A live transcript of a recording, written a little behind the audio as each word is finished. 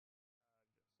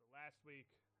week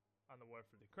on the War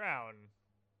for the Crown,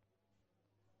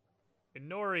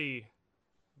 Inori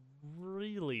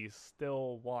really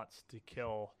still wants to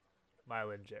kill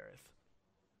Mylan Jareth.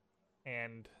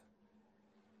 And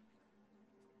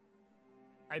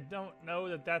I don't know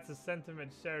that that's a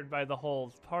sentiment shared by the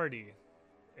whole party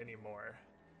anymore.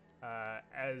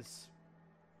 As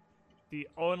the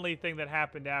only thing that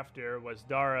happened after was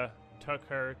Dara took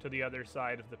her to the other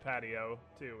side of the patio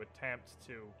to attempt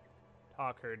to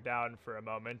talk her down for a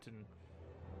moment, and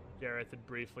Jareth had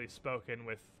briefly spoken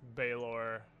with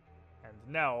Baelor and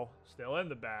Nell, still in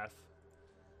the bath,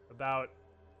 about,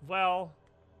 well,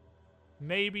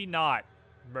 maybe not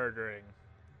murdering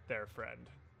their friend.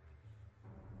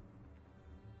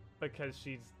 Because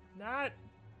she's not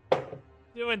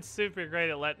doing super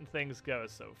great at letting things go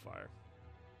so far.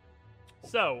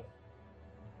 So,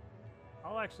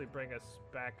 I'll actually bring us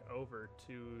back over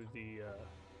to the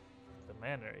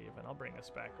manor even. I'll bring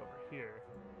us back over here.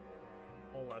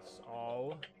 Pull us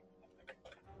all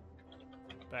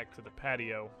back to the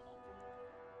patio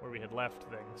where we had left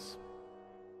things.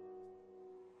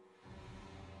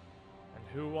 And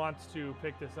who wants to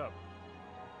pick this up?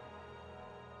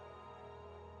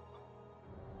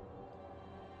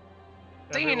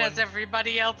 Seeing as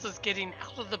everybody else is getting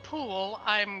out of the pool,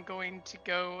 I'm going to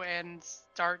go and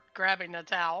start grabbing a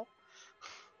towel.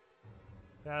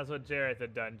 That's what Jareth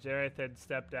had done. Jareth had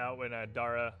stepped out when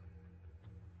Dara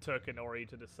took Inori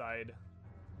to the side.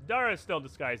 Dara is still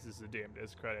disguised as Zadim, to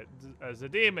his credit.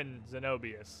 Zadim and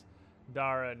Zenobius.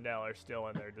 Dara and Nell are still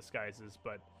in their disguises,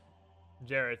 but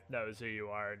Jareth knows who you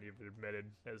are, and you've admitted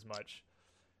as much.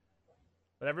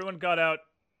 But everyone got out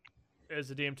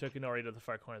as Zadim took Inori to the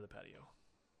far corner of the patio.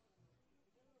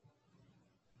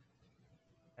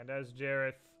 And as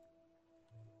Jareth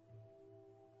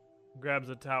grabs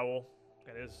a towel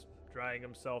and is drying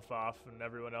himself off, and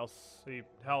everyone else, he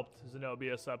helped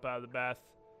Zenobius up out of the bath,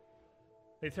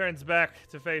 he turns back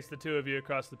to face the two of you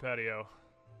across the patio.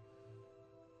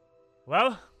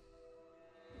 Well,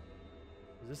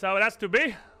 is this how it has to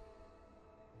be?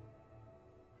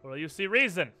 Or will you see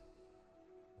reason?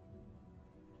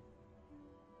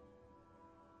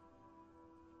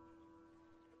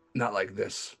 Not like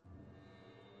this.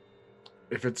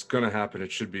 If it's gonna happen,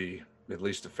 it should be at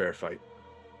least a fair fight.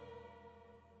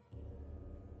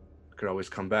 Could always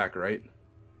come back, right?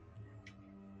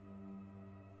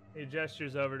 He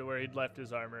gestures over to where he'd left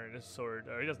his armor and his sword.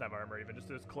 Or he doesn't have armor even, just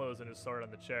his clothes and his sword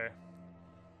on the chair.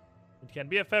 It can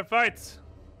be a fair fight.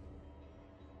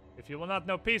 If you will not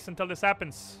know peace until this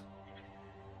happens.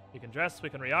 We can dress, we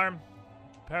can rearm,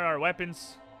 prepare our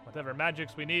weapons, whatever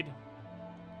magics we need.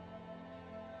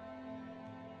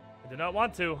 I do not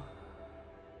want to,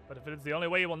 but if it is the only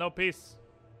way you will know peace,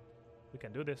 we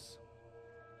can do this.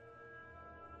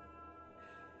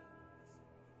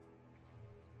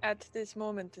 At this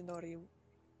moment, Inori,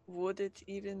 would it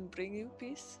even bring you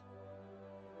peace?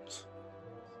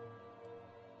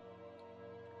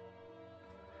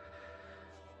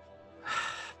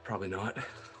 Probably not.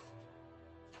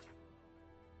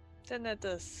 Then let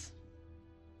us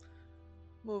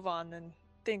move on and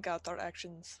think out our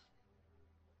actions.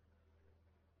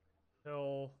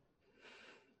 He'll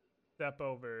step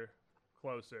over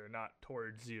closer, not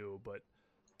towards you, but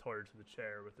towards the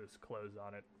chair with his clothes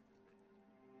on it.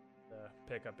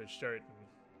 Pick up his shirt and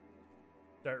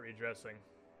start redressing.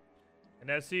 And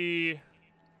as he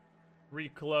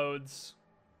reclothes,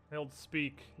 he'll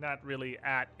speak not really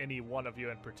at any one of you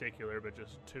in particular, but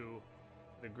just to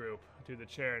the group, to the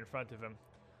chair in front of him.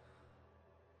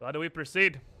 So how do we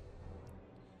proceed?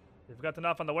 We've gotten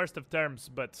off on the worst of terms,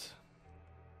 but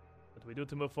what do we do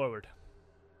to move forward?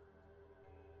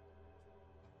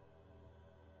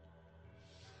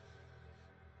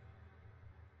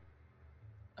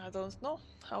 I don't know.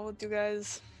 How would you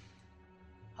guys...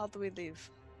 How do we leave?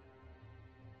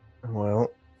 Well,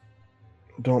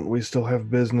 don't we still have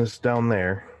business down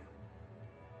there?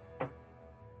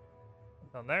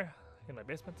 Down there? In my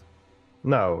basement?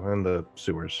 No, in the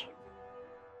sewers.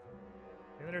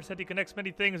 The Inner City connects many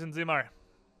things in Zimar.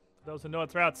 For those who know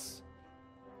its routes,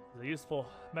 it's a useful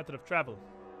method of travel.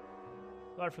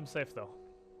 Far from safe, though.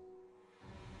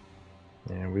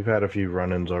 Yeah, we've had a few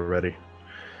run-ins already.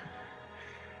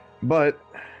 But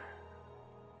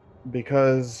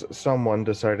because someone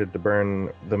decided to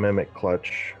burn the Mimic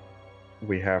clutch,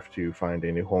 we have to find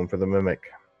a new home for the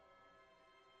Mimic.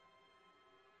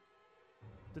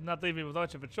 Did not leave me with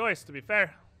much of a choice, to be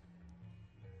fair.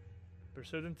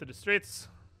 Pursued into the streets.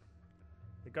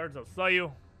 The guards all saw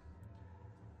you.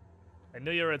 I knew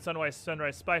you were at Sunrise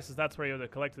Spices. That's where you would have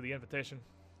collected the invitation.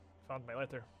 Found my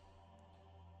letter.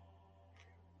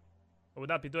 would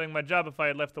not be doing my job if I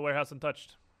had left the warehouse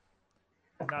untouched.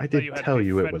 Did not I know did you had tell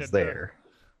you it was befriended there.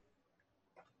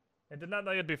 I did not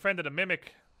know you'd befriended a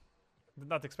mimic. Did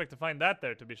not expect to find that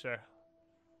there, to be sure.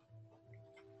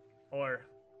 Or,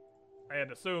 I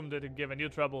had assumed it had given you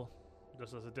trouble,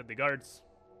 just as it did the guards.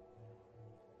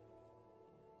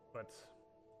 But,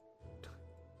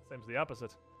 seems the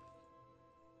opposite.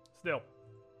 Still,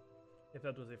 if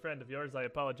that was a friend of yours, I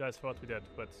apologize for what we did,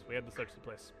 but we had to search the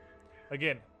place.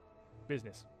 Again,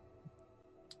 business.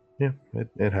 Yeah,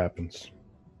 it happens.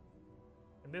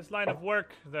 In this line of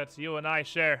work that you and I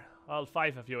share, all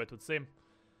 5 of you it would seem,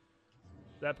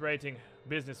 separating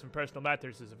business from personal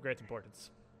matters is of great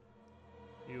importance.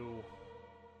 You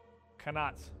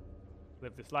cannot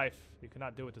live this life, you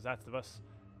cannot do it as asked of us,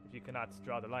 if you cannot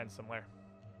draw the line somewhere.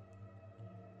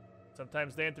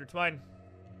 Sometimes they intertwine,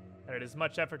 and it is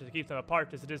much effort to keep them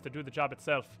apart as it is to do the job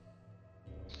itself.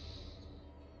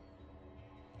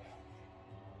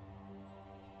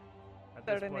 At Is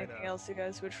there this point, anything else you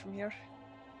guys wish from here?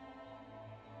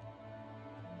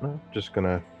 No, just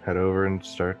gonna head over and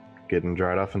start getting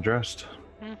dried off and dressed.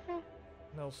 Mm-hmm.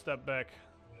 No step back.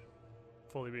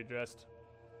 Fully redressed.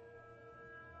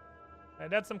 I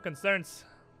had some concerns.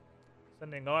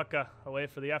 Sending Oaka away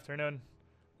for the afternoon,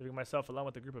 leaving myself alone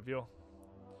with a group of you.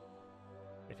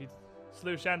 If you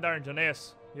slew Shandar and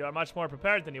Joneus, you are much more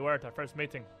prepared than you were at our first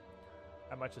meeting.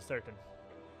 That much is certain.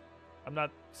 I'm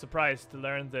not surprised to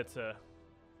learn that Sir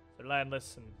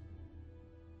Landless and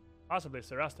possibly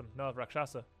Sir Rustum know of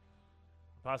Rakshasa.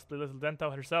 Possibly little Dento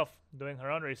herself, doing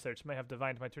her own research, may have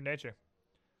divined my true nature.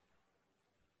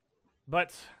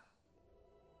 But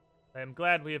I am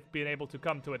glad we have been able to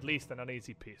come to at least an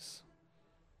uneasy peace.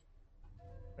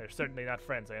 We're certainly not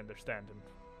friends, I understand, and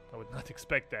I would not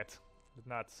expect that. I would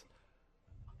not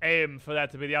aim for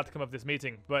that to be the outcome of this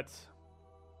meeting, but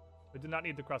we do not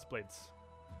need to cross blades.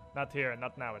 Not here, and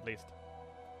not now, at least.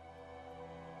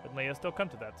 It may still come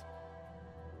to that.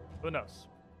 Who knows?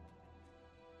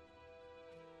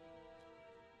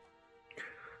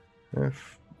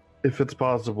 If it's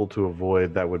possible to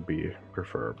avoid, that would be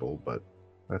preferable, but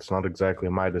that's not exactly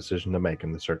my decision to make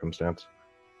in this circumstance.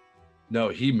 No,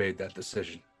 he made that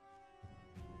decision.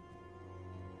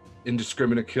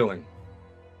 Indiscriminate killing.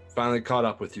 Finally caught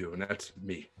up with you, and that's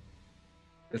me.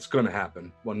 It's going to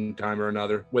happen one time or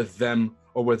another, with them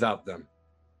or without them.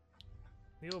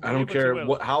 I don't care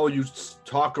how you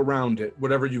talk around it,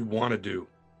 whatever you want to do,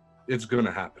 it's going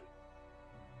to happen.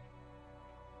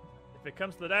 If it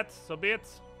comes to that, so be it.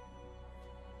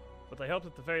 But I hope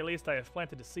at the very least I have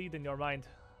planted a seed in your mind,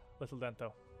 little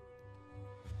Dento.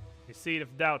 A seed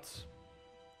of doubt.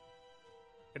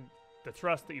 And the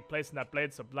trust that you place in that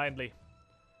blade so blindly.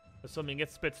 Assuming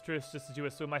it spits truth just as you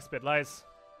assume I spit lies.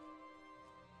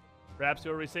 Perhaps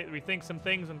you'll rethink some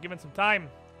things and given some time.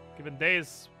 Given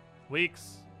days,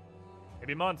 weeks,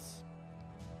 maybe months.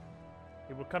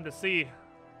 You will come to see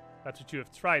that's what you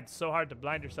have tried so hard to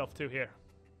blind yourself to here.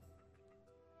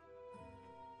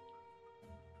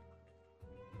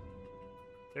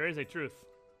 There is a truth.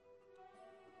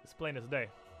 It's plain as day.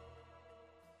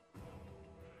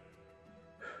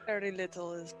 Very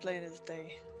little is plain as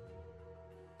day.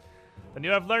 Then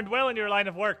you have learned well in your line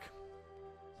of work.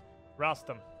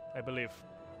 Rostam, I believe.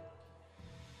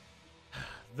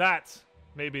 That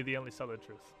may be the only solid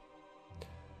truth.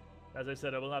 As I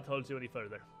said, I will not hold you any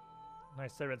further. My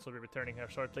servants will be returning here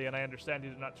shortly, and I understand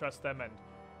you do not trust them, and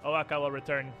Oaka will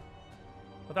return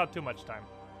without too much time.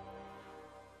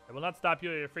 I will not stop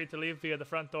you. You're free to leave via the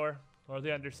front door or the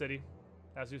Undercity,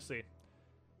 as you see.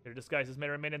 Your disguises may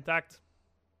remain intact.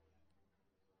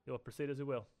 You will proceed as you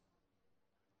will.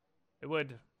 I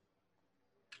would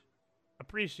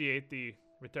appreciate the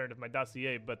return of my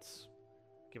dossier, but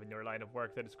given your line of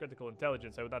work that is critical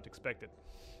intelligence, I would not expect it.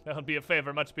 That would be a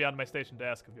favor much beyond my station to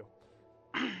ask of you.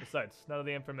 Besides, none of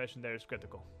the information there is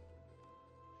critical.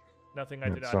 Nothing I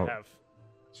do not have.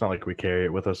 It's not like we carry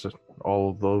it with us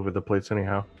all over the place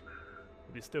anyhow.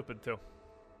 It'd be stupid too.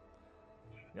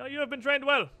 You know, you have been trained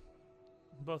well.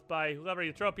 Both by whoever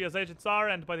Eutropia's agents are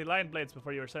and by the Lion Blades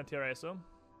before you were sent here, I assume.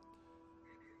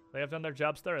 They have done their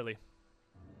jobs thoroughly.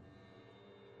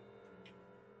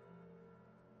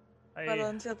 Well,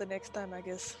 until the next time, I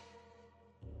guess.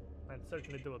 And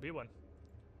certainly there will be one.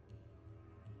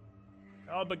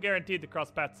 All but guaranteed to cross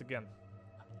paths again.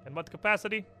 In what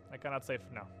capacity? I cannot say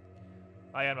for now.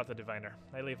 I am not a diviner.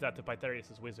 I leave that to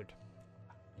Pytharius' wizard.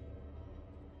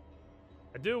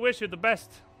 I do wish you the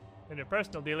best in your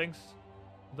personal dealings,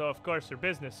 though of course your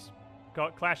business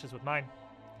clashes with mine.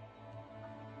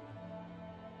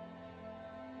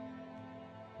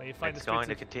 May you find it's going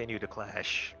to continue to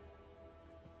clash.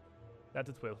 That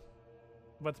it will.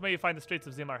 But may you find the streets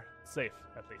of Zimar safe,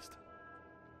 at least.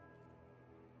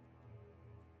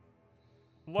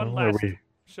 One Well, are last we-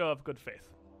 show of good faith.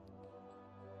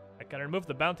 I can remove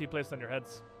the bounty placed on your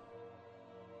heads.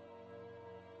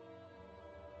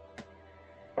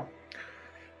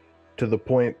 To the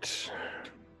point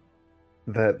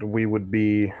that we would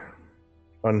be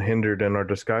unhindered in our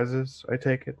disguises, I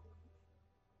take it?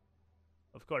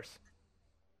 Of course.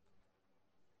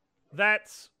 That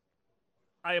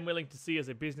I am willing to see as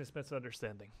a business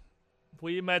misunderstanding.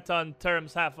 We met on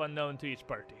terms half unknown to each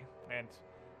party, and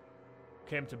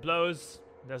came to blows,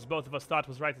 as both of us thought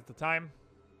was right at the time.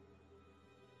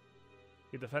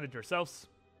 You defended yourselves.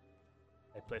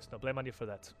 I place no blame on you for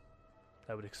that.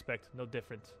 I would expect no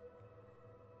different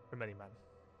from any man.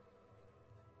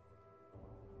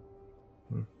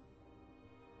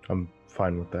 I'm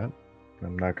fine with that.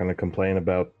 I'm not going to complain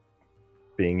about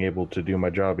being able to do my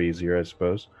job easier, I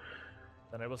suppose.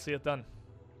 Then I will see it done.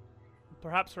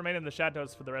 Perhaps remain in the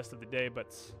shadows for the rest of the day,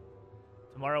 but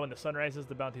tomorrow when the sun rises,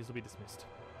 the bounties will be dismissed.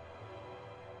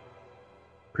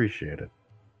 Appreciate it.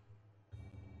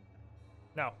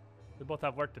 Now, we both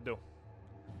have work to do.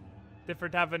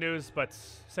 Different avenues, but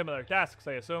similar tasks,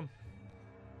 I assume.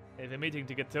 I have a meeting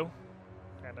to get to,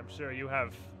 and I'm sure you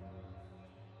have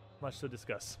much to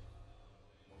discuss.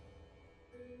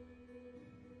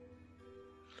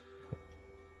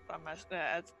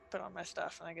 Put on my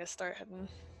stuff and I guess start heading.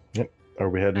 Are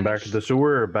we heading back to the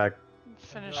sewer or back?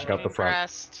 Finish Out getting the front.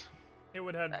 dressed. It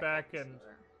would head Back back to the and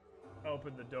sewer.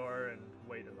 open the door and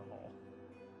wait in the hall.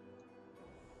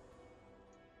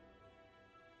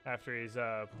 After he's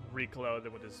reclothed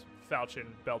and with his falchion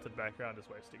belted back around his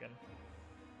waist again.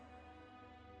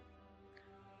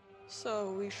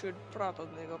 So we should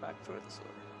probably go back through the sewer.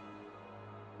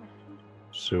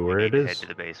 Sewer We it need to head is. to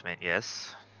the basement,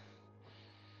 yes.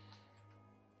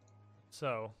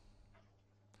 So,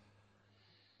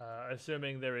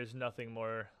 assuming there is nothing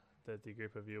more that the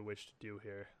group of you wish to do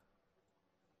here.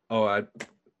 Oh,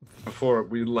 before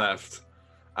we left,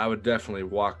 I would definitely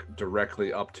walk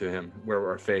directly up to him where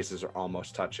our faces are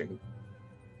almost touching.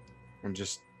 And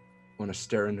just want to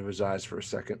stare into his eyes for a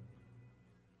second.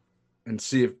 And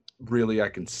see if really I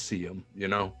can see him, you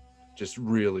know? Just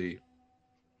really.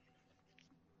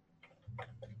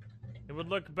 It would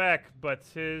look back, but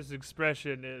his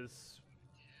expression is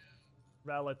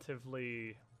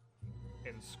relatively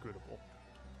inscrutable.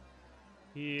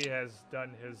 He has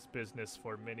done his business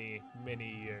for many,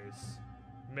 many years.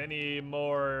 Many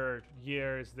more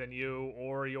years than you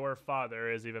or your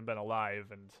father has even been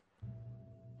alive, and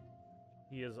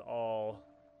he is all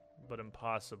but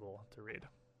impossible to read.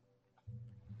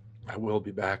 I will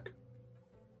be back.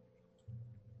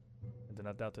 I do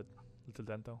not doubt it, little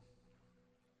Dento.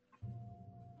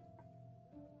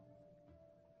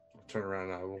 I'll turn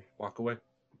around and I will walk away.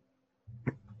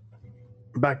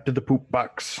 Back to the poop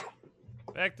box.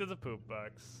 Back to the poop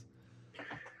box.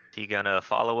 He gonna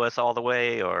follow us all the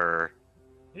way, or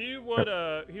He would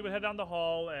head down the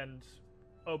hall and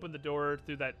open the door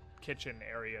through that kitchen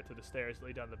area to the stairs that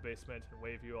lead down the basement and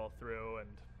wave you all through. And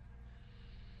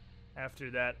after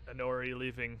that,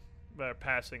 Honori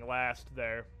passing last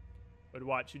there, would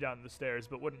watch you down the stairs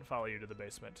but wouldn't follow you to the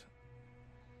basement.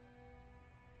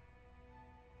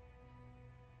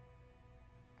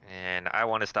 and I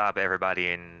want to stop everybody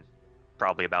in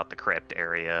probably about the crypt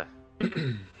area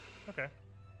Okay.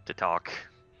 to talk.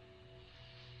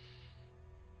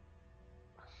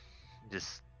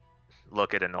 Just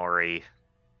look at Honori.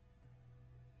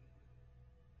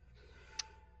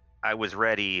 I was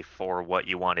ready for what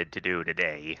you wanted to do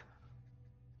today.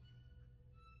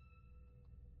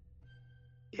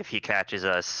 If he catches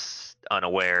us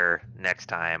unaware next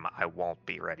time, I won't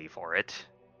be ready for it.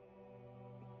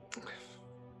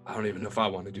 I don't even know if I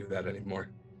want to do that anymore.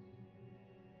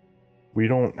 We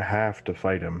don't have to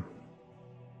fight him.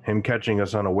 Him catching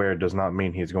us unaware does not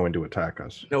mean he's going to attack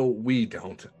us. No, we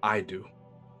don't. I do.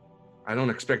 I don't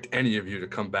expect any of you to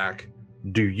come back.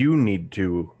 Do you need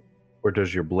to, or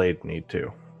does your blade need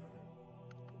to?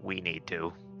 We need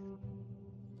to.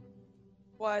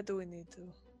 Why do we need to?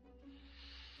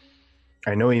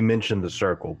 I know he mentioned the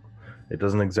circle. It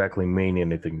doesn't exactly mean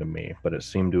anything to me, but it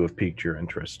seemed to have piqued your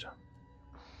interest.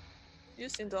 You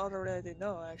seem to already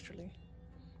know, actually.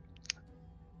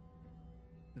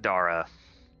 Dara,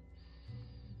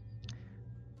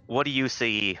 what do you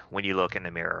see when you look in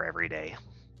the mirror every day?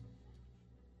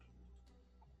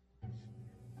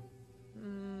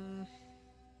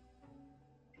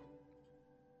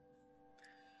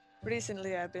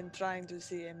 Recently, I've been trying to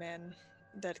see a man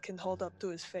that can hold up to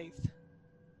his faith.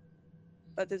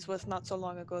 But this was not so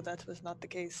long ago that was not the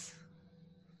case.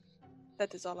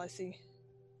 That is all I see.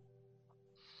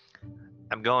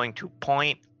 I'm going to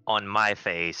point on my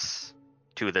face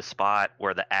to the spot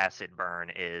where the acid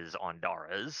burn is on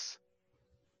Dara's.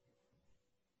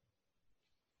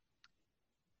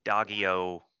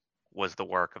 Doggio was the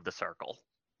work of the circle.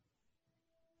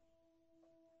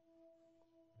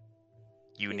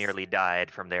 You nearly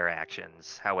died from their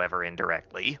actions, however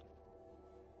indirectly.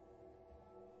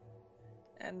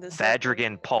 And the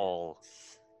Badrigan Paul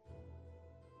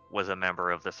was a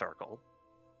member of the circle.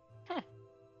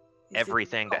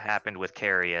 Everything that happened with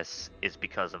Carius is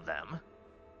because of them.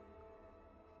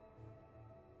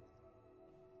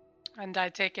 And I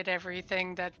take it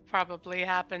everything that probably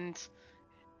happened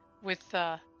with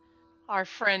our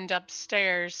friend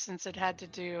upstairs, since it had to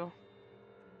do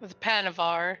with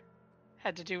Panavar,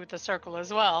 had to do with the circle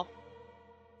as well.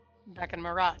 Back in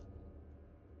Marat.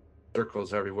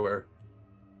 Circles everywhere.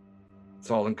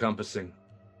 It's all encompassing.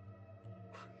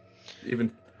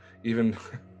 Even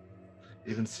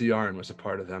Ciaran was a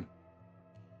part of them.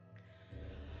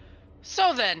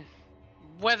 So then,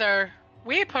 whether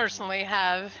we personally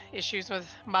have issues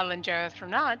with Malin Jareth or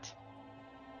not,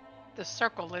 the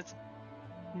circle is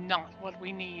not what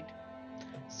we need.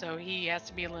 So he has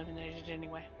to be eliminated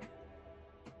anyway.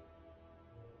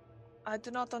 I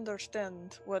do not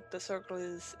understand what the circle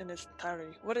is in its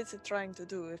entirety. What is it trying to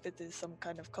do if it is some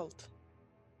kind of cult?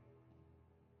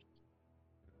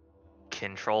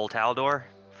 Control Taldor,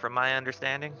 from my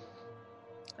understanding.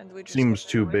 And we just Seems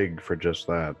too away? big for just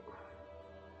that.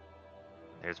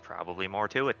 There's probably more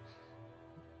to it.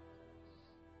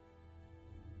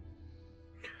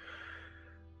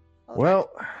 Well,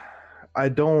 I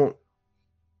don't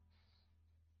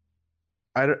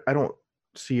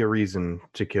see a reason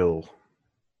to kill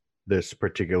this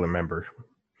particular member.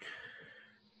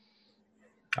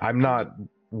 I'm not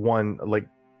one, like,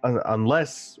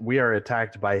 unless we are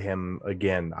attacked by him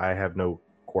again, I have no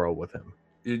quarrel with him.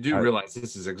 You do realize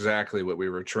this is exactly what we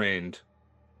were trained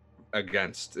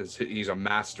against. Is he's a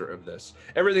master of this.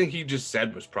 Everything he just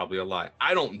said was probably a lie.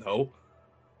 I don't know.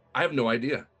 I have no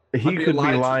idea. He could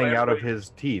be lying out of his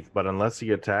teeth, but unless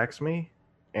he attacks me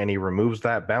and he removes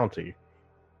that bounty,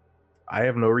 I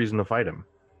have no reason to fight him.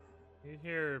 You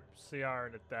hear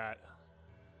Ciaran at that.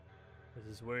 This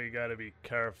is where you gotta be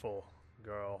careful,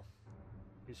 girl.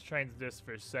 He's trained this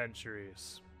for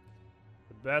centuries.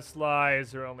 The best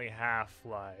lies are only half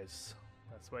lies.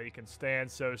 That's why you can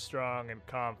stand so strong and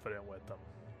confident with them.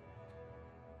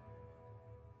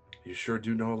 You sure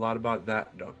do know a lot about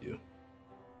that, don't you?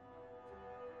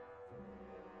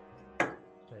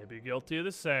 Maybe guilty of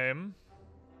the same.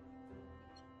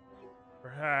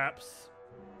 Perhaps.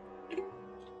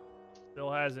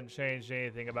 Still hasn't changed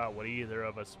anything about what either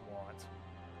of us want.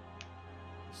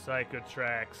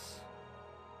 Psychotrax,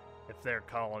 if they're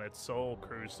calling it Soul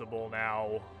Crucible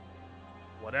now,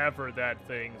 whatever that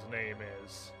thing's name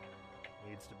is,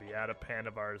 needs to be out of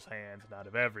Panavar's hands and out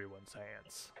of everyone's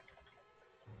hands.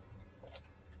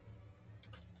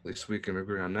 At least we can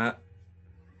agree on that.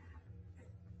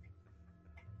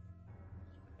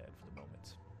 And for the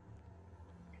moment.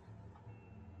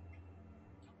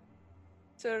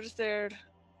 So is there,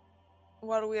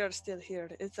 while we are still here,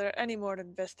 is there any more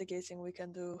investigating we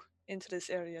can do into this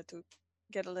area to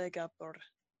get a leg up, or?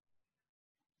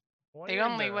 The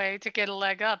only way to get a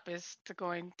leg up is to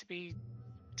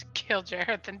kill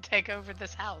Jareth and take over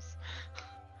this house.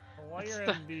 While you're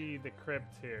in the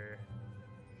crypt here,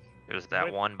 There's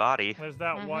that one body. there's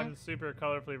that one super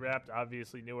colorfully wrapped,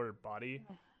 obviously newer body,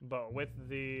 but with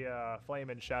the Flame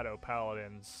and Shadow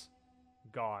Paladins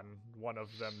gone, one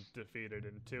of them defeated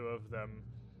and two of them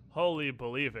wholly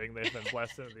believing they've been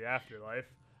blessed into the afterlife,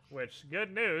 which,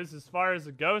 good news, as far as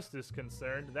the ghost is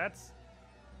concerned, that's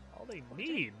all they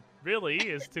need, really,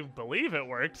 is to believe it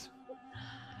worked.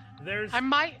 There's... I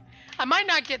might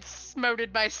not get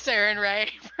smoted by Saren Ray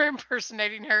for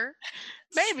impersonating her.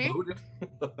 Maybe.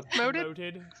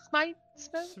 Smoted? Smite?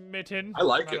 Smitten? I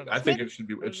like it. I think it should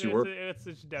be. It should work. It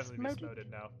should definitely be smoted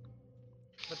now.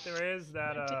 But there is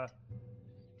that,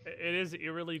 it is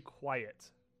eerily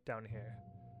quiet down here.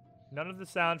 None of the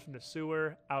sound from the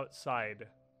sewer outside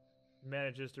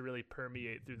manages to really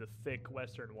permeate through the thick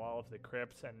western wall of the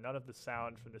crypt, and none of the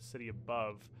sound from the city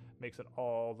above makes it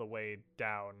all the way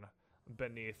down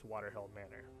beneath Waterhill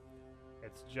Manor.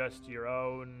 It's just your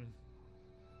own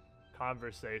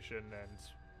conversation and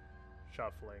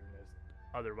shuffling,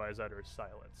 otherwise utter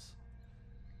silence.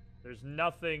 There's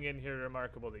nothing in here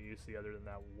remarkable that you see other than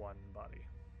that one body.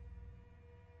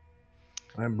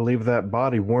 I believe that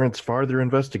body warrants farther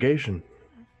investigation.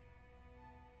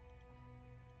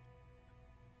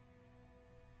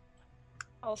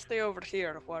 I'll stay over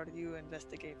here while you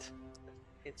investigate.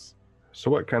 So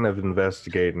what kind of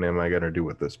investigating am I going to do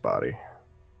with this body?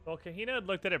 Well, Kahina had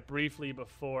looked at it briefly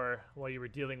before while you were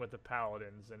dealing with the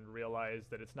paladins and realized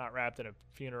that it's not wrapped in a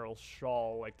funeral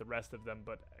shawl like the rest of them,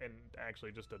 but in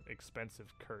actually just an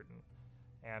expensive curtain.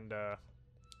 And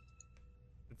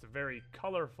it's a very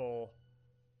colorful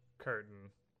curtain,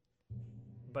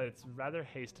 but it's rather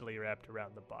hastily wrapped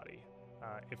around the body.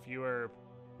 If you were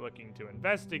looking to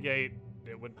investigate,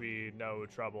 it would be no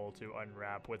trouble to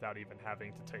unwrap without even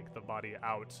having to take the body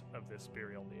out of this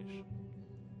burial niche.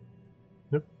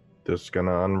 Yep. Just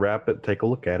gonna unwrap it, take a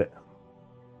look at it.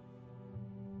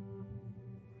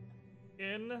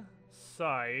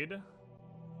 Inside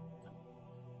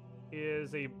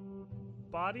is a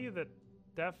body that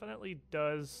definitely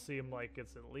does seem like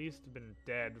it's at least been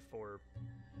dead for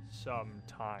some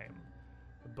time,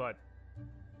 but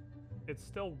it's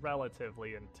still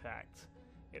relatively intact.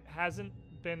 It hasn't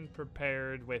been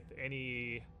prepared with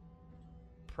any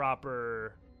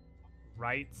proper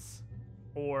rites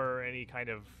or any kind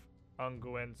of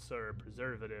unguents or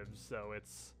preservatives, so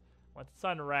once it's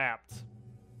unwrapped,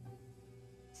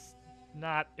 it's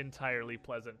not entirely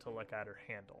pleasant to look at or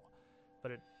handle,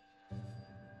 but it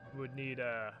would need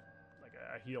a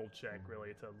heal check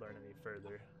really to learn any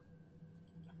further.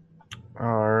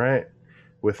 All right.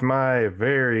 With my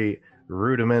very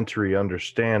rudimentary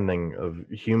understanding of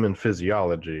human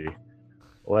physiology,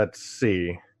 let's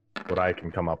see what I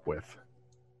can come up with.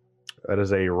 That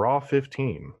is a raw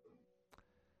 15.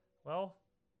 Well,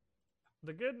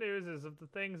 the good news is of the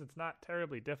things, it's not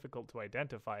terribly difficult to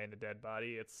identify in a dead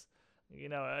body. It's,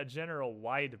 a general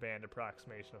wideband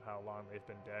approximation of how long they've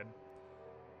been dead.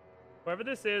 Whoever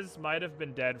this is might have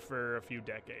been dead for a few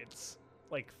decades,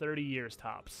 like 30 years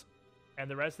tops. And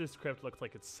the rest of this crypt looks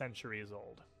like it's centuries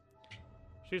old.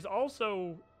 She's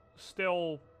also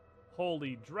still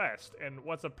wholly dressed, and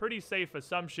what's a pretty safe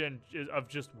assumption is of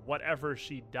just whatever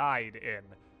she died in.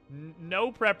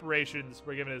 No preparations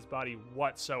were given to this body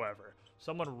whatsoever.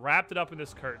 Someone wrapped it up in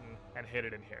this curtain and hid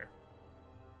it in here.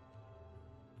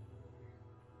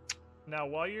 Now,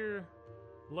 while you're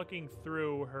looking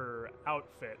through her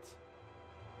outfit,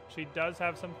 she does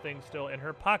have some things still in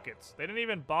her pockets. They didn't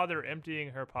even bother emptying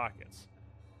her pockets.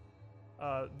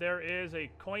 There is a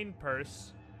coin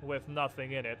purse with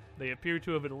nothing in it. They appear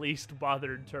to have at least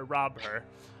bothered to rob her.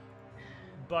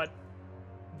 But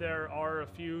there are a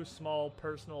few small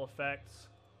personal effects,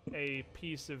 a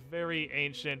piece of very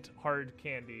ancient hard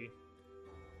candy,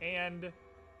 and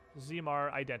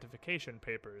Zemar identification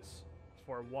papers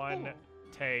for one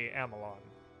Tay Amelon.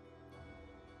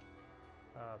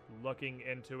 Looking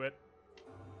into it,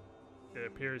 it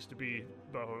appears to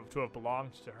have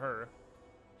belonged to her.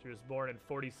 She was born in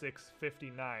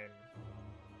 4659.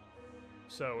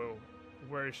 So,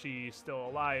 were she still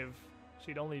alive,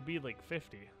 she'd only be like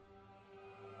 50.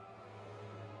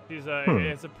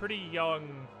 It's a pretty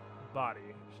young body.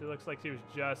 She looks like she was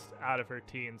just out of her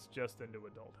teens, just into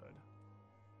adulthood.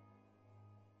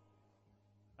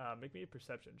 Make me a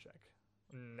perception check.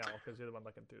 No, because you're the one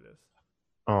looking through this.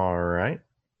 All right.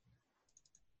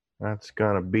 That's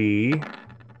going to be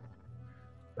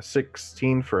a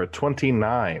 16 for a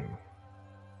 29.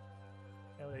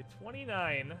 And with a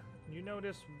 29, you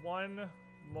notice one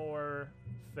more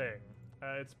thing.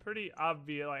 It's pretty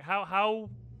obvious. Like, how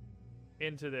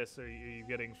into this are you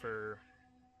getting for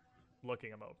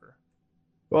looking them over?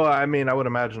 Well, I mean, I would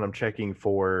imagine I'm checking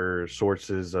for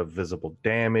sources of visible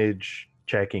damage,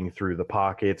 checking through the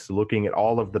pockets, looking at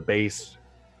all of the base,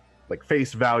 like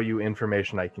face value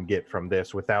information I can get from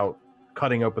this without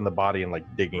cutting open the body and like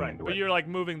digging into it. But you're like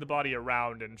moving the body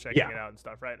around and checking it out and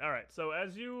stuff, right? All right. So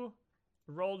as you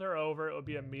rolled her over, it would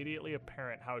be immediately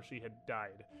apparent how she had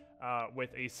died,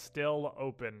 with a still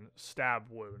open stab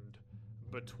wound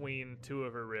between two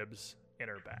of her ribs in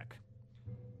her back,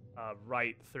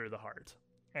 right through the heart.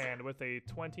 And with a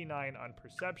 29 on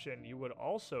perception, you would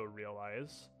also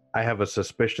realize I have a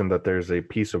suspicion that there's a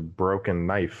piece of broken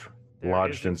knife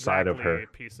lodged inside of her. A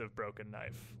piece of broken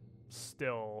knife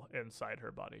still inside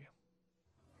her body.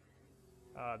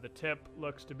 The tip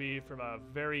looks to be from a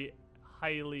very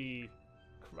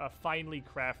finely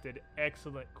crafted,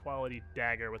 excellent quality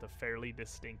dagger with a fairly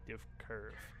distinctive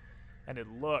curve. And it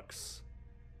looks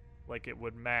like it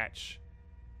would match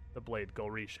the blade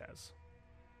Golrish has.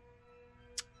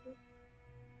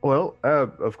 Well,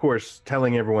 of course,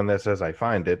 telling everyone this as I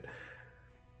find it,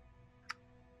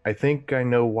 I think I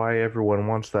know why everyone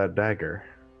wants that dagger.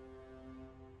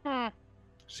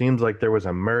 Seems like there was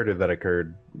a murder that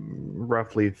occurred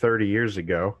roughly 30 years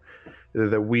ago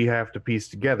that we have to piece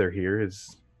together here.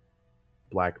 Is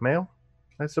blackmail,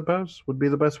 I suppose, would be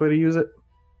the best way to use it.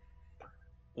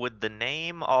 Would the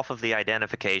name off of the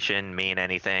identification mean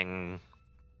anything?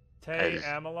 Tay As-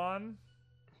 Amelon?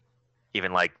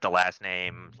 Even like the last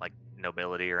name, like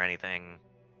nobility or anything?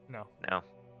 No. No.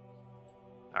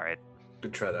 All right.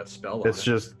 Could try that spell. It's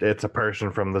it's a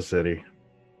person from the city.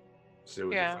 See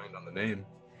what Yeah. you find on the name.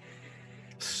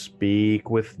 Speak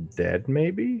with dead,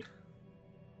 maybe?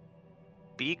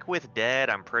 Speak with dead.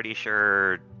 I'm pretty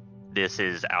sure this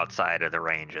is outside of the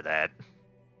range of that.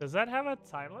 Does that have a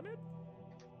time limit?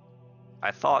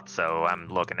 I thought so. I'm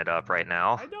looking it up right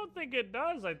now. I don't think it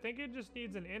does. I think it just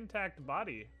needs an intact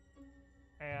body.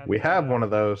 And We have one of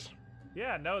those.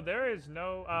 Yeah, no, there is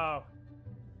no.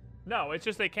 No, it's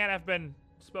just they can't have been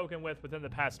spoken with within the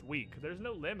past week. There's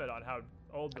no limit on how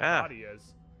old the body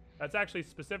is. That's actually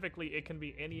specifically, it can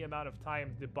be any amount of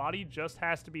time. The body just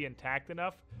has to be intact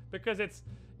enough because it's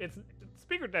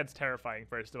Speak with Dead's terrifying.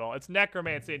 First of all, it's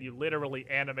necromancy, and you literally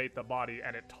animate the body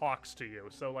and it talks to you.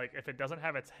 So like, if it doesn't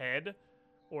have its head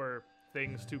or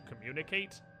things to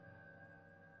communicate,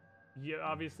 yeah,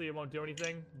 obviously it won't do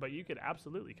anything. But you could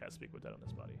absolutely cast Speak with Dead on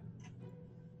this body.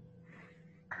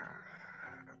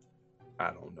 I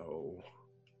don't know.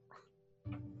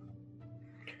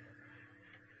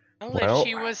 Well, if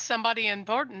she was somebody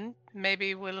important,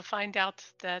 maybe we'll find out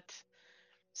that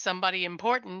somebody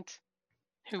important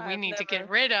who we I've need to get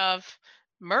never- rid of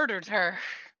murdered her.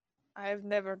 I've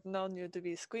never known you to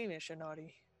be squeamish,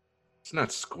 Inari. It's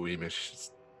not squeamish.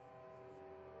 It's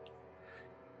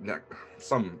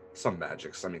some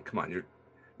magics. I mean, come on, you're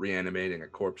reanimating a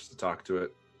corpse to talk to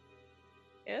it.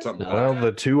 Yes. Something Well, like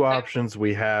the two options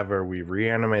we have are we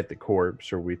reanimate the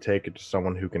corpse or we take it to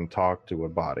someone who can talk to a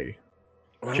body.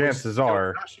 Why don't we chances go are-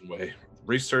 old-fashioned way.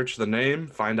 Research the name,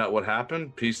 find out what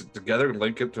happened, piece it together,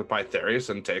 link it to Pytharius,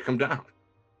 and take him down.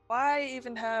 Why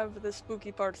even have the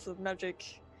spooky parts of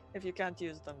magic if you can't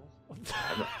use them?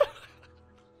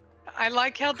 I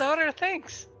like how Dora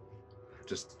thinks.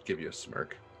 Just give you a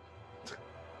smirk.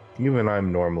 Even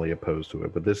I'm normally opposed to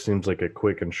it, but this seems like a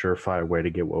quick and surefire way to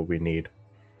get what we need.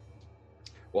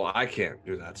 Well, I can't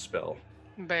do that spell.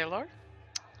 Baylor?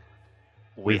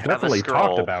 We We've have a definitely scroll.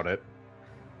 talked about it.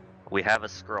 We have a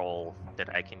scroll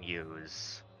that I can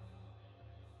use.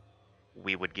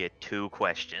 We would get 2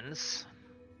 questions.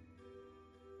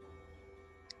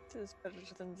 It is better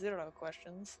than 0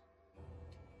 questions.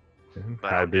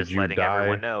 But How I'm did just you letting die?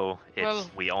 everyone know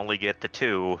Well- we only get the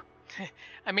 2.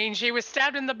 I mean, she was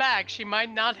stabbed in the back. She might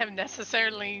not have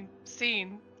necessarily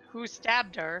seen who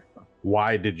stabbed her.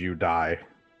 Why did you die?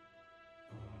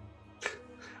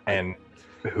 And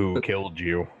who killed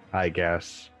you, I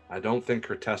guess. I don't think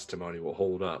her testimony will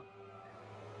hold up.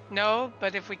 No,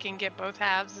 but if we can get both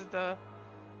halves of the.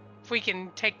 If we can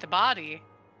take the body.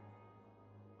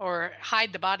 Or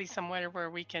hide the body somewhere where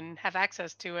we can have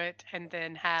access to it and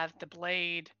then have the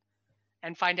blade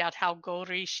and find out how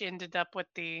Golrish ended up with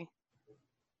the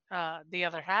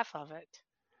other half of it.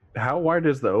 How wide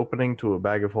is the opening to a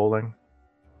bag of holding?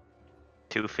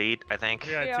 2 feet, I think.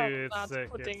 Yeah, We are too, it's not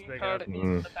sick. putting It's big her up.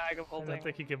 in the bag of I holding. don't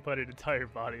think you can put an entire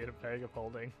body in a bag of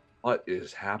holding. What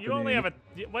is happening? You only have a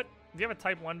what? Do you have a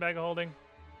Type 1 bag of holding?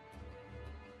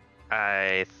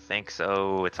 I think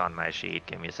so. It's on my sheet.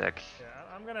 Give me a sec. Yeah,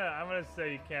 I'm gonna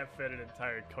say you can't fit an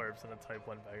entire corpse in a Type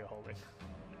 1 bag of holding.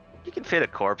 You can fit a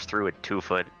corpse through a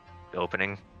 2-foot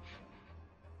opening.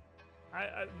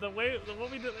 What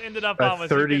we ended up A on was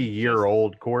you can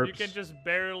 30-year-old You corpse? can just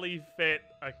barely fit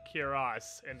a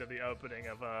cuirass into the opening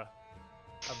of a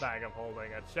bag of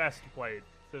holding, a chest plate.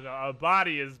 So a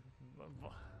body is.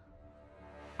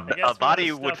 I guess A if you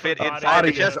body wanna would stuff fit a inside Body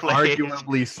the is chest plate.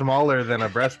 arguably smaller than a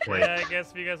breastplate. Yeah, I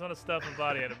guess if you guys want to stuff a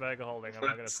body in a bag of holding, I'm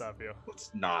not gonna stop you. Let's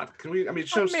not. Can we? I mean,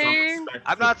 show some mean, respect.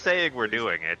 I'm not saying we're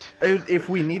doing it. If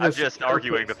we need I'm a just secure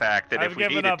arguing the place- fact that I've if we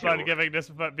given needed up to, on giving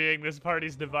this being this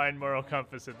party's divine moral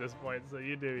compass at this point, so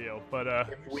you do you. But If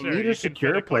we sure, need you a can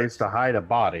secure fit a place to corpse. hide a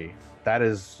body, that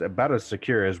is about as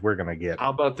secure as we're gonna get. How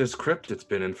about this crypt it's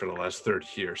been in for the last 30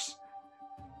 years?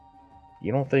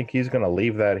 You don't think he's gonna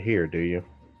leave that here, do you?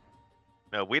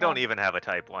 no, we don't even have a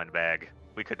Type 1 bag.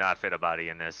 We could not fit a body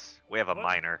in this. We have a What?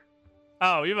 minor.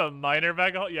 Oh, you have a minor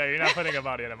bag of Yeah, you're not putting a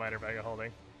body in a minor bag of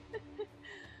holding.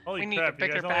 Holy We need a crap, you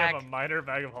guys bigger only have bag. a minor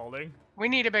bag of holding? We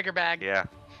need a bigger bag. Yeah.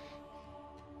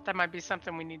 That might be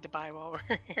something we need to buy while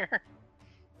we're here.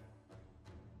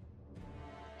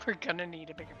 We're gonna need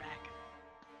a bigger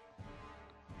bag.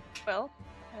 Well,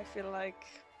 I feel like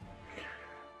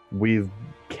We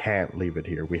can't leave it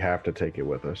here. We have to take it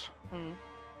with us. Hmm.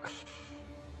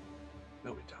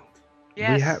 No, we don't.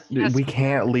 Yes, yes. We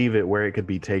can't leave it where it could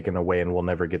be taken away and we'll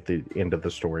never get the end of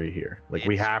the story here. Like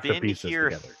we It's have to been piece this here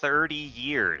together. 30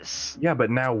 years. Yeah, but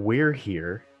now we're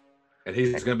here. And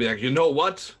he's going to be like, you know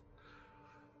what?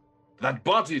 That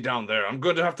body down there, I'm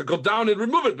going to have to go down and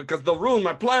remove it because they'll ruin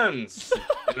my plans.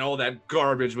 And all that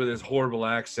garbage with his horrible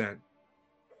accent.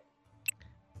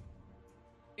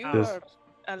 You Ow. are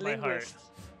a My heart.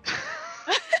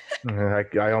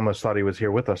 linguist. I almost thought he was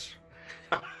here with us.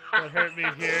 That hurt me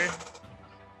here.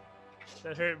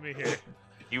 That hurt me here.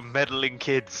 You meddling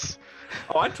kids.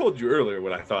 Oh, I told you earlier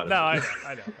what I thought. No, of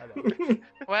I it. know.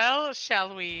 Well,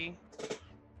 shall we?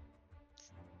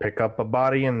 Pick up a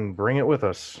body and bring it with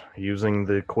us using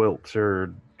the quilt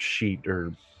or sheet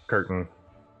or curtain.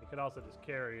 You could also just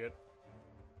carry it.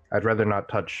 I'd rather not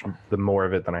touch the more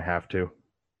of it than I have to.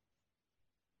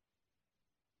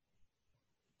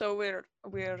 So we're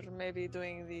maybe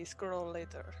doing the scroll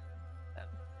later. Then.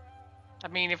 I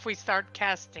mean, if we start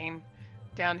casting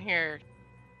down here,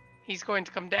 he's going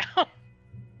to come down.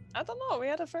 I don't know. We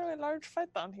had a fairly large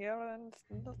fight down here, and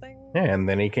nothing. Yeah, and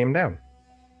then he came down.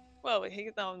 Well, we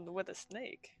hit down with a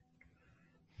snake.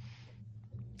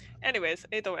 Anyways,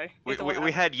 either way.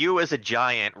 We had you as a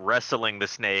giant wrestling the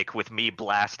snake with me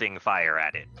blasting fire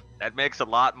at it. That makes a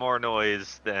lot more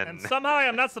noise than. And somehow I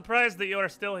am not surprised that you are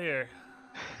still here.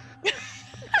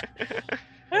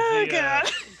 Oh, As he,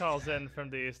 God. calls in from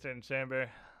the Eastern Chamber.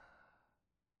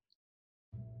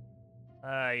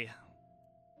 I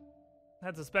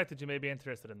had suspected you may be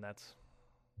interested in that.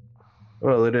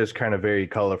 Well, it is kind of very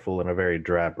colorful in a very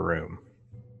drab room.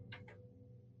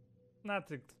 Not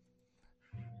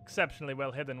exceptionally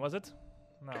well hidden, was it?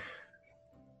 No.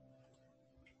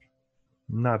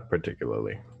 Not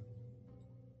particularly.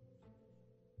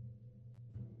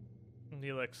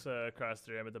 He looks across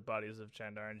the room at the bodies of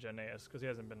Chandar and Janaeus, because he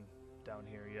hasn't been down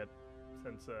here yet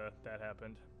since that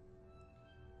happened.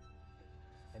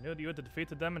 I knew you had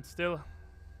defeated them, and still,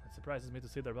 it surprises me to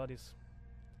see their bodies.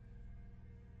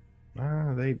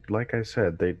 They, like I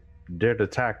said, they dared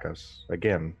attack us.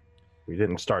 Again, we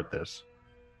didn't start this.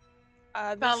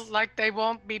 Sounds like they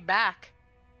won't be back.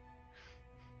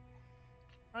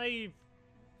 I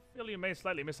feel you may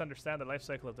slightly misunderstand the life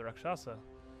cycle of the Rakshasa.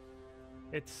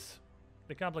 It's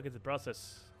a complicated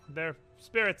process. Their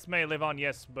spirits may live on,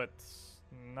 yes, but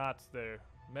not their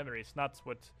memories, not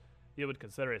what you would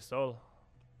consider a soul.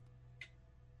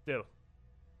 Still,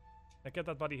 I kept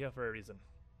that body here for a reason,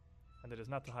 and it is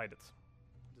not to hide it,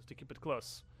 just to keep it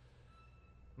close.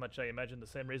 Much I imagine the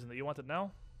same reason that you want it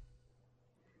now.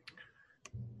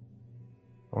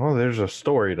 Well, there's a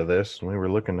story to this, and we were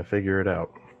looking to figure it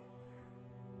out.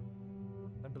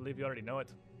 I believe you already know it.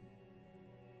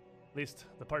 At least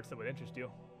the parts that would interest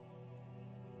you.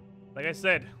 Like I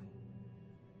said,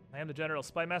 I am the General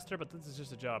Spy Master, but this is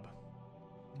just a job.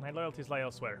 My loyalties lie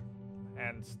elsewhere.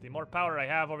 And the more power I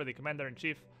have over the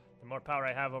Commander-in-Chief, the more power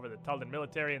I have over the Taldan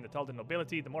military and the Taldan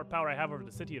nobility, the more power I have over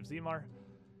the city of Zemar,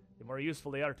 the more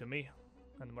useful they are to me,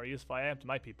 and the more useful I am to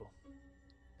my people.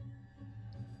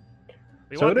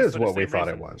 We So want it this is for the what we same thought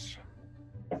reason. it was.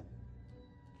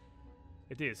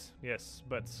 It is, yes,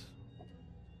 but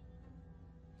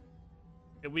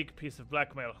a weak piece of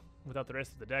blackmail without the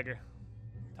rest of the dagger,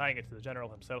 tying it to the general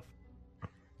himself.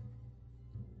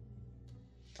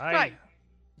 I Right.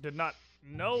 did not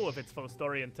know of its full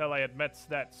story until I had met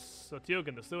that Sotiug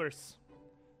in the sewers.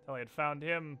 Until I had found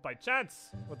him by chance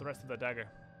with the rest of the dagger.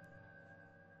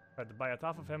 Tried to buy it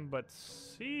off of him, but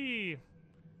he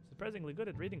surprisingly good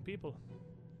at reading people.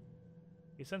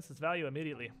 He sensed its value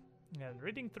immediately. And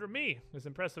reading through me is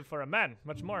impressive for a man,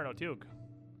 much more an Otiug.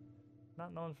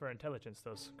 Not known for intelligence,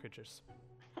 those creatures.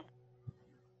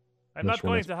 I'm not This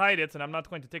one going is- to hide it, and I'm not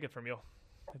going to take it from you.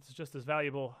 It's just as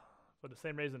valuable for the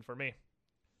same reason for me.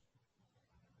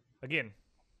 Again,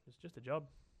 it's just a job.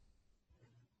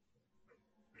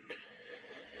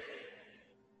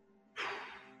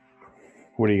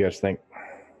 What do you guys think?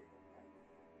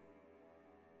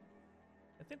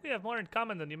 I think we have more in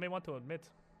common than you may want to admit.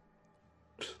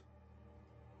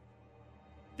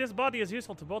 This body is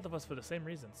useful to both of us for the same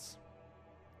reasons.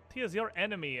 He is your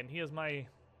enemy, and he is my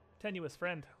tenuous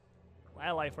friend.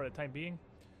 Ally for the time being.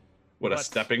 What, a But-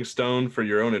 stepping stone for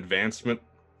your own advancement?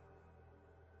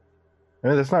 I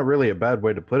mean, that's not really a bad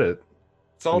way to put it.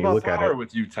 It's all When you about look at power it.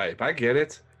 with you type. I get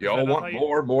it. You Is that all not want how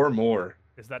you- more.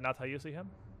 Is that not how you see him?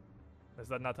 Is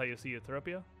that not how you see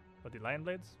Eutropia? Or the Lion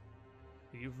Blades?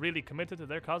 Are you really committed to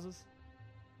their causes?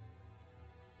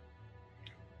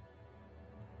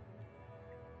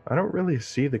 I don't really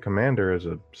see the commander as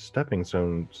a stepping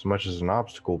stone so much as an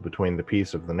obstacle between the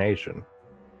peace of the nation.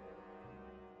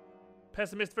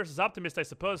 Pessimist versus optimist, I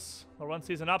suppose. Or one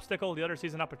sees an obstacle, the other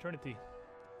sees an opportunity.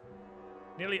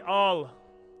 Nearly all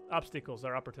obstacles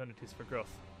are opportunities for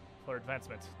growth, for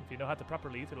advancement, if you know how to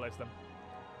properly utilize them.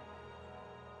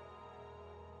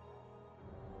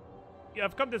 You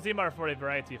have come to Zimar for a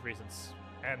variety of reasons,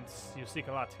 and you seek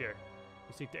a lot here.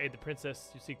 You seek to aid the princess,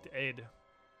 you seek to aid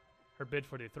her bid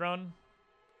for the throne.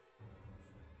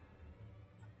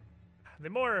 The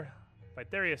more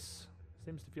Vytherius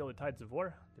seems to feel the tides of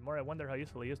war, the more I wonder how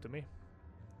useful he is to me.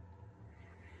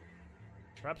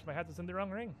 Perhaps my hat is in the wrong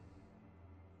ring.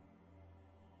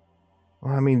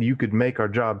 Well, I mean, you could make our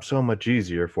job so much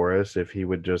easier for us if he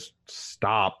would just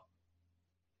stop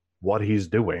what he's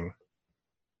doing.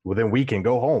 Well, then we can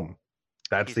go home.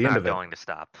 That's the end of it. He's not going to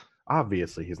stop.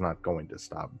 Obviously, he's not going to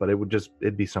stop, but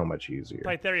it'd be so much easier.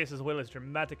 Pytherius' will is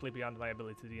dramatically beyond my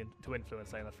ability to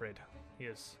influence, I am afraid. He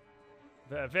is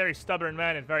a very stubborn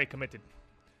man and very committed.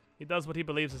 He does what he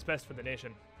believes is best for the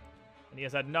nation, and he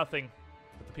has had nothing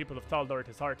but the people of Taldor at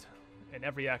his heart in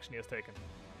every action he has taken.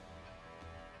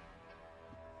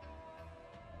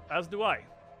 As do I.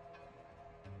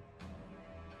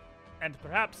 And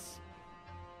perhaps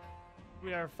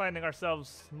we are finding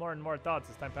ourselves more and more at odds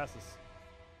as time passes.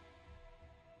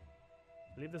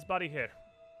 Leave this body here.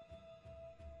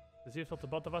 It's useful to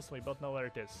both of us, and we both know where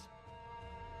it is.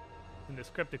 In this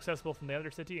crypt accessible from the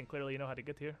other city, and clearly you know how to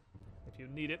get here. If you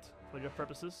need it for your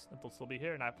purposes, it will still be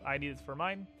here, and I need it for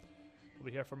mine. It will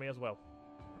be here for me as well.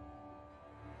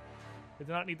 We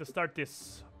do not need to start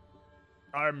this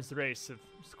arms race of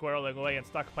squirreling away and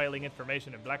stockpiling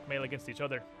information and blackmail against each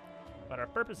other. But our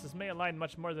purposes may align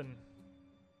much more than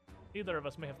either of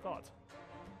us may have thought.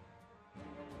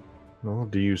 Well,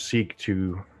 do you seek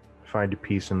to find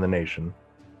peace in the nation?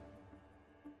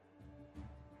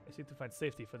 I seek to find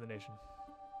safety for the nation.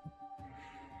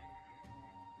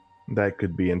 That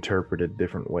could be interpreted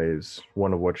different ways,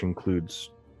 one of which includes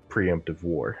preemptive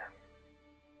war.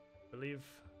 I believe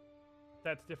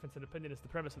that difference in opinion is the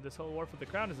premise of this whole war for the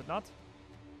crown, is it not?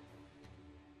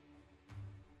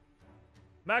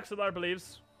 Maxilar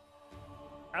believes,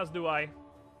 as do I,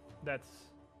 that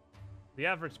the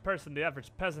average person, the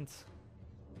average peasant,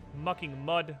 mucking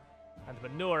mud and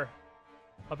manure,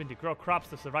 hoping to grow crops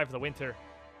to survive the winter,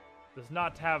 does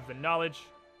not have the knowledge,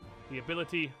 the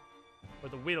ability, or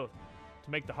the will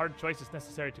to make the hard choices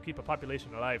necessary to keep a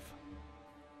population alive,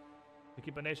 to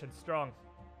keep a nation strong.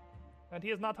 And he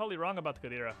is not wholly wrong about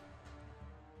Kadira.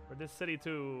 For this city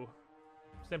to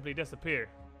simply disappear,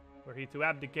 were he to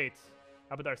abdicate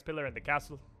Abadar's pillar and the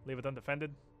castle, leave it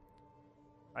undefended,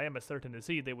 I am as certain as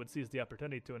he they would seize the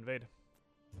opportunity to invade.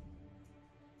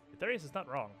 Aetherius is not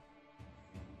wrong.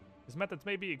 His methods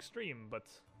may be extreme, but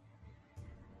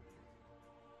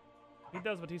he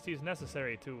does what he sees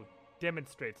necessary to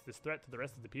demonstrate this threat to the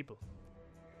rest of the people.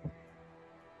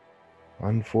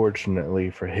 Unfortunately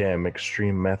for him,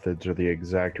 extreme methods are the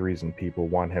exact reason people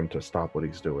want him to stop what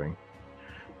he's doing.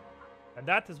 And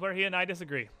that is where he and I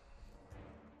disagree.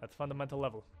 At the fundamental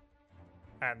level.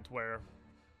 And where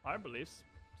our beliefs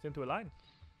seem to align.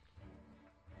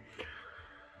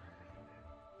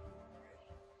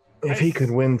 If he could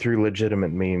win through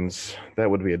legitimate means, that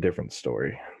would be a different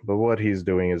story. But what he's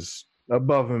doing is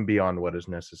above and beyond what is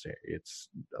necessary. It's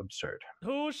absurd.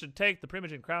 Who should take the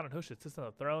Primogen crown and who should sit on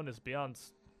the throne is beyond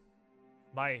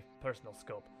my personal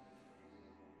scope.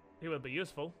 He will be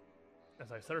useful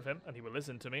as I serve him, and he will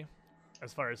listen to me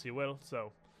as far as he will,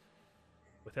 so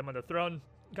with him on the throne,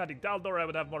 guiding Taldor, I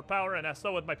would have more power, and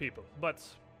so would my people. But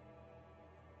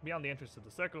beyond the interests of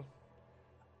the circle,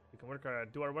 we can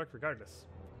do our work regardless.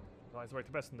 We always work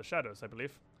the best in the shadows, I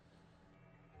believe.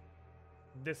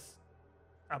 This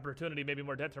opportunity may be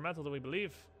more detrimental than we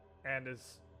believe, and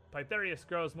as Pytherius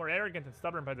grows more arrogant and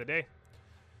stubborn by the day,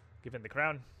 given the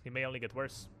crown, he may only get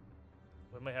worse.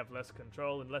 We may have less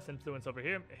control and less influence over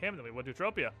him than we would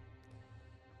Eutropia.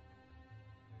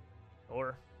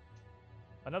 Or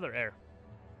another heir.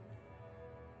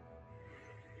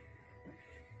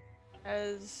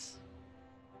 As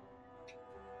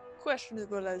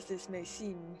questionable as this may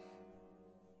seem,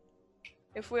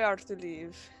 if we are to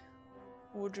leave,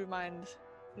 would you mind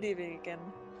leaving again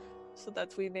so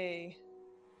that we may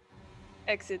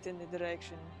exit in the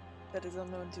direction that is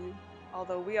unknown to you?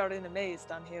 Although we are in a maze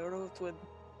down here, it would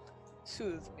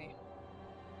soothe me.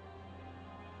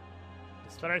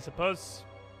 It's fair, I suppose.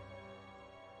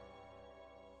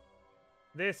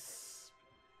 This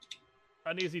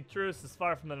uneasy truce is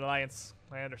far from an alliance.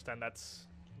 I understand that.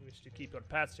 You wish to keep your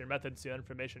paths, your methods, your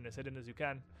information as hidden as you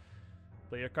can.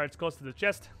 Play your cards close to the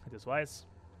chest. It is wise.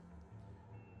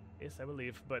 Yes, I will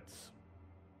leave, but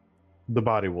The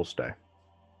body will stay.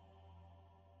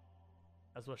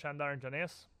 as will Shandar and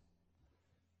Janaeus.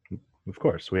 Of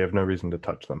course, we have no reason to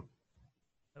touch them.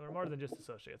 They were more than just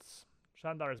associates.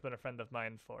 Shandar has been a friend of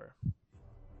mine for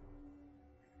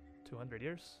 200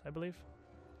 years, I believe.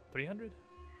 300?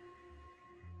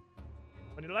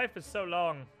 When your life is so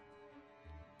long,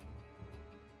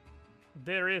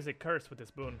 there is a curse with this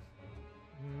boon.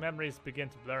 Memories begin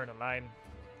to blur in a line.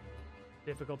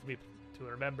 Difficult to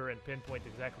remember and pinpoint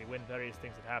exactly when various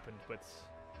things had happened, but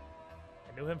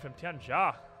I knew him from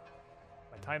Tianjia.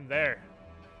 My time there.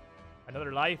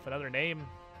 Another life, another name.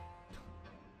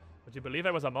 Would you believe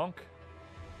I was a monk?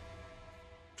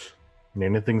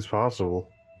 Anything's possible.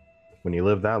 When you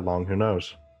live that long, who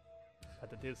knows?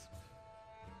 That it is.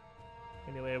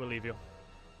 Anyway, I will leave you.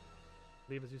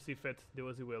 Leave as you see fit. Do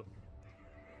as you will.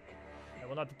 I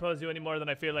will not depose you any more than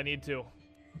I feel I need to.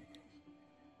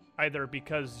 Either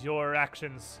because your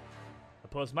actions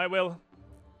oppose my will,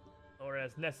 or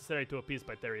as necessary to appease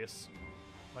Pytherius.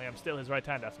 I am still his right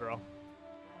hand, after all.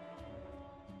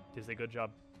 It is a good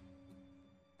job.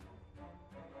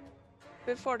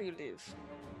 Before you leave,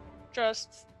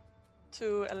 just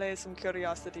to allay some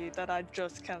curiosity that I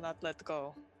just cannot let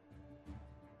go.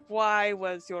 Why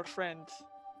was your friend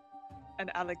an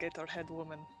alligator head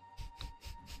woman?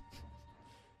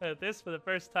 At this, for the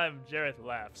first time, Jareth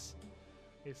laughs.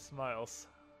 He smiles.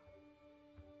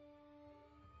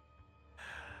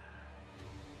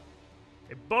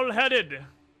 A bull-headed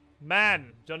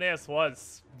man, Jonias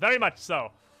was. Very much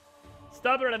so.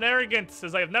 Stubborn and arrogant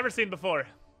as I have never seen before.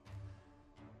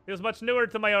 He was much newer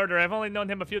to my order. I've only known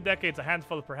him a few decades, a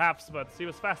handful perhaps, but he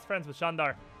was fast friends with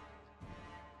Shandar.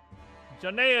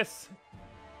 Jonias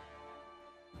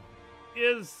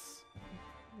is,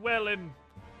 well, in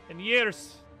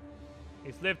years.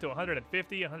 He's lived to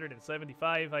 150,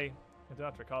 175, I do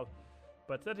not recall.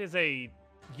 But that is a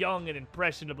young and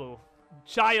impressionable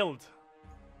child,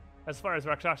 as far as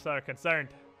Rakshasa are concerned.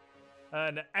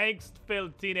 An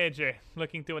angst-filled teenager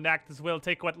looking to enact his will,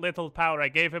 take what little power I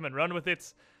gave him and run with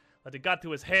it. But it got to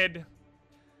his head.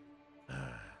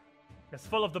 As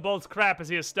full of the bull's crap as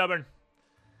he is stubborn.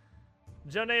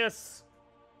 Jonias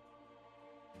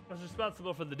was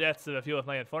responsible for the deaths of a few of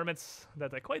my informants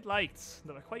that I quite liked,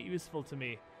 that were quite useful to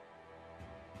me.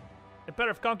 A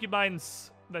pair of concubines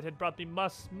that had brought me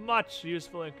much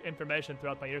useful information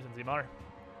throughout my years in Zimar.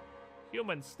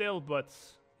 Human still, but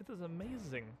it is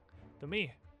amazing to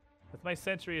me, with my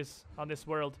centuries on this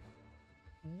world,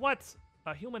 what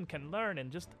a human can learn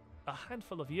in just a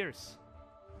handful of years.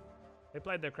 They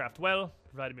played their craft well,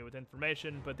 provided me with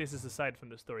information, but this is aside from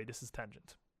the story, this is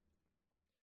tangent.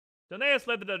 Jonias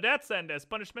led to their deaths, and as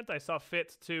punishment, I saw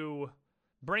fit to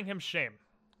bring him shame.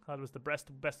 That was the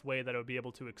best way that I would be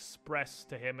able to express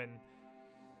to him and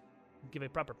give a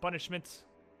proper punishment,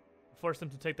 force them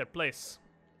to take their place.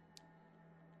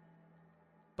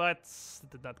 But it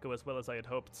did not go as well as I had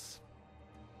hoped.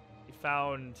 He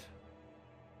found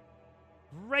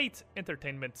great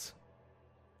entertainment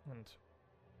and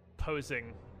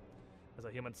posing as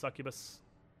a human succubus,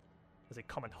 as a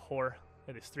common whore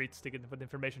in the streets to get what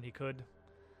information he could.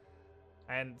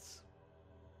 And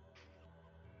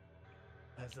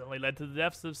has only led to the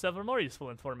deaths of several more useful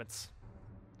informants.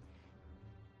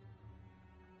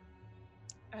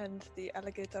 And the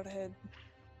alligator head.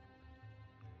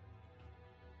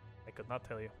 I could not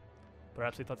tell you.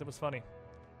 Perhaps he thought it was funny.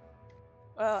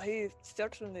 Well, he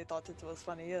certainly thought it was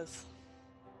funny, yes.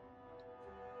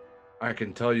 I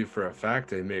can tell you for a fact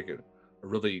they make a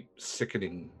really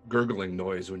sickening, gurgling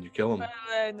noise when you kill them.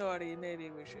 Well, Nori, maybe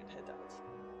we should head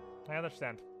out. I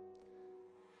understand.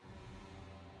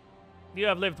 You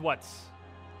have lived what?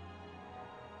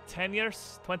 10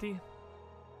 years? 20?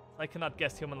 I cannot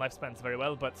guess human lifespans very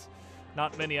well, but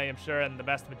not many, I am sure, and the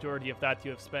vast majority of that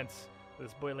you have spent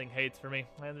with boiling hate for me.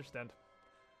 I understand.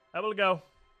 I will go.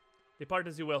 Depart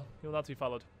as you will. You will not be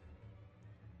followed.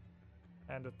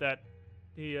 And with that,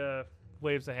 he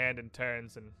waves a hand and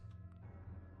turns and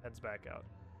heads back out.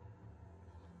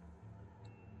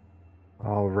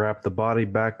 I'll wrap the body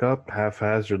back up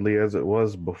haphazardly as it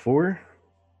was before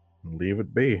and leave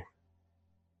it be.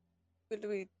 Will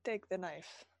we take the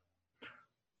knife?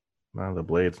 Well, the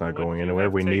blade's not Would going you anywhere.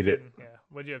 have We need it. taken- Yeah,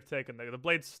 would you have taken the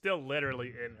blade's still literally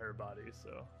in her body,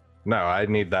 so. No, I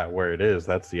need that where it is.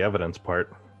 That's the evidence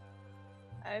part.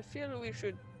 I feel we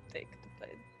should take the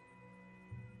blade.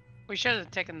 We should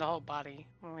have taken the whole body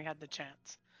when we had the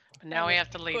chance. But now we have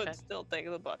to leave Could it. still take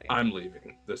the body. I'm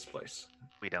leaving this place.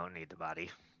 We don't need the body.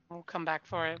 We'll come back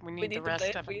for it. We we need need the rest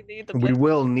blade. of We it. need the We blade.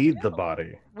 will need the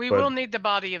body. We but- will need the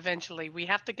body eventually. We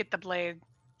have to get the blade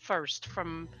first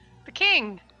from the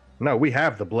king. No, we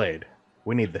have the blade.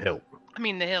 We need the hilt. I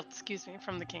mean the hilt, excuse me,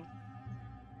 from the king.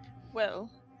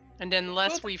 Well, And then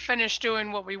unless Good. we finish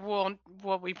doing what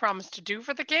we promised to do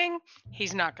for the king,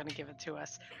 he's not going to give it to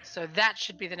us. So that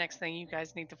should be the next thing you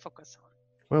guys need to focus on.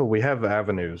 Well, we have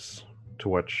avenues to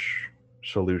which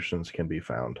solutions can be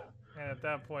found. And at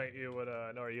that point, you would,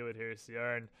 Nora, you would hear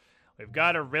Ciarn. We've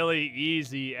got a really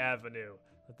easy avenue.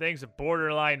 The thing's a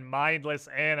borderline mindless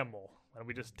animal, and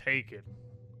we just take it.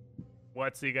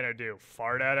 What's he gonna do?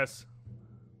 Fart at us?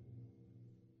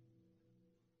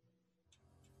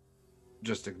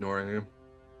 Just ignoring him.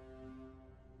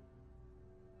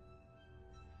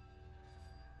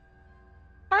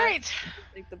 All right.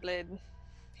 Take the blade.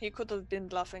 He could have been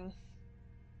bluffing.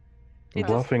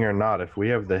 Bluffing or not, if we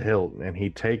have the hilt and he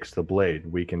takes the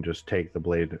blade, we can just take the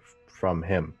blade from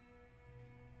him.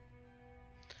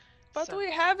 But So- we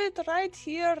have it right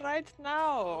here, right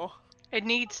now. It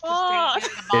needs to Ah! stay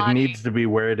in the It body. needs to be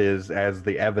where it is as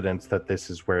the evidence that this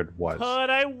is where it was. But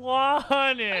I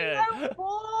want it! I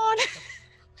want.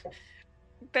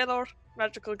 Pelor,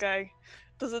 magical guy.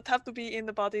 Does it have to be in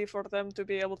the body for them to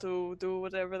be able to do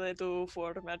whatever they do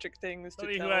for magic things? To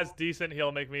Somebody who tell? has decent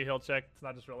heal, make me a heal check. It's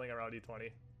not just rolling around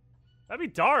d20. That'd be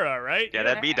Dara, right? Yeah,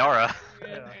 that'd be Dara.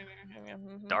 Yeah.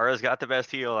 Mhm. Dara's got the best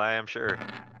heal, I am sure.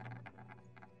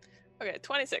 Okay,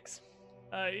 26.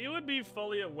 You would be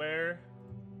fully aware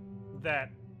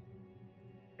that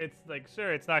it's like,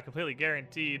 sure, it's not completely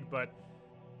guaranteed, but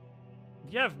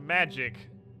you have magic,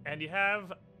 and you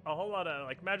have a whole lot of,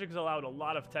 like, magic's allowed a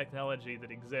lot of technology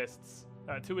that exists,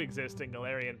 to exist in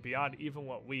Galarian beyond even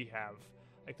what we have.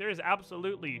 Like, there is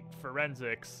absolutely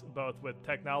forensics, both with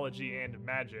technology and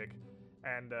magic,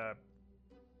 and,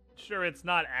 sure, it's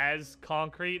not as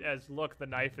concrete as, look, the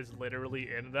knife is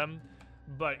literally in them,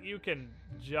 but you can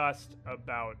just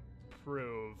about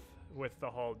prove with the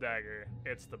whole dagger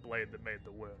it's the blade that made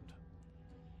the wound.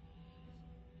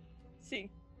 See.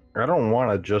 I don't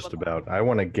want to just about. I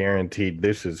want to guarantee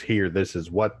this is here. This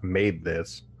is what made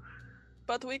this.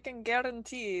 But we can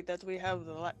guarantee that we have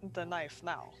the knife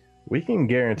now. We can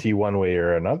guarantee one way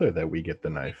or another that we get the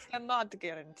knife. We cannot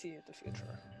guarantee the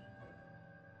future.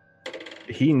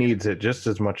 He needs it just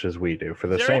as much as we do for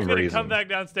the Jared's same gonna reason. come back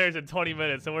downstairs in 20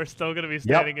 minutes, and we're still gonna be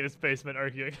standing in his basement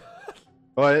arguing.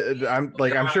 Well,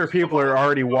 I'm sure people are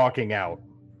already walking out.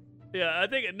 Yeah, I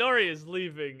think Nori is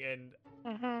leaving, and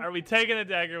Mhm. are we taking the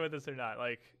dagger with us or not?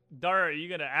 Like, Dara, are you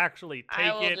gonna actually take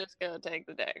I will it? just go take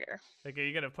the dagger. Like, are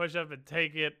you gonna push up and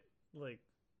take it? Like,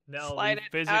 no, Slide we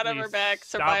it physically out of her back,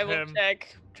 stop survival him.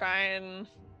 check, try and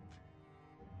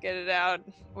get it out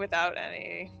without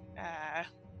any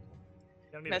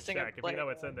You don't need messing a up check. If you know blade.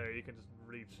 what's in there, you can just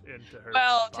reach into her.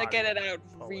 well to body get it and out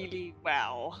pull it. really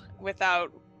well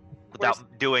without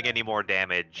Without doing any more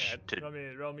damage Yeah,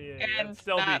 to roll me. And It'd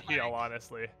still be not heal, like-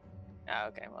 honestly. oh,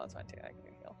 okay, well it's fine too. I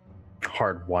can heal.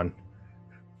 Hard one.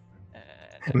 Uh,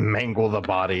 Mangle the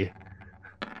body.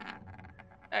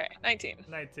 Alright, 19.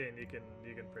 19. You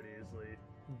can pretty easily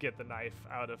get the knife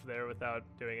out of there without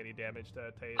doing any damage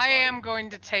to Tay's I body. am going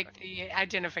to take the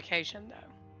identification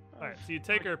though. Alright, so you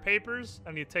take her papers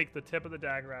and you take the tip of the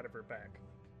dagger out of her back.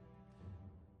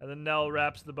 And then Nell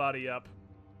wraps the body up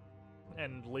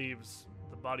and leaves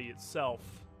the body itself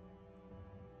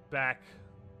back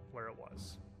where it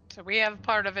was. So we have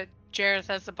part of it. Jareth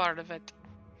has a part of it.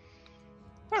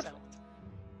 Perfect.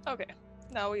 Okay,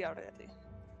 now we are ready.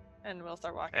 And we'll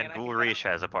start walking. and I can get Gulrish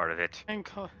has a part of it. And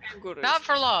co- out. Gulrish. Not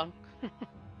for long.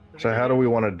 So how do we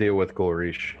want to deal with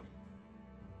Gulrish?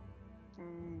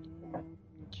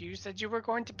 You said you were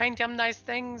going to paint him nice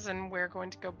things, and we're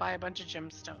going to go buy a bunch of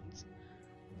gemstones.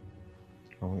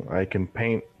 Well, I can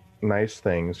paint nice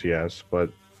things, yes,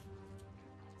 but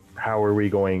how are we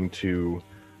going to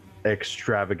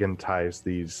extravagantize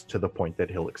these to the point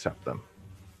that he'll accept them?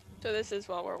 So this is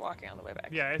while we're walking on the way back.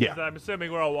 Yeah, it's Yeah. Just, I'm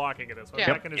assuming we're all walking at this one. Yeah.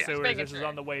 Second Yeah. sewers, Making this is sure.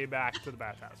 on the way back to the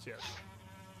bathhouse, yes.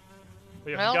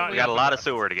 We have Well, gotten We got a up lot and of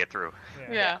sewer to get through.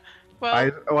 left. Yeah. Well, I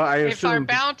if our assume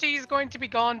bounty is going to be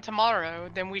gone tomorrow,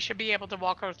 then we should be able to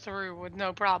walk her through with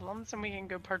no problems, and we can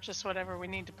go purchase whatever we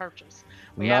need to purchase.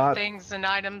 We have Not- things and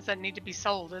items that need to be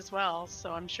sold as well,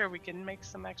 so I'm sure we can make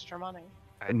some extra money.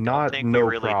 I don't not think no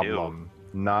we really problem.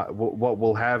 Not what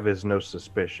we'll have is no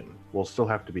suspicion. We'll still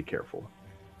have to be careful.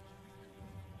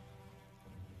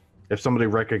 If somebody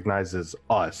recognizes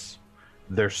us,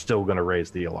 they're still going to raise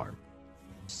the alarm.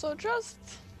 So just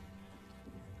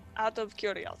out of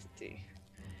curiosity,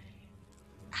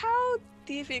 how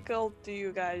difficult do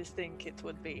you guys think it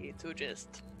would be to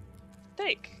just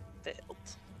take the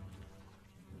hilt?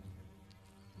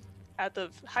 Out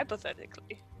of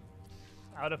hypothetically.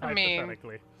 Out of I mean-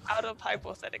 hypothetically. Out of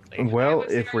hypothetically. I Well,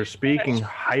 was if we're very speaking fresh.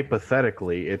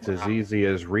 hypothetically, it's as easy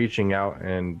as reaching out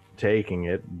and taking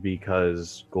it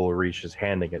because Gulrish is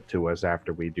handing it to us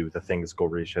after we do the things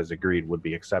Gulrish has agreed would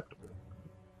be acceptable.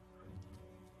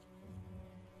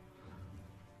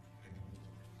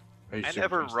 Are you I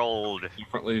never serious? rolled.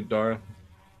 Differently, Dara.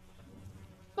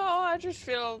 No, I just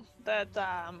feel that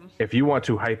If you want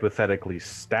to hypothetically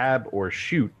stab or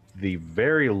shoot the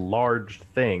very large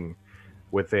thing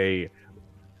with a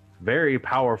very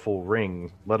powerful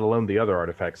ring, let alone the other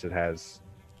artifacts it has,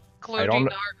 Including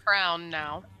our crown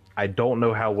now. I don't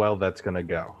know how well that's going to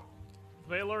go.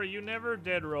 Valor, you never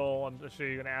did roll. I'm sure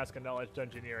you're going to ask a knowledge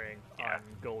engineering on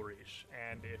Golrish.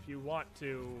 And if you want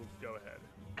to, go ahead.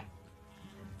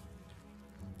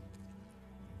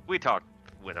 We talked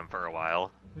with him for a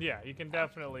while. Yeah, you can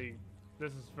definitely.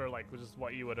 This is for like just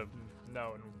what you would have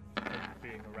known from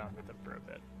being around with him for a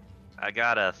bit. I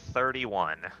got a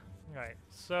 31. Alright,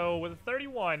 so with a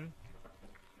 31,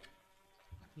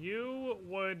 you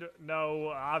would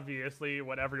know, obviously,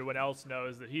 what everyone else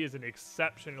knows, that he is an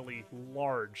exceptionally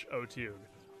large Otyugh.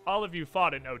 All of you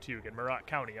fought an Otyugh in Marat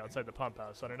County outside the pump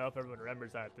house. I don't know if everyone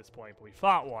remembers that at this point, but we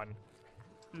fought one.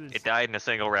 It died in a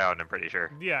single round, I'm pretty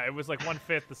sure. Yeah, it was like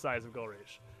 1/5 the size of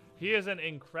Golrish. He is an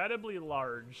incredibly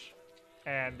large,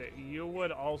 and you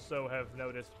would also have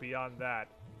noticed beyond that,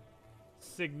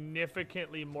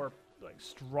 significantly more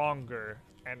stronger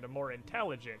and a more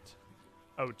intelligent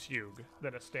Otyugh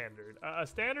than a standard. A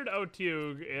standard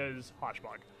Otyugh is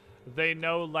Hoshbog. They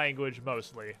know language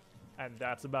mostly, and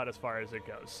that's about as far as it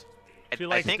goes.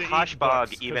 I think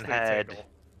Hoshbog even had...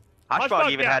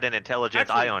 Hoshbog even had an intelligence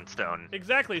ion stone.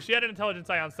 Exactly, she had an intelligence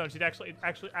ion stone she'd actually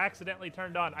accidentally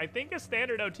turned on. I think a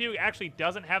standard Otyugh actually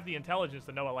doesn't have the intelligence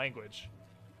to know a language.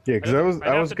 Yeah, because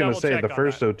I was going to say the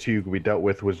first Otyugh we dealt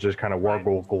with was just kind of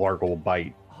wargle, glargle,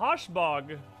 bite.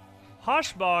 Hoshbog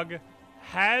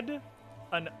had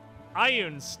an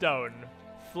ion stone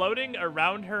floating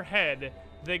around her head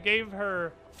that gave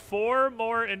her 4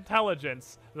 more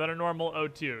intelligence than a normal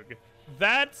Otyugh.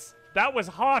 That was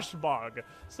Hoshbog.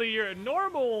 So your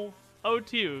normal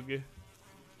Otyugh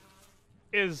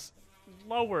is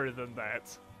lower than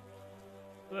that.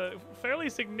 Fairly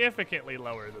significantly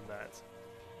lower than that.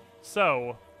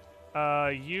 So,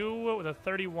 you with a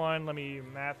 31, let me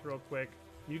math real quick.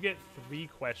 You get 3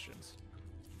 questions.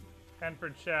 And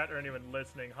for chat or anyone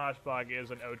listening, Hoshbog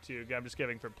is an Otyugh. I'm just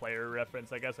giving for player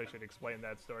reference. I guess I should explain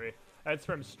that story. It's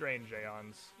from Strange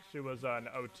Aeons. She was an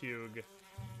Otyugh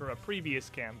from a previous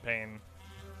campaign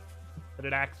that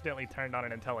had accidentally turned on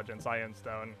an intelligence ion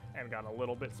stone and got a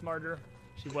little bit smarter.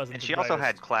 She wasn't. And she also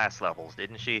had class levels,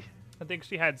 didn't she? I think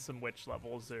she had some witch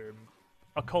levels or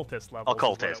occultist levels.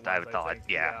 Occultist, I thought.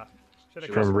 Yeah.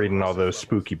 From reading all those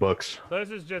spooky books. So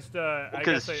this is just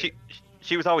because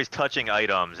she was always touching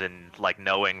items and like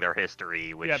knowing their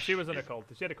history. Which she was an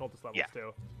occultist. She had occultist levels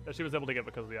too that she was able to get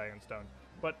because of the iron stone.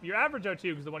 But your average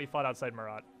Otyugh is the one he fought outside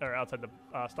Marat or outside the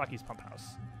Stocky's pump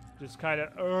house. Just kind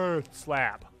of earth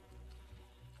slap.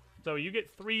 So you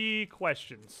get 3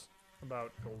 questions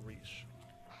about Golrish.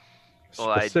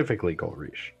 Specifically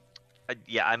Golrish.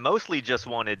 Yeah, I mostly just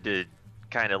wanted to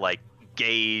kind of like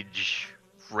gauge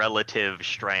relative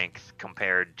strength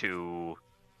compared to.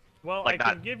 Well, I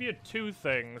can give you 2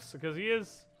 things because he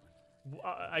is.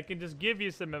 I can just give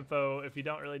you some info if you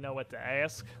don't really know what to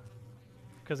ask,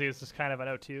 because he is just kind of an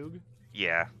Otyugh.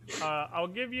 Yeah. I'll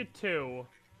give you 2,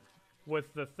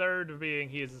 with the third being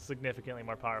he is a significantly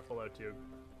more powerful Otyugh.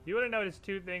 You would have noticed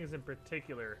 2 things in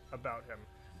particular about him.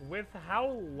 With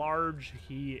how large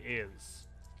he is,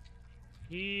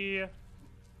 he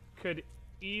could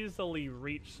easily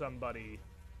reach somebody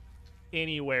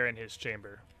anywhere in his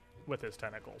chamber with his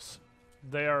tentacles.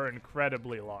 They are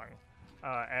incredibly long.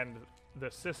 And the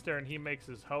cistern he makes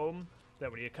his home,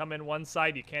 that when you come in one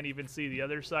side, you can't even see the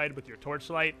other side with your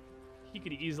torchlight, he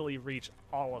could easily reach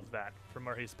all of that from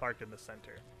where he's parked in the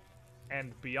center.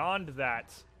 And beyond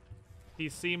that, he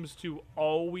seems to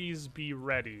always be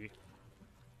ready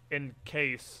in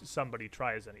case somebody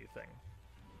tries anything.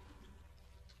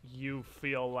 You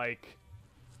feel like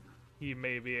he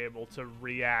may be able to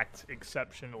react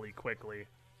exceptionally quickly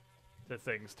to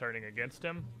things turning against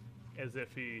him, as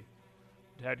if he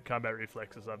had combat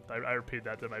reflexes. I repeat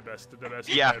that to my best.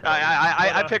 Yeah,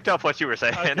 I picked up what you were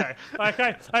saying.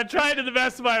 Okay, I tried to the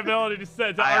best of my ability to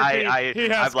say to RP, he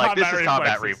has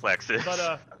combat reflexes.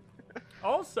 But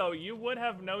also, you would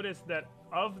have noticed that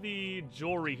of the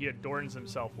jewelry he adorns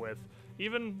himself with,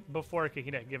 even before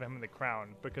Kahina gave him the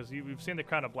crown, because we've seen the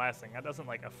crown of blasting, that doesn't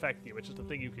like affect you, it's just a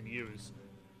thing you can use.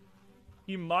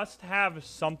 He must have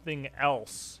something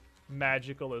else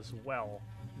magical as well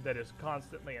that is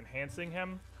constantly enhancing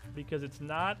him, because it's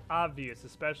not obvious,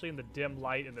 especially in the dim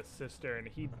light in the cistern.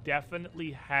 He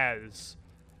definitely has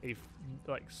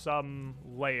some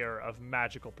layer of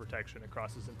magical protection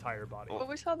across his entire body. Well,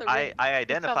 we saw the ring. I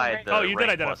identified the ring. Oh, you did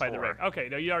identify the ring. Okay,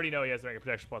 no, you already know he has the ring of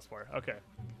protection +4. Okay.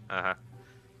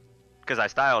 Because I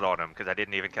styled on him, because I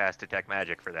didn't even cast Detect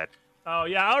Magic for that Oh,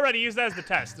 yeah, I already used that as the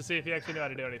test to see if he actually knew how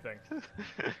to do anything.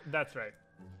 That's right.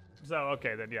 So,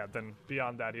 okay, then, yeah, then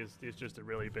beyond that, he's just a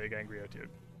really big, angry Otug.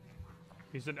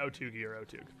 He's an Otugi or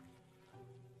Otug.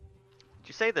 Did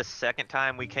you say the second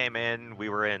time we came in, we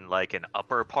were in, like, an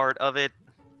upper part of it?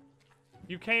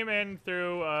 You came in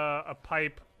through a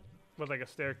pipe with, like, a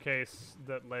staircase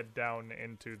that led down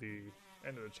into the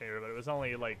end of the chamber, but it was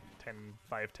only, like, 10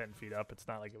 feet up. It's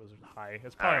not like it was high.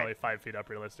 It's probably only 5 feet up,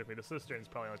 realistically. The cistern's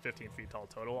probably only 15 feet tall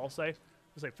total, I'll say.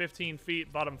 It's like 15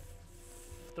 feet, bottom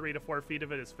 3 to 4 feet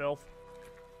of it is filth.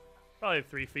 Probably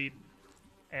 3 feet.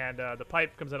 And the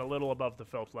pipe comes in a little above the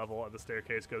filth level, and the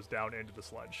staircase goes down into the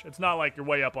sludge. It's not like you're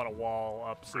way up on a wall,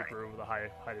 up super with a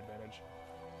height advantage.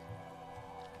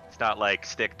 It's not like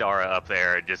stick Dara up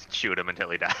there and just shoot him until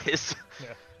he dies. Yeah.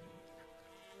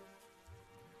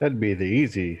 That'd be the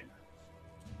easy.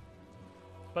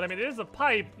 But I mean, it is a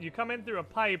pipe. You come in through a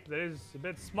pipe that is a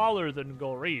bit smaller than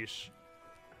Golrish.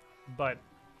 But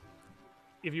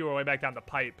if you were way back down the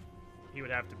pipe, he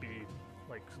would have to be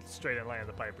like straight in line of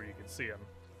the pipe where you could see him,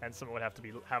 and someone would have to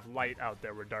have light out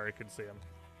there where Dara could see him.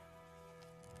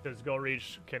 Because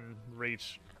Golrish can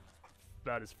reach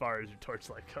about as far as your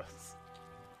torchlight goes.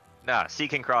 Nah,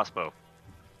 Seeking Crossbow.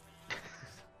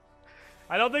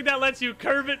 I don't think that lets you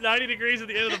curve it 90 degrees at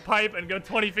the end of the pipe and go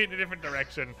 20 feet in a different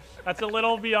direction. That's a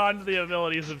little beyond the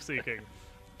abilities of Seeking.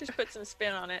 Just put some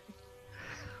spin on it.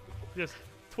 Just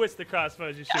twist the crossbow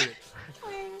as you shoot it.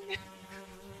 Twing.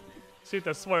 Shoot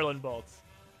the swirling bolts.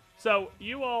 So,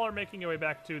 you all are making your way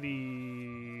back to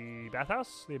the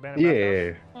bathhouse? The abandoned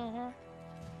bathhouse? Yeah.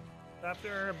 Mm-hmm.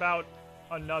 After about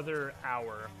another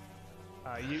hour,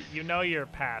 you know your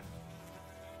path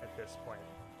at this point.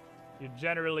 You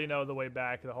generally know the way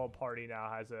back. The whole party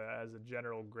now has a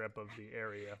general grip of the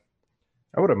area.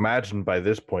 I would imagine by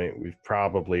this point we've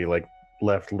probably like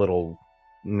left little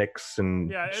nicks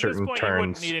and Yeah, at certain this point turns. you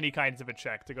wouldn't need any kinds of a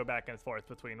check to go back and forth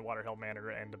between Waterhill Manor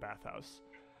and the bathhouse.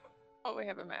 Oh, we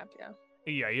have a map, yeah.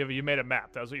 Yeah, you made a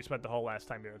map. That was what you spent the whole last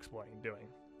time you were exploring doing.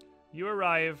 You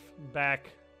arrive back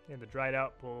in the dried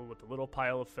out pool with a little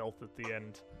pile of filth at the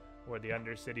end, where the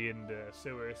Undercity and the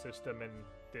sewer system and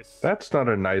this. That's not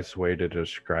a nice way to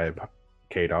describe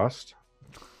Kados.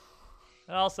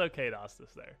 Also, Kados is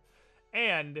there.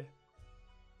 And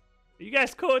you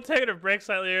guys cool with taking a break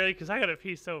slightly early? Because I got to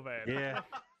pee so bad. Yeah.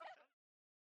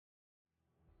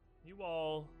 You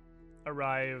all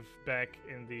arrive back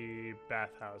in the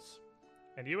bathhouse.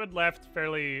 And you had left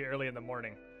fairly early in the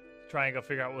morning to try and go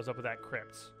figure out what was up with that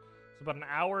crypt. So about an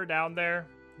hour down there,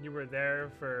 you were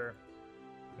there for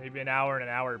maybe an hour and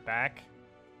an hour back.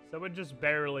 So it would just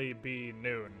barely be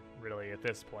noon, really, at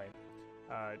this point.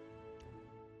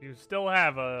 You still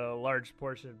have a large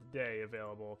portion of the day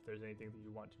available if there's anything that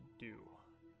you want to do.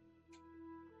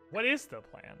 What is the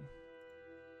plan?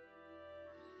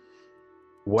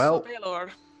 Well, So, Baylor,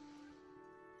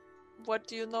 what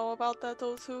do you know about that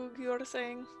Otug you were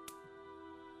saying?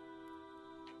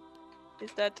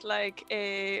 Is that like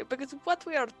a... Because what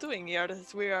we are doing here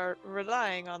is we are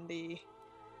relying on the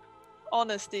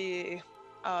honesty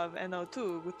of an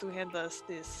Otug to hand us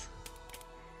this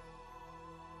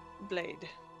blade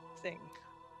thing.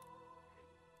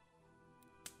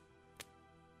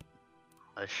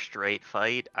 A straight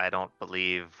fight, I don't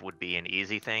believe would be an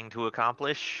easy thing to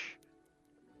accomplish.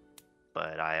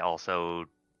 But I also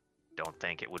don't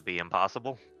think it would be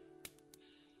impossible.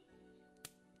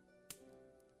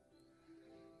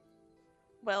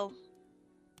 Well,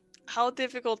 how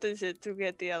difficult is it to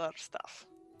get the other stuff?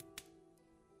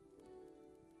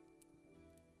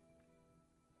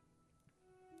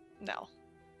 No.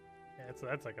 Yeah,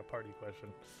 that's like a party question.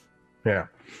 yeah.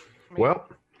 Well,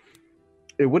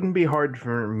 it wouldn't be hard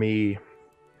for me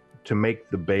to make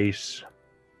the base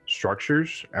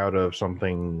structures out of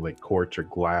something like quartz or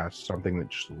glass, something that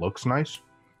just looks nice,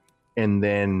 and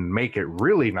then make it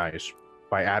really nice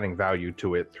by adding value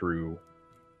to it through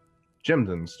gems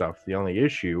and stuff. The only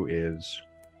issue is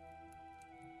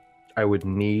I would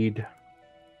need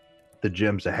the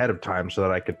gems ahead of time so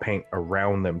that I could paint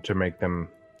around them to make them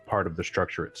part of the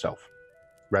structure itself,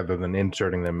 rather than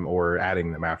inserting them or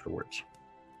adding them afterwards.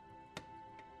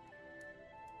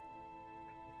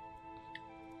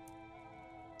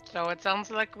 So it sounds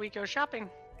like we go shopping.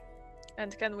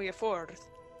 And can we afford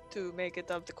to make it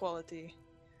of the quality?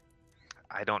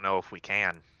 I don't know if we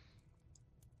can.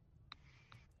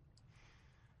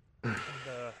 And,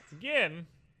 again,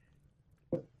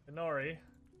 Inori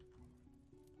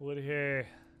would hear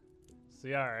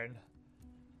Ciaran.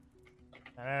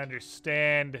 And I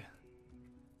understand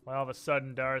why all of a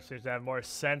sudden Dara seems to have more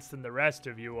sense than the rest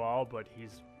of you all, but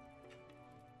he's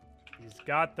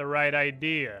got the right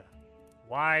idea.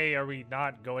 why are we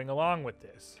not going along with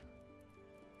this?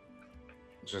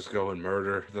 Just go and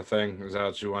murder the thing. Is that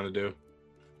what you want to do?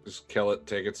 Just kill it,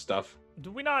 take its stuff. Do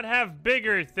we not have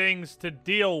bigger things to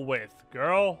deal with,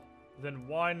 girl, than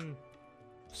one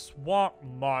swamp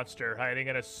monster hiding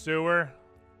in a sewer?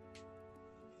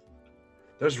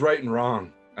 There's right and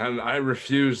wrong, and I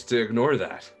refuse to ignore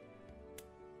that.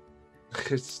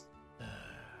 It's.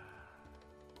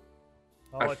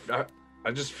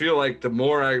 I just feel like the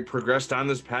more I progress down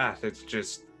this path, it's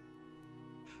just.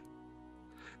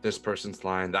 This person's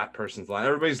lying, that person's lying.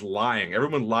 Everybody's lying.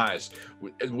 Everyone lies.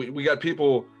 We got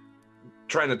people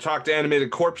trying to talk to animated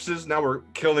corpses. Now we're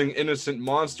killing innocent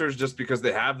monsters just because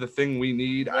they have the thing we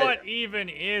need. What even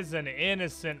is an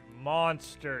innocent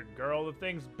monster, girl? The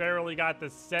thing's barely got the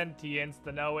sentience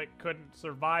to know it couldn't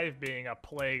survive being a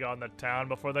plague on the town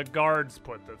before the guards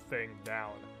put the thing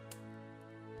down.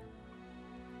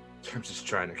 I'm just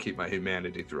trying to keep my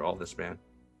humanity through all this, man.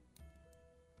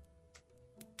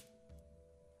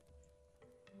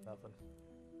 Nothing.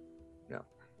 Yeah,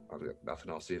 I've got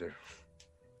nothing else either.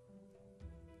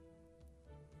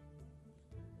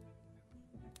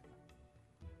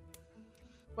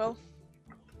 Well,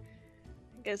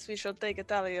 I guess we shall take a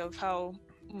tally of how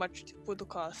much it would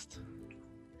cost.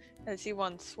 As he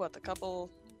wants, what, a couple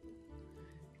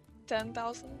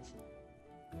 10,000?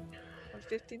 Or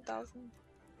 15,000?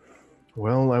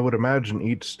 Well, I would imagine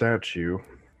each statue,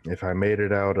 if I made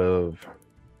it out of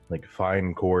like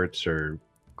fine quartz or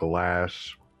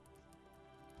glass,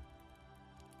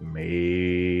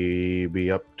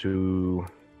 maybe up to,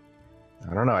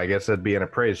 I don't know, I guess that'd be an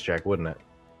appraise check, wouldn't it?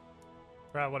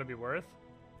 Right, what it'd be worth?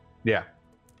 Yeah.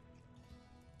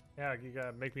 Yeah, you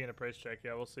gotta make me an appraise check.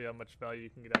 Yeah, we'll see how much value you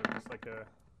can get out of just like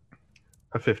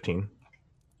a 15.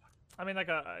 I mean, like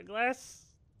a glass.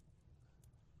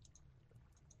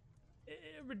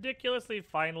 Ridiculously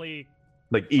finely.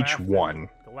 Like each one.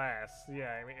 Glass.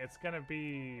 Yeah, I mean, it's gonna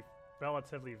be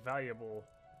relatively valuable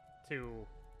to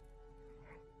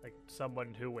like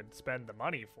someone who would spend the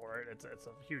money for it. It's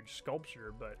a huge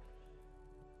sculpture, but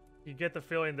you get the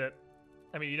feeling that,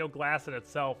 I mean, you know, glass in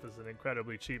itself is an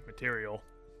incredibly cheap material.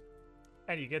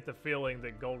 And you get the feeling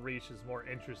that Goldreach is more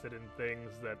interested in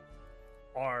things that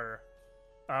are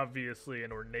obviously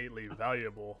and ornately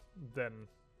valuable than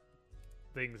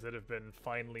things that have been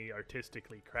finely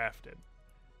artistically crafted.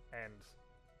 And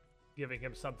giving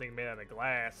him something made out of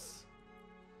glass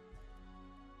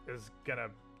is gonna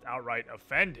outright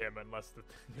offend him unless the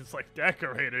thing is like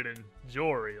decorated in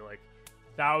jewelry, like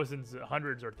thousands,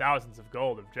 hundreds, or thousands of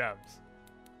gold of gems.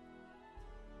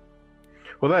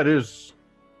 Well, that is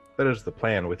the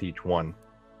plan with each one.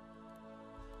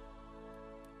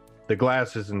 The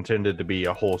glass is intended to be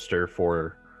a holster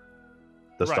for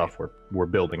the stuff we're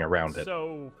building around it.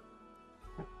 So,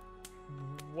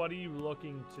 what are you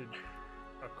looking to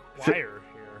acquire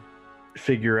here?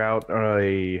 Figure out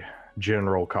a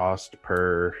general cost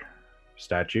per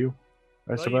statue,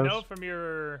 I suppose. You know from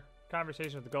your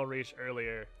conversation with the Goldreach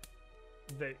earlier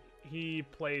that he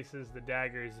places the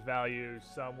dagger's value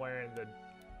somewhere in the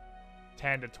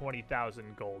 10 to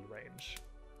 20,000 gold range.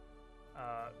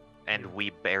 And we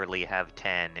barely have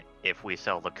 10 if we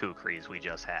sell the kukris we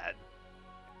just had.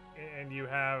 And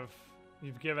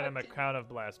you've given him a crown of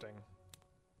blasting.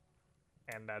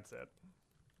 And that's it.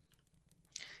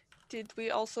 Did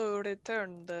we also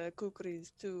return the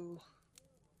kukris to...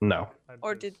 No.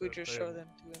 Or did we just show them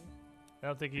to him? I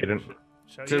don't think you didn't.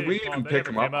 Did we even pick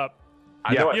him up?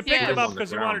 Yeah. You picked him up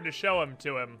because you wanted to show him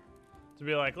to him. To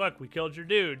be like, look, we killed your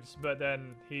dudes. But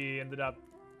then he ended up,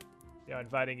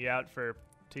 inviting you out for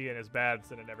tea in his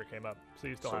baths, and it never came up. So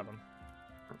you still have him.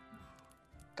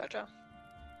 Gotcha.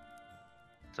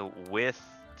 So with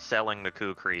selling the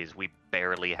kukris, we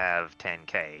barely have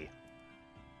 10k.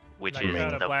 Which is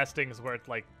the blasting's worth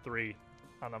like 3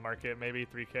 on the market, maybe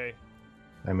 3k.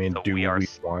 I mean, so do we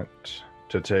want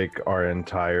to take our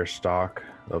entire stock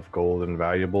of gold and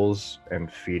valuables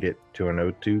and feed it to an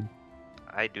O-tube?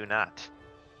 I do not.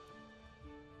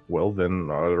 Well,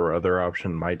 then our other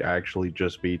option might actually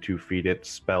just be to feed it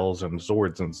spells and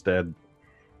swords instead.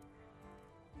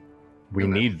 We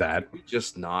need that.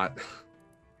 Just not.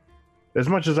 As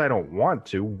much as I don't want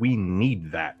to, we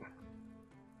need that.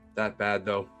 That bad,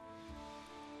 though?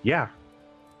 Yeah.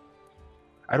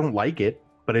 I don't like it,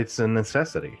 but it's a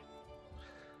necessity.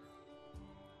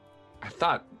 I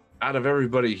thought out of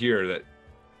everybody here that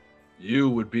you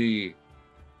would be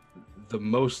the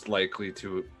most likely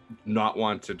to not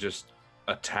want to just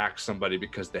attack somebody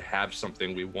because they have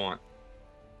something we want.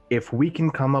 If we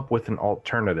can come up with an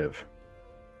alternative,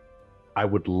 I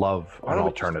would love an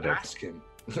alternative. Ask him.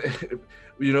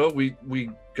 we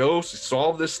go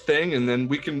solve this thing, and then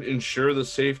we can ensure the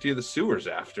safety of the sewers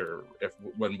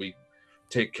when we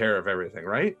take care of everything,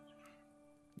 right?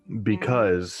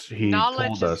 Because he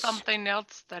Knowledge told us is something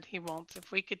else that he wants.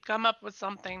 If we could come up with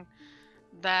something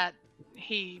that's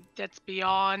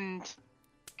beyond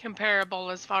comparable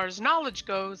as far as knowledge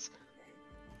goes.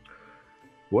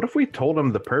 What if we told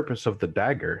him the purpose of the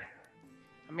dagger?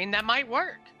 I mean, that might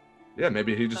work. Yeah,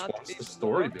 maybe he just Not wants the even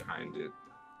story more. behind it.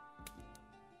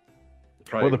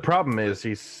 Well, the problem is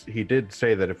he did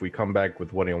say that if we come back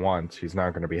with what he wants, he's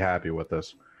not going to be happy with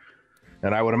us.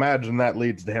 And I would imagine that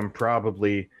leads to him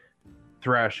probably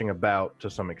thrashing about to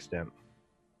some extent.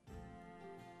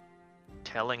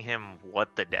 Telling him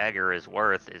what the dagger is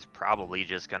worth is probably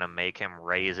just going to make him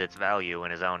raise its value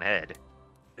in his own head.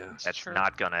 Yeah. That's True.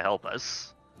 not going to help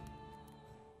us.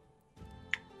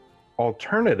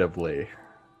 Alternatively,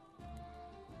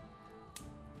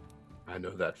 I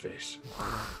know that face.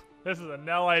 This is a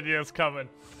no ideas coming.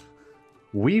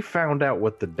 we found out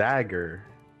what the dagger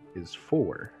is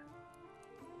for.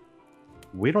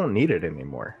 We don't need it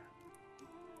anymore.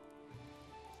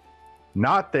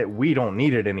 Not that we don't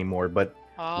need it anymore, but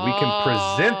we can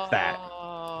present that,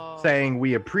 Oh. saying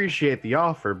we appreciate the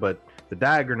offer, but the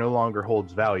dagger no longer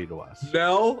holds value to us.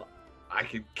 Nell, I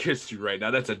can kiss you right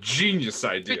now. That's a genius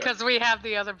idea. Because we have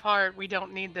the other part, we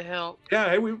don't need the hilt. Yeah,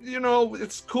 hey,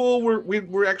 it's cool.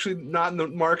 We're actually not in the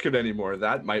market anymore.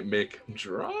 That might make him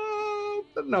drop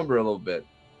the number a little bit.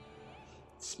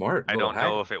 Smart. I little don't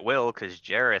know hack. if it will, because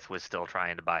Jareth was still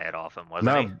trying to buy it off him,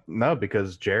 wasn't he? No,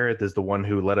 because Jareth is the one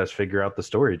who let us figure out the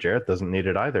story. Jareth doesn't need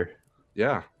it either.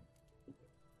 Yeah.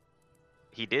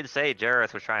 He did say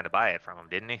Jareth was trying to buy it from him,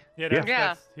 didn't he? Yeah,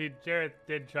 Yeah. Jared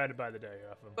did try to buy the dagger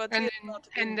off him. But And he's then, not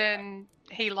in- and then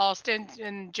he lost it,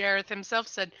 and Jareth himself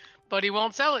said, but he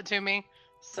won't sell it to me.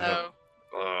 So,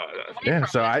 Yeah,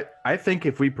 so I think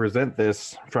if we present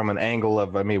this from an angle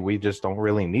of, we just don't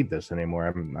really need this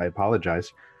anymore. I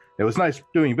apologize. It was nice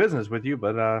doing business with you,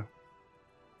 but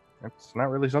it's not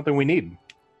really something we need.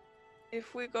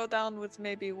 If we go down with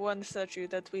maybe one statue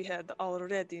that we had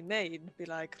already made, be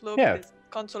like, look, Yeah. this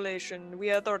consolation, we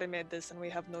had already made this and we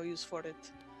have no use for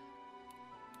it.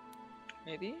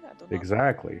 Maybe? I don't know.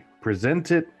 Exactly.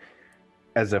 Present it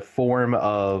as a form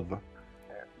of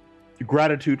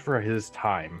gratitude for his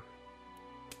time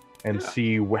and Yeah.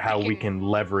 see how we can- can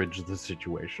leverage the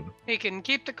situation. he can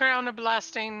keep the crown of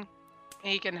blasting.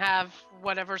 He can have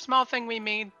whatever small thing we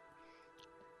made.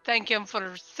 Thank him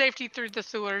for safety through the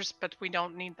sewers, but we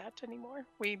don't need that anymore.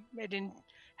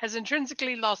 Has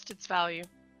intrinsically lost its value.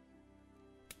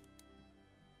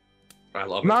 I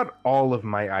love Not all of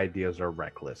my ideas are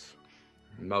reckless.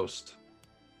 it. Most.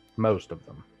 Most of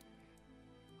them.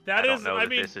 That I don't is, know I that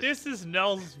mean, this is- this is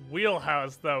Nell's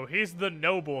wheelhouse, though. He's the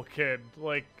noble kid.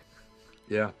 Like,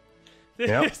 Yeah.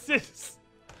 this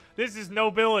is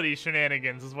nobility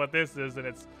shenanigans, is what this is, and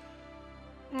it's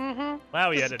Mm-hmm.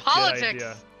 wow. He This had a is good politics.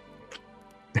 idea.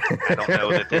 I don't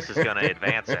know that this is going to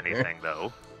advance anything,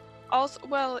 though. Also,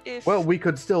 well, if Well, we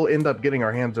could still end up getting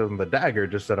our hands on the dagger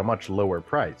just at a much lower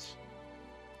price.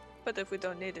 but if we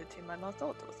don't need it, he might not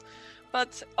tell us.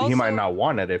 But also, He might not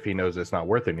want it if he knows it's not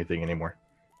worth anything anymore.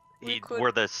 we could-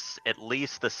 We're at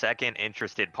least the second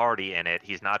interested party in it.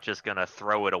 He's not just going to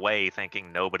throw it away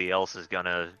thinking nobody else is going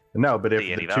to... No, but if See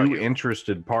the any two value.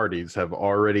 interested parties have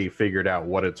already figured out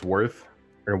what it's worth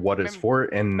or what it's Rem- for,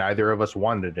 and neither of us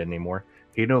want it anymore,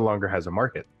 he no longer has a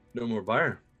market. No more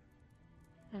buyer.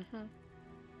 Mm-hmm.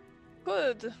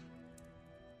 could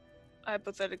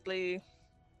hypothetically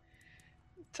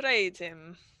trade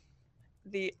him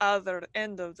the other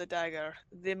end of the dagger,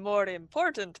 the more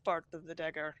important part of the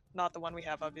dagger, not the one we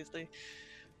have, obviously,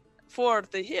 for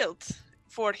the hilt,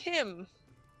 for him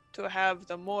to have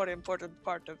the more important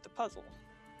part of the puzzle.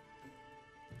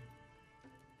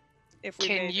 If we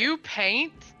Can made you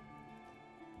paint?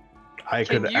 I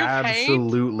Can could you paint?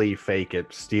 absolutely fake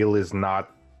it. Steel is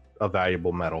not a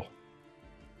valuable metal.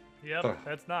 Yep, Huh.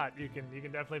 that's not. You can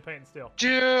definitely paint still.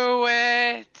 Do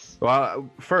it. Well,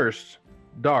 first,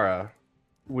 Dara,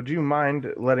 would you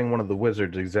mind letting one of the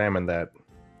wizards examine that?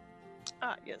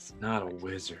 yes. Not a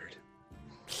wizard.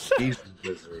 He's a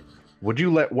wizard. Would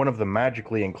you let one of the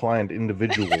magically inclined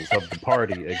individuals of the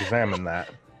party examine that?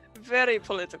 Very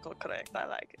political correct. I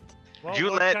like it. Well, Would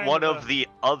you what let kind one a- of the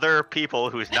other people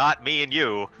who's not me and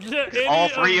you... Any all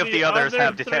three of the others other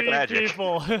have detect three magic.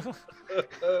 people.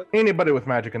 Anybody with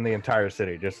magic in the entire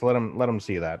city, just let them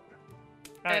see that.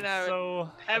 And I Alright, would- so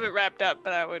Have it wrapped up,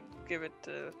 but I would give it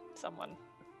to someone.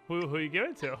 who you give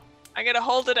it to? I'm gonna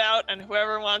hold it out, and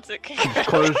whoever wants it can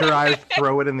Close your eyes,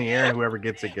 throw it in the air, and whoever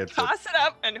gets it gets it. toss it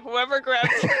up, and whoever grabs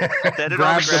it. Set it on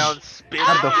Grab the the- ground, spin it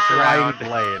Grab the on the flying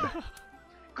ground. blade.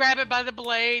 Grab it by the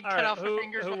blade, All cut right, off the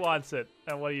fingers. who wants it,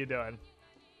 and what are you doing?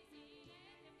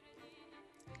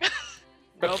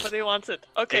 Nobody wants it.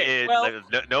 Okay, well,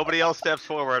 Nobody else steps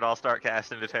forward. I'll start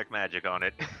casting detect magic on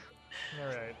it. All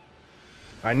right.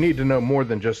 I need to know more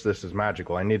than just this is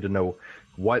magical. I need to know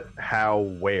what, how,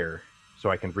 where,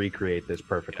 so I can recreate this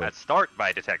perfectly. Let's start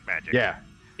by detect magic. Yeah.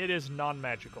 It is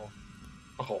non-magical.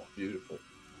 Oh, beautiful.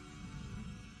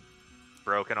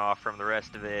 Broken off from the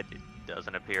rest of it. It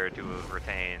doesn't appear to have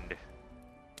retained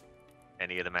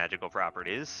any of the magical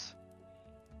properties.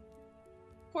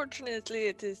 fortunately,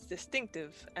 it is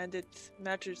distinctive, and it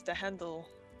matches the handle.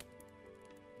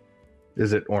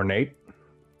 Is it ornate?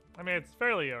 I mean, it's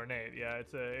fairly ornate. Yeah,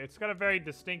 it's got a very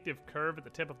distinctive curve at the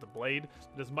tip of the blade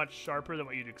that is much sharper than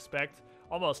what you'd expect,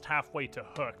 almost halfway to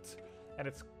hooked, and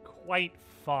it's quite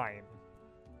fine.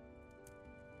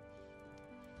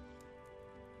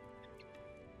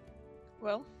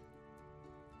 Well,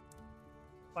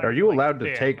 Are you allowed to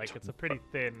thin, take Like, it's a pretty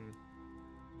thin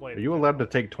blade. Are you allowed to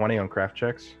take 20 on craft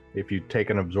checks if you take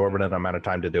an absorbent amount of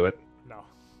time to do it? No.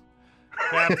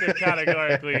 That's it,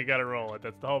 categorically, you gotta roll it.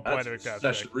 That's the whole point That's of a craft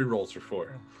what check. rerolls are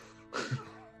for.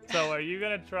 So, are you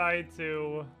gonna try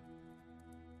to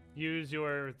use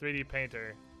your 3D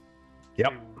painter Yep.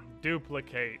 to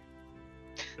duplicate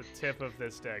the tip of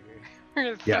this dagger? We're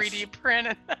gonna Yes. 3D print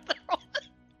another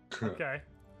one. Okay.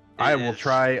 I will Is-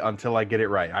 try until I get it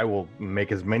right. I will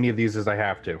make as many of these as I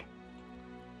have to.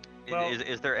 Well-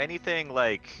 is there anything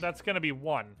like That's gonna be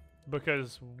one,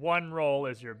 because one roll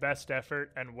is your best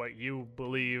effort and what you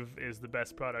believe is the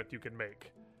best product you can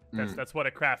make. That's what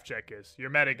a craft check is. You're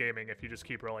metagaming if you just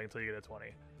keep rolling until you get a 20.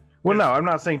 Well, no, I'm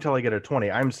not saying till I get a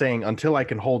 20. I'm saying until I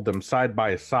can hold them side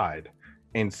by side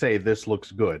and say this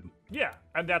looks good. Yeah,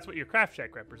 and that's what your craft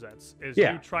check represents. Is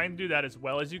Yeah. you trying to do that as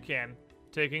well as you can,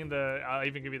 taking the I'll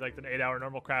even give you like the 8-hour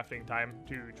normal crafting time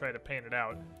to try to paint it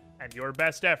out, and your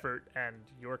best effort and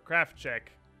your craft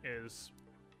check is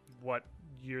what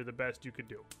you're the best you could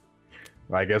do.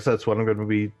 I guess that's what I'm going to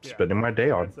be Yeah. spending my day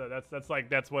on.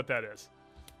 That's what that is.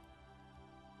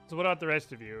 So what about the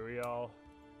rest of you? Are y'all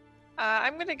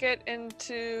I'm gonna get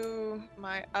into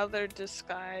my other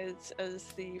disguise as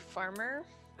the farmer.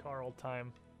 Carl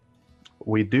time?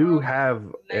 We do Oh,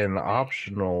 have an maybe.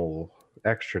 optional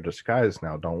extra disguise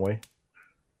now, don't we?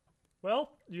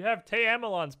 Well, you have Tay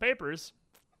Amelon's papers.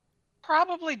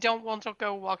 Probably don't want to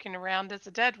go walking around as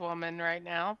a dead woman right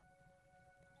now.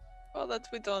 Well, that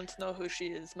we don't know who she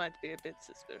is might be a bit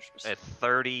suspicious. a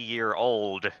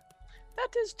 30-year-old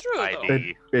That is true, though.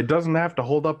 ID? It doesn't have to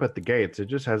hold up at the gates. It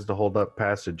just has to hold up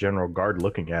past a general guard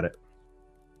looking at it.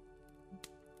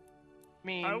 I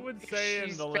mean, I would if say in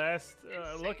she's the been last,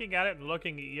 missing- looking at it and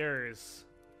looking at yours,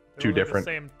 they Two look like different?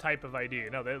 The same type of ID.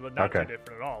 No, they look not Okay. too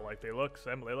different at all. Like they look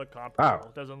similar. They look comparable. Oh.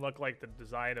 It doesn't look like the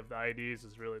design of the IDs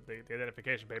is really the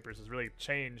identification papers has really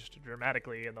changed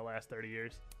dramatically in the last 30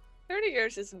 years. 30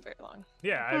 years isn't very long.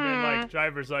 Yeah, I mean, like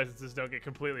driver's licenses don't get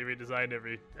completely redesigned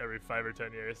every 5 or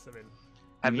 10 years. I mean,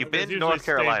 Have you There's been to usually North state-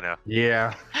 Carolina?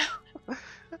 Yeah.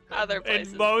 Other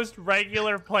places. in most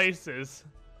regular places,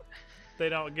 they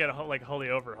don't get like wholly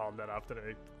overhauled that often.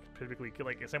 They typically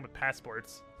like same with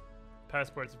passports.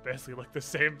 Passports basically look the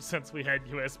same since we had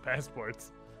U.S.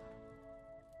 passports.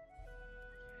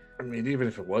 I mean, even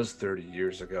if it was 30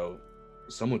 years ago,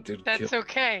 someone did That's kill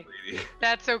okay. a lady.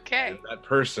 That's okay. And that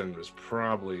person was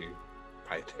probably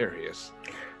Pytharius.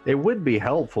 It would be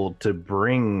helpful to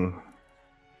bring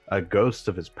a ghost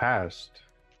of his past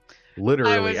I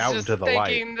literally was out just into the light.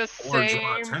 thinking the Or draw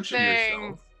same attention to thing.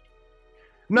 yourself.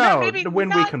 No, maybe when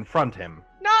we not- confront him.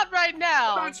 Not right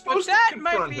now. We're not But supposed to that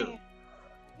might confront be. him.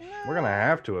 We're going to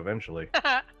have to eventually.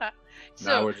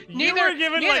 So we're just- You neither, were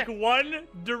given neither, like one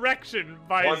direction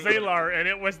by One Zalar, and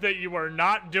it was that you were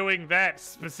not doing that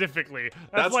specifically.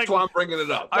 That's like why I'm bringing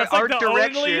it up. that's Our like the only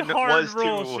direction hard was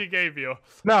rule to- she gave you.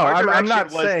 No, Our I'm direction not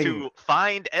was saying to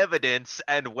find evidence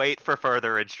and wait for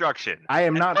further instruction. I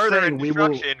am And not further saying we will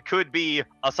instruction could be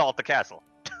assault the castle.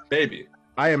 Maybe.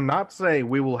 I am not saying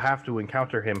we will have to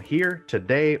encounter him here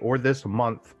today or this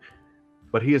month,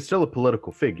 but he is still a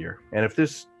political figure. And if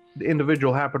this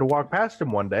individual happened to walk past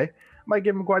him one day, it might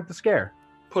give him quite the scare.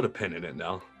 Put a pin in it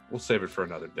now. We'll save it for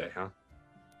another day, huh?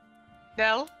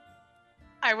 Nell,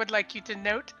 I would like you to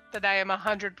note that I am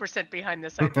 100% behind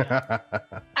this idea.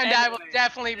 And I will Anyway,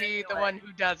 definitely be the one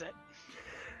who does it.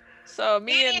 So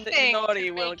me and Anything to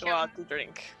Inori will make go him- out to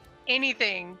drink.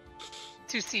 Anything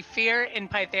to see fear in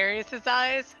Pytharius'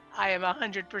 eyes, I am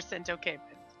 100% okay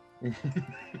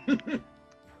with.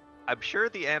 I'm sure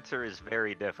the answer is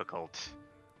very difficult.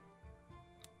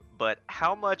 But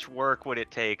how much work would it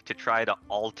take to try to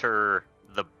alter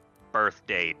the birth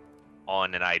date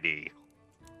on an ID?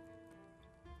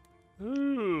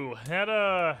 Ooh,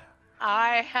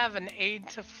 I have an aid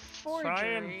to forgery.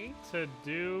 trying to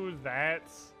do that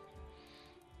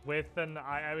with an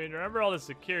I mean, remember all the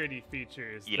security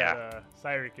features that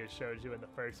Cyricus showed you in the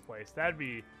first place? That'd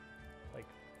be like,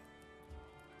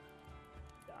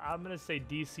 I'm gonna say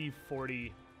DC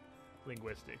 40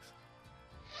 linguistics.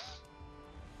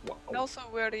 And also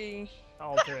very.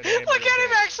 Alternate Look name of the at him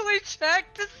date. actually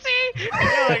check to see.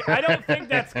 Yeah, like, I don't think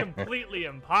that's completely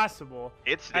impossible.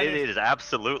 It is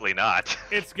absolutely not.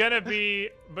 It's gonna be,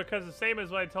 because the same as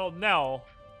what I told Nell,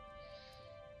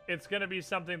 it's gonna be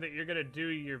something that you're gonna do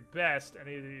your best,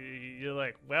 and you're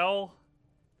like, well,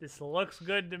 this looks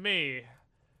good to me.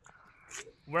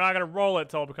 We're not gonna roll it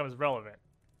till it becomes relevant.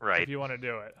 Right. If you want to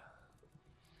do it.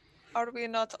 Are we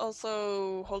not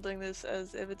also holding this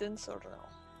as evidence or no?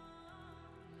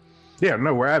 Yeah,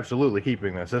 no, we're absolutely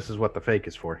keeping this. This is what the fake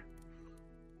is for.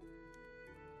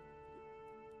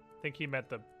 I think he meant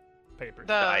the papers.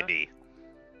 The ID.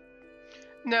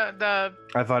 No, the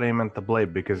I thought he meant the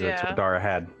blade because that's Yeah. what Dara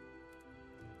had.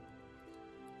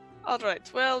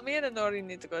 Alright, well, me and Inori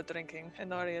need to go drinking.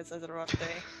 Inori has had a rough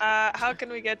day. How can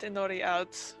we get Inori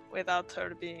out without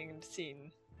her being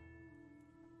seen?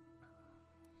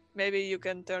 Maybe you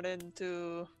can turn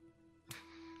into.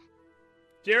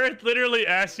 Jared literally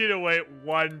asked you to wait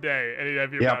one day, and you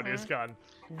have your Yep. bounties gone.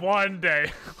 One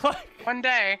day. Like, one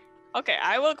day. Okay,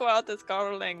 I will go out as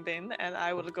Carl Langdon and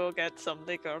I will go get some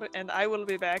liquor and I will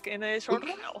be back in a short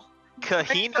while.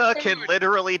 Kahina can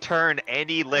literally turn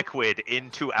any liquid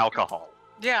into alcohol.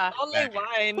 Yeah. Only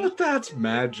wine. But that's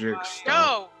magic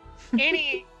stuff. No.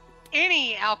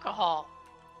 Any alcohol.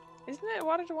 Isn't it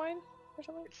water to wine or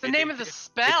something? It's the name of the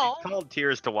spell. It's called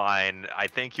Tears to Wine. I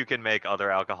think you can make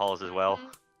other alcohols as well.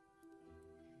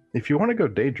 If you want to go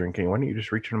day drinking, why don't you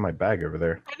just reach into my bag over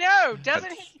there? I know,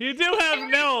 doesn't he? you do have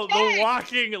Nell, the Hey!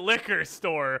 walking liquor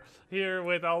store, here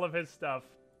with all of his stuff.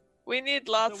 We need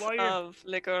lots while you're- of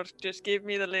liquor. Just give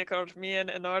me the liquor. Me and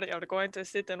Inori are going to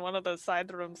sit in one of those side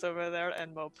rooms over there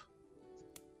and mope.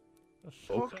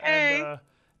 Okay.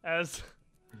 And,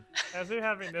 as you're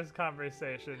having this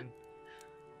conversation,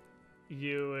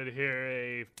 you would hear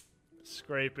a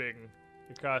scraping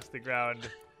across the ground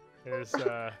as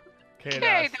Kados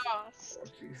Kados.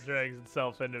 drags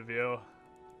itself into view.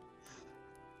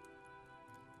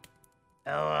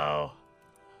 Hello.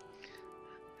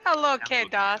 Hello,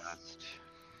 Kados.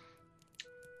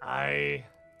 I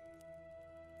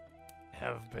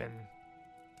have been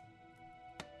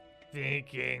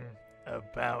thinking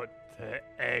about the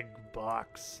egg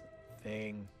box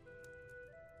thing,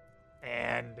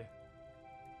 and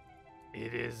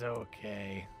it is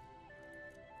okay.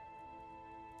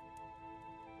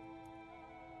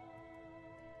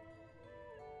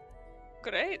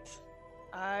 Great.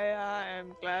 I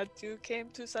am glad you came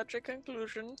to such a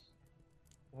conclusion.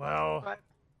 Well, What?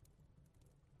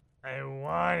 I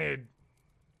wanted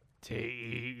to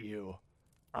eat you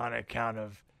on account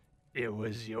of it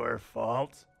was your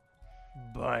fault,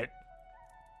 but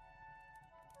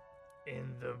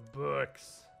in the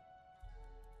books,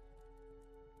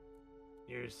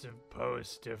 you're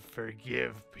supposed to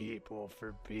forgive people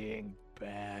for being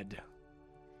bad,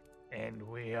 and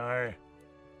we are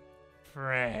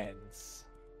friends.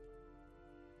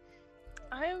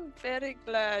 I am very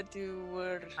glad you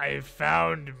were. I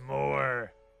found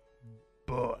more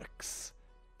books.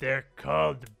 They're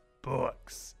called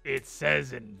books. It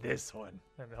says in this one.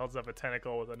 And it holds up a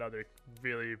tentacle with another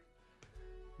really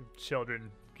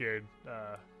children geared,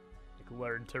 like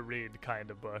learn to read kind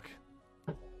of book.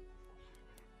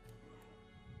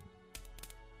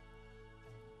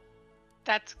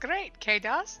 That's great,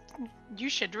 Kados. You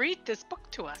should read this book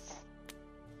to us.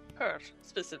 Her,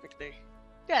 specifically.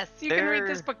 Yes, you can read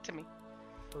this There- book to me.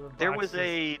 So the There box was is-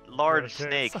 a large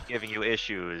rotates. snake giving you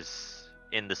issues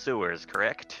in the sewers,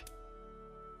 correct?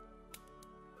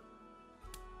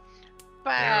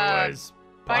 But, There was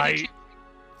why did you?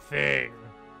 bite thing.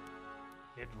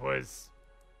 It was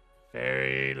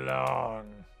very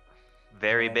long.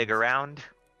 Very big And- around.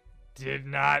 Did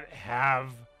not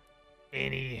have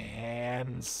any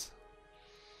hands.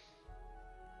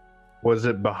 Was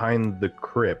it behind the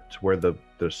crypt where the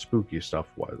spooky stuff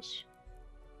was?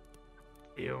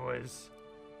 It was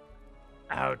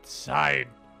outside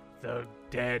the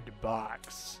dead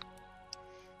box.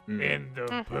 Mm. In the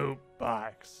Mhm. poop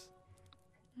box.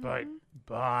 But Mhm.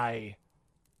 by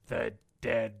the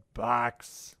dead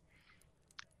box.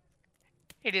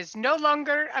 It is no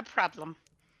longer a problem.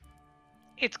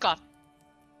 It's gone.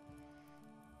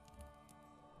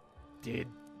 Did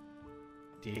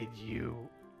you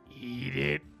eat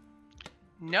it?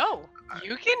 No,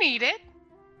 you can eat it.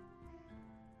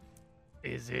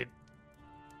 Is it?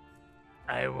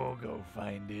 I will go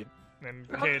find it. And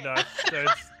Okay. Kados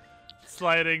starts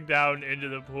sliding down into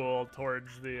the pool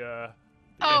towards the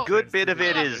Oh. Good entrance bit to of the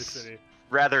it is university.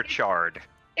 rather charred.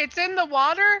 It's in the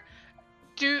water.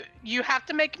 You have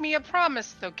to make me a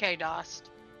promise though, Kados.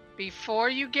 Before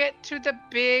you get to the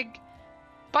big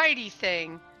bitey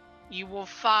thing, you will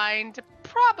find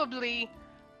probably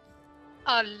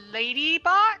a lady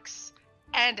box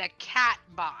and a cat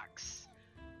box.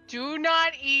 Do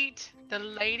not eat the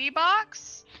lady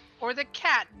box or the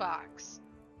cat box.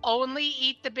 Only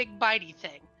eat the big bitey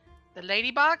thing. The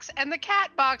lady box and the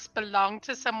cat box belong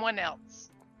to someone else.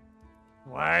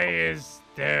 Why is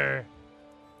there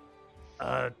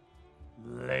a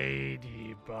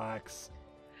lady box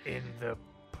in the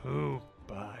poop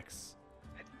box?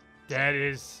 That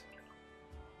is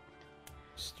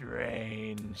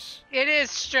strange. It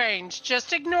is strange.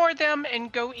 Just ignore them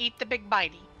and go eat the big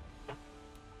bitey.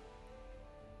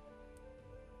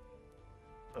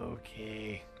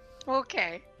 Okay.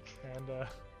 Okay. And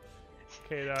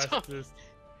Kados just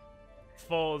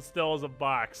still as a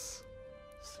box,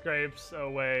 scrapes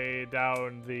away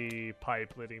down the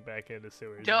pipe leading back into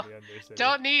sewers Don't- in the Undercity.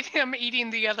 Don't need him eating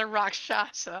the other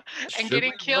Rakshasa and Should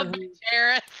getting we killed let by him-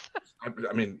 Jareth.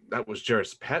 I mean, that was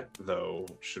Jareth's pet, though.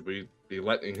 Should we be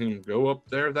letting him go up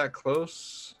there that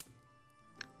close?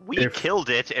 We If- killed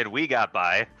it and we got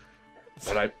by.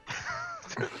 But I,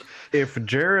 If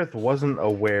Jareth wasn't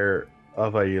aware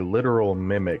of a literal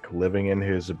mimic living in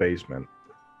his basement,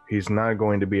 he's not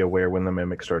going to be aware when the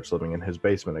mimic starts living in his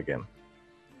basement again.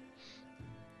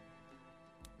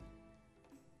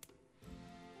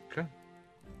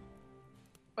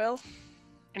 Well,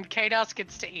 And Kados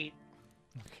gets to eat.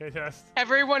 Kados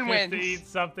Everyone gets wins. to eat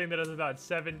something that is about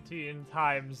 17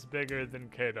 times bigger than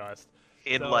Kados.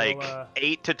 In So, like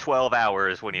 8 to 12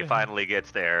 hours when he finally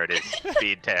gets there at his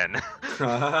speed 10.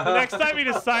 The next time you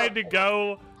decide to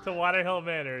go to Waterhill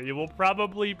Manor, you will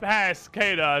probably pass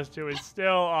Kados, who is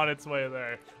still on its way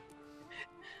there.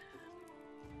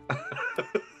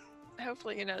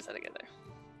 hopefully he knows how to get there.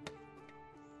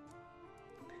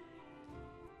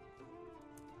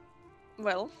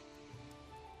 Well,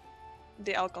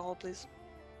 the alcohol, please.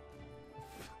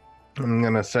 I'm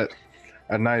gonna set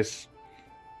a nice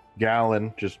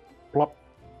gallon, just plop.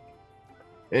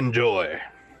 Enjoy.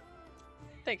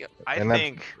 Thank you. I And that's-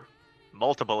 think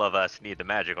multiple of us need the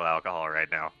magical alcohol right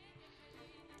now.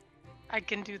 I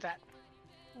can do that.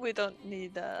 We don't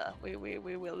need we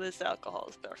will. This alcohol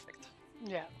is perfect.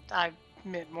 Yeah, I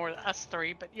meant more us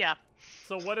three, but yeah.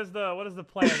 So what is the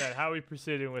plan then? How are we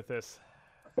proceeding with this?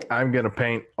 I'm gonna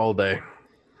paint all day.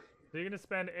 So you're gonna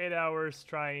spend 8 hours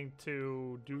trying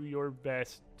to do your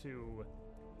best to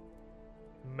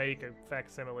make a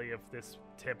facsimile of this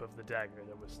tip of the dagger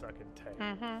that was stuck in Tay.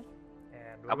 Mm-hmm. And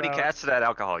How many without- cats of that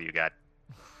alcohol you got?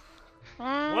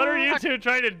 What are you two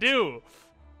trying to do?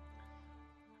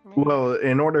 Well,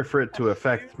 in order for it to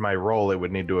affect my role, it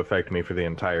would need to affect me for the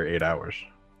entire 8 hours.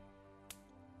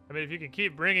 I mean, if you can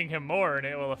keep bringing him more and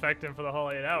it will affect him for the whole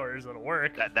 8 hours, it'll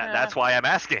work. That's why I'm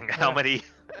asking. How Yeah. many?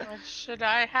 Should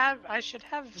I have? I should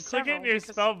have Click several. in your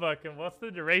because- spell book, and what's the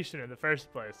duration in the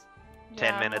first place?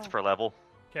 10 Yeah, minutes well, per level.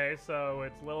 Okay, so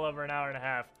it's a little over an hour and a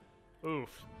half. Oof.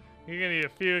 You're gonna need a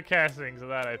few castings of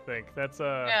that, I think. That's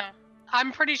Yeah,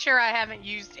 I'm pretty sure I haven't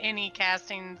used any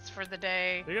castings for the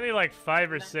day. You're gonna need like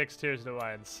 5 or 6 Tears to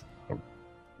Wines.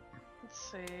 Let's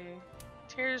see.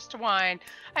 Tears to Wine.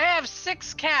 I have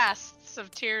 6 casts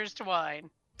of Tears to Wine.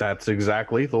 That's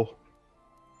exact lethal.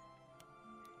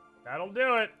 That'll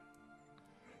do it.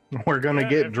 We're gonna Yeah,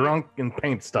 if get you- drunk and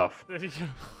paint stuff.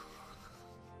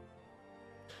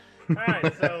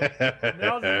 Alright, so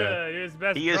Nell's gonna do his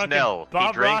best He is drunken Nell. He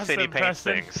Bob drinks Ross and he paints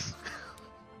impression. things.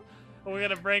 We're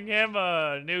gonna bring him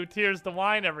new Tears to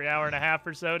Wine every hour and a half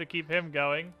or so to keep him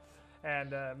going,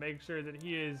 and make sure that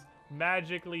he is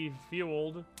magically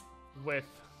fueled with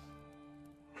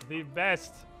the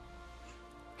best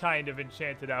kind of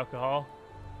enchanted alcohol.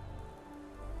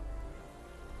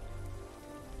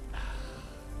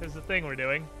 Here's the thing we're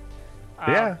doing.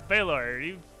 Yeah. Baylor, are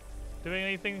you doing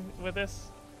anything with this?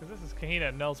 Because this is Kahina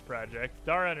and Nell's project.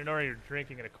 Dara and Inori are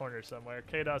drinking in a corner somewhere.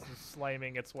 Kados is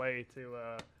sliming its way to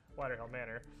Waterhill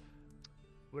Manor.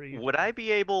 What are you? Would I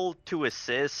be able to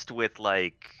assist with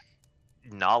like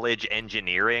knowledge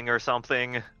engineering or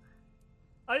something?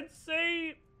 I'd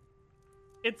say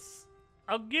it's.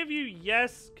 I'll give you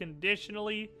yes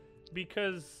conditionally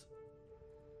because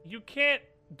you can't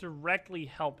directly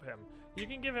help him. You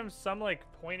can give him some like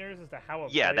pointers as to how a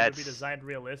Yeah, blade would be that's- designed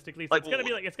realistically. So like,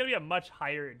 it's gonna be a much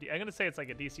higher. I'm gonna say it's like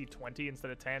a DC 20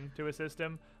 instead of 10 to a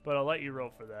system, but I'll let you roll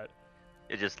for that.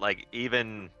 It's just like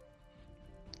even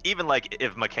like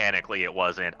if mechanically it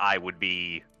wasn't, I would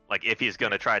be like if he's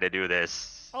gonna try to do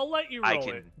this. I'll let you I roll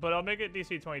can- it, but I'll make it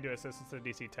DC 20 to assist instead of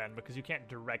DC 10 because you can't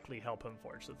directly help him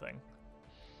forge the thing.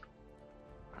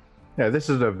 Yeah, this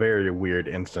is a very weird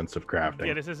instance of crafting.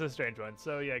 Yeah, this is a strange one.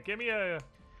 So yeah, give me a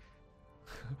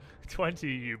 20,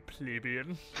 you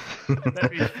plebeian.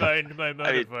 Let me find my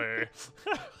modifier.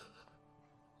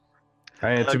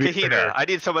 And to be Kahina, fair, I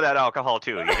need some of that alcohol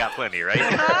too. You got plenty, right?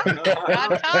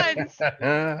 Got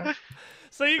tons.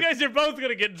 So you guys are both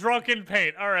gonna get drunk in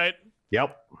paint. All right.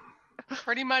 yep.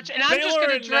 Pretty much. And I'm just Taylor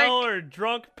gonna and drink. Nell are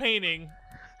drunk painting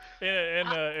in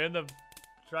the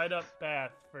dried up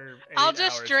bath for 8 I'll hours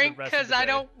just for the drink rest of because the I day.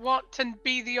 don't want to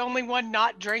be the only one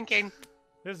not drinking.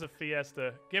 This is a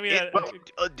fiesta. Give me It-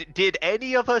 that. did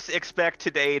any of us expect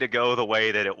today to go the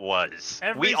way that it was?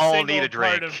 Every We all single need a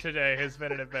part drink. of today has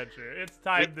been an adventure. It's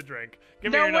time to drink.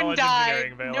 Give me No your one knowledge died.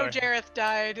 engineering, No Baylor. Jareth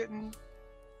died. And...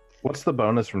 What's the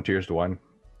bonus from Tears to Wine?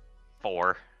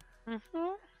 4.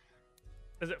 Mhm.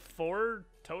 Is it 4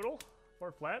 total?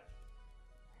 4 flat?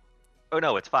 Oh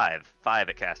no, it's 5. 5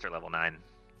 at caster level 9.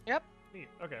 Neat.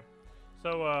 Okay.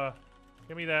 So,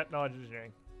 give me that knowledge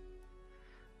engineering.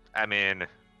 I'm in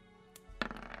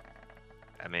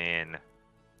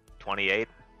 28.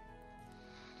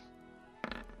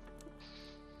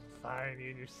 Fine, you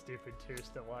and your stupid tears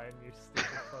to wine, you stupid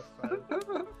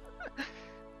 +5.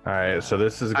 All right, so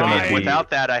this is going I to mean, be. without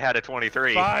that, I had a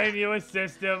 23. Fine, you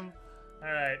assist him.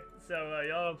 All right. So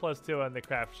y'all have +2 on the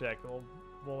craft check. We'll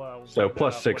So bring that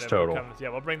plus up 6 whenever it total. comes- yeah,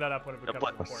 we'll bring that up when it becomes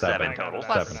plus important. 7 Hang on to total. that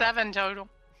Plus for now. 7 total.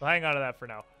 So hang on to that for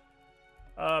now.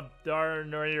 Dar,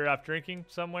 you're off drinking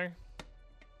somewhere.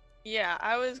 Yeah,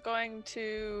 I was going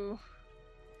to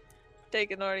take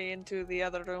Nori into the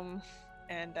other room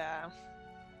and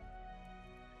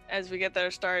as we get there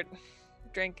start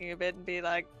drinking a bit and be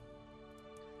like,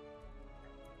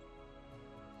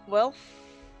 well,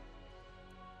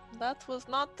 that was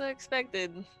not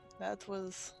expected. That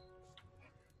was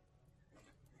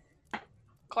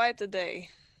quite a day.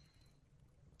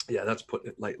 Yeah, that's putting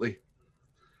it lightly.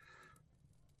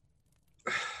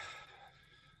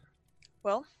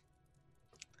 Well,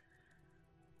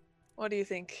 what do you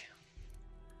think?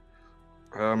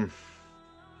 I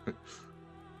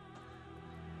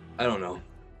don't know.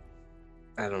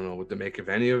 I don't know what to make of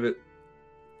any of it.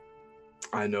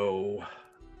 I know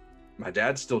my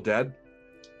dad's still dead,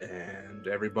 and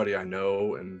everybody I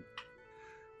know and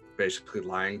basically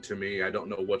lying to me. I don't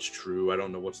know what's true. I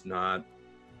don't know what's not.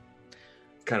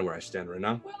 Kind of where I stand right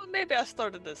now. Well, maybe I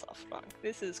started this off wrong.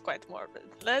 This is quite morbid.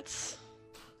 Let's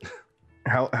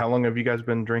How long have you guys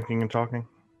been drinking and talking?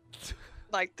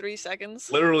 like 3 seconds.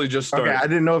 Literally just started. Okay, I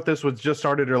didn't know if this was just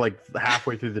started or like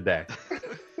halfway through the day.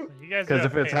 You guys Because are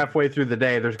if it's paying. halfway through the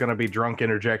day, there's going to be drunk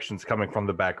interjections coming from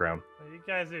the background. You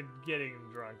guys are getting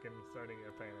drunk and starting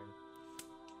your painting.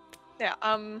 Yeah,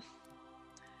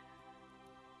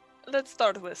 let's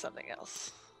start with something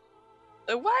else.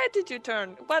 Why did you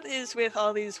turn? What is with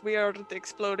all these weird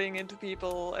exploding into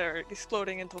people, or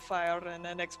exploding into fire, and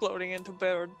then exploding into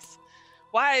birds?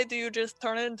 Why do you just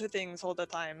turn into things all the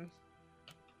time?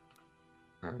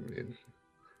 I mean,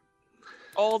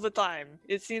 All the time.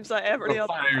 It seems like every the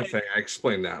other fire time. thing. I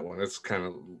explained that one. It's kind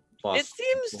of lost. It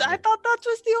seems. I thought that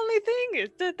was the only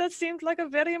thing. That seemed like a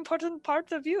very important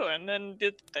part of you, and then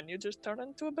you just turn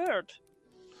into a bird.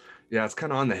 Yeah, it's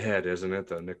kind of on the head, isn't it?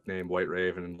 The nickname White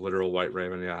Raven, literal White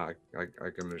Raven. Yeah, I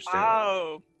can understand.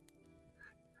 Wow.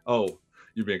 Oh,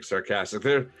 you being sarcastic.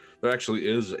 There actually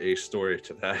is a story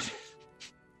to that.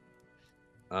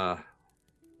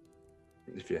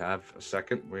 If you have a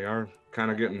second, we are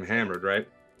kind of getting hammered, right?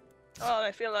 Oh,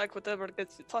 I feel like whatever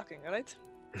gets you talking, right?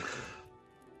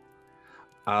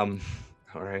 All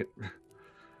right.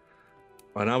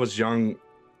 When I was young,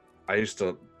 I used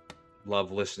to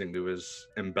love listening to his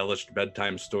embellished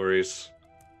bedtime stories.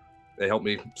 They helped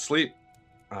me sleep.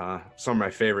 Some of my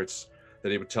favorites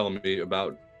that he would tell me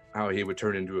about how he would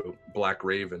turn into a black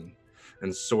raven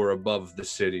and soar above the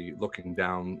city, looking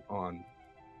down on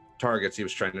targets he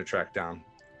was trying to track down.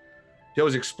 He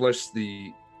always expressed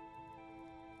the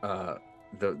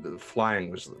flying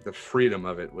was the freedom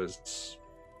of it was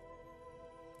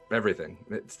everything.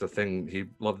 It's the thing he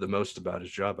loved the most about his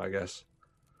job, I guess.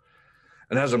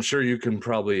 And as I'm sure you can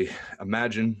probably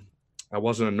imagine, I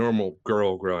wasn't a normal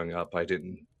girl growing up. I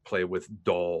didn't play with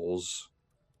dolls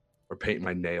or paint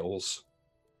my nails.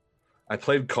 I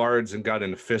played cards and got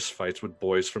into fist fights with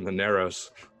boys from the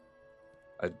Narrows.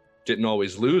 I Didn't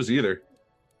always lose either.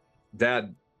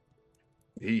 Dad,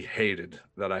 he hated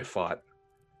that I fought.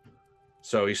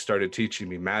 So he started teaching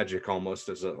me magic almost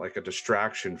as like a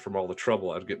distraction from all the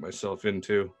trouble I'd get myself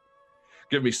into.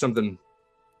 Give me something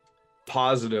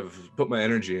positive, put my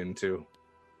energy into.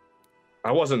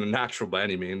 I wasn't a natural by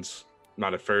any means,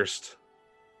 not at first.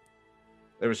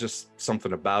 There was just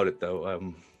something about it,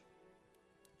 though.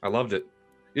 I loved it,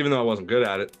 even though I wasn't good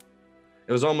at it.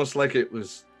 It was almost like it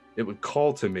would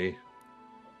call to me.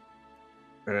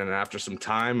 And then after some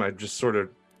time, it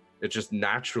just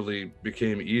naturally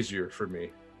became easier for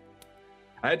me.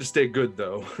 I had to stay good,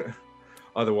 though.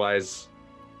 Otherwise,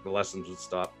 the lessons would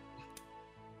stop.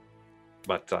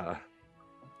 But I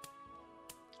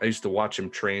used to watch him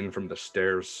train from the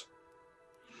stairs.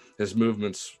 His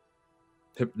movements,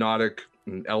 hypnotic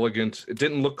and elegant. It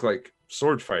didn't look like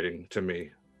sword fighting to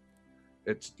me.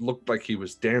 It looked like he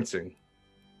was dancing.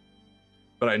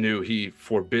 But I knew he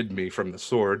forbid me from the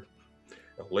sword.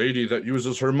 A lady that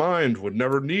uses her mind would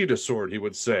never need a sword, he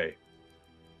would say.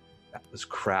 That was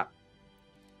crap.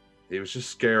 He was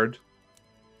just scared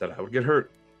that I would get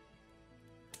hurt.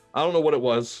 I don't know what it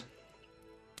was.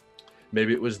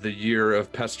 Maybe it was the year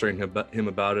of pestering him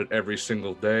about it every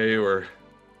single day, or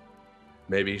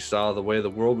maybe he saw the way the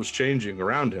world was changing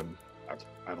around him.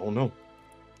 I don't know.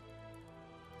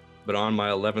 But on my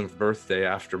 11th birthday,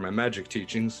 after my magic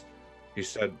teachings, he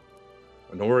said,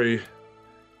 Honori,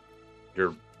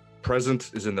 your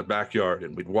present is in the backyard.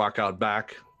 And we'd walk out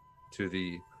back to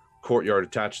the courtyard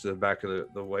attached to the back of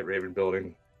the White Raven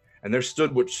building. And there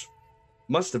stood, which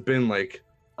must have been like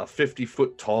a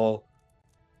 50-foot tall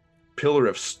pillar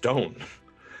of stone.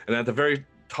 And at the very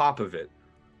top of it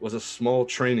was a small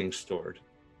training sword.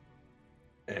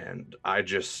 And I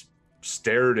just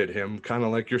stared at him, kind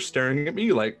of like you're staring at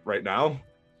me like right now.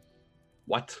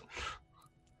 What?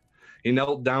 He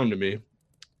knelt down to me,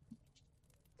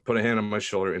 put a hand on my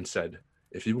shoulder and said,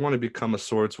 if you want to become a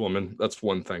swordswoman, that's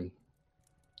one thing.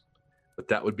 But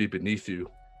that would be beneath you.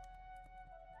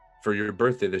 For your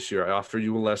birthday this year, I offer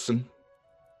you a lesson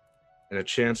and a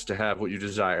chance to have what you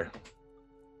desire.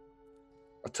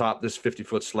 Atop this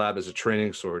 50-foot slab is a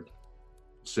training sword.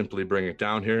 Simply bring it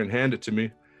down here and hand it to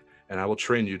me, and I will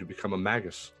train you to become a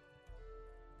magus.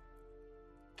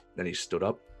 Then he stood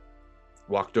up,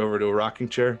 walked over to a rocking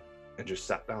chair, and just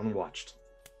sat down and watched.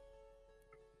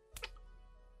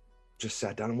 Just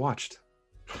sat down and watched.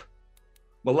 I'm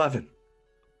 11.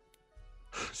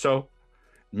 So,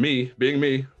 me, being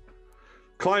me,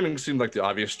 climbing seemed like the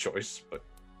obvious choice, but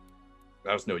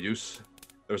that was no use.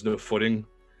 There was no footing.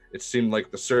 It seemed like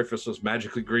the surface was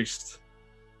magically greased.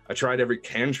 I tried every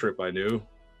cantrip I knew.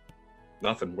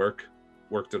 Nothing worked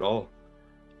at all.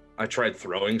 I tried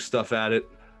throwing stuff at it.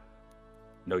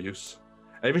 No use.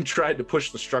 I even tried to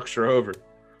push the structure over,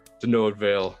 to no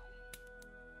avail.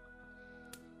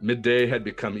 Midday had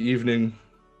become evening,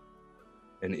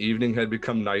 and evening had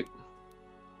become night.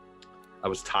 I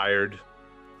was tired,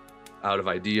 out of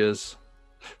ideas,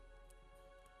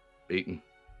 beaten.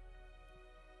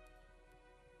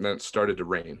 And then it started to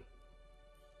rain.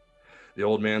 The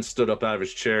old man stood up out of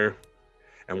his chair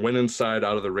and went inside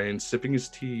out of the rain, sipping his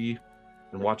tea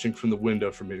and watching from the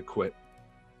window for me to quit.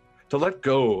 To let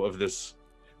go of this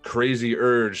crazy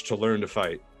urge to learn to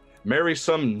fight, marry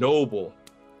some noble,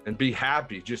 and be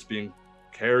happy just being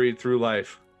carried through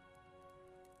life.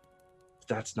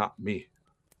 That's not me.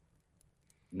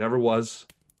 Never was,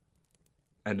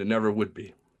 and it never would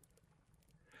be.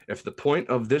 If the point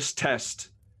of this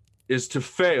test is to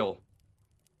fail,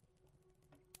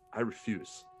 I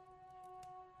refuse.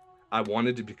 I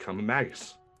wanted to become a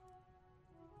magus,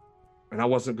 and I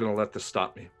wasn't going to let this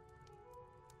stop me.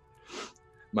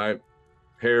 My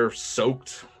hair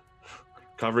soaked,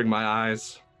 covering my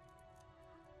eyes,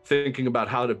 thinking about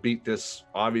how to beat this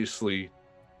obviously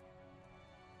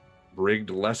rigged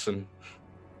lesson.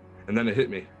 And then it hit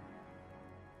me.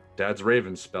 Dad's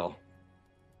Raven spell.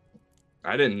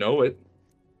 I didn't know it.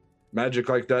 Magic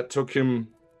like that took him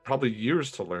probably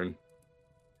years to learn.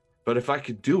 But if I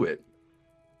could do it,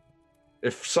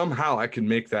 if somehow I could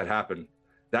make that happen,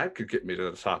 that could get me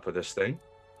to the top of this thing.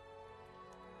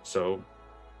 So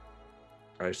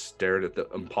I stared at the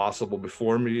impossible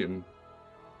before me and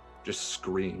just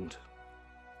screamed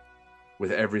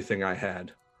with everything I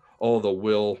had, all the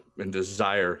will and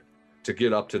desire to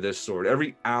get up to this sword,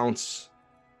 every ounce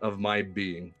of my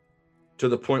being, to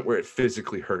the point where it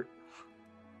physically hurt.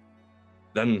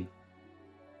 Then,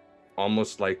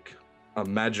 almost like a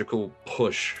magical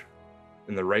push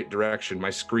in the right direction,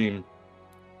 my scream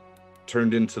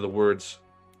turned into the words,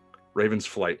 Raven's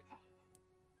flight.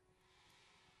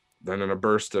 Then in a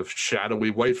burst of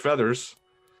shadowy white feathers,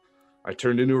 I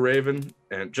turned into a raven,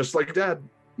 and just like Dad,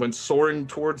 went soaring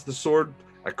towards the sword.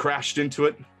 I crashed into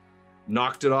it,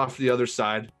 knocked it off the other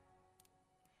side.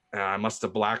 And I must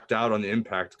have blacked out on the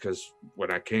impact, because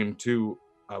when I came to,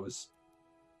 I was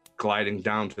gliding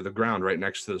down to the ground right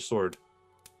next to the sword.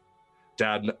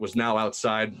 Dad was now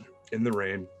outside in the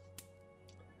rain.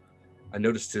 I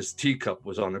noticed his teacup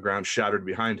was on the ground, shattered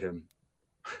behind him.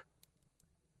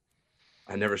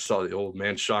 I never saw the old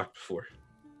man shocked before.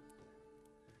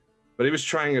 But he was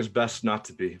trying his best not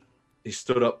to be. He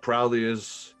stood up as proudly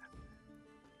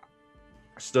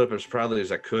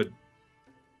as I could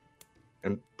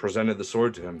and presented the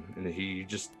sword to him, and he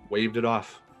just waved it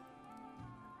off.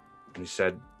 And he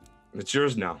said, "It's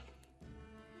yours now.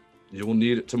 You will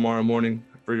need it tomorrow morning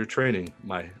for your training,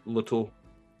 my little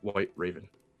white raven."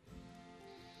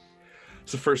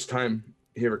 It's the first time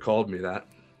he ever called me that.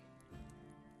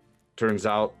 Turns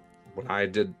out, when I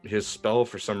did his spell,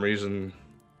 for some reason,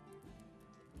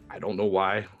 I don't know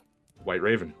why, White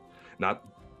Raven. Not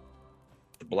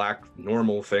the black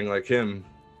normal thing like him.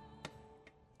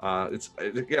 I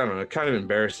don't know, it kind of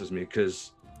embarrasses me,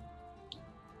 because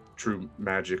true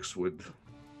magics would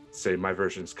say my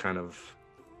version's kind of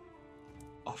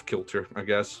off kilter, I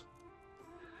guess.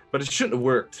 But it shouldn't have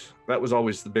worked. That was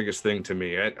always the biggest thing to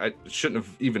me. It shouldn't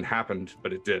have even happened,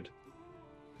 but it did.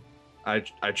 I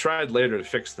tried later to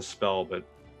fix the spell, but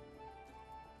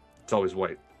it's always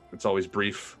white. It's always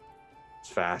brief. It's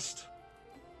fast.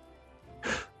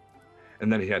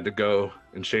 And then he had to go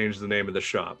and change the name of the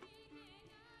shop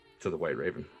to the White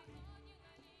Raven.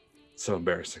 So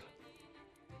embarrassing.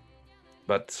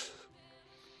 But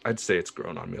I'd say it's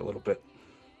grown on me a little bit.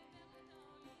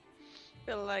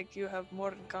 Feel like you have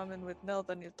more in common with Nell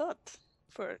than you thought,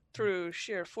 through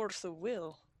sheer force of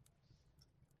will.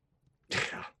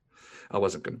 Yeah, I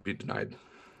wasn't going to be denied.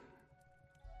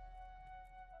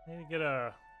 I need to get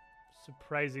a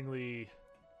surprisingly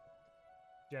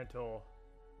gentle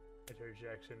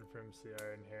interjection from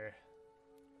CR in here.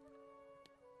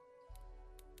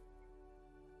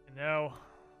 You know,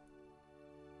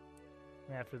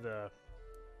 after the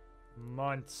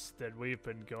months that we've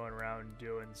been going around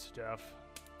doing stuff,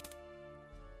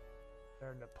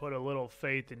 starting to put a little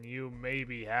faith in you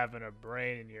maybe having a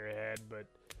brain in your head, but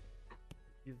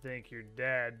you think your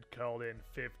dad called in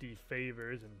 50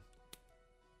 favors and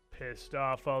pissed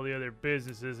off all the other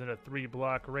businesses in a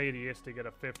 3-block radius to get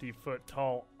a 50-foot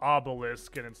tall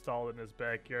obelisk and installed in his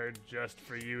backyard just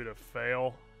for you to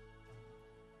fail?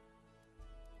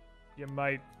 You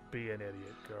might be an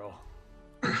idiot, girl.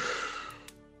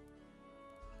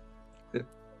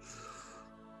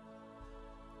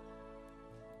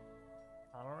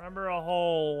 I don't remember a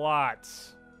whole lot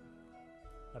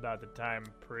about the time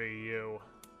pre-you.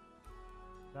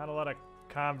 Not a lot of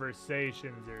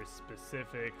conversations or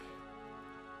specific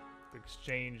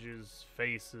exchanges,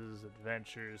 faces,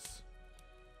 adventures.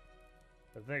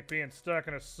 I think being stuck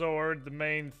in a sword, the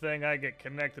main thing I get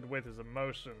connected with is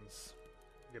emotions.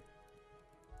 You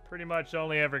pretty much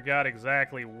only ever got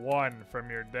exactly one from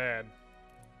your dad.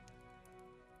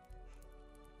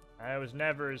 I was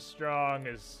never as strong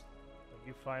as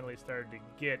you finally started to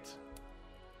get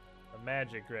the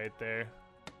magic right there.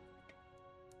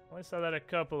 I saw that a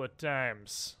couple of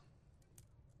times.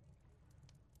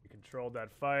 You controlled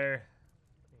that fire.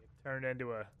 You turned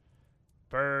into a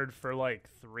bird for like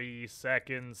 3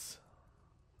 seconds.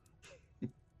 He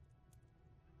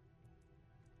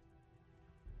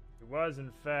was,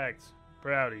 in fact,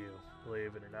 proud of you,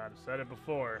 believe it or not. I've said it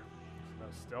before. So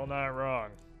still not wrong.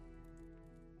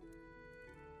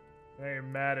 You're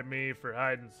mad at me for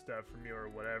hiding stuff from you or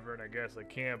whatever, and I guess I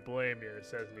can't blame you.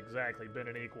 This hasn't exactly been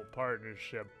an equal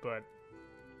partnership, but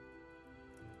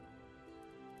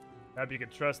hope you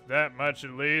can trust that much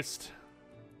at least.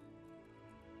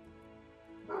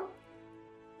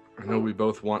 I know we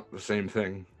both want the same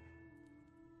thing.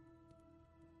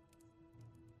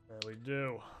 Yeah, we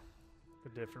do. For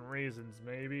different reasons,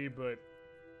 maybe, but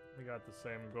we got the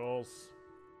same goals.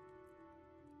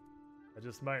 I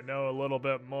just might know a little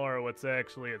bit more what's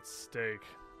actually at stake.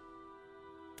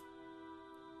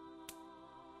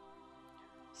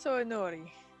 So, Inori,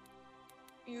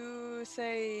 you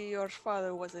say your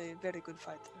father was a very good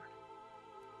fighter.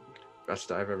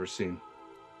 Best I've ever seen.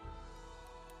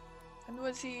 And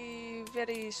was he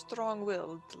very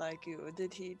strong-willed like you?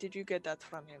 Did you get that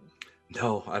from him?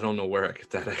 No, I don't know where I get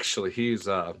that, actually. He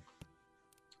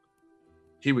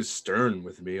was stern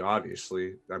with me,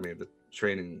 obviously. I mean, the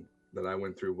training that I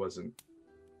went through wasn't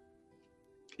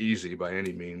easy by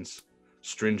any means.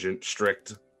 Stringent,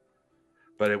 strict.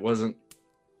 But it wasn't...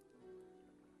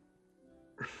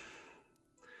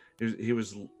 He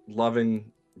was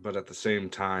loving but at the same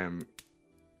time,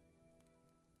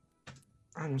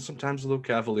 I don't know, sometimes a little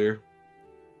cavalier,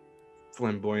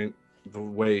 flamboyant, the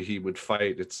way he would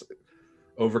fight. It's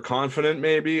overconfident,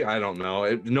 maybe. I don't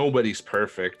know. Nobody's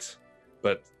perfect,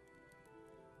 but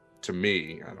to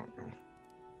me, I don't know.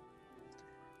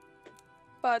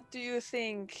 But do you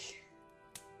think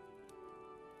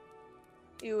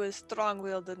he was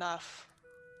strong-willed enough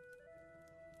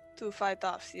to fight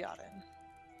off Ciaran?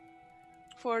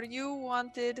 For you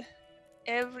wanted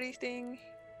everything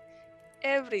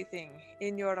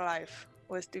in your life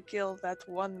was to kill that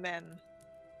one man.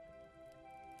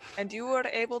 And you were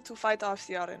able to fight off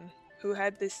Ciaran, who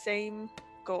had the same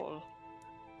goal.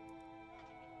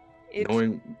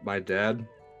 Knowing my dad,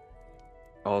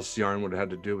 all Ciaran would have had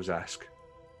to do was ask.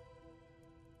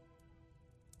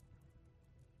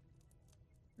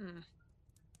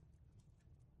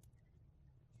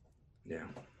 Yeah.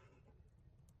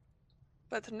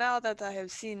 But now that I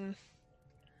have seen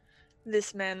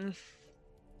this man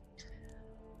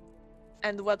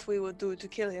and what we would do to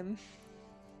kill him,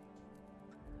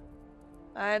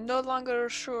 I am no longer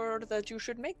sure that you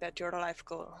should make that your life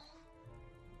goal.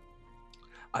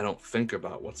 I don't think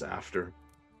about what's after.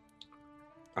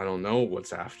 I don't know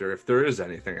what's after, if there is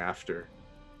anything after.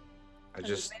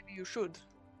 Maybe you should.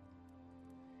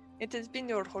 It has been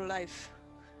your whole life.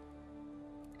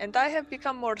 And I have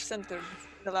become more centered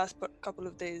the last couple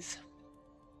of days.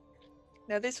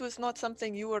 Now, this was not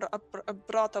something you were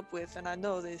brought up with, and I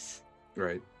know this.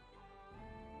 Right.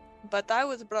 But I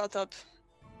was brought up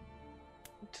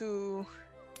to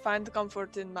find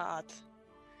comfort in Ma'at,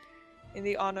 in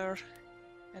the honor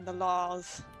and the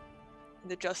laws, in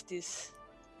the justice,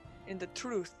 in the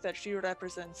truth that she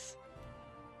represents.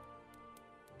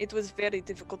 It was very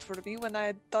difficult for me when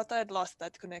I thought I had lost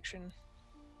that connection.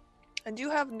 And you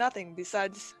have nothing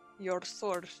besides your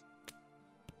sword,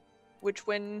 which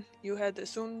when you had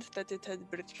assumed that it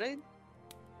had betrayed,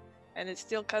 and it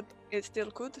still could,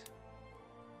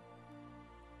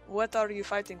 what are you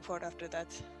fighting for after that?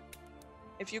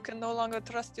 If you can no longer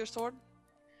trust your sword,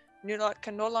 you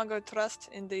can no longer trust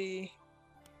in the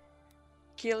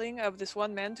killing of this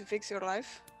one man to fix your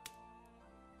life,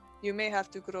 you may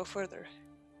have to grow further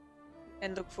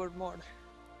and look for more.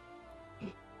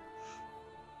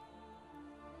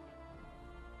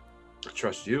 I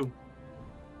trust you.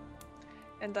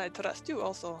 And I trust you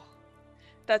also.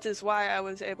 That is why I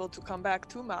was able to come back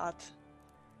to Ma'at,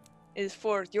 is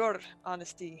for your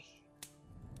honesty.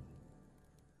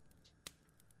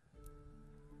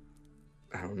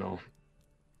 I don't know.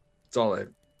 It's all I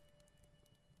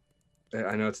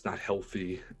know it's not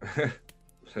healthy.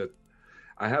 But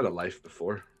I had a life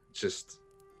before. It's just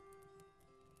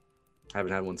I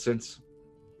haven't had one since.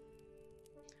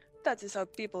 That is how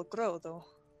people grow, though.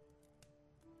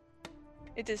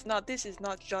 This is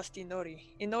not just Inori.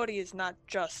 Inori is not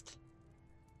just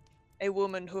a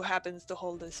woman who happens to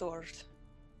hold a sword.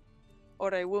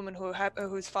 Or a woman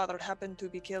whose father happened to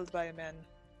be killed by a man.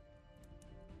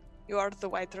 You are the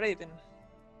White Raven.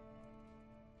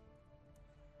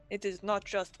 It is not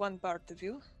just one part of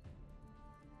you.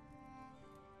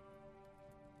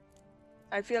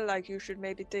 I feel like you should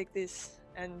maybe take this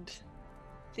and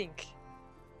think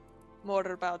more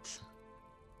about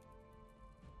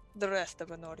the rest of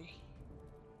Inori.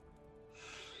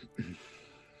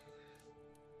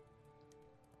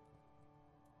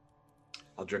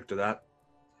 I'll drink to that.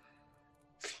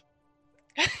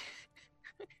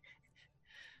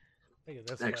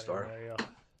 Thanks, Star.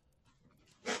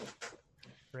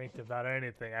 Ranked about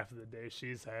anything after the day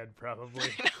she's had, probably.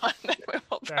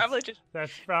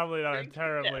 That's probably not a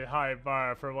terribly high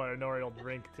bar for what Inori will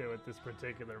drink to at this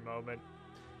particular moment.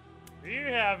 You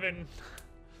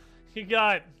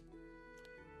got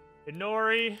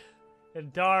Inori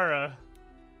and Dara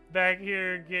back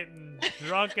here getting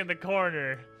drunk in the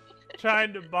corner,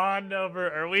 trying to bond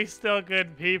over, are we still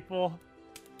good people?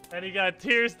 And you got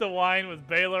Tears to Wine with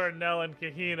Baylor and Nell and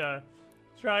Kahina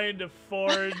trying to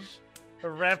forge a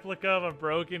replica of a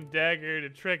broken dagger to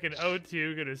trick an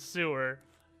Otug in a sewer.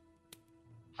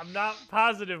 I'm not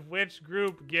positive which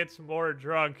group gets more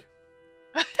drunk,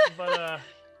 but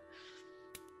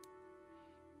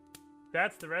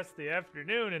that's the rest of the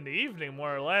afternoon and the evening,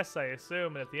 more or less, I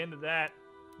assume. And at the end of that,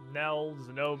 Nell,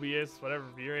 Zenobius, whatever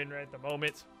you're in right at the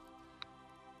moment,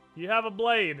 you have a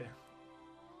blade.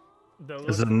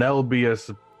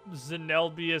 Zenelbius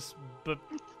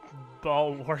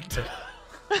Ballwart.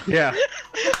 Yeah.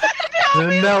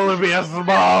 Zenelbius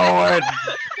Ballwart.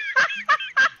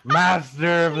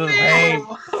 Master of the paint.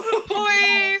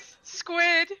 Please,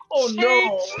 Squid,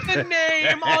 change the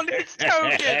name on its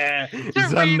token.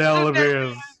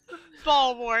 Zenelbius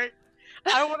Ballwart.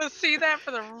 I want to see that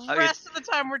for the rest of the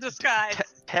time we're disguised.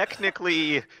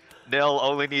 Technically, Nell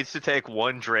only needs to take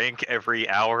one drink every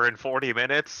hour and 40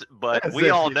 minutes, but As we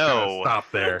if all you're gonna know.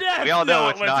 Stop there. That's We all know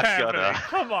not it's what's not happening. gonna.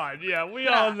 Come on, yeah, we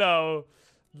Yeah. all know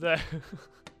that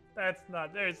that's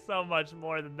not. There's so much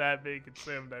more than that being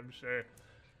consumed, I'm sure.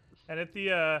 And at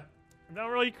the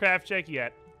don't really craft check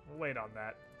yet. We'll wait on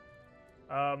that.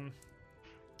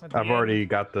 At the I've end- already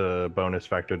got the bonus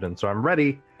factored in, so I'm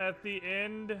ready. At the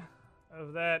end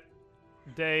of that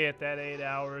day, at that 8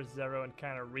 hours, everyone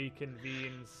kind of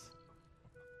reconvenes.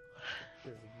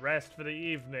 Just rest for the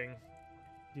evening.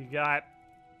 You got,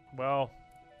 well,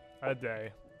 a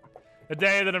day. A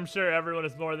day that I'm sure everyone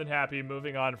is more than happy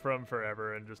moving on from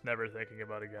forever and just never thinking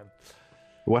about again.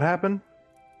 What happened?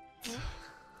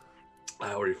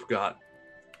 I already forgot.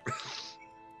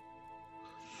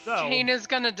 So, Jaina's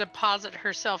gonna deposit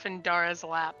herself in Dara's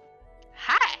lap.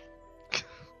 Hi.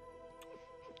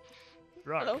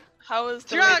 drunk. Hello? How is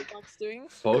the Drunk! Ladybox doing?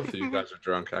 Both of you guys are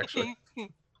drunk, actually.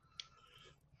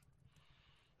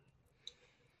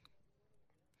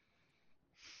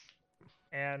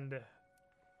 And is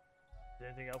there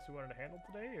anything else we wanted to handle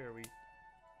today, or are we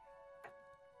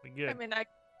good? I mean,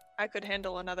 I could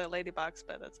handle another Ladybox,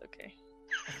 but that's okay.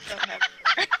 Don't have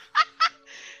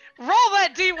Roll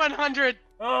that D100.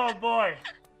 Oh boy.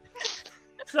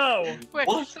 So Wait,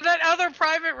 What? so that other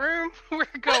private room, we're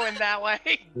going that way.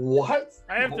 What?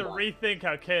 I have to rethink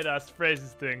how Chaos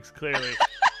phrases things. Clearly,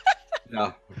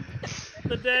 Yeah.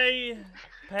 the day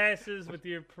passes with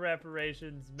your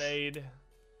preparations made.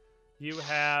 You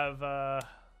have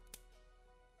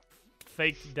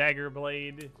faked dagger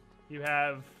blade. You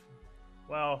have,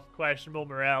 well, questionable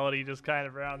morality just kind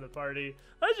of around the party.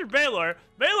 Unless you're Baylor.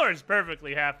 Baylor is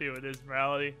perfectly happy with his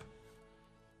morality.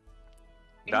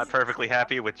 Not perfectly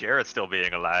happy with Jarrett still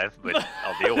being alive, but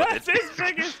I'll deal with That's it. his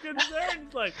biggest concern.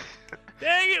 It's like,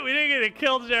 dang it, we didn't get to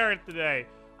kill Jarrett today.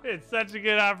 It's such a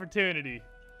good opportunity.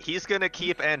 He's gonna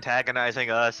keep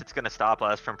antagonizing us. It's gonna stop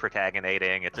us from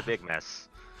protagonating. It's a big mess.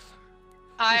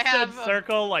 I You have said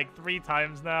circle like 3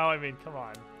 times now. I mean, come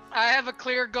on. I have a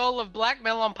clear goal of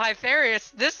blackmail on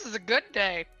Pytharius. This is a good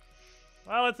day.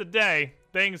 Well, it's a day.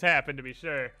 Things happen, to be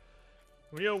sure.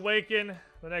 When you awaken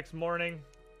the next morning,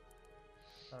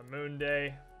 on Moon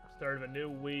Day, start of a new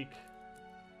week,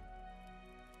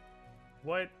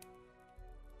 what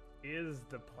is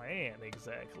the plan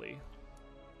exactly?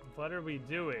 What are we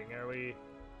doing? Are we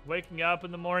waking up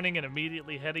in the morning and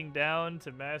immediately heading down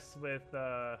to mess with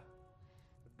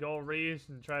Golreesh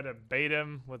and try to bait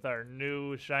him with our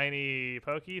new shiny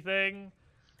pokey thing?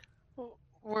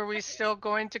 Were we still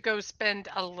going to go spend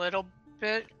a little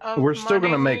bit of We're still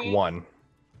gonna make money? one.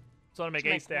 So I want to make To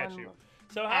a make statue. one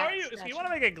So how are you? So you statue. want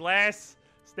to make a glass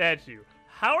statue?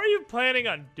 How are you planning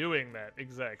on doing that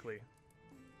exactly?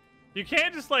 You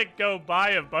can't just like go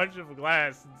buy a bunch of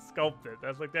glass and sculpt it.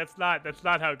 That's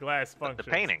not how glass The functions.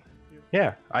 painting.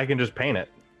 Yeah, I can just paint it.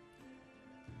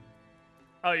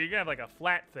 Oh, you're gonna have like a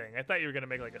flat thing. I thought you were gonna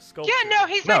make like a sculpture. Yeah, no,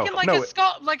 he's No, making like no,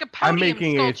 like a I'm podium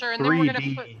making a sculpture, and then we're gonna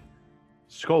 3D put.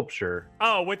 sculpture.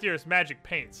 Oh, with your magic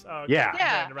paints. Oh, okay. Yeah.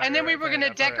 Yeah, Right, and then we right, were fair gonna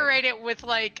enough, all right. decorate it with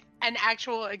like an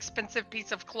actual expensive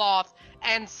piece of cloth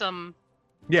and some.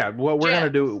 Yeah, what we're gonna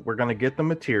do, Gems. we're gonna get the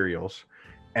materials,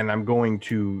 and I'm going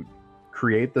to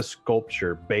create the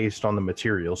sculpture based on the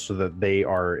materials so that they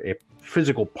are a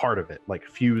physical part of it, like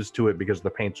fused to it because the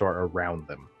paints are around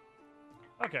them.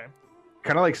 Okay.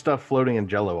 Kind of like stuff floating in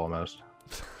Jello almost,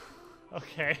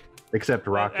 Okay. except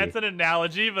rocky. That's an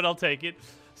analogy, but I'll take it.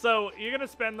 So you're gonna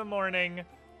spend the morning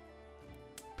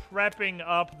prepping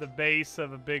up the base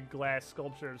of a big glass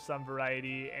sculpture of some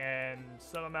variety, and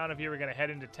some amount of you are gonna head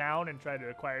into town and try to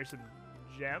acquire some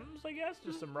gems, I guess,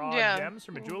 just some raw Yeah. gems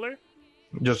from a jeweler.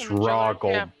 Just From a raw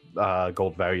jeweler, gold,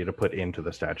 gold value to put into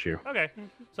the statue. Okay.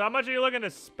 So how much are you looking to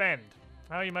spend?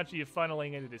 How much are you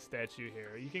funneling into this statue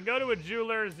here? You can go to a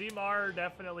jeweler. Zemar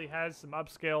definitely has some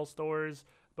upscale stores,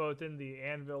 both in the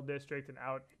Anvil district and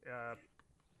out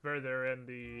further in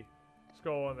the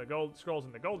scrolls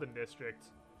in the Golden district.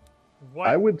 What?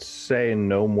 I would say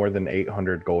no more than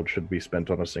 800 gold should be spent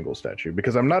on a single statue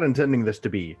because I'm not intending this to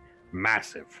be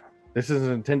massive. This is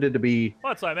intended to be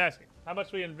Well, that's what I'm asking. How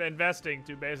much are we investing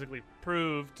to basically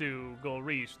prove to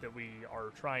Golreesh that we are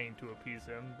trying to appease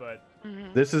him, but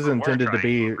this is We're intended to trying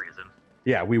be for a reason.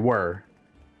 yeah, we were.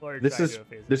 we're This trying is to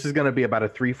appease him? this is going to be about a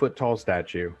 3-foot tall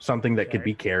statue, something that could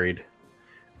Okay. be carried.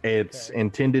 It's Okay.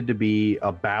 intended to be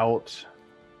about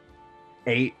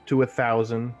 8 to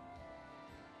 1,000,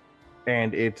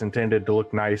 and it's intended to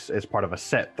look nice as part of a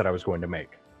set that I was going to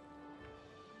make.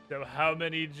 So how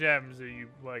many gems are you,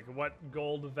 like, what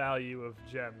gold value of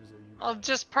gems are you? I'll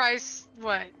just price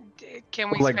what? Can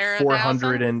we Like spare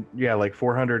 400 1,000? in, yeah, like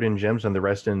 400 in gems and the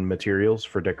rest in materials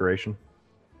for decoration.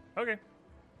 Okay.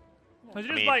 You're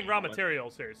just mean, buying raw you want-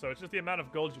 materials here, so it's just the amount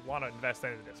of gold you want to invest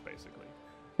into this, basically.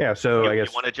 Yeah, so I You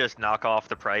guess want to just knock off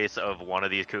the price of one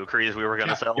of these kukris we were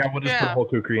gonna sell? yeah, we'll just put a Yeah. whole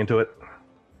kukri into it.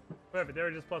 Whatever, they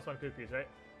were just +1 cookies, right?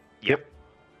 Yep.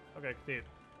 Okay, continue.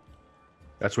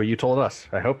 That's what you told us.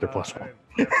 I hope they're plus one.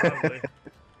 Yeah, probably.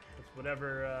 It's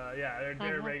whatever, yeah, they're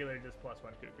Mhm. regular just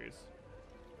 +1 kukris.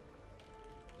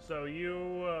 So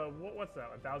you, what's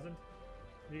that, 1,000?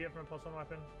 You get from a +1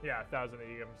 weapon? Yeah, 1,000 that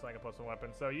you get from selling a +1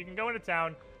 weapon. So you can go into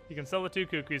town, you can sell the 2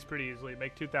 kukris pretty easily,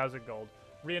 make 2,000 gold,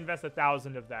 reinvest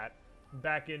 1,000 of that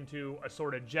back into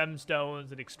assorted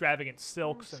gemstones and extravagant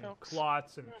silks and Silks.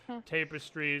 cloths and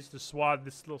tapestries to swathe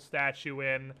this little statue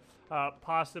in.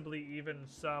 Possibly even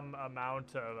some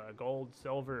amount of gold,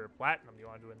 silver, or platinum you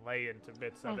want to inlay into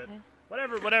bits of it.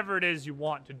 Whatever it is you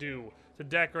want to do to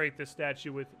decorate this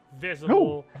statue with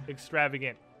visible,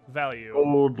 extravagant value.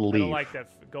 Gold I leaf. don't like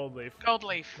that gold leaf. Gold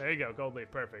leaf. There you go, gold leaf,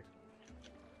 perfect.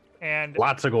 And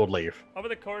Lots of gold leaf. over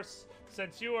the course,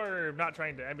 since you are not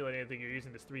trying to emulate anything, you're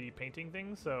using this 3D painting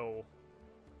thing, so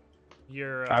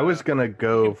you're. I was gonna you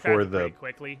go can for craft the pretty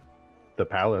quickly,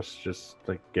 palace, just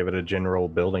like give it a general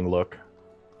building look.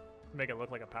 make it look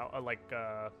like a palace.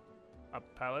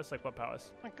 Like what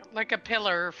palace? Like a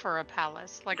pillar for a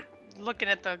palace. Like looking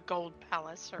at the gold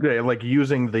palace. Or... Yeah, like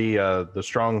using the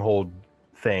stronghold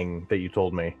thing that you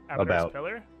told me Abadar's about.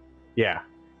 pillar? Yeah,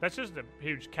 That's just a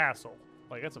huge castle.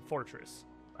 Like that's a fortress.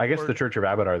 I guess Or- the Church of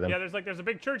Abadar then. Yeah, there's a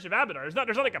big church of Abadar. There's not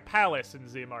like a palace in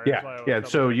Zemar. Yeah.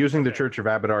 So using the Okay. Church of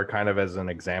Abadar kind of as an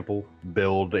example,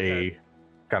 build Okay. a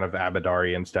kind of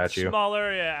Abadarian statue.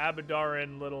 Smaller, yeah,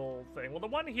 Abadaran little thing. Well, the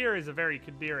one here is a very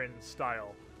Kadiran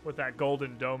style with that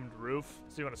golden domed roof.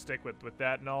 So you want to stick with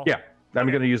that and all? Yeah, I'm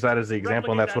Okay. going to use that as the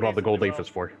example, and Replicate that's that what all the gold basically leaf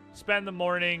is for. Spend the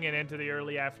morning and into the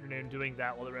early afternoon doing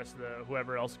that while the rest of the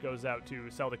whoever else goes out to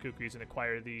sell the kukris and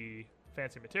acquire the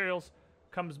fancy materials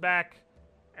comes back,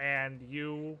 and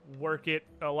you work it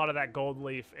a lot of that gold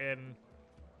leaf in,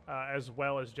 as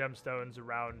well as gemstones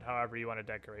around however you want to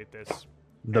decorate this.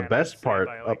 The And best I'd say part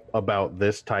by, like- about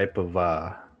this type of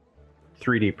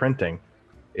 3D printing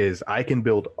is I can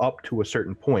build up to a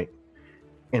certain point,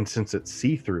 and since it's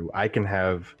see-through, I can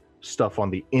have stuff on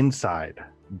the inside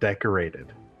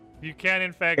decorated, You can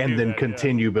in fact and do then that, yeah.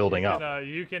 continue building You up. can,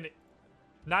 you can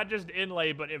not just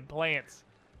inlay, but implant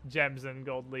gems and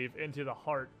gold leaf into the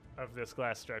heart of this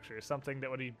glass structure. Something that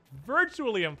would be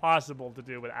virtually impossible to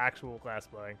do with actual glass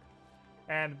blowing.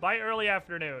 And by early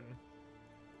afternoon,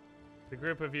 the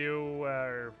group of you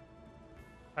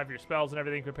have your spells and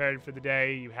everything prepared for the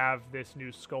day. You have this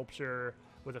new sculpture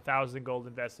with 1,000 gold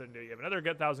invested into it. You have another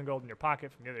 1,000 gold in your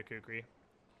pocket from the other kukri.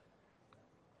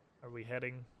 Are we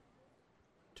heading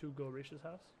to Golrish's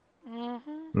house?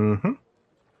 Mm-hmm. Mm-hmm.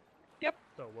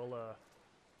 So we'll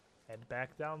head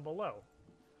back down below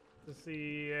to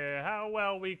see how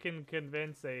well we can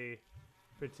convince a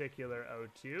particular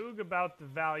Otug about the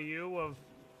value of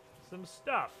some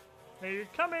stuff. Now you're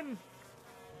coming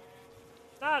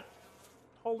not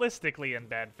holistically in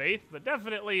bad faith, but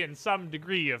definitely in some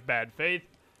degree of bad faith,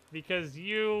 because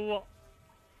you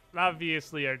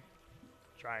obviously are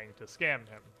trying to scam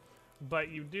him. But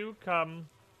you do come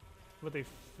with a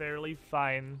fairly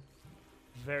fine,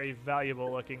 very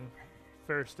valuable looking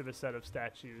first of a set of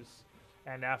statues.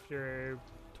 And after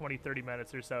 20-30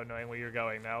 minutes or so knowing where you're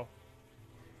going now,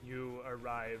 you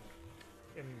arrive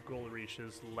in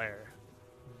Golrish's lair,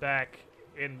 back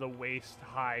in the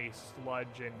waist-high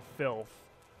sludge and filth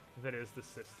that is the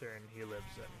cistern he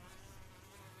lives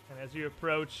in. And as you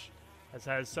approach, as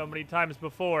has so many times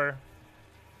before,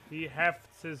 he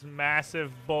hefts his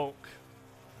massive bulk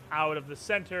out of the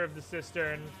center of the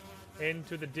cistern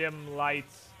into the dim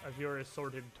lights of your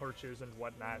assorted torches and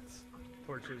whatnots,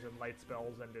 torches and light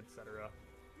spells and etc.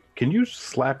 Can you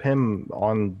slap him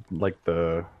on like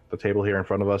the table here in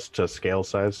front of us to scale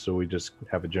size so we just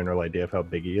have a general idea of how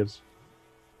big he is?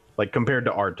 Like compared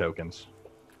to our tokens.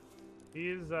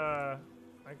 He's I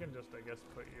can just I guess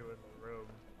put you in the room.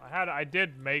 I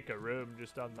did make a room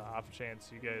just on the off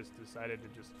chance you guys decided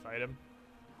to just fight him.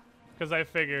 Because I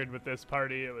figured with this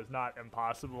party it was not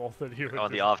impossible that you would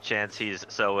On the just- off chance he's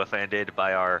so offended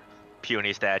by our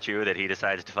puny statue that he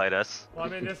decides to fight us. Well, I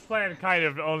mean, this plan kind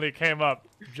of only came up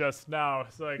just now,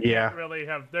 so I Yeah. can't really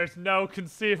have. There's no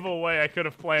conceivable way I could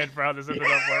have planned for how this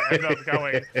ended up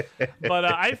going. But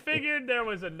I figured there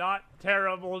was a not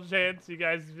terrible chance you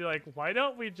guys would be like, why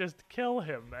don't we just kill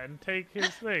him and take his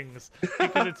things?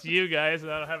 Because it's you guys,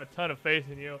 and I don't have a ton of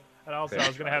faith in you. And also, I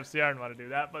was going to have Ciaran want to do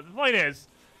that. But the point is,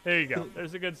 there you go.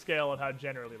 There's a good scale on how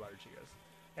generally large he is.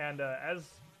 And as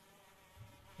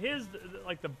his,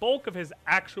 like, the bulk of his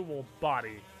actual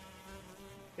body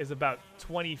is about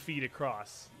 20 feet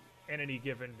across in any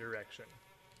given direction.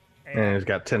 And he's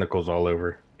got tentacles all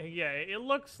over. Yeah, it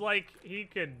looks like he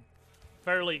could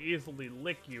fairly easily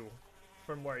lick you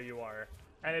from where you are.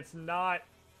 And it's not...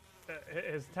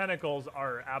 his tentacles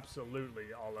are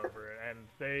absolutely all over it, and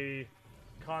they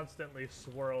constantly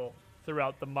swirl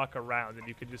throughout the muck around, and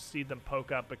you can just see them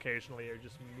poke up occasionally or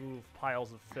just move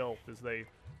piles of filth as they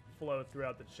flow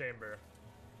throughout the chamber.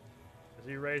 As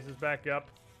he raises back up,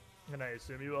 and I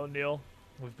assume you will kneel.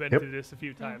 We've been through this a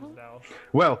few times now.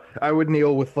 Well, I would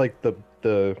kneel with like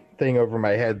the thing over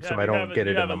my head so I don't get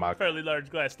it in the muck. You have a fairly large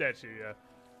glass statue, yeah.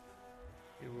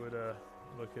 You would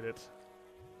look at it.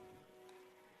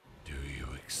 Do you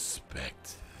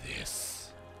expect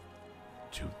this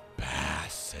to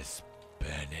pass as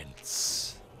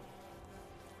penance?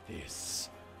 This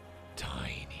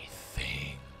tiny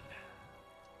thing.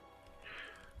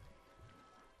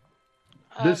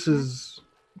 This is...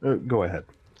 go ahead.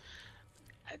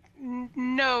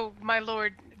 No, my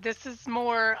lord. This is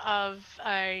more of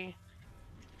a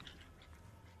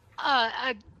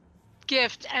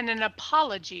gift and an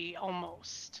apology,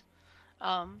 almost.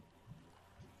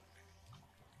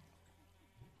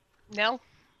 Nell?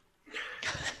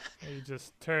 He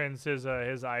just turns his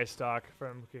eye stalk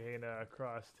from Kahina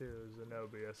across to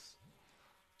Zenobius.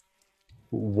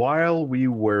 While we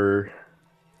were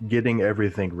getting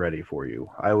everything ready for you,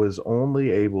 I was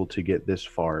only able to get this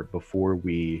far before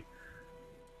we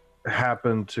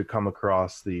happened to come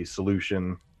across the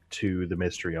solution to the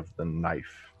mystery of the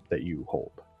knife that you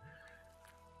hold.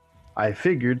 I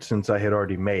figured, since I had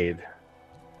already made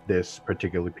this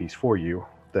particular piece for you,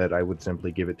 that I would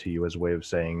simply give it to you as a way of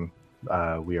saying,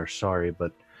 we are sorry,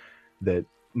 but that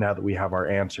now that we have our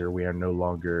answer, we are no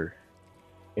longer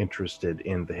interested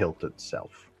in the hilt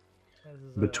itself.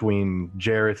 Between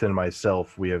Jareth and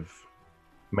myself, we have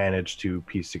managed to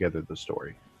piece together the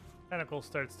story. Tentacle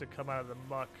starts to come out of the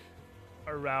muck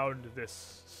around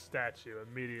this statue,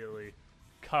 immediately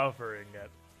covering it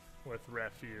with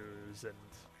refuse and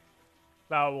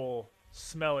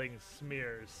foul-smelling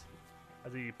smears.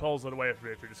 As he pulls it away from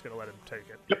you, if you're just going to let him take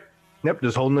it. Yep,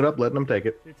 just holding it up, letting him take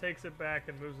it. He takes it back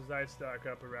and moves his eye stalk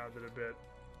up around it a bit.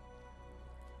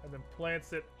 And then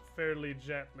plants it fairly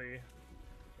gently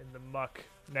in the muck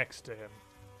next to him.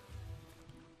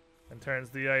 And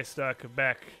turns the eye stalk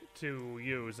back to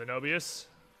you, Zenobius.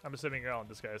 I'm assuming you're all in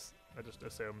disguise. I just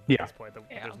assume at this point that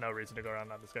there's no reason to go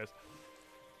around on disguise.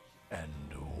 And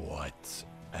what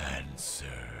answer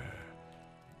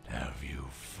have you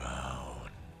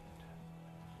found?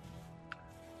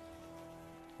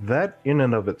 That in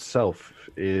and of itself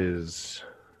is,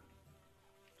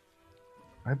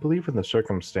 I believe in the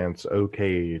circumstance,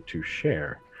 okay to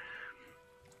share.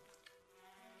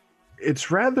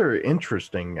 It's rather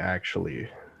interesting, actually.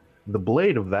 The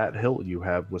blade of that hilt you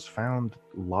have was found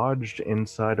lodged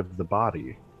inside of the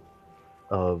body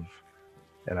of,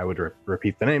 and I would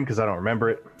repeat the name because I don't remember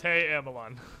it. Tay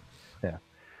Amelon. Yeah.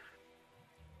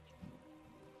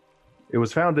 It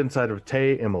was found inside of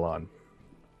Tay Amelon,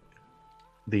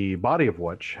 the body of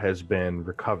which has been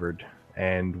recovered,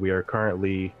 and we are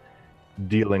currently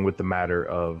dealing with the matter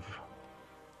of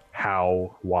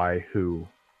how, why, who,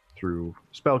 through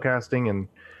spellcasting and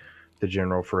the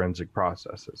general forensic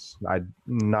processes.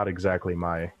 Not exactly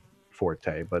my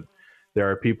forte, but there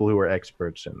are people who are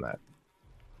experts in that.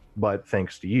 But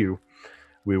thanks to you,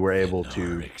 we were able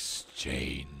to... Our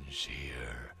exchange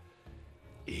here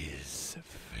is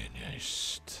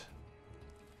finished.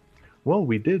 Well,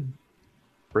 we did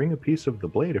bring a piece of the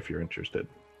blade if you're interested.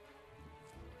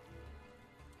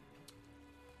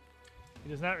 He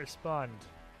does not respond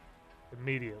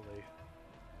immediately,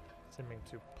 seeming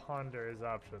to ponder his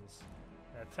options.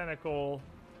 A tentacle,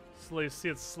 you see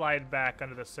it slide back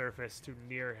under the surface to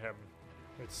near him.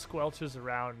 It squelches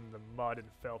around in the mud and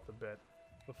filth a bit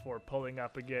before pulling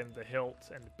up again the hilt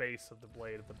and base of the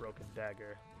blade of the broken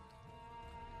dagger.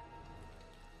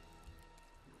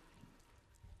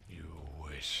 You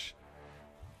wish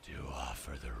to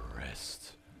offer the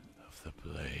rest of the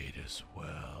blade as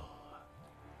well?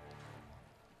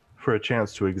 For a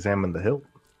chance to examine the hilt.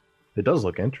 It does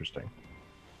look interesting.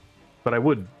 But I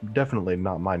would definitely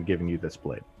not mind giving you this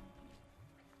blade.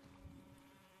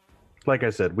 Like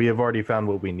I said, we have already found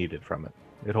what we needed from it.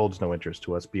 It holds no interest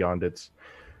to us beyond its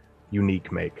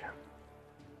unique make.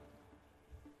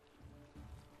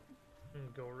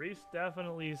 Goris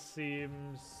definitely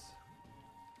seems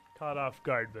caught off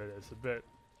guard by this, a bit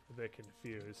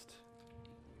confused.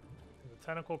 The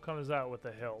tentacle comes out with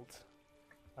a hilt,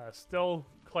 still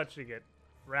clutching it,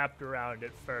 wrapped around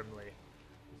it firmly.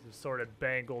 There's sort of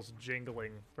bangles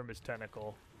jingling from his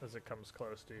tentacle as it comes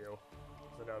close to you.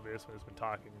 Zenobius has been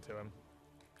talking to him.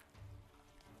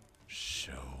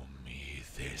 Show me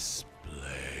this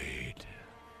blade.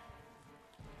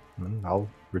 I'll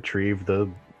retrieve the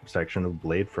section of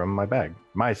blade from my bag.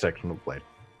 My section of blade.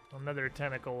 Another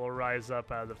tentacle will rise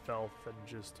up out of the filth and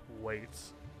just wait,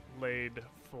 laid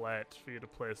flat for you to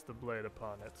place the blade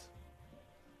upon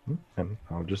it. And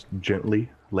I'll just gently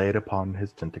lay it upon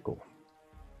his tentacle.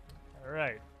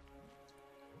 Alright.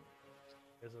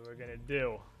 Here's what we're gonna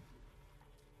do.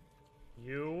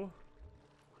 You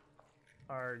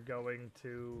are going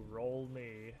to roll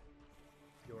me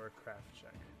your craft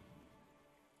check.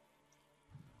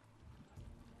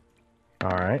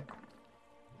 Alright.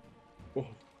 Oh.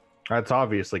 That's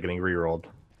obviously getting re-rolled.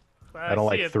 I don't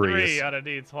see like a threes. 3 out of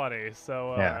D20,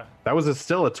 so Yeah. That was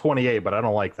still a 28, but I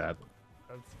don't like that.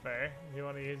 that's fair. You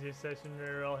want to use your session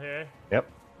reroll here?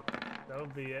 Yep. So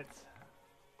be it.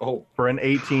 Oh, For an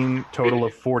 18 total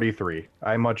of 43.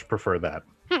 I much prefer that.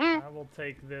 I will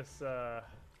take this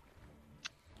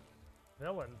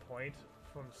villain point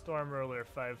from Stormruler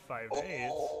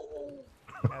 558.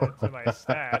 Add it to my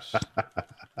stash.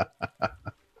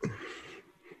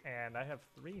 And I have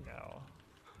 3 now.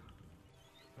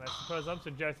 And I suppose I'm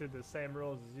suggesting the same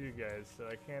rules as you guys, so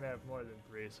I can't have more than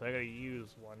 3, so I gotta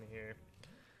use one here.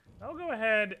 I'll go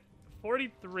ahead.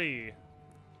 43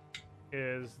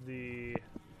 is the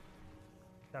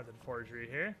counted forgery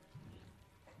here.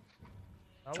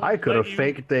 I could have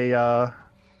faked a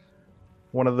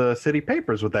one of the city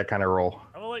papers with that kind of roll.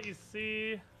 I will let you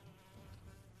see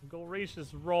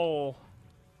Golrish's roll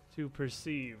to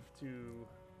perceive, to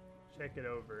check it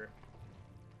over.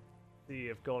 See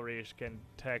if Golrish can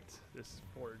detect this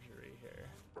forgery here.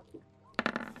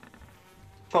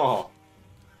 oh,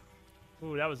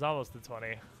 Ooh, that was almost a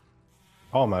 20.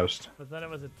 Almost. But then it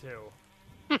was a 2.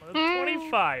 Well,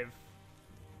 25.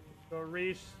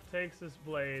 Golrish takes this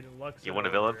blade and looks You it want a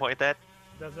over. villain point that?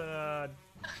 Doesn't, no,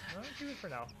 keep it for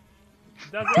now.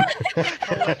 Doesn't pull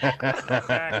it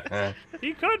back.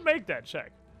 He could make that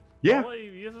check. Yeah. Well,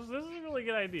 this is a really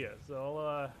good idea.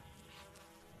 So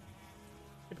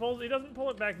he doesn't pull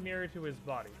it back nearer to his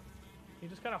body. He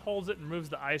just kind of holds it and moves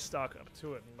the eye stalk up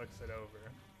to it and looks it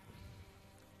over.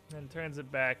 And then turns it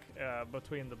back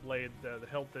between the blade, the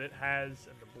hilt that it has,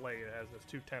 and the blade. It has those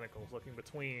 2 tentacles looking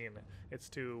between its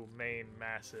 2 main,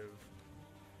 massive,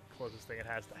 closest thing it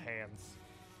has to hands.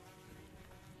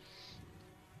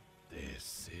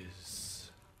 This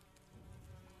is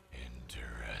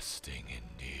interesting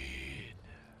indeed.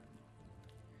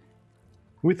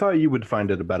 We thought you would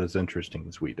find it about as interesting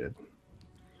as we did.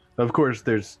 Of course,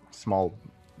 there's small,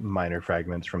 minor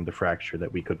fragments from the fracture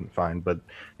that we couldn't find, but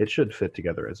it should fit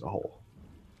together as a whole.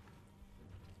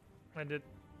 And it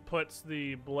puts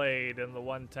the blade and the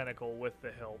 1 tentacle with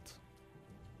the hilt.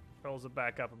 Rolls it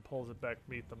back up and pulls it back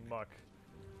beneath the muck,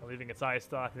 leaving its eye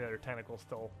stalk and the other tentacle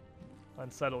still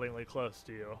unsettlingly close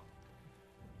to you.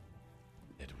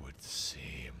 It would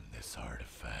seem this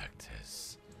artifact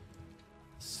has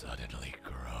suddenly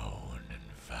grown in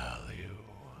value.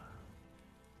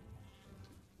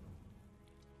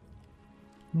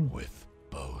 With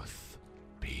both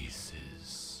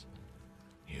pieces,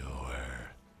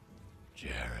 your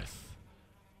Jareth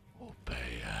will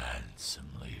pay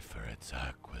handsomely for its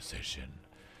acquisition,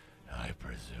 I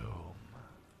presume.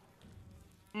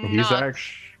 He's Not-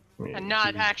 actually... And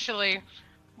not actually,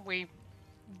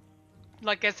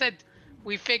 like I said,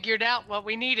 we figured out what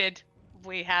we needed.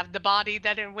 We have the body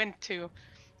that it went to.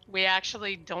 We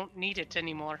actually don't need it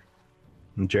anymore.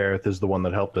 Jareth is the one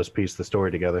that helped us piece the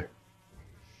story together.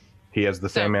 He has the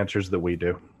same answers that we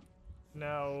do.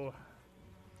 Now,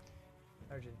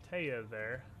 Argentea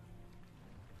there.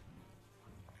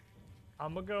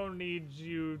 I'm gonna need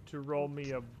you to roll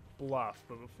me a bluff,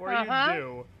 but before you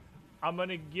do, I'm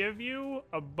gonna give you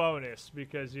a bonus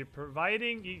because you're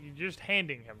you're just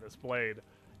handing him this blade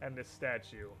and this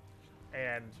statue.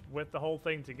 And with the whole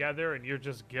thing together and you're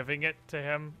just giving it to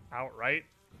him outright,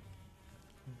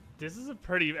 this is a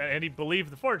pretty, and he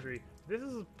believed the forgery, this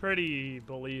is a pretty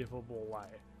believable lie.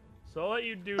 So I'll let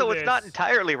you do So this. it's not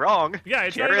entirely wrong. Yeah,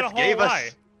 it's not even a Jareth whole gave lie.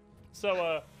 us.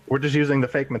 So, We're just using the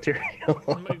fake material.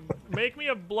 make me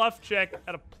a bluff check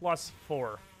at a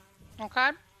 +4. Okay.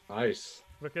 nice.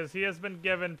 Because he has been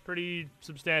given pretty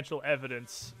substantial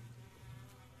evidence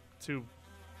to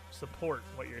support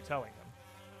what you're telling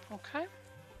him. Okay.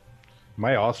 Am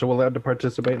I also allowed to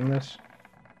participate in this?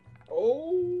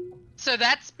 Oh, So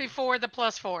that's before the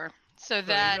 +4. So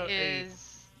that got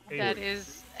is eight. that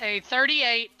is a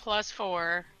 38 plus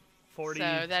 4. 42.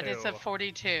 So that is a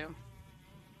 42.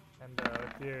 And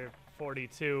if you're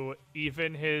 42,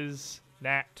 even his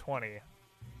nat 20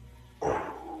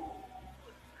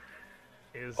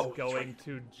 is going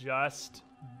to just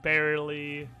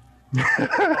barely fall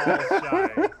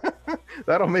shy.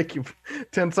 That'll make you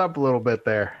tense up a little bit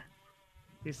there.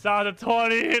 He saw the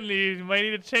 20 and he might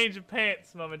need to change of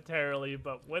pants momentarily,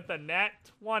 but with a nat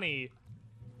 20,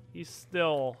 he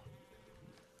still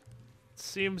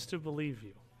seems to believe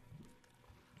you.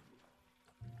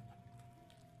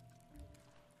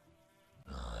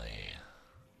 I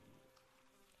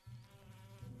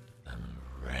am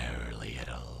rarely at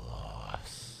a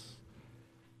loss,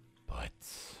 but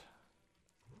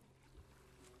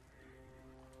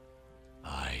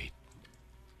I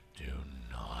do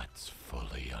not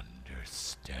fully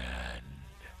understand.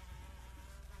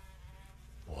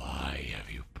 Why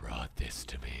have you brought this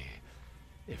to me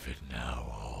if it now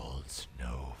holds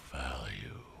no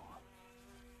value?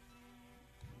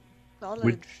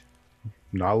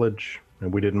 Knowledge.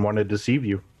 And we didn't want to deceive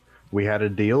you. We had a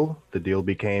deal. The deal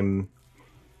became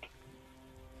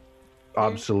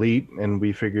obsolete, and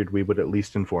we figured we would at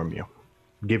least inform you,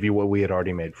 give you what we had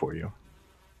already made for you.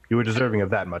 You were deserving of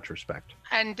that much respect.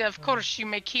 And of course, you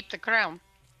may keep the crown.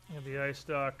 And the ice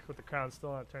stock with the crown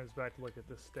still on turns back to look at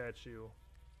this statue.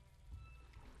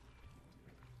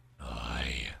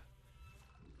 I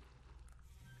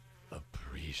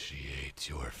appreciate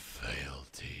your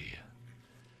fealty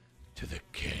to the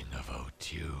King of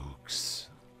Otyughs.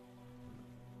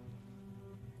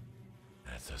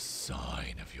 As a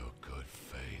sign of your good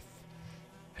faith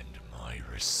and my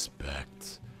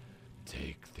respect,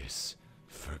 take this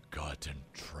forgotten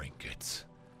trinket.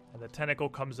 And the tentacle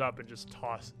comes up and just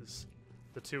tosses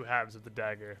the two halves of the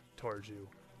dagger towards you,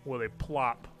 where they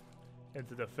plop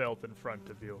into the filth in front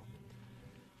of you.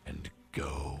 And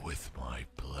go with my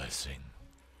blessing,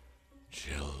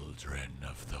 children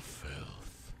of the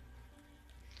filth.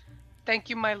 Thank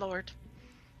you, my lord.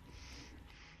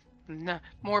 No,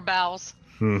 more bows.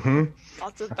 Mm-hmm.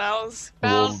 Lots of bows.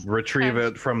 We'll Bows. retrieve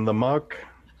it from the muck.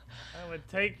 That would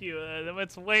take you,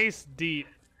 it's waist deep.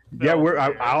 Yeah, filth we're.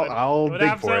 here. I'll It would dig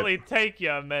for absolutely it. take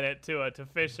you a minute to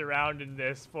fish around in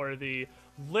this for the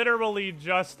literally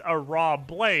just a raw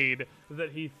blade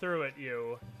that he threw at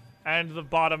you, and the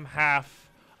bottom half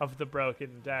of the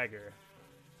broken dagger.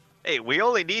 Hey, we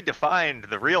only need to find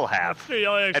the real half, You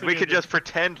only and actually we need could to- just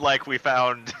pretend like we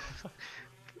found.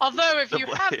 Although, if The you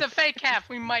have blade. the fake half,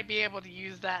 we might be able to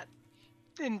use that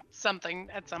in something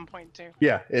at some point too.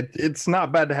 Yeah, it's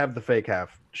not bad to have the fake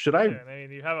half. Should I? Yeah, I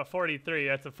mean, you have a 43.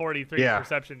 That's a 43 Yeah.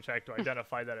 perception check to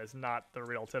identify that as not the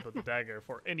real tip of the dagger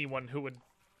for anyone who would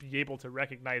be able to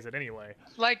recognize it anyway.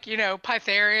 Like,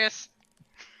 Pythagoras.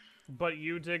 But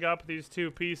you dig up these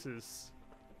two pieces,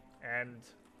 and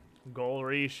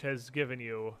Golrish has given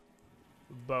you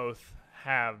both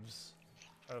halves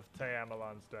of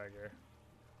Teamalon's dagger.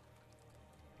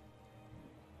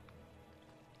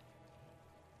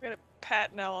 I'm gonna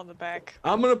pat Nell on the back.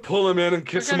 I'm gonna pull him in and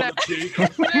kiss him on the cheek. We're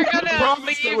gonna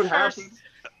promised that leave would first.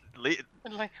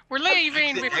 happen. We're leaving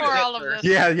Exit before all of first.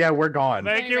 this. Yeah, we're gone.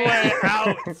 Make your way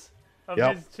out of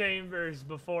Yep. his chambers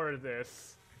before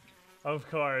this, of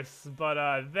course.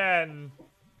 But then,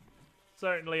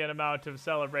 certainly an amount of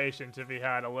celebration to be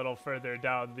had a little further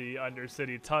down the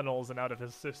Undercity tunnels and out of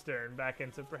his cistern back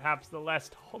into perhaps the less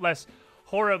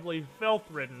horribly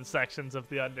filth-ridden sections of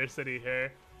the Undercity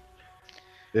here.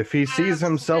 If he sees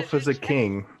himself as a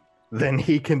king, then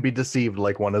he can be deceived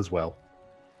like one as well.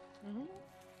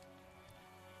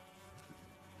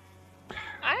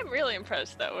 I'm really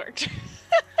impressed that worked.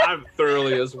 I'm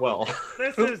thoroughly as well.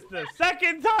 This is the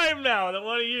second time now that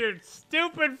one of your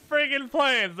stupid friggin'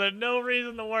 plans that had no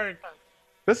reason to work.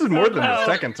 This is more than the That was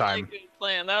second Really time. good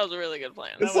plan. That was a really good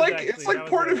plan. It's was like actually- it's like that was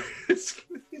part a- of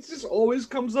it just always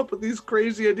comes up with these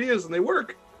crazy ideas and they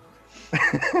work.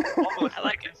 I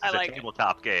like it. I It's a like it.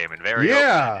 tabletop game and very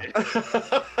Yeah.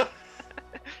 open-ended.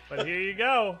 But here you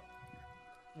go.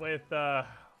 With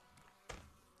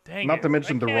dang Not it, to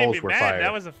mention I the can't rolls be were mad. fired.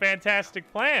 That was a fantastic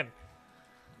plan.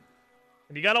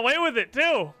 And you got away with it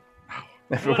too.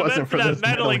 If Would've it wasn't for been those that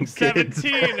meddling meddling kids.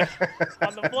 17 on the I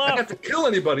don't have bluff. to kill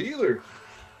anybody either.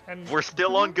 And We're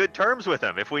still on good terms with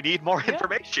him if we need more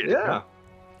information. Yeah.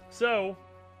 so,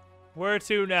 where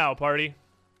to now, party?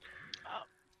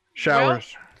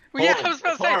 Showers. Well, yeah, I was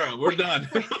gonna say Tara, we're done.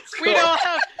 we don't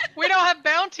have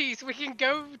bounties. We can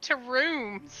go to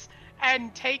rooms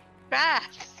and take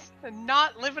baths and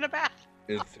not live in a bath.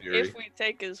 In theory. If we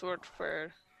take his word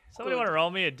for Somebody Good. want to roll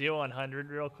me a D100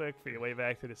 real quick for your way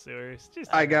back to the sewers?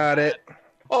 Just I got it.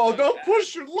 Oh, don't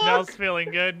push your luck. Nell's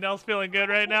feeling good. Nell's feeling good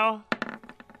right now.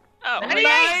 Oh,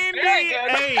 98. Very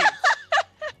good. 98.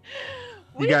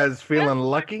 You guys feeling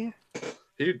lucky?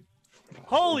 Dude,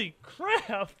 Holy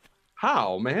crap!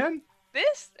 how, man?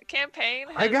 This campaign.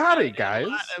 I has got had it, a guys.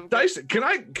 lot of good- Dyson,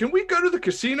 can we go to the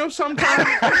casino sometime?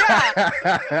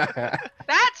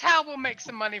 That's how we'll make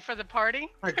some money for the party.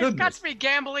 My There's got goodness. to be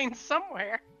gambling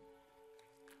somewhere.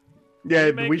 Yeah,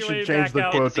 You make we your should way change back the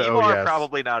out. quote to oh Zemar yes.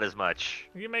 probably not as much.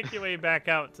 You make your way back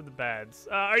out to the bads.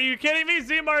 Are you kidding me?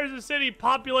 Zemar is a city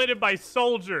populated by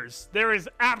soldiers. There is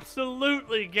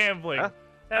absolutely gambling. Huh?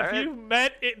 Have Alright. you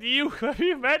met it? Have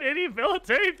you met any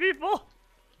military people?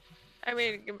 I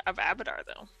mean, of Abadar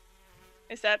though.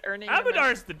 Is that earning? them a-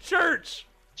 Abadar's the church.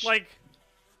 Like,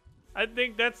 I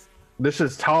think that's This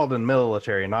is Taldan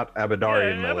military, not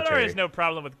Abadarian Abadar military. has no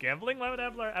problem with gambling. Why would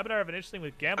Abadar have an issue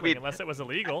with gambling mean- unless it was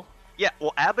illegal? Yeah,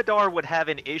 well, Abadar would have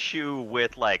an issue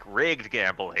with like rigged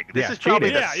gambling. This Yeah, is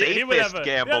probably cheating. the he would have safest a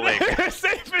gambling. Yeah,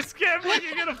 safest gambling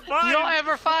you're gonna find. You'll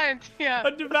ever find. Yeah.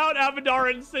 A devout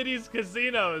Abadaran city's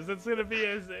casinos. It's gonna be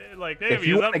as like hey, If be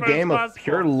you as want a upfront game as of possible.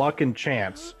 pure luck and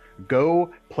chance,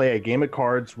 go play a game of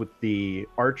cards with the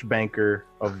archbanker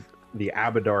of the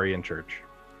Abadarian church.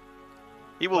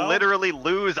 He will Well- literally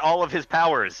lose all of his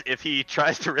powers if he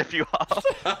tries to rip you off.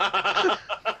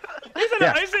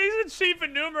 Yeah. He's a chief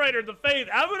enumerator of the faith.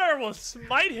 Abadar will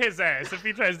smite his ass if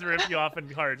he tries to rip you off in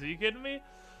cards. Are you kidding me?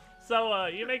 So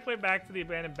you make your way back to the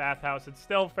abandoned bathhouse. It's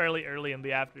still fairly early in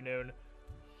the afternoon.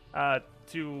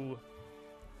 To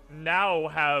now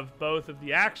have both of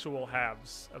the actual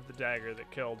halves of the dagger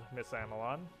that killed Miss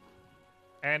Amelon,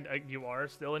 and you are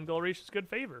still in Gulrish's good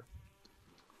favor.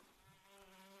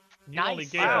 You only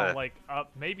Nice. gave him like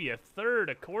maybe a third,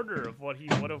 a quarter of what he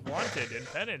would have wanted in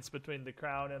penance between the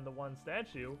crown and the one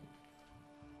statue.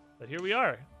 But here we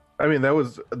are. I mean, that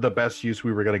was the best use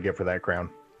we were going to get for that crown,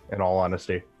 in all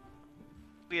honesty.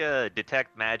 We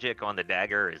detect magic on the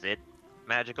dagger. Is it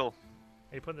magical?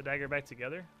 Are you putting the dagger back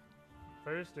together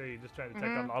first, or are you just trying to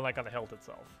detect on like on the hilt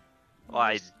itself? Well,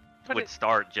 I Put would it-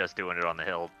 start just doing it on the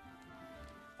hilt.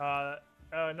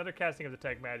 Another casting of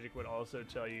detect magic would also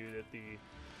tell you that the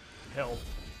hilt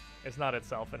is not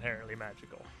itself inherently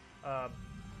magical. So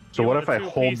You what want if the I two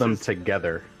hold them pieces-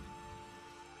 together?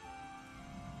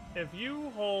 If you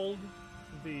hold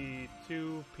the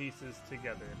two pieces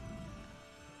together,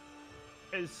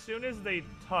 as soon as they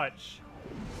touch,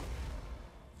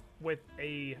 with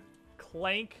a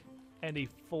clank and a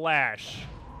flash,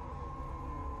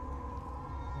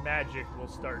 magic will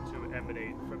start to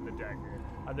emanate from the dagger.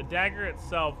 The dagger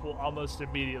itself will almost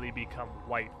immediately become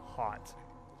white hot,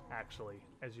 actually,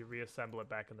 as you reassemble it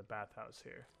back in the bathhouse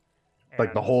here.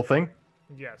 Like the And- whole thing?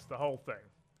 Yes, the whole thing.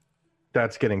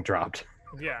 That's getting dropped.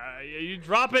 Yeah, you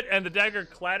drop it and the dagger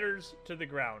clatters to the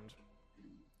ground.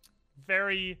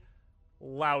 Very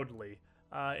loudly.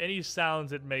 Any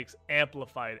sounds it makes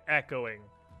amplified, echoing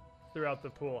throughout the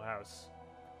pool house.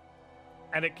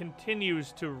 And it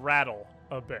continues to rattle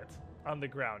a bit on the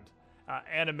ground,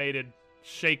 animated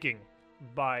shaking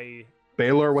by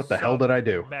Baylor, what the hell some did I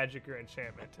do? magic or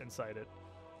enchantment inside it.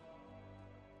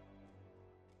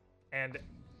 And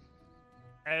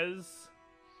as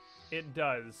it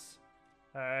does,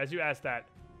 as you ask that,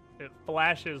 it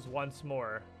flashes once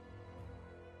more,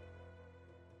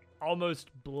 almost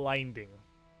blinding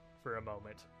for a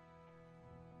moment.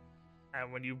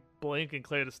 And when you blink and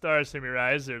clear the stars from your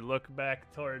eyes or look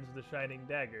back towards the shining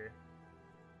dagger,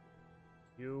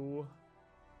 you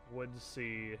would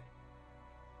see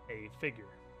a figure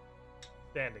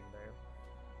standing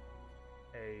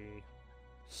there. A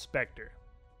specter.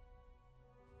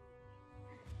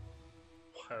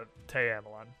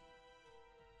 Amelon.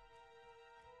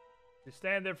 You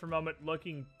stand there for a moment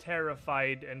looking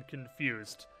terrified and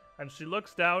confused, and she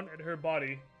looks down at her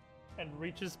body and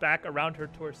reaches back around her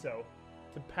torso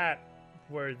to pat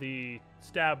where the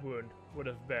stab wound would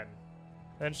have been.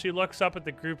 Then she looks up at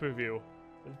the group of you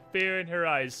with fear in her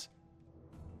eyes.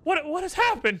 What has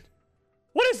happened?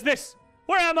 What is this?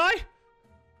 Where am I?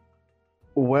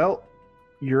 Well,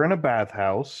 you're in a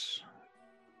bathhouse.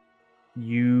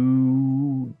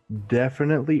 You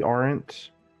definitely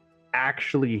aren't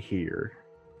actually here.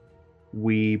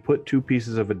 We put two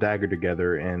pieces of a dagger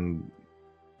together and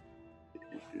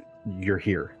you're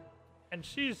here. And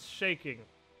she's shaking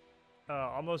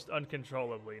almost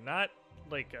uncontrollably. Not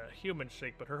like a human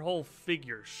shake, but her whole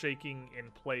figure shaking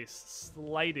in place,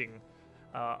 sliding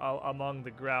among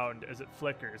the ground as it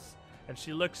flickers. And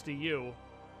she looks to you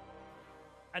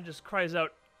and just cries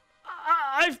out,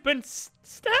 I've been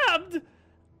stabbed!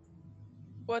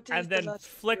 What is And the then last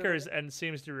flickers and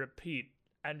seems to repeat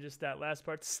And just that last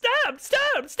part, stab,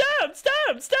 stab, stab,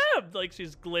 stab, stab! Like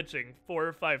she's glitching 4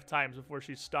 or 5 times before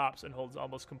she stops and holds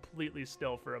almost completely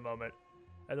still for a moment,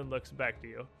 and then looks back to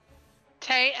you.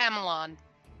 Tay Amelon.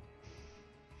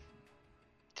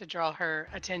 To draw her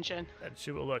attention. And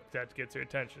she will look, that gets her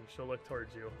attention. She'll look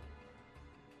towards you.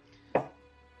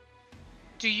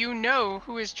 Do you know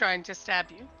who is trying to stab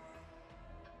you?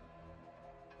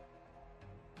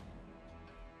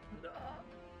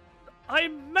 I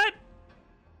met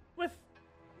with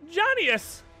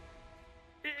Janius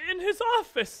in his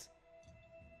office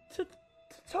to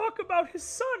talk about his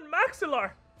son,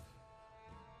 Maxillar.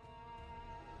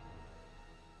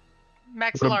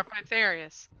 Maxillar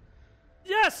Pytharius.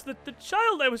 Yes, the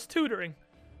child I was tutoring.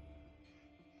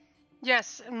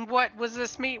 Yes, and what was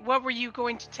this what were you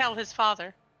going to tell his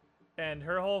father? And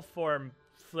her whole form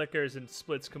flickers and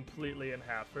splits completely in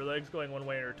half. Her legs going one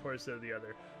way and her torso the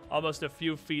other. Almost a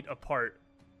few feet apart,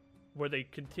 where they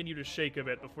continue to shake a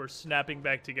bit before snapping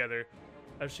back together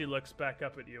as she looks back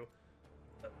up at you.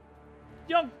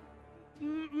 Young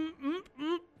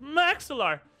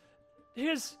Maxillar,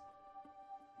 his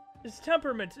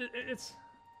temperament, it's...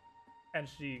 And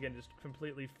she again just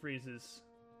completely freezes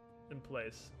in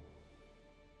place.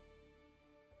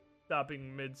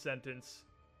 Stopping mid-sentence,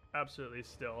 absolutely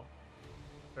still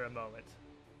for a moment.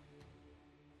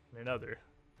 And another.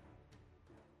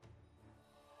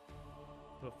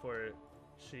 Before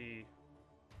she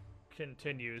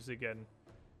continues again.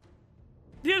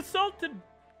 He assaulted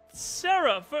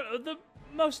Sarah for the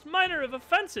most minor of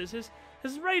offenses.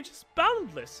 His rage is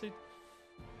boundless.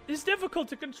 He's difficult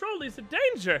to control. He's a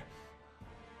danger.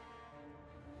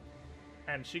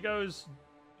 And she goes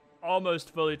almost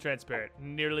fully transparent,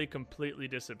 nearly completely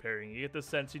disappearing. You get the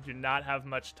sense you do not have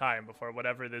much time before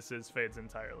whatever this is fades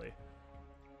entirely.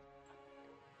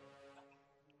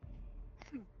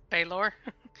 Baylor,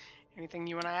 anything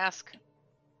you want to ask?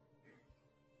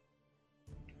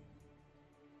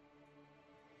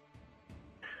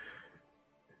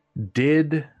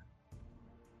 Did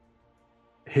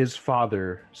his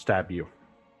father stab you?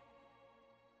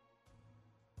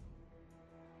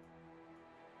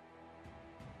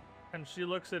 And she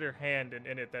looks at her hand, and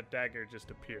in it, that dagger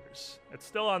just appears. It's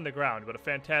still on the ground, but a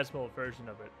phantasmal version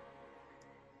of it.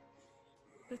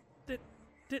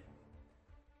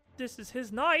 This is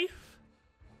his knife?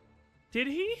 Did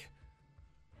he?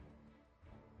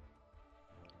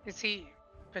 Is he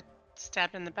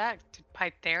stabbed in the back? Did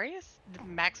Pytharius? Did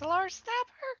Maxillar stab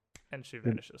her? And she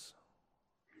vanishes.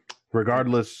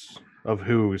 Regardless of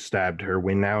who stabbed her,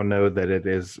 we now know that it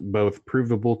is both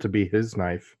provable to be his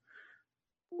knife,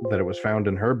 that it was found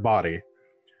in her body,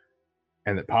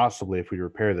 and that possibly if we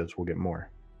repair this, we'll get more.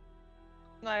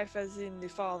 Knife as in the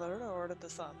father or the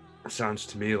son? Sounds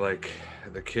to me like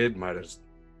the kid might have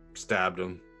stabbed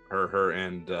him. Her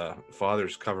and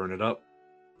father's covering it up.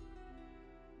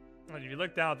 When you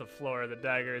look down at the floor, the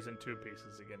dagger is in 2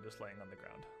 pieces again, just laying on the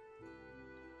ground.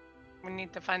 We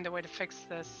need to find a way to fix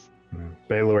this.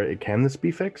 Baylor, can this be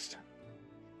fixed?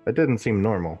 That didn't seem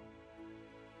normal.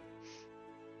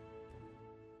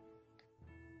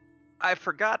 I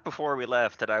forgot before we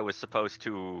left that I was supposed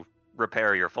to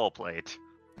repair your full plate.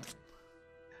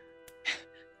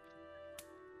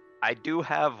 I do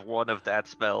have one of that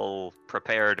spell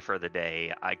prepared for the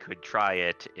day. I could try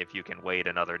it if you can wait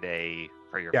another day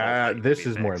for your full plate this to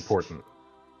be is more fixed. important.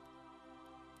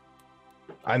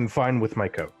 I'm fine with my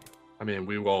coat. I mean,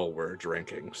 we all were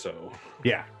drinking, so...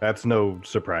 Yeah, that's no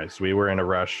surprise. We were in a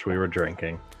rush. We were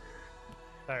drinking.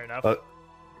 Fair enough.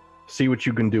 See what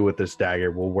you can do with this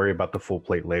dagger. We'll worry about the full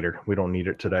plate later. We don't need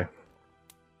it today. Do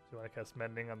you want to cast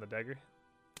Mending on the dagger?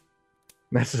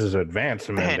 This is advanced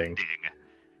mending. Mending.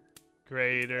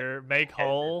 Greater Make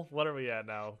Whole. What are we at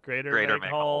now? Greater Make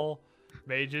Whole.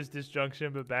 Mage's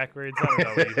Disjunction, but backwards. I don't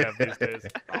know what you have these days.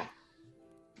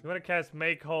 You want to cast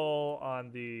Make Whole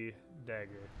on the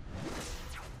dagger.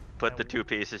 Put the 2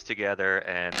 pieces together,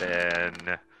 and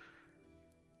then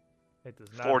It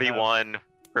does not 41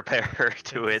 repair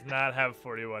to it. it. Does not have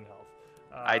 41 health.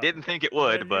 I didn't think it when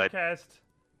would, you but cast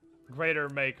Greater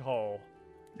Make Whole.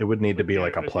 It would need to with be your-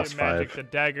 like a with your +5. magic, the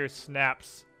dagger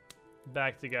snaps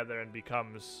back together and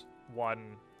becomes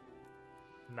one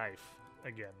knife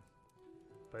again.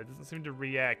 But it doesn't seem to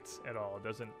react at all. It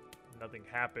doesn't. Nothing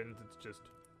happens. It's just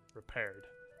repaired.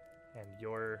 And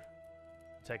your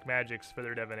tech magics for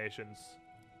their divinations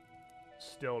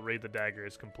still read the dagger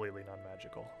as completely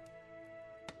non-magical.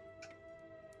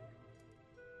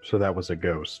 So that was a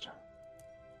ghost.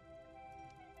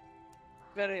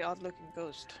 Very odd looking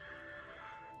ghost.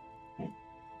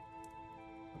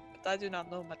 But I do not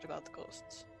know much about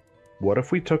ghosts. What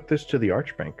if we took this to the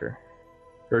Archbanker?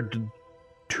 Or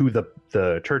to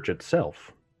the church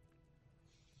itself.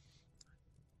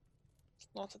 It's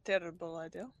not a terrible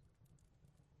idea.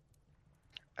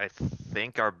 I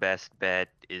think our best bet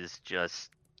is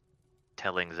just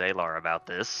telling Zalar about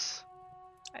this.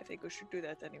 I think we should do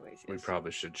that anyways. We Yes.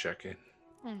 probably should check in.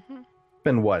 Mm-hmm.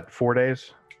 Been what, 4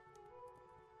 days?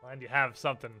 And you have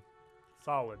something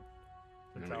solid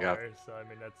to And we tell got- her, so I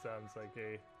mean that sounds like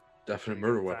a Definite pretty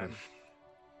murder good weapon. time.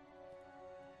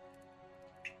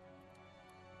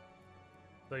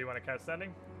 So you want to cast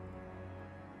sending?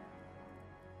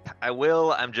 I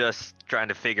will. I'm just trying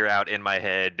to figure out in my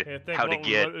head Yeah, think how to what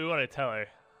get. we want to tell her.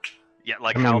 Yeah,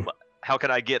 like I mean- how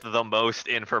can I get the most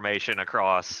information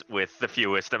across with the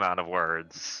fewest amount of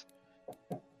words?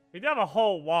 You'd have a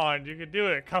whole wand. You could do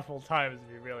it a couple times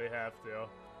if you really have to.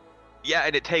 Yeah,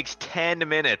 and it takes 10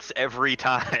 minutes every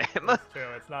time. It's true.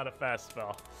 It's not a fast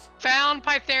spell. Found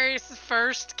Pytharius'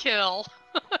 first kill.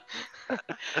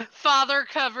 Father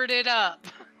covered it up.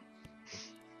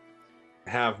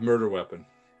 Have murder weapon.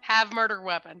 Have murder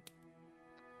weapon.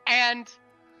 And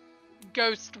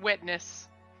ghost witness.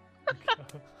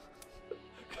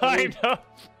 Kind of.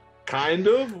 Kind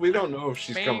of. We don't know if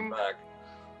she's coming Mean. back.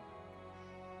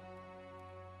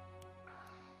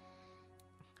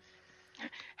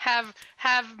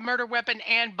 Have murder weapon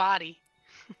and body.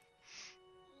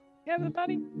 You have the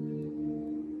body?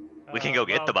 We can go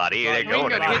get the body. It ain't We can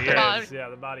going go get the anywhere. body. Yeah,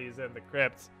 the body is in the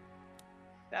crypt.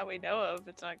 That we know of.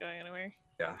 It's not going anywhere.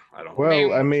 Yeah, I don't.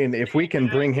 Well, I mean, if we can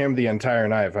bring him the entire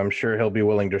knife, I'm sure he'll be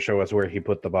willing to show us where he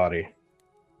put the body.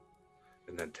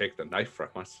 And then take the knife from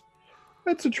us.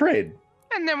 That's a trade.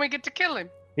 And then we get to kill him.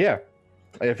 Yeah.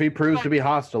 If he proves to be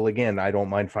hostile again, I don't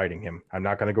mind fighting him. I'm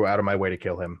not going to go out of my way to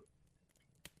kill him.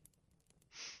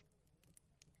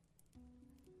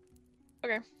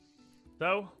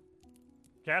 So,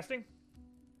 casting?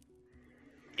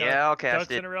 Yeah, I'll cast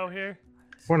Ducks it. in a row here.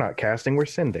 We're not casting, we're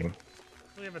sending.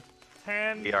 We have a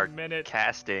 10 We are minute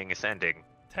casting, ascending.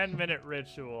 10-minute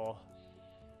ritual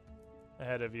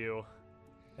ahead of you,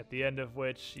 at the end of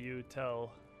which you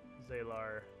tell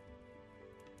Zalar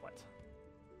what?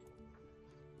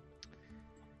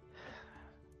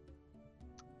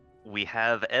 We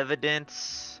have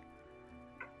evidence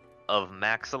of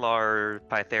Maxilar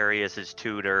Pytharius'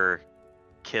 tutor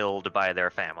killed by their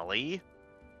family.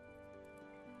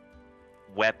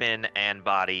 Weapon and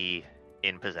body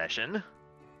in possession.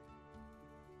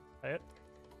 Say it.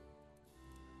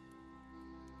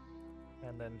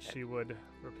 And then she would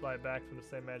reply back from the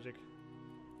same magic.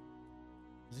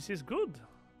 This is good.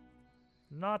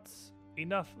 Not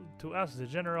enough to ask the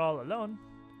general alone,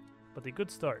 but a good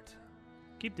start.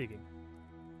 Keep digging.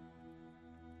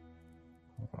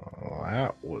 Oh,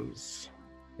 that was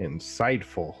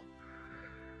insightful.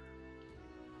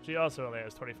 She also only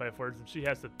has 25 words, and she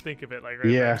has to think of it like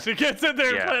Yeah. now. She gets in there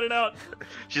and Yeah. plan it out.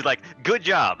 She's like, good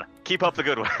job. Keep up the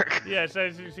good work. Yeah,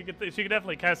 she could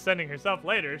definitely cast sending herself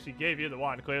later. She gave you the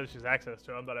wand. Clearly, she's access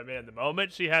to him. But I mean, at the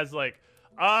moment, she has like,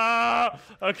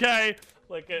 okay,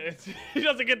 like she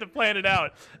doesn't get to plan it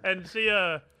out, and she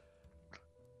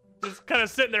just kind of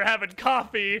sitting there having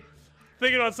coffee,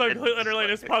 thinking about something completely unrelated.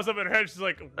 Just pops up in her head. She's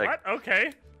like, what?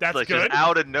 Okay, that's Like good. just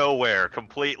out of nowhere,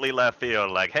 completely left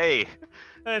field. Like, hey,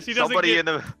 She doesn't somebody get...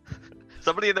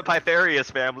 in the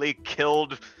Pytharius family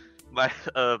killed my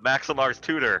Maximar's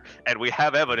tutor, and we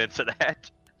have evidence of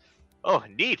that. Oh,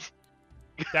 neat.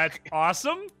 That's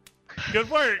awesome. Good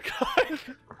work.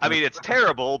 I mean, it's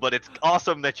terrible, but it's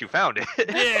awesome that you found it.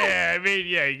 Yeah, I mean,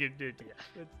 yeah, you can do.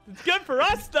 Yeah. It's good for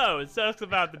us, though. It sucks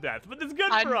about the death, but it's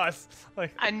good for us.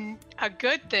 Like, And a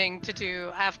good thing to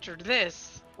do after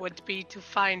this would be to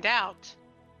find out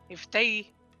if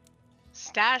they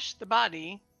stashed the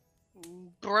body,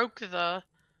 broke the,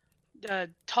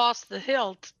 tossed the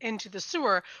hilt into the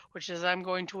sewer, which is, I'm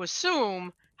going to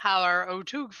assume, how our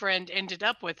Otug friend ended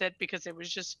up with it because it was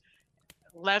just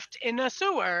left in a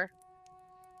sewer.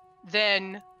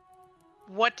 Then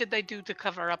what did they do to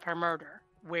cover up her murder?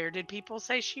 Where did people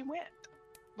say she went?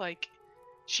 Like,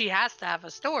 she has to have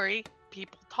a story.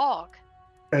 People talk.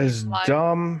 As Like-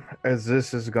 dumb as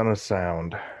this is going to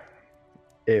sound,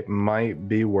 it might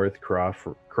be worth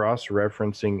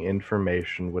cross-referencing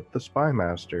information with the Spy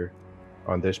Master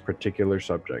on this particular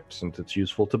subject, since it's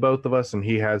useful to both of us and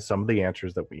he has some of the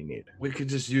answers that we need. We could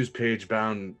just use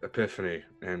page-bound Epiphany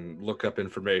and look up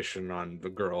information on the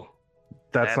girl.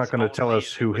 That's not going to tell only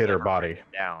us who if we hit her ever body. write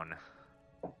it down.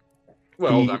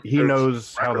 Well, He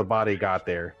knows how the body got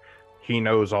there. He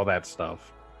knows all that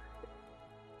stuff.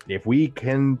 If we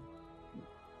can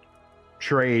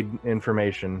trade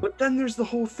information, But then there's the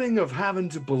whole thing of having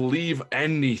to believe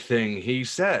anything he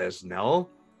says, Nell.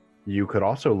 You could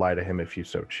also lie to him if you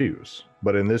so choose.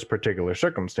 But in this particular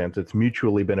circumstance, it's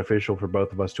mutually beneficial for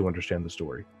both of us to understand the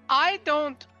story. I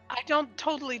don't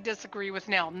totally disagree with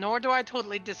Nell, nor do I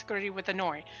totally disagree with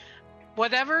Anori.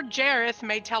 Whatever Jareth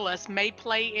may tell us may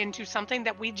play into something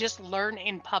that we just learn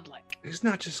in public. He's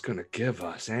not just going to give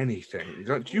us anything.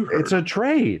 You heard It's a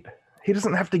trade. He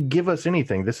doesn't have to give us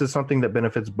anything. This is something that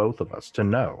benefits both of us to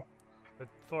know.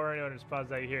 Before anyone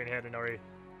responds out here in Hadanori,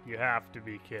 you have to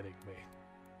be kidding me.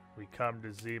 We come to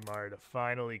Zemar to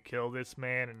finally kill this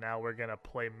man, and now we're gonna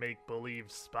play make-believe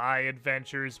spy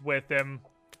adventures with him.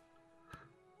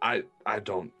 I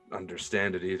don't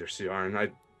understand it either,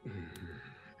 Ciaran.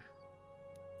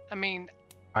 I mean,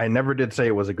 I never did say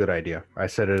it was a good idea. I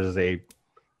said it is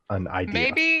an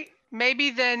idea.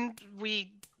 maybe then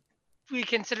we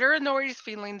consider Anori's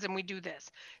feelings and we do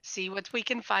this. See what we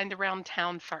can find around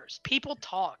town first. People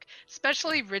talk,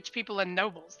 especially rich people and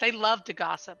nobles. They love to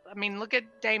gossip. I mean, look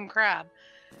at Dame Crab.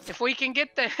 If we can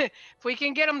get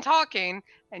them talking,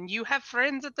 and you have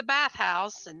friends at the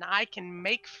bathhouse, and I can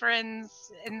make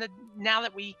friends now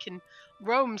that we can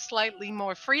roam slightly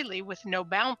more freely with no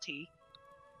bounty,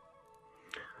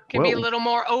 can be a little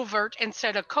more overt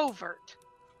instead of covert.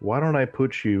 Why don't I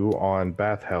put you on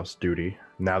bathhouse duty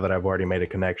now that I've already made a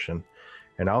connection,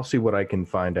 and I'll see what I can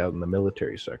find out in the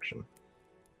military section.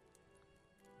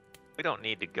 We don't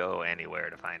need to go anywhere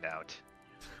to find out.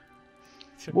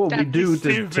 Well, we That'd be do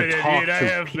Stupid to talk idiot, I to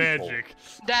have people. magic.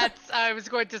 I was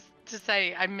going to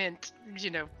say, I meant,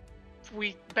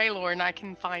 Baylor and I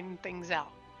can find things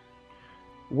out.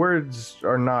 Words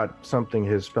are not something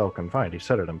his spell can find. He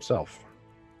said it himself.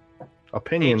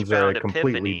 Opinions are a Page-bound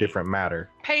completely epiphany. different matter.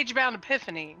 Page-bound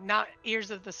epiphany, not ears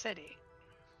of the city.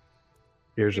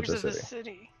 Ears of Ears the of the city.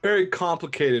 city. Very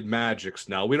complicated magics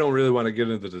now. We don't really want to get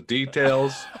into the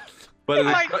details. But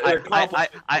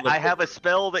I have a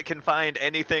spell that can find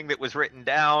anything that was written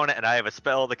down, and I have a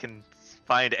spell that can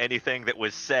find anything that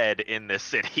was said in this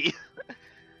city.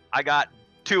 I got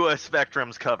 2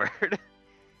 spectrums covered.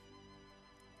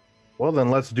 Well, then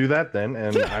let's do that then,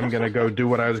 and I'm going to go do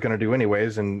what I was going to do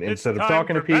anyways, and It's instead of time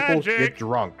talking to for people, magic. get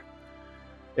drunk.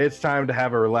 It's time to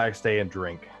have a relaxed day and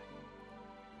drink.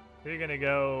 You're gonna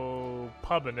go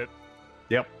pubbing it.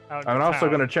 Yep. Out in I'm also town.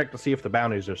 going to check to see if the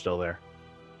bounties are still there.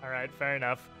 All right, fair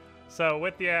enough. So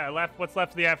with the what's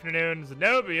left of the afternoon,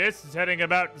 Zenobius is heading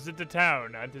about to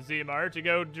town to Zemar to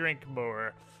go drink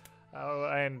more.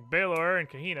 And Baylor and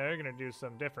Kahina are gonna do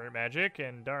some different magic,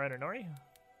 and Dara and Nori.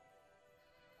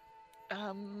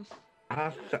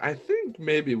 I think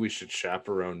maybe we should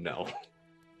chaperone Nell.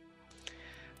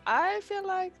 I feel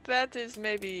like that is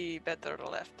maybe better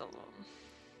left alone.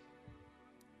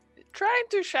 Trying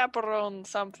to chaperone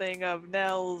something of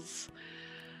Nell's.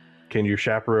 Can you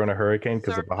chaperone a hurricane?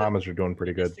 Because the Certain Bahamas are doing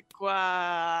pretty good.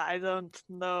 I don't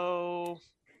know.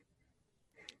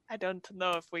 I don't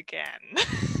know if we can.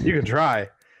 You can try. It's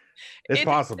It is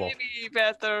possible. maybe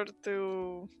better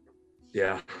to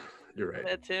Yeah, you're right.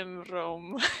 let him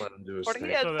roam. Let him do his Or he thing.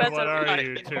 had So then better what are luck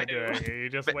you than two I do. doing? Are you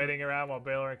just waiting around while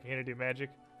Baylor and Kahina do magic?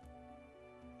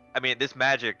 I mean, this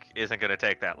magic isn't going to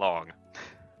take that long.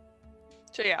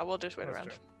 So yeah, we'll just wait That's around.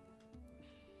 true.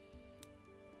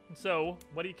 So,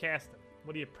 what are you casting?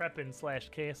 What are you prepping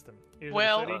 / casting? Here's the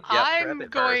Well, city? Yeah, prep I'm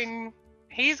it going.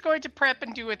 He's going to prep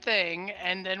and do a thing,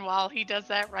 and then while he does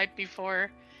that, right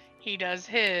before he does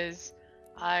his,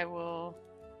 I will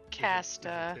cast.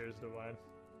 Here's the one.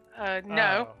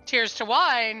 No, Oh. Tears to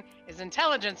Wine is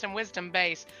intelligence and wisdom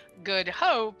base. Good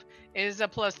Hope is a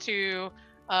 +2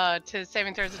 to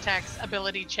saving throws, attacks,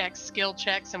 ability checks, skill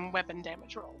checks, and weapon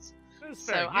damage rolls. That's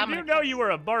So fair. I'm You gonna do know cast- you were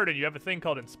a bard and you have a thing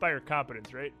called Inspire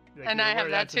Competence, right? Like, And you're I have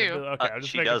aware that that's an too. ability- Okay, I was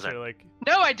just She making doesn't. sure, like...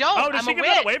 No, I don't. Oh, does I'm she a get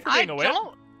wit. that away for being I a wit?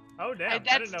 don't. Oh, damn. I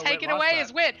That's didn't know taken Wit lost away that.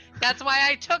 as wit. That's why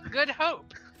I took Good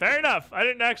Hope. Fair enough. I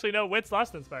didn't actually know Wit's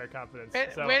lost Inspire Competence,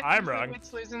 so I'm wrong.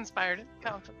 Wits lose inspired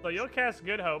confidence. So you'll cast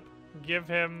Good Hope, give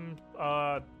him,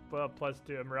 well,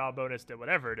 +2 morale bonus to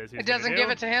whatever it is he's It doesn't gonna give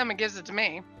do. it to him. It gives it to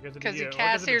me Gives it to because you. he Or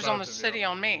casts gives it to Ears on the both of you. City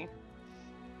on me.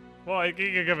 Well, you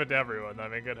can give it to everyone. I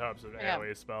mean, Good Hope's an Yeah.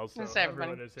 AoE spell, so It's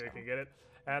everybody. everyone is here can get it.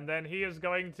 And then he is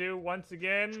going to, once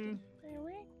again,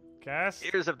 cast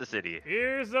Ears of the City.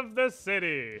 Ears of the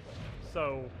City.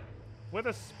 So, with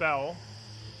a spell,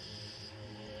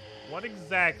 what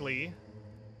exactly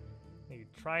are you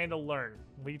trying to learn?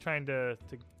 What are you trying to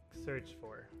search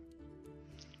for?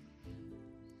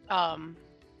 I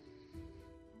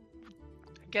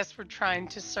guess we're trying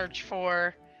to search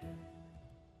for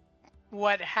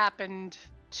what happened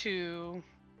to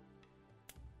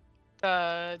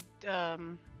the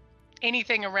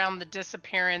anything around the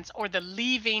disappearance or the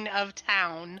leaving of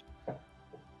town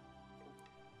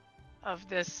of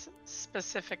this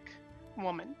specific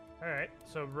woman. All right,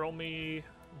 so roll me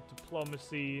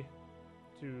diplomacy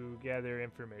to gather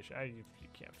information. You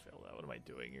can't fail that. What am I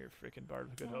doing? You're freaking Bard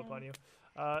with good hope on you.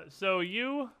 So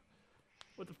you,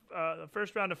 with the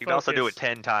first round of You focus, can also do it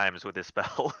 10 times with this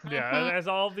spell. yeah, as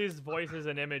all of these voices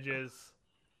and images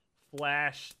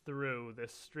flash through the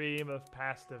stream of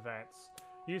past events,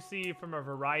 you see from a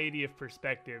variety of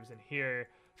perspectives and hear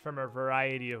from a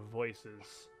variety of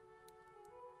voices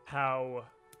how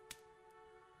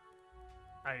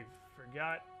I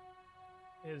forgot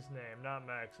his name, not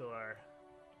Maxilar.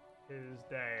 His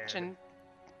dad.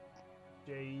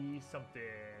 J something,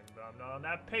 but I'm not on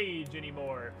that page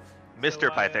anymore. Mr.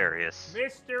 Pytharius.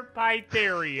 Mr.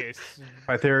 Pytharius.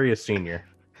 Pytharius Senior.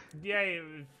 Yeah,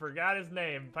 forgot his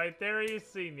name. Pytharius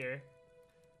Senior.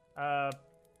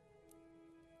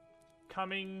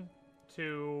 Coming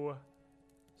to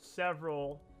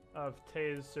several of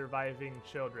Tay's surviving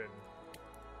children,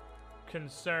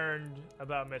 concerned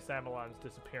about Miss Amelon's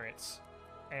disappearance,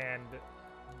 and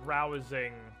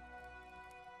rousing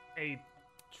a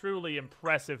truly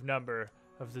impressive number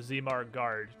of the Zemar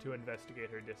Guard to investigate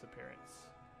her disappearance.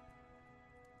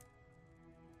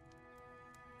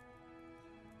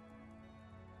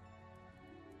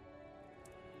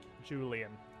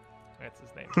 Julian. That's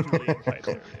his name. Julian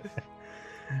Pytharius.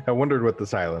 I wondered what the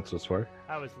silence was for.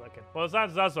 I was looking. Well, it's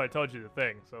not also I told you the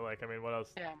thing. So like, I mean, what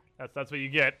else? Yeah. That's what you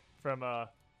get from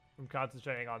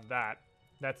concentrating on that.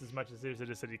 That's as much as there's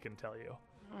a city can tell you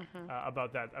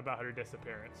about her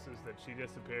disappearance. Is that she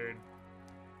disappeared.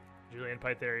 Julian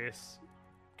Pytharius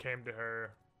came to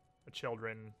her,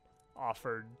 children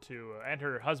offered to, and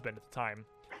her husband at the time,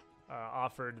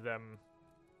 offered them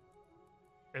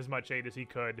as much aid as he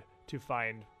could to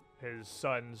find his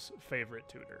son's favorite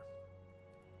tutor.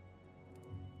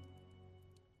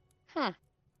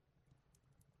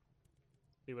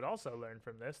 He would also learn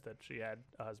from this that she had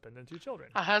a husband and 2 children.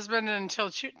 A husband and 2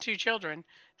 children.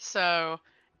 So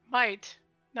might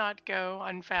not go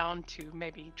unfound to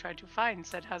maybe try to find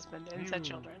said husband and said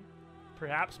children.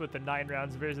 Perhaps with the 9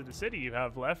 rounds of Visit the City you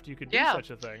have left, you could do such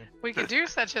a thing. We could do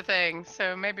such a thing.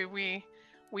 So maybe we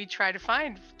try to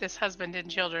find this husband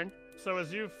and children. So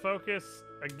as you focus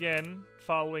again,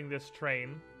 following this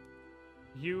train,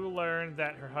 you learn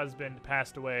that her husband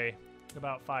passed away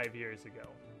about 5 years ago.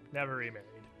 Never remarried.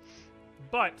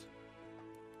 But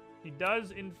he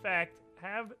does, in fact,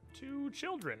 have 2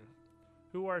 children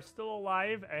who are still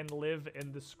alive and live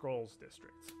in the Scrolls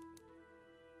District.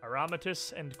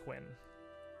 Aramatus and Quinn.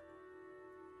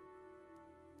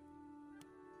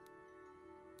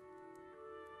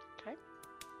 Okay.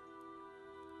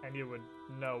 And you would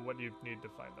know what you need to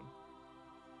find them.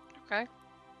 Okay.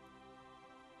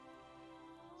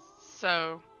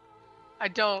 So, I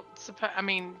don't suppose, I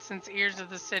mean, since Ears of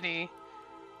the City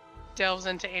delves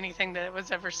into anything that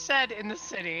was ever said in the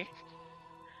city,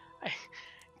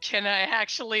 can I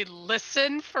actually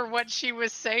listen for what she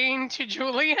was saying to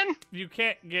Julian? You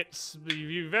can't get,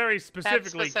 you very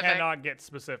specifically cannot get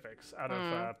specifics out of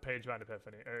Pagebound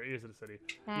Epiphany, or Ears of the City.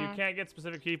 You can't get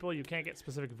specific people, you can't get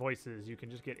specific voices, you can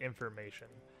just get information.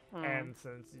 And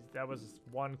since that was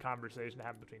one conversation that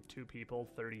happened between 2 people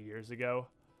 30 years ago,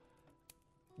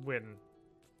 when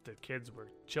the kids were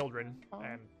children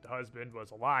and the husband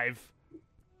was alive,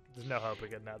 there's no hope of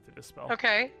getting out through this spell.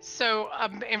 Okay, so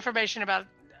information about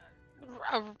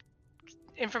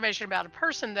a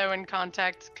person though in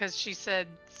contact, because she said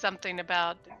something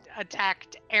about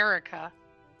attacked Erica.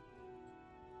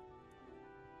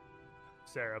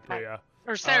 Sarah, Priya.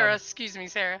 Or Sarah, excuse me,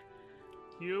 Sarah.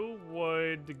 You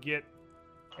would get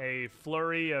a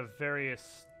flurry of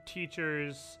various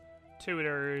teachers,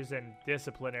 tutors, and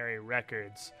disciplinary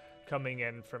records coming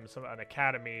in from an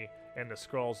academy in the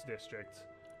Scrolls District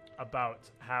about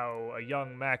how a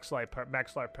young Maxilar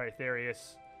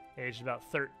Pytharius, aged about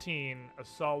 13,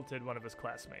 assaulted one of his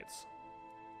classmates.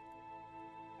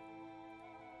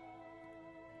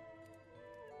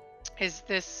 Is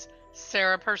this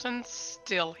Sarah person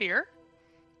still here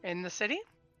in the city?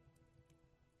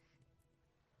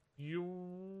 You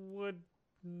would...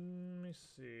 Let me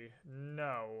see.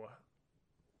 No.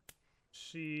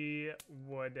 She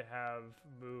would have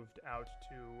moved out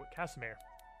to Casimir.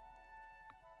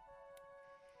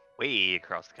 Way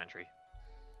across the country.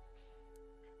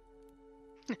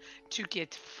 To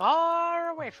get far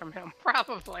away from him,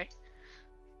 probably.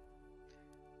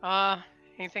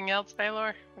 Anything else,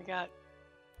 Baylor? We got.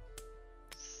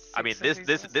 I mean,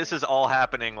 this is all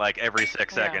happening like every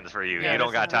 6 seconds for you. Yeah, you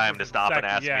don't got time to stop and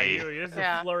ask me. It's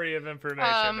a flurry of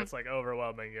information that's like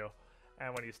overwhelming you,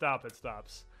 and when you stop, it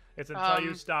stops. It's until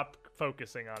you stop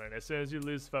focusing on it. As soon as you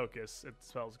lose focus, it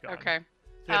spell's gone. Okay.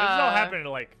 So Yeah, this is all happening in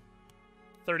like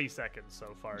 30 seconds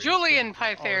so far. Julian All this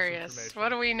Pytharius. information. What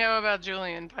do we know about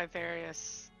Julian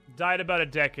Pytharius? Died about a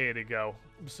decade ago,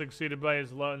 succeeded by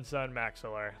his lone son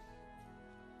Maxilar.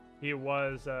 He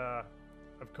was,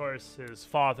 of course, his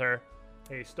father,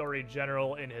 a storied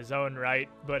general in his own right,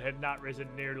 but had not risen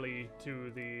nearly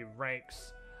to the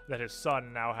ranks that his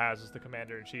son now has as the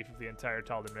commander-in-chief of the entire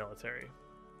Taldan military.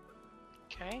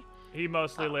 Okay. He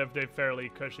mostly lived a fairly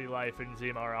cushy life in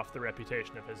Zemar off the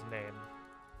reputation of his name.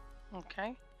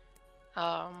 Okay.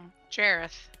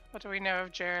 Jareth. What do we know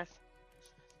of Jareth?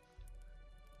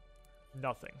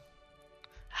 Nothing.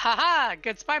 Haha!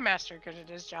 Good spy master. Good at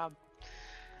his job.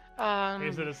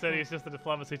 He's in a city, it's just a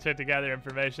diplomacy check to gather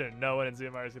information, and no one in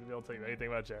Zemar is going to be able to tell you anything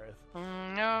about Jareth.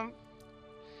 No.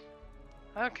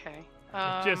 Okay.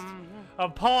 Just a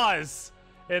pause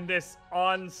in this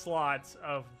onslaught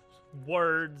of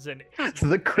words and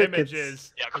The crickets.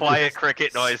 images. Yeah, quiet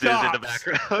cricket noises in the Stops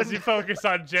background. as you focus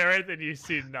on Jareth and you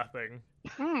see nothing.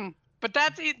 But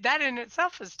that in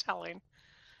itself is telling.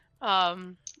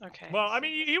 Okay. Well, I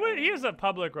mean, he is a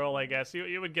public role, I guess.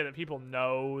 You would get that people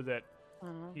know that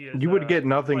he is. You would get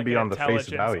nothing like an beyond the face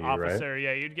intelligence value, officer. Right?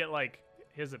 Yeah, you'd get like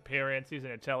his appearance. He's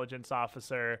an intelligence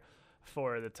officer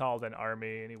for the Taldan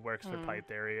army, and he works for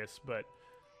Pytharius. But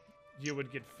you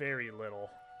would get very little.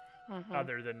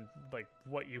 Other than like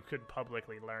what you could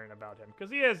publicly learn about him, because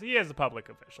he is a public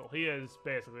official. He is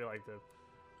basically like the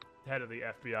head of the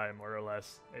FBI, more or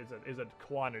less. Is a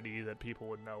quantity that people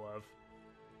would know of.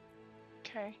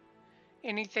 Okay.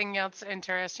 Anything else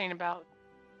interesting about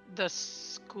the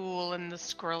school in the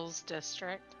Skrulls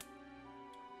district?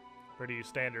 Pretty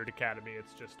standard academy.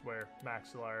 It's just where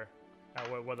Maxilar,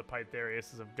 where the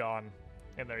Pythariuses have gone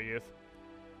in their youth.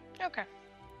 Okay.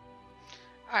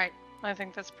 All right. I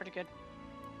think that's pretty good.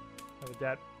 And with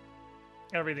that,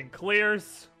 everything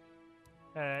clears.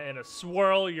 In a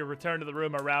swirl, you return to the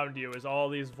room around you as all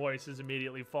these voices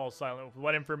immediately fall silent with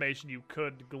what information you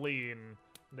could glean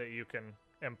that you can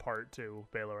impart to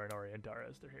Baylor and Orientara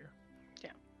as they're here.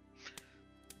 Yeah.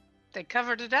 They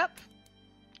covered it up,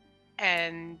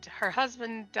 and her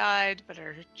husband died, but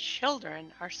her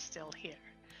children are still here.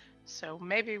 So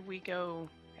maybe we go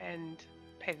and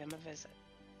pay them a visit.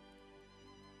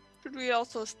 Should we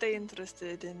also stay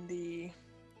interested in the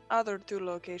other 2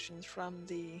 locations from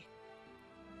the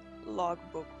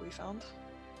logbook we found?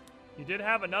 You did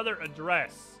have another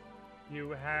address.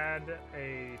 You had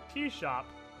a tea shop,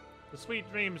 the Sweet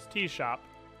Dreams Tea Shop,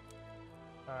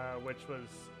 which was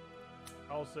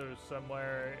also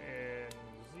somewhere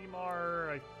in Zemar.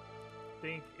 I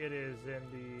think it is in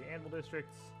the Anvil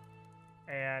districts.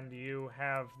 And you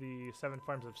have the Seven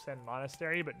Farms of Sen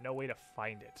Monastery, but no way to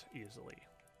find it easily.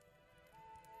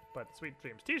 But Sweet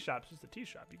Dreams Tea Shop is just a tea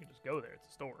shop. You can just go there. It's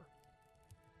a store.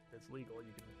 It's legal. You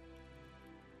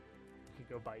can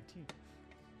go buy tea.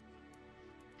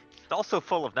 It's also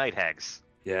full of night hags.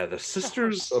 Yeah, the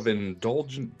Sisters of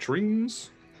Indulgent Dreams.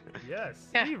 Yes,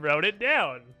 Yeah. he wrote it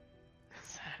down.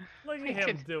 Look at We him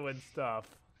could- doing stuff.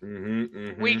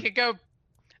 We could go.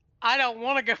 I don't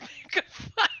want to go pick a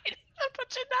fight. A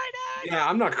bunch of night hags. Yeah,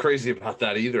 I'm not crazy about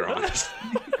that either,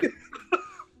 honestly.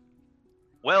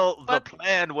 Well, But- the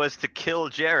plan was to kill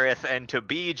Jareth and to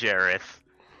be Jareth.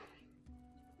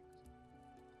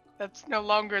 That's no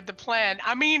longer the plan.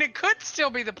 I mean, it could still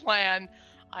be the plan.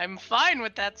 I'm fine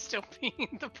with that still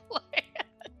being the plan.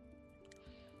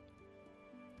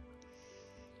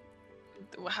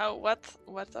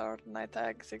 What are night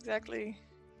tags exactly?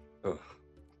 Ugh,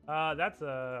 That's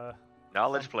a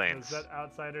Knowledge Is planes. that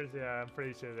outsiders? Yeah, I'm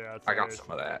pretty sure they're I outsiders. got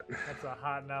some of that. That's a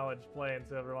hot knowledge plane,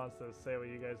 so everyone wants to say what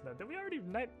you guys know. Did we already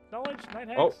night hags? Oh, I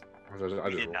He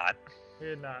just did not. We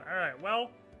did not. All right.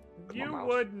 Well, Come you on, mouse.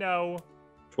 would know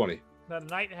 20. that a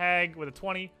night hag with a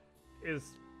 20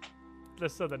 is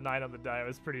just so the 9 on the die. I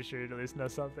was pretty sure you'd at least know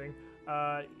something.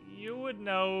 You would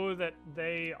know that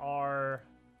they are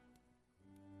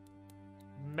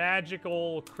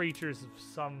magical creatures of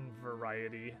some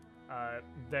variety.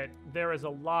 That there is a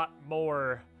lot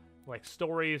more like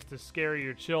stories to scare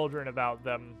your children about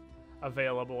them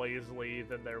available easily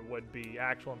than there would be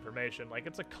actual information. Like,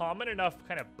 it's a common enough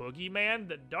kind of boogeyman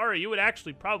that, Dara, you would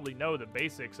actually probably know the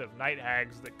basics of night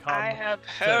hags that come I have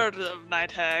heard of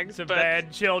night hags, to but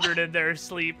bad children in their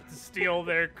sleep to steal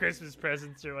their Christmas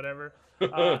presents or whatever.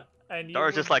 And you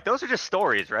Dara's would- just like, those are just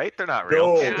stories, right? They're not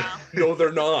real. No, Yeah. no,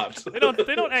 they're not. they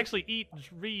don't actually eat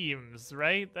dreams,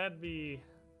 right? That'd be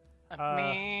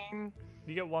I mean,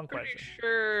 you get one pretty question.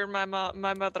 sure my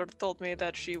mother told me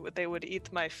that they would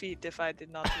eat my feet if I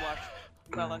did not wash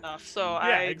well enough. So Yeah,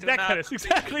 I do exactly. not. That's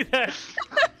exactly that.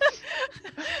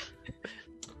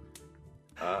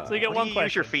 So you get What one do you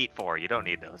use your question. feet for? You don't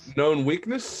need those. Known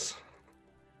weakness?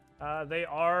 They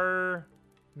are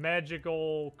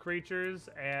magical creatures,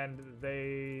 and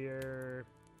they are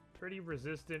pretty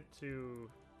resistant to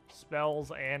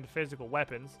spells and physical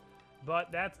weapons,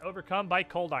 but that's overcome by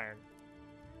cold iron.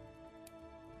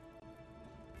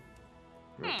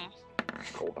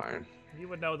 Cold iron. You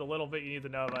would know the little bit you need to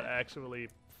know about actually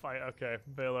fight. Okay,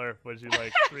 Baylor, would you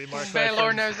like 3 more questions?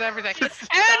 Baylor knows everything.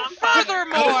 And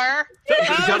furthermore,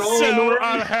 Also,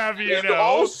 I'll have you know.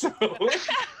 Also,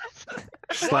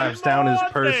 Slaps One down his more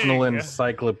personal thing.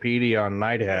 encyclopedia on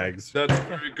night hags. that's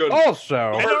very good.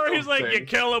 Also, And or he's like, you thing.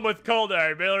 kill him with cold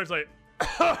iron. Baylor's like,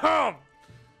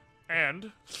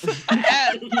 and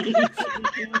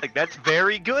Like, that's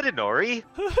very good, Inori.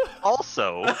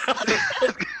 Also,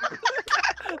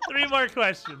 3 more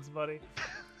questions, buddy.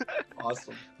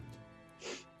 Awesome.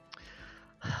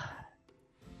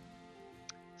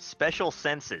 special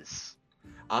senses.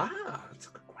 That's a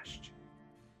good question.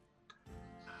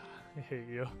 I hate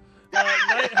you.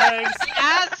 Night hags. he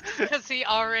asks because he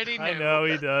already knew. I know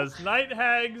he does. Night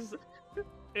hags,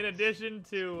 in addition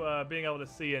to being able to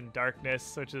see in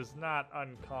darkness, which is not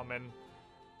uncommon,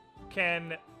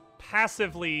 can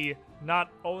passively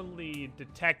not only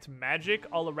detect magic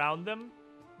all around them,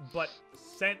 but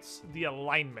sense the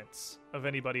alignments of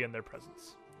anybody in their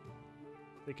presence.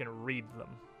 They can read them.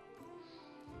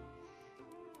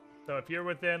 So if you're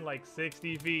within like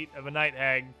 60 feet of a night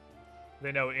hag,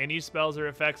 they know any spells or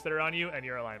effects that are on you and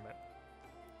your alignment.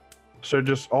 so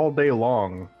just all day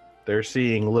long, they're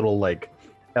seeing little like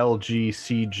LG,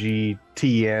 CG,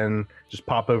 TN just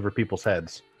pop over people's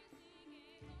heads.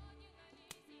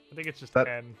 I think it's just That-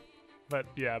 10, but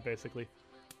yeah, basically.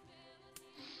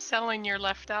 Selling your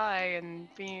left eye and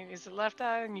being is it left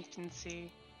eye and you can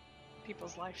see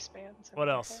people's lifespans. What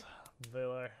else?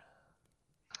 Baylor.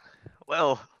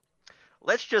 Well,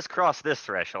 let's just cross this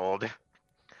threshold.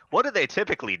 What do they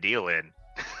typically deal in?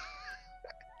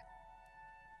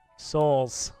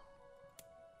 Souls.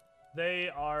 They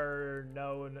are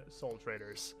known soul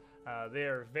traders. They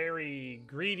are very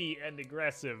greedy and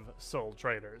aggressive soul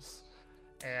traders.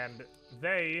 And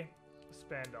they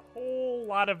spend a whole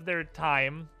lot of their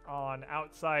time on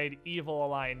outside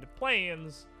evil-aligned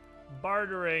planes,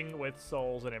 bartering with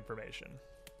souls and information.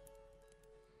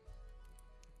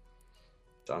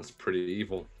 Sounds pretty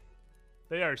evil.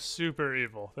 They are super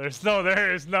evil. There is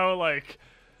no like.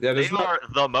 Yeah, They there's not. are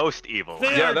the most evil.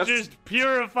 They Yeah, are that's- just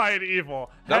purified evil.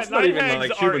 That's Night not even hags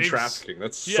like are human trafficking.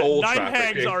 That's Yeah, soul night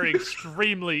trafficking. hags are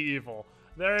extremely evil.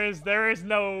 There is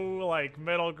no like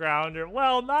middle ground or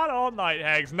well, not all night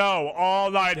hags. No, all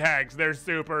night hags. They're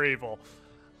super evil.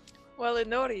 Well,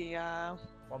 Inori,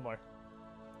 One more.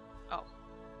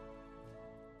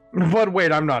 But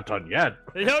wait, I'm not done yet.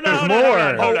 No, There's hold on, more. hold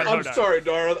on, Oh, hold on, I'm hold on. sorry,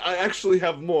 Dara. I actually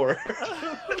have more.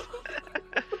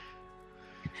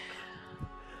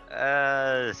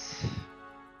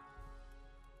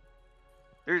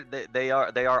 They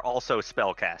are also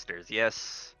spellcasters.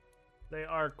 Yes. They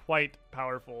are quite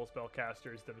powerful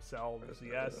spellcasters themselves.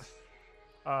 Yes.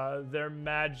 Their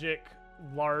magic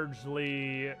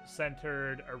largely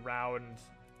centered around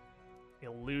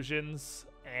illusions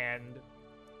and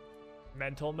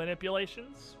mental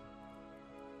manipulations.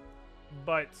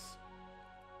 But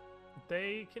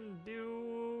they can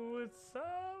do some.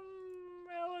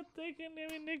 Well,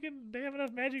 they have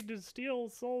enough magic to steal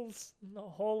souls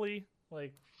wholly.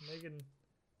 Like, they can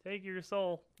take your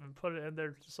soul and put it in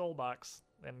their soul box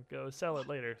and go sell it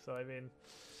later. So, I mean,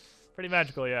 pretty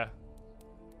magical, yeah.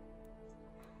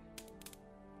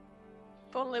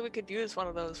 if only we could use one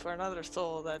of those for another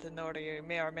soul that Inori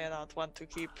may or may not want to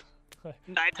keep.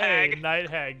 Night Hey, hag. Night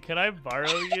Hag, can I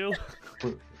borrow you?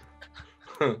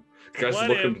 Guys What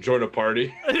looking if- to join a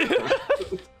party.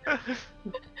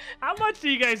 How much do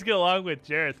you guys get along with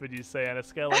Jareth, would you say, on a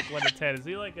scale like 1 to 10? Is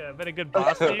he like been a good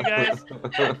boss to you guys?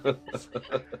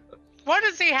 What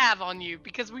does he have on you?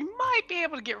 Because we might be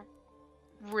able to get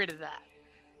rid of that.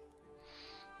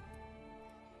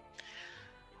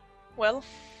 Well,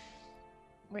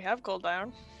 we have cold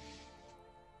iron.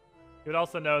 You would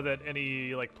also know that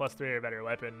any like +3 or better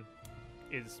weapon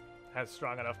has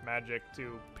strong enough magic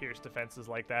to pierce defenses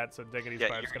like that. So Dignity's Yeah,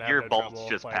 Pipe's gonna your have no bolts trouble.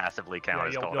 just like, passively count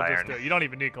as you'll cold just iron. do it. You don't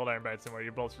even need cold iron bites anymore.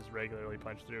 Your bolts just regularly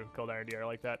punch through cold iron DR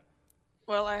like that.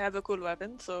 Well, I have a cool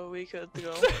weapon, so we could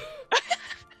go.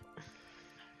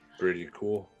 Pretty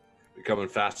cool. Becoming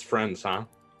fast friends, huh?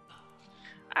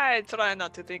 I try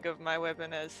not to think of my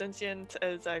weapon as sentient,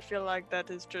 as I feel like that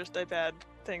is just a bad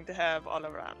thing to have all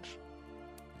around.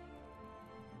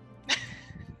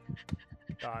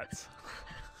 Thoughts.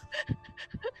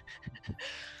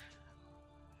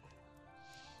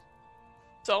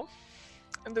 So,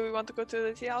 do we want to go to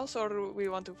the tea house or do we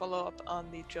want to follow up on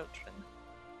the children?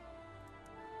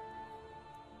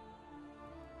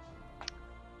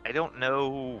 I don't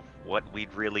know what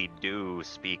we'd really do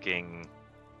speaking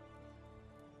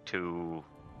to...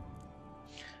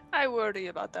 I worry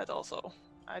about that also.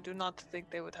 I do not think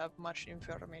they would have much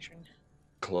information.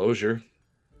 Closure.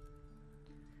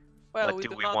 Well, What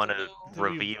do we not want know- to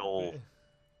reveal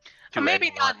to Maybe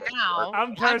anyone not that now. we're- I'm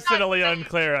not personally saying-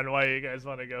 unclear on why you guys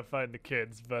want to go find the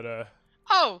kids, but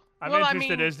Oh, I'm well,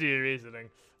 interested I mean, as to your reasoning.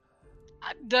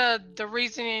 the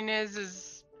reasoning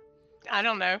is I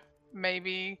don't know.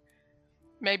 Maybe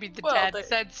the Well, dad they-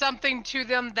 said something to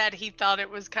them that he thought it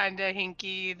was kind of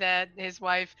hinky that his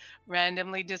wife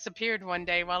randomly disappeared one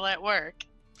day while at work.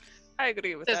 I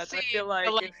agree with To that. I see feel like,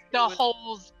 if the it was-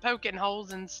 holes, poking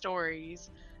holes in stories.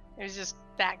 It was just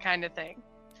that kind of thing.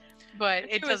 But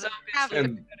if it was doesn't have obviously to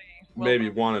And very well maybe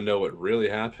known. want to know what really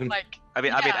happened. like I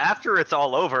mean, yeah, after it's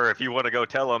all over, if you want to go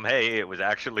tell them, hey, it was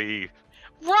actually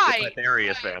right. the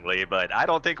Pythareus right. family, but I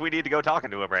don't think we need to go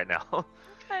talking to him right now.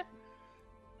 Okay.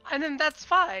 And then that's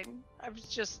fine. I was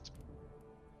just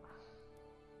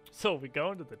So we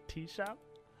going to the tea shop?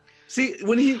 See,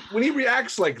 when he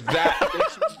reacts like that, it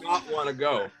makes me not want to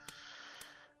go.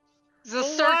 is the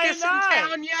Well, why circus in not?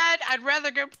 town yet? I'd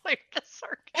rather go play the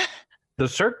circus. The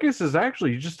circus is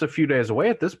actually just a few days away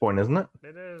at this point, isn't it?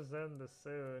 It is in the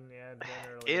soon, yeah,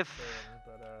 generally If- soon,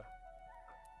 but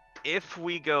If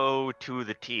we go to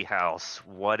the tea house,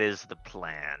 what is the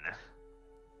plan?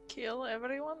 Kill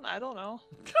everyone? I don't know.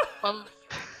 Well,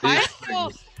 These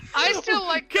I still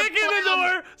like kick in the plan.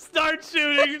 door, start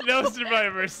shooting, no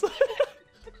survivors.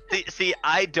 See,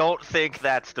 I don't think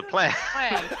that's the plan.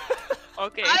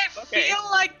 Okay. I okay. feel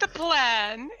like the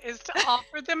plan is to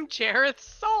offer them Jareth's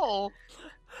soul.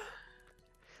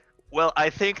 Well, I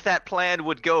think that plan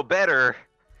would go better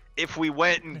if we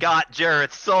went and got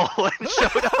Jareth's soul and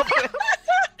showed up with...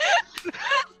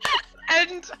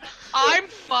 And I'm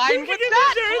fine You with can give me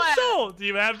that Jared's plan. soul. Do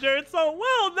you have Jared's soul?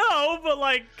 Well, no, but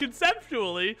like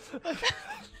conceptually.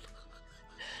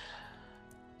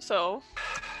 So,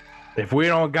 If we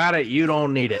don't got it, you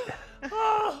don't need it.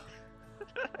 Oh,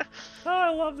 I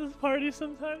love this party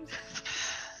sometimes.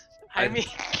 I mean,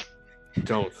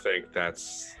 don't think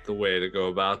that's the way to go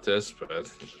about this, but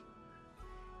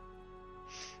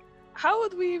how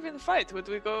would we even fight? Would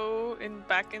we go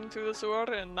back into the sewer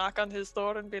and knock on his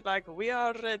door and be like, "We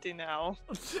are ready now"?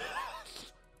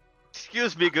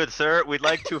 Excuse me, good sir. We'd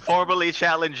like to formally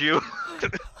challenge you.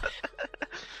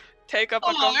 Take up a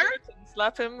Or- gauntlet and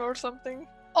slap him or something?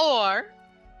 or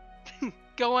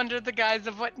go under the guise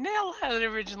of what Nell had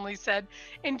originally said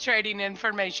in trading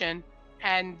information.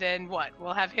 And then what?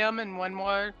 We'll have him and one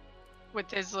more with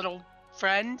his little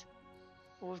friend.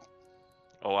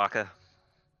 Owaka.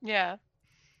 Yeah.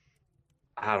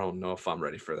 I don't know if I'm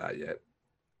ready for that yet.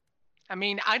 I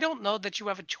mean, I don't know that you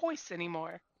have a choice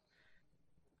anymore.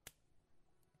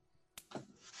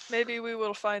 Maybe we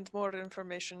will find more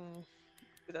information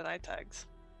with the night tags.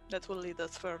 That will lead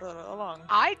us further along.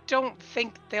 I don't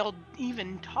think they'll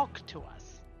even talk to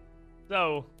us.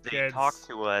 So, They kids, talk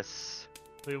to us.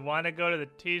 do we want to go to the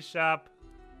tea shop,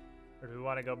 or do we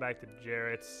want to go back to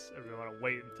Jarrett's, or do we want to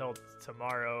wait until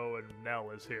tomorrow and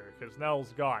Nell is here? Because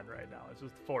Nell's gone right now. It's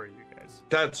just for you guys.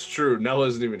 That's true. Nell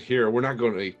isn't even here. We're not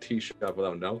going to a tea shop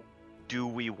without Nell. Do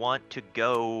we want to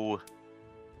go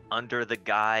under the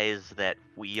guise that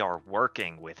we are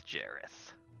working with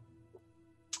Jareth?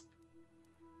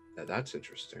 Yeah, that's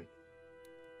interesting.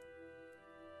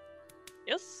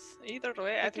 Yes, either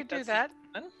way, I I could think do that's that.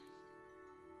 fun.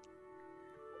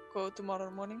 Go tomorrow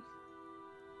morning.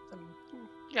 I mean,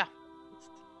 Yeah.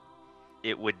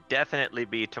 It would definitely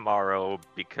be tomorrow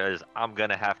because I'm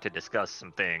gonna have to discuss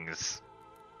some things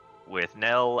with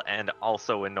Nell and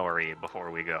also Inori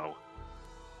before we go.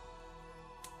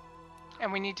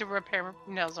 And we need to repair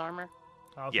Nell's armor.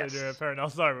 I'll Yes. say to repair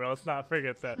Nell's armor. Let's not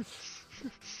forget that.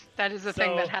 That is the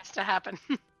thing that So- has to happen.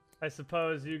 I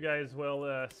suppose you guys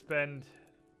will spend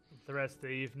the rest of the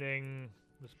evening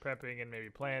just prepping and maybe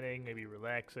planning, maybe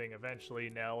relaxing. Eventually,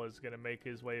 Nell is going to make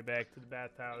his way back to the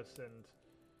bathhouse and...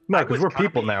 No, I because was we're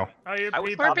people copying- now. Oh, you're I was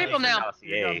people, We're copying people the now. You're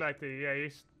dossier. going back to... Yeah, are you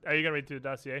going to read through the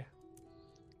dossier?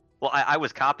 Well, I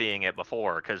was copying it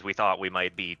before because we thought we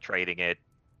might be trading it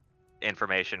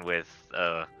information with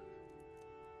I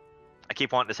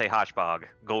keep wanting to say Hotchbog,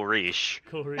 Golrish,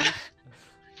 Cool read.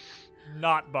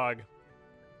 Not bug.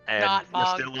 and Not we're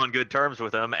Bog. still on good terms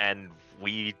with him, and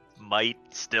we might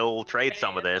still trade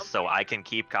some of this, so I can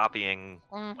keep copying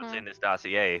what's Mhm. in this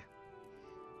dossier.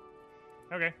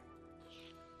 Okay.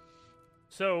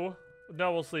 So,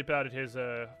 Nell will sleep out at his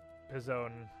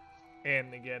own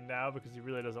inn again now because he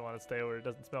really doesn't want to stay where it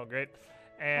doesn't smell great.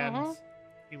 And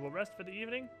he will rest for the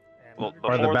evening. And Well,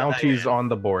 Are the Before the bounties night on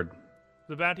the board?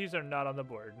 the bounties are not on the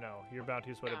board. No, your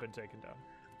bounties would have been taken down.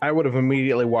 I would have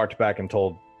immediately walked back and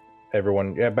told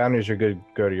everyone, yeah, bounties are good.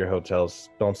 Go to your hotels.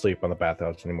 Don't sleep on the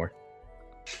bathhouse anymore.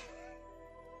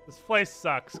 This place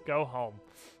sucks. Go home.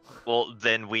 Well,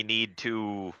 then we need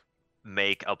to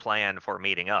make a plan for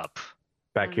meeting up.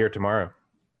 Back here tomorrow.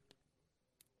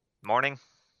 Morning?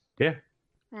 Yeah.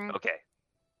 Okay.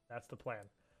 That's the plan.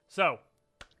 So,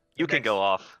 You can go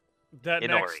off. that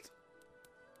Inori. next.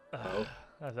 Oh.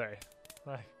 Sorry.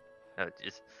 Like,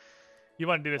 Just you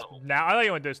want to do this now? I thought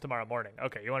you want to do this tomorrow morning.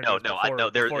 Okay, you want to do this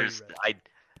before, before you rest.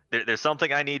 there's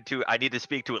something I need to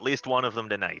speak to at least one of them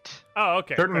tonight. Oh,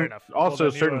 okay. Fair enough. Also,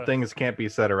 Well, then certain you, things can't be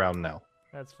said around now.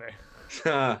 That's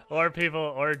fair. Or people,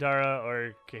 or Dara,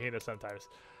 or Kahina sometimes.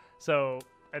 So,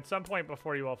 at some point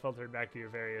before you all filtered back to your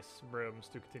various rooms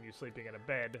to continue sleeping in a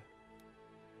bed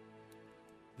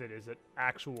that is an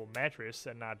actual mattress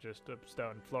and not just a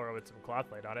stone floor with some cloth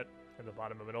laid on it in the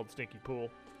bottom of an old stinky pool,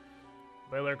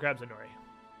 Baylor grabs Inori.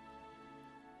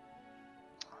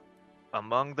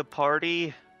 Among the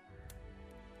party,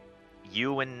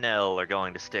 you and Nell are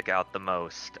going to stick out the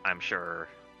most, I'm sure,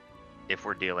 if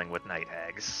we're dealing with night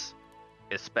hags.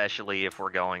 Especially if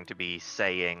we're going to be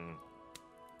saying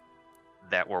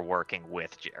that we're working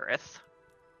with Jareth.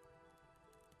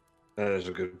 That is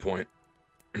a good point.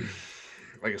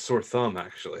 Like a sore thumb,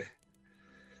 actually.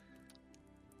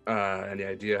 Any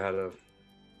idea how to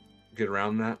get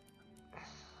around that?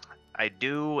 I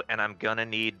do, and I'm gonna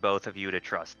need both of you to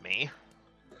trust me.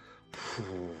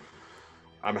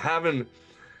 I'm having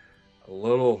a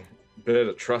little bit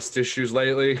of trust issues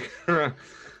lately.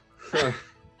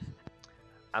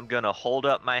 I'm gonna hold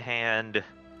up my hand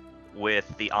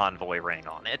with the envoy ring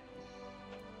on it.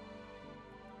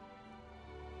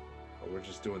 Oh, we're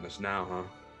just doing this now, huh?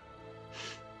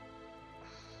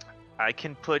 I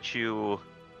can put you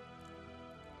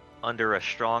under a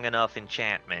strong enough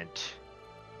enchantment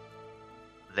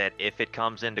that if it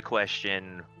comes into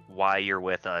question why you're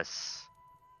with us,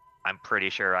 I'm pretty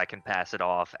sure I can pass it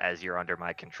off as you're under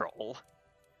my control.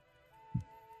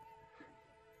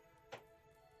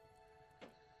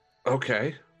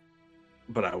 Okay.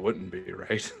 But I wouldn't be,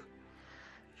 right?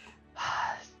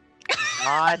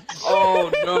 Not.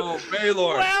 Oh no,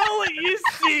 Baylor! Well, you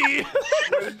see.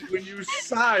 when you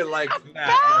sigh like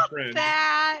that, my friend.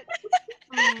 That.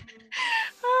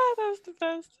 Oh, that was the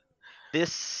best.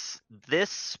 This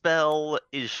spell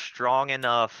is strong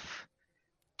enough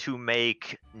to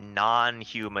make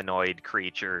non-humanoid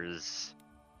creatures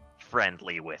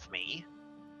friendly with me,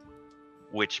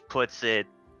 which puts it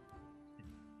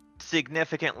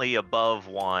significantly above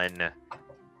one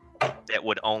that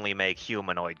would only make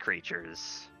humanoid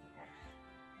creatures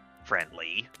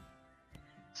friendly.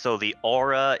 So the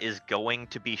aura is going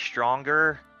to be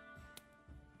stronger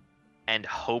and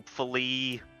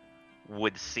hopefully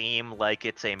would seem like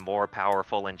it's a more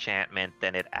powerful enchantment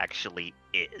than it actually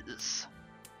is.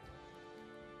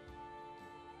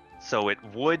 So it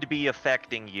would be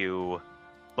affecting you,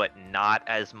 but not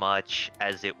as much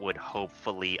as it would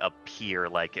hopefully appear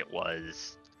like it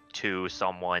was to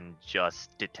someone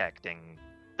just detecting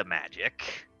the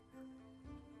magic.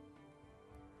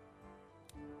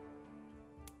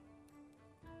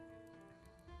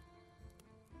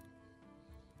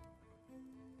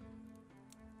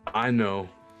 I know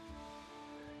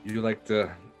you like to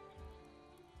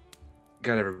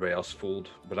got everybody else fooled,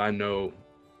 but I know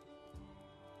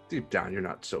deep down you're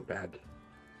not so bad.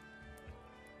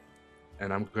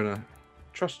 And I'm gonna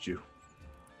trust you.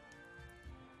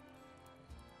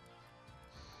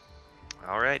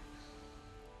 All right.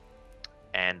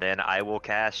 And then I will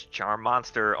cast Charm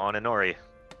Monster on Inori.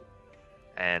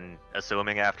 And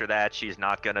assuming after that she's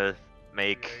not gonna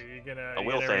make Are you gonna, a you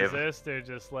will gonna save. resist or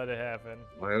just let it happen?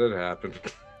 Let it happen.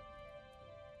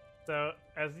 So,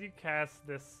 as you cast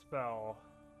this spell,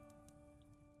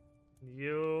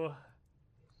 you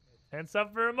tense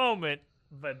up for a moment,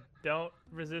 but don't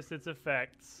resist its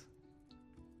effects.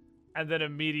 And then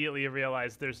immediately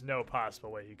realize there's no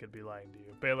possible way he could be lying to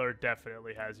you. Baylor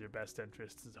definitely has your best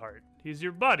interests at heart. He's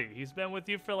your buddy. He's been with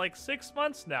you for like 6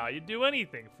 months now. You'd do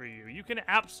anything for you. You can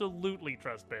absolutely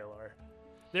trust Baylor.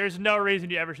 There's no reason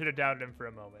you ever should have doubted him for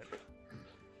a moment.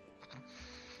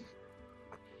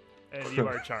 And you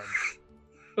are charmed.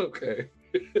 Okay.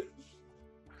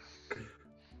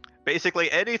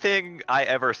 basically anything I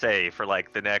ever say for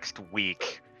like the next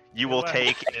week, you will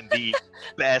take in the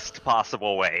best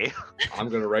possible way. I'm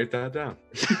gonna write that down.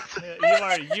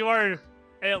 You are.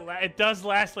 It does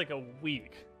last like a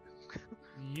week.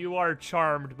 You are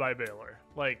charmed by Baylor.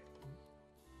 Like,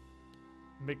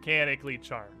 mechanically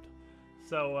charmed.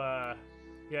 So,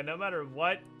 yeah, no matter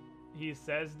what he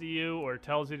says to you or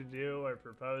tells you to do or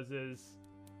proposes,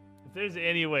 if there's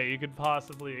any way you could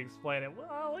possibly explain it,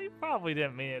 well, he probably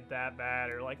didn't mean it that bad,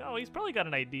 or like, oh, he's probably got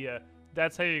an idea.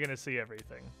 That's how you're gonna see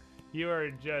everything. You are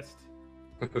just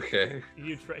Okay.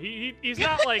 He's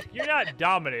not like, you're not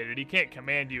dominated. He can't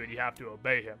command you and you have to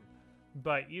obey him.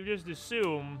 But you just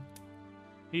assume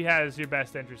he has your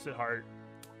best interest at heart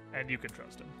and you can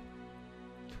trust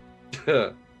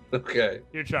him. Okay.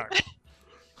 You're charmed.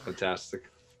 Fantastic.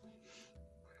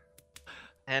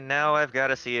 And now I've got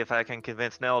to see if I can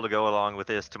convince Nell to go along with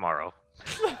this tomorrow.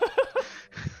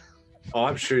 Oh,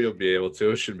 I'm sure you'll be able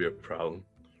to. It shouldn't be a problem.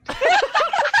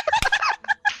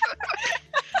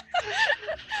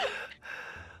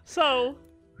 So,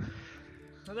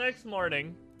 the next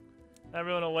morning,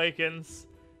 everyone awakens,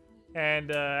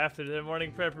 and after the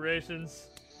morning preparations,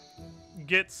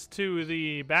 gets to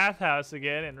the bathhouse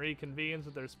again and reconvenes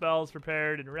with their spells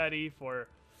prepared and ready for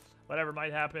whatever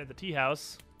might happen at the tea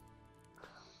house.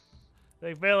 I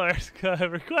think Baylor's got a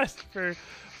request for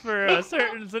a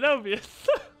certain Zenobius.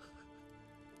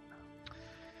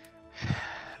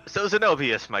 So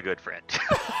Zenobius, my good friend.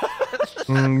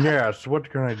 Yes, what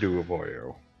can I do for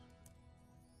you?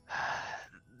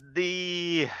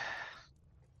 The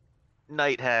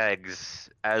night hags,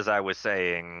 as I was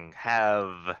saying,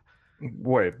 have...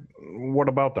 Wait, what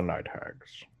about the night hags?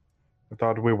 I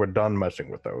thought we were done messing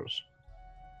with those.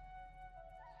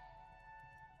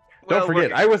 Don't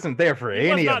forget, I wasn't there for He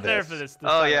any was not of there this. for this.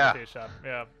 Oh, yeah.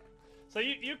 Yeah. So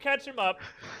you catch him up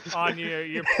on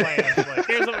your plans. Like,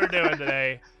 here's what we're doing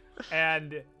today,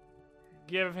 and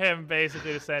give him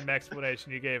basically the same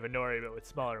explanation you gave Inori, but with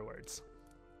smaller words.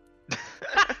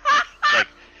 Like,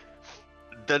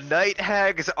 the night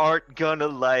hags aren't gonna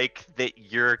like that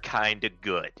you're kinda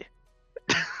good.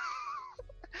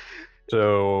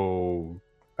 So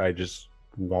I just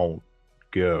won't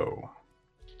go.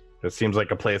 It seems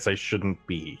like a place I shouldn't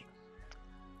be.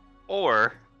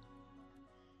 Or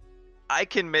I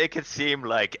can make it seem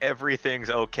like everything's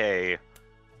okay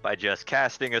by just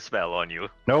casting a spell on you.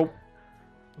 Nope.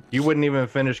 You wouldn't even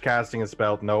finish casting a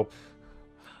spell. Nope.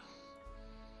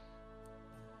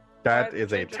 That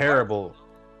is a terrible...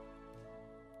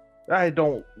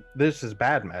 This is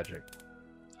bad magic.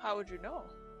 How would you know?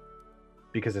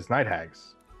 Because it's night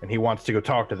hags. And he wants to go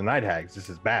talk to the night hags. This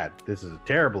is bad. This is a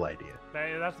terrible idea.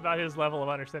 That's about his level of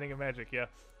understanding of magic, yeah.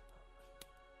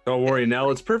 Don't worry, Nell.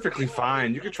 It's perfectly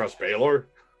fine. You can trust Baylor.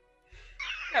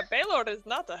 Yeah, Baylor is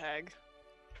not a hag.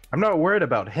 I'm not worried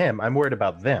about him. I'm worried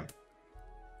about them.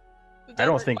 I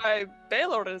don't think- Why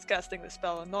Baylor is casting the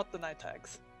spell and not the night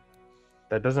hags.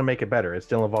 That doesn't make it better. It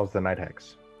still involves the night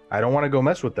hags. I don't want to go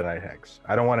mess with the night hags.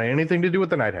 I don't want anything to do with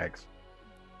the night hags.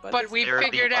 But it's- we've They're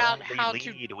figured the out only how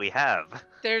to. lead we have.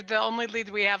 They're the only lead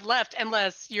we have left,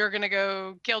 unless you're gonna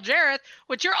go kill Jareth,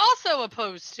 which you're also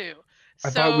opposed to.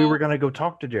 I thought we were going to go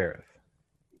talk to Jareth.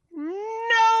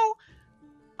 No,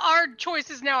 our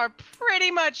choices now are pretty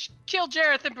much kill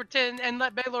Jareth and pretend and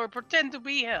let Baylor pretend to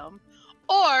be him,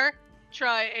 or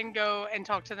try and go and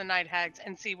talk to the night hags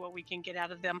and see what we can get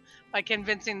out of them by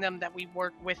convincing them that we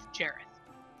work with Jareth.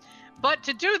 But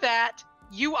to do that,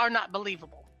 you are not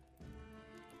believable.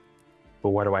 But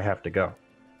why do I have to go?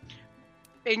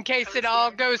 In case it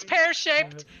all goes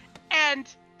pear-shaped and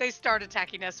they start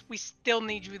attacking us, we still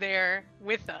need you there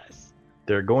with us.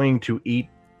 They're going to eat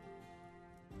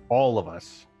all of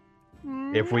us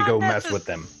if we Not go mess with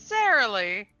them.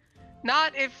 Necessarily.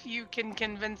 Not if you can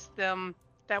convince them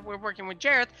that we're working with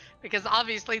Jareth, because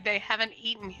obviously they haven't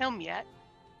eaten him yet.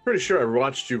 Pretty sure I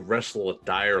watched you wrestle a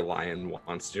dire lion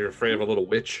once. You're afraid of a little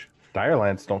witch?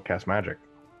 Direlands don't cast magic.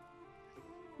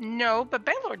 No, but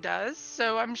Baylor does,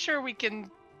 so I'm sure we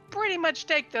can pretty much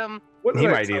take them. What He did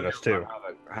I might tell eat you us, too.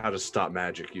 about how to stop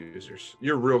magic users?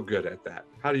 You're real good at that.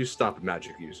 How do you stop a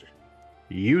magic user?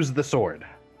 Use the sword.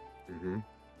 Mm-hmm.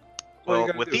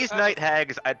 Well, with these night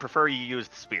hags, I'd prefer you use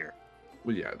the spear.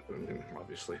 Well, yeah, I mean,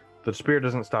 obviously. The spear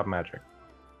doesn't stop magic.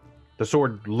 The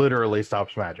sword literally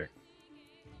stops magic.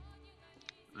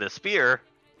 The spear,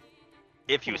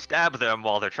 if you stab them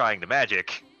while they're trying to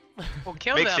magic, We'll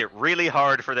kill makes them. it really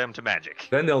hard for them to magic.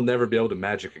 Then they'll never be able to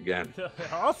magic again.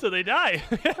 Also, they die.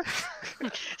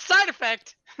 Side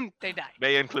effect, they die.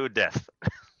 May include death.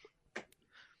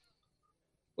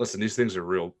 Listen, these things are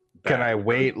real bad. Can I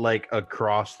wait like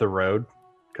across the road?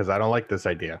 Because I don't like this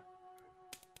idea.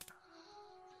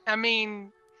 I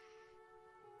mean,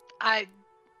 I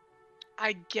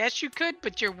guess you could,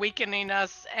 but you're weakening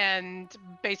us and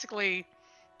basically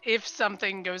if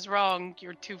something goes wrong,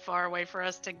 you're too far away for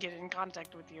us to get in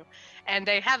contact with you. And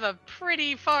they have a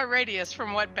pretty far radius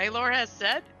from what Baylor has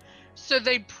said, so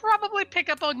they'd probably pick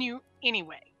up on you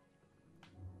anyway.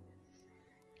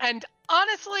 And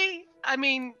honestly, I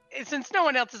mean, since no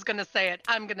one else is going to say it,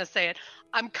 I'm going to say it.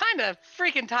 I'm kind of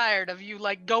freaking tired of you,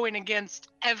 like, going against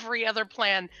every other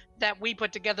plan that we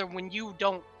put together when you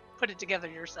don't put it together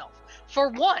yourself. For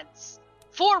once,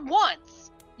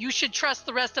 you should trust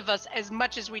the rest of us as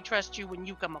much as we trust you when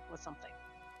you come up with something.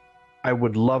 I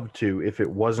would love to if it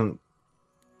wasn't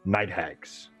night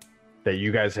hags that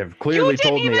you guys have clearly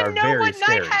told me are very scary. You didn't even know what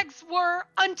night hags were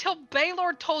until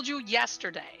Baylor told you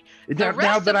yesterday.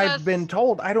 Now that I've been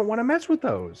told, I don't want to mess with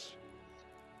those.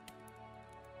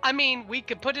 I mean, we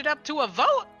could put it up to a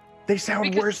vote. They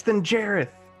sound worse than Jareth.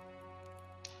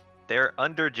 They're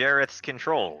under Jareth's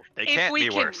control. They can't be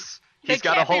worse. He's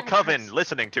got a whole coven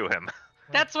listening to him.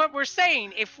 That's what we're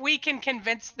saying. If we can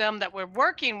convince them that we're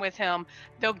working with him,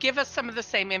 they'll give us some of the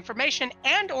same information,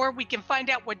 and or we can find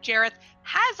out what Jareth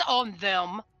has on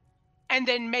them, and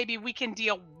then maybe we can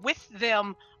deal with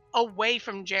them away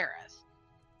from Jareth.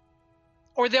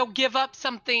 Or they'll give up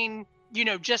something, you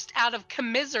know, just out of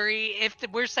commisery if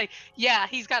we're saying, yeah,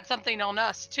 he's got something on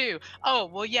us too. Oh,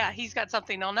 well, yeah, he's got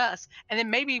something on us. And then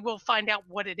maybe we'll find out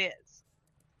what it is.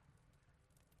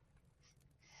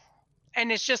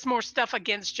 And it's just more stuff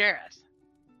against Jareth.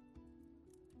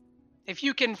 If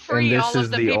you can free all of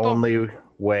the people... And this is the only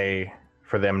way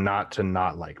for them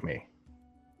not like me.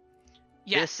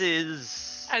 Yes. This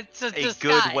is a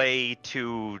good way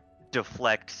to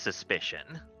deflect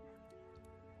suspicion.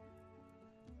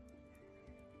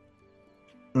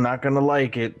 Not gonna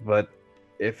like it, but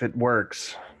if it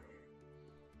works.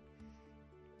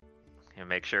 And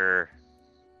make sure.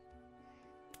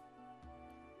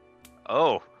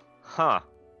 Oh, huh.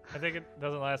 I think it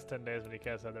doesn't last 10 days when you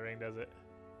cast out the ring, does it?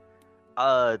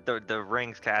 The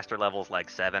ring's caster level's like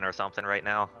 7 or something right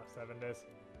now. Oh, 7 days.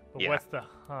 But Yeah. What's the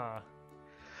huh?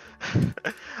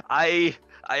 I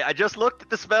just looked at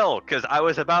the spell because I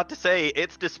was about to say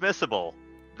it's dismissible.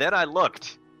 Then I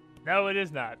looked. No, it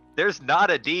is not. There's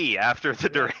not a D after the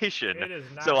duration. It is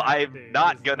not. So I'm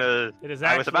not gonna. It is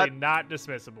I was actually about. not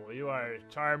dismissible. You are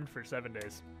charmed for 7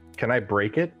 days. Can I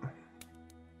break it?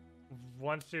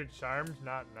 Once you're charmed,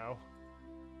 no.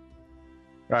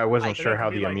 I wasn't It'd sure have to how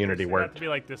be the like- immunity it'd have worked. to be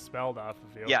like dispelled off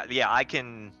of you. Yeah, I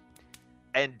can.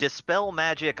 And dispel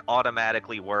magic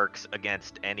automatically works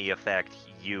against any effect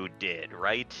you did,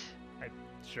 right?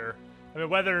 Sure. I mean,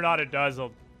 whether or not it does,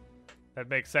 that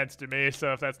makes sense to me.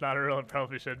 So if that's not real, it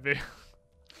probably should be.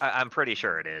 I'm pretty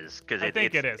sure it is because I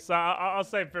think it is. So I'll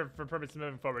say for purposes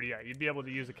moving forward, yeah, you'd be able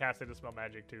to use a cast of dispel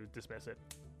magic to dismiss it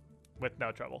with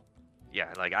no trouble.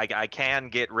 Yeah, like I can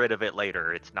get rid of it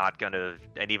later. It's not gonna,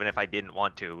 and even if I didn't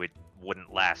want to, it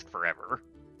wouldn't last forever.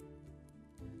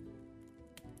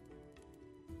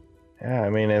 Yeah, I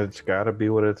mean, it's gotta be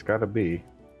what it's gotta be.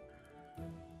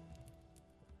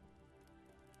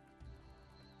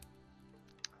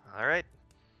 All right.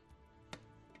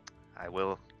 I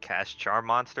will cast Charm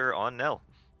Monster on Nell.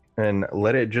 And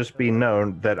let it just be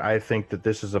known that I think that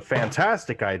this is a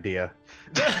fantastic idea.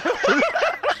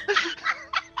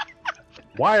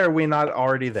 Why are we not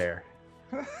already there?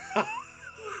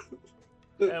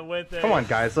 And with Come on,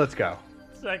 guys, let's go.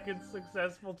 second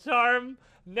successful charm,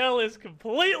 Nell is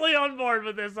completely on board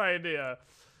with this idea.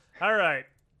 All right.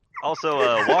 Also,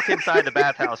 walk inside the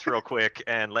bathhouse real quick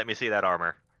and let me see that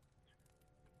armor.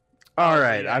 All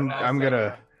right, yeah, I'm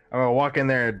gonna walk in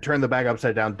there and turn the bag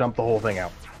upside down, dump the whole thing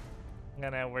out.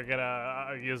 And then we're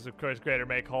gonna use, of course, Greater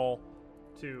Make Whole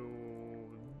to...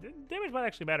 Damage might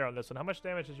actually matter on this one. How much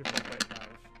damage is your full plate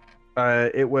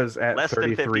have? It was at Less than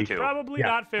 33. 52. Probably Yeah.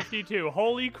 not 52.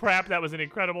 Holy crap, that was an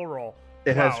incredible roll.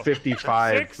 It has Wow.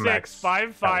 55 6, max.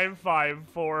 5, 5, 5,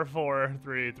 4, 4,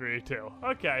 3, 3, 2.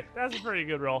 Okay, that's a pretty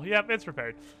good roll. Yep, it's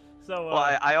prepared. So,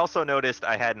 Well, I also noticed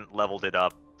I hadn't leveled it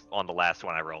up on the last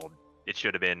one I rolled. It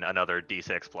should have been another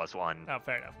D6 plus 1. oh,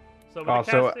 fair enough. So with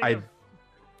Also, the casting I- of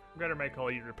Greater Make Whole,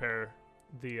 you repair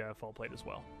the full plate as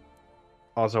well.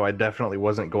 Also, I definitely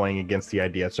wasn't going against the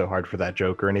idea so hard for that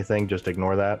joke or anything. Just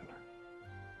ignore that.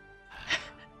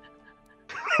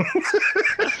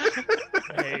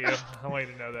 I hate you. I want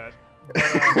you to know that.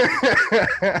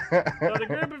 But, so the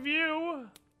group of you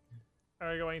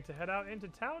are going to head out into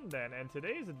town then, and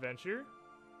today's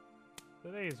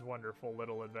wonderful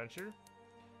little adventure,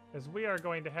 is we are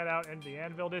going to head out into the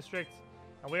Anvil District,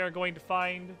 and we are going to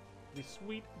find the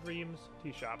Sweet Dreams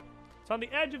Tea Shop. It's on the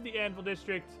edge of the Anvil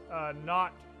District,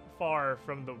 not far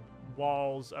from the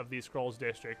walls of the Scrolls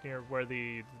District, near where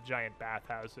the giant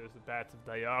bathhouse is, the Baths of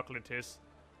Diocletus,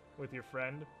 with your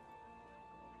friend.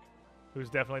 who's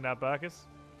definitely not Bacchus.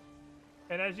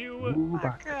 And as you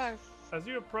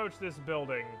approach this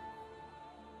building,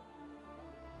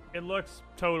 it looks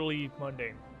totally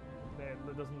mundane.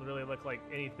 It doesn't really look like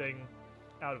anything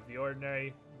out of the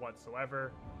ordinary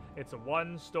whatsoever. It's a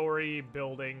one-story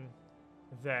building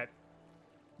that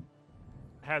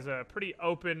has a pretty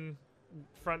open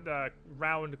front,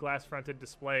 round glass-fronted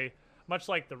display, much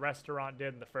like the restaurant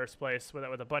did in the first place, with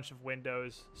a bunch of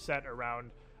windows set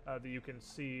around that you can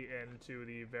see into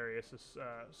the various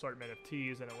assortment of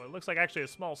teas, and it looks like actually a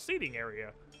small seating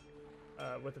area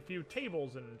with a few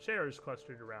tables and chairs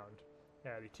clustered around.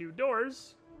 The two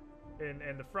doors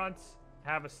in the front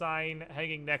have a sign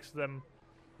hanging next to them,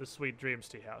 the Sweet Dreams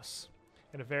Tea House,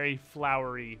 in a very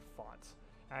flowery font.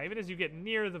 Even as you get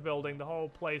near the building, the whole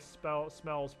place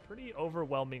smells pretty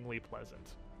overwhelmingly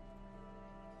pleasant.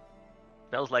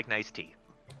 Smells like nice tea.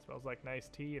 It smells like nice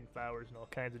tea and flowers and all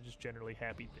kinds of just generally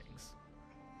happy things.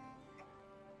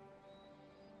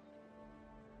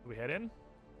 Do we head in?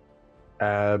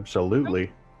 Absolutely.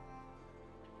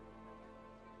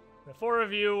 The four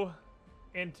of you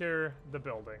enter the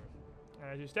building.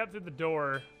 As you step through the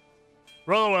door,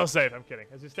 roll a well save. I'm kidding.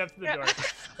 As you step through the door,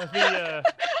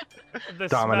 the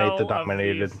Dominate smell the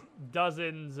dominated. of these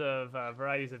dozens of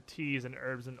varieties of teas and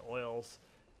herbs and oils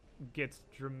gets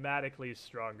dramatically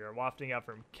stronger, wafting out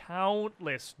from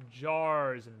countless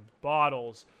jars and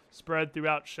bottles spread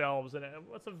throughout shelves, and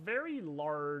it's a very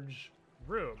large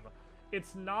room.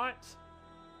 It's not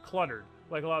cluttered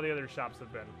like a lot of the other shops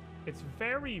have been. It's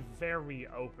very, very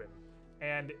open,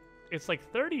 and it's like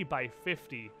 30 by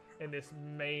 50 in this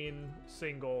main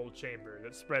single chamber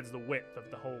that spreads the width of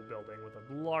the whole building, with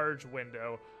a large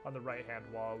window on the right-hand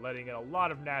wall, letting in a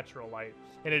lot of natural light,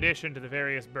 in addition to the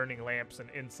various burning lamps and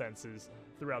incenses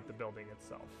throughout the building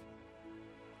itself.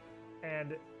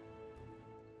 And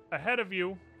ahead of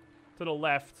you, to the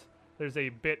left, there's a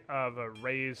bit of a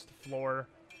raised floor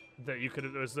that you could,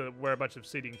 where a bunch of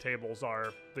seating tables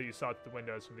are that you saw through the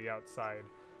windows from the outside,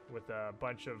 with a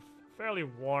bunch of fairly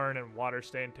worn and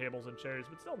water-stained tables and chairs,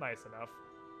 but still nice enough.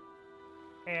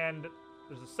 And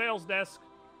there's a sales desk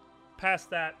past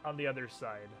that on the other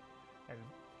side. And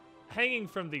hanging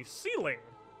from the ceiling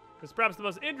is perhaps the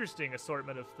most interesting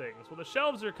assortment of things. Well, the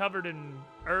shelves are covered in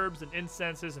herbs and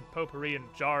incenses and potpourri and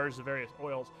jars of various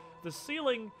oils. The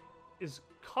ceiling is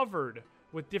covered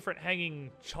with different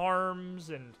hanging charms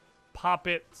and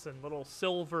poppets and little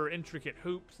silver intricate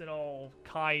hoops and all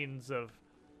kinds of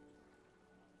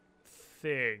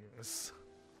things.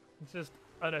 It's just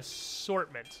an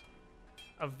assortment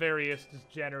of various just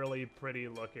generally pretty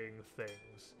looking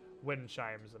things. Wind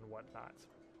chimes and whatnot.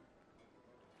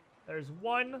 There's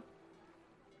one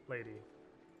lady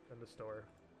in the store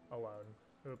alone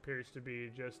who appears to be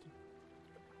just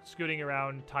scooting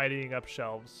around tidying up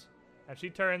shelves, and she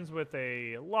turns with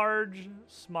a large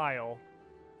smile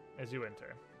as you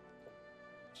enter.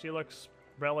 She looks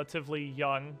relatively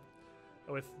young,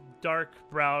 with dark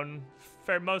brown,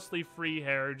 mostly free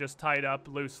hair just tied up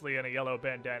loosely in a yellow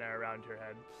bandana around her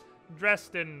head,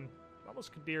 dressed in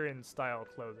almost Kadirian style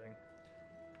clothing.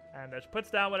 And she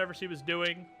puts down whatever she was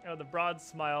doing, and with a broad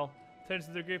smile, turns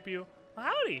to the group of you.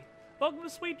 Howdy! Welcome to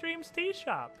Sweet Dreams Tea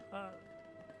Shop.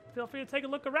 Feel free to take a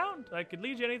look around. I could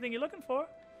lead you anything you're looking for.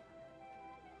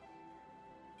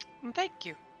 Thank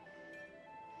you.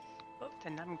 Well,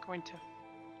 then I'm going to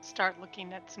start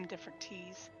looking at some different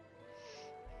teas.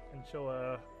 And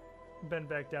she'll bend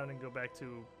back down and go back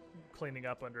to cleaning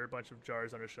up under a bunch of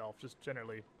jars on her shelf, just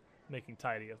generally making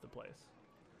tidy of the place.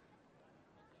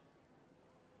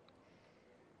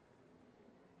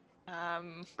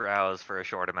 Browse for a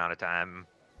short amount of time,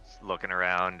 looking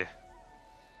around.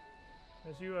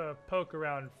 As you poke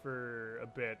around for a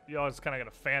bit, you all just kind of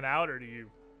gonna fan out, or do you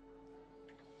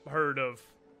herd of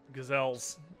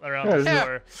gazelles around the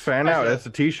store? Fan out. That's a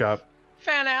tea shop.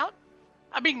 Fan out?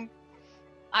 I mean,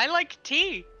 I like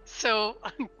tea, so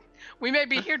we may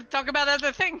be here to talk about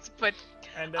other things, but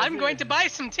I'm going to buy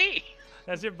some tea.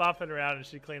 As you're bopping around and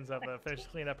she cleans up, finishes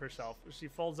cleaning up herself, she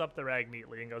folds up the rag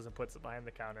neatly and goes and puts it behind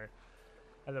the counter.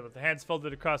 And then with the hands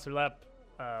folded across her lap,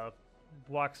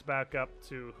 walks back up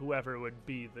to whoever would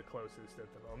be the closest at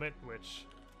the moment, which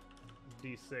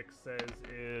D6 says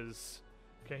is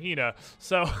Kahina.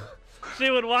 So she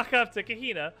would walk up to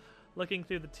Kahina, looking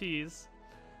through the teas.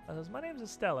 Says, "My name's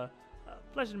Estella.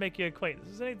 Pleasure to make your acquaintance.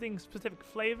 Is there anything specific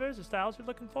flavors or styles you're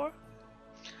looking for?"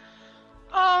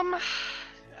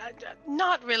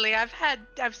 Not really.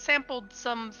 I've sampled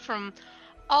some from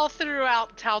all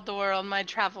throughout Taldor on my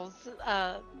travels,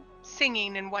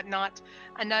 singing and whatnot,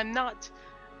 and I'm not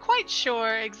quite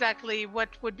sure exactly what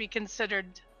would be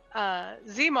considered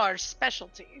Zimar's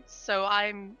specialty. So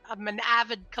I'm an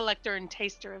avid collector and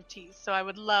taster of teas. So I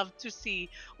would love to see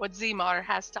what Zimar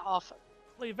has to offer.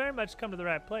 Well, you very much come to the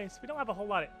right place. We don't have a whole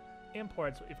lot of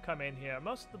imports that we've come in here.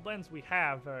 Most of the blends we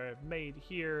have are made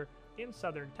here in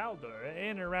southern Taldor,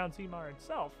 in and around Zimar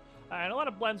itself. And a lot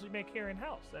of blends we make here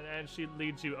in-house. And she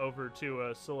leads you over to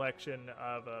a selection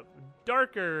of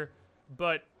darker,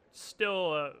 but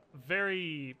still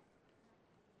very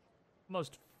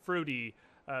most fruity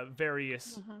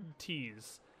various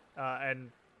teas.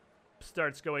 And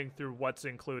starts going through what's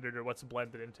included or what's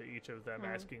blended into each of them,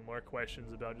 asking more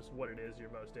questions about just what it is you're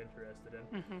most interested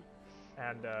in.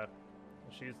 And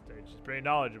she's pretty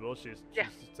knowledgeable. She's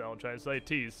trying to say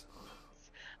teas.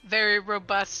 Very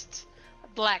robust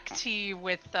black tea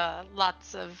with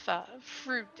lots of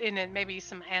fruit in it, maybe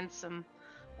some ansem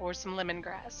or some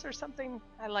lemongrass or something.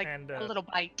 I like a little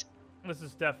bite. This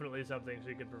is definitely something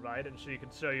she could provide, and she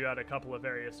could show you out a couple of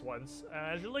various ones.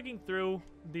 As you're looking through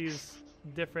these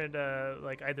different,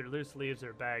 like either loose leaves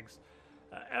or bags,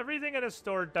 everything in a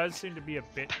store does seem to be a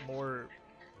bit more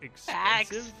expensive.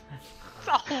 Bags.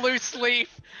 It's a loose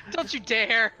leaf. Don't you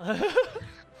dare.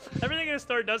 Everything in a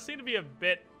store does seem to be a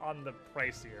bit on the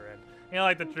pricier end. You know,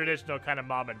 like the traditional kind of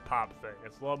mom and pop thing.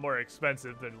 It's a lot more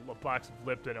expensive than a box of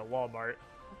Lipton at Walmart,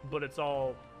 but it's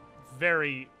all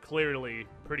very clearly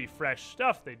pretty fresh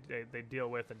stuff they deal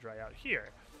with and dry out here.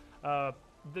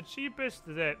 The cheapest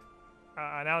that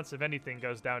an ounce of anything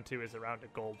goes down to is around a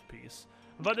gold piece.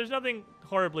 But there's nothing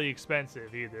horribly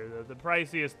expensive either. The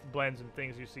priciest blends and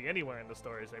things you see anywhere in the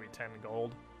store is maybe 10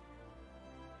 gold.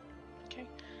 Okay.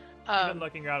 Even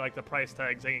looking around, like the price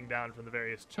tags hanging down from the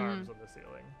various charms on the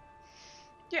ceiling.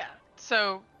 Yeah.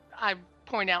 So I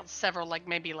point out several,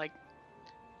 maybe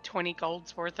 20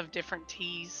 gold's worth of different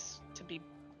teas to be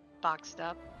boxed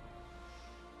up.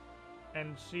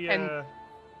 And she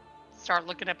start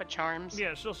looking up at charms.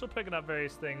 Yeah, she'll pick up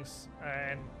various things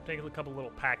and take a couple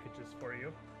little packages for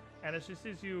you. And as she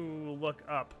sees you look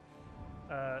up,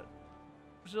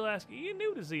 she'll ask, "You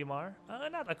new to Zimar?"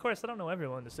 Of course, I don't know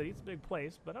everyone in the city. It's a big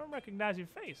place, but I don't recognize your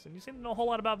face, and you seem to know a whole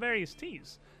lot about various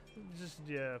teas. Just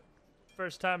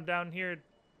first time down here in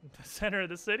the center of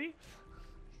the city?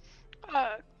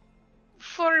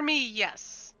 For me,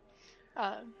 yes.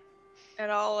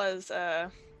 And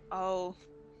I'll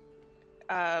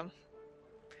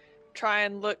try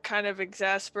and look kind of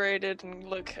exasperated and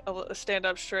stand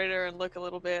up straighter and look a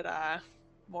little bit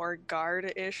more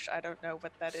guard-ish. I don't know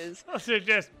what that is. So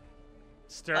just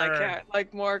stern.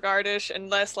 Like more guard-ish and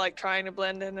less like trying to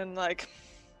blend in and like,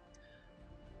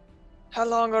 how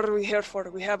long are we here for?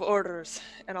 We have orders.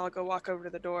 And I'll go walk over to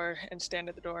the door and stand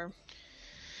at the door.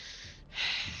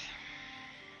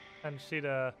 And she'd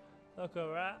look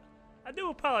over. I do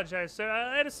apologize, sir.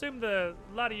 I'd assumed a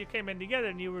lot of you came in together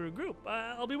and you were a group.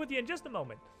 I'll be with you in just a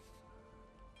moment.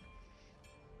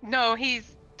 No,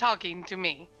 he's talking to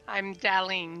me. I'm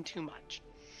dallying too much.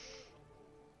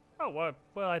 Oh,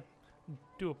 well, I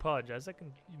do apologize. I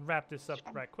can wrap this up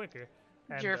right quicker.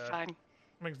 And, you're fine.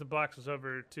 Brings the boxes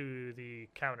over to the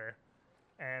counter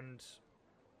and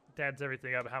adds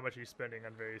everything up, how much he's spending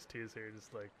on various teas here.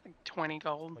 Just like 20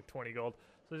 gold. Like 20 gold.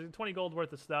 So there's 20 gold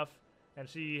worth of stuff. And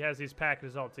she has these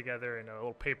packages all together in a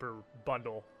little paper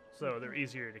bundle, so they're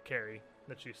easier to carry,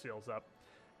 that she seals up.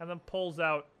 And then pulls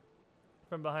out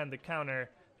from behind the counter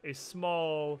a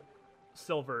small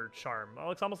silver charm. It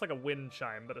looks almost like a wind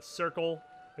chime, but a circle,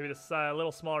 maybe this a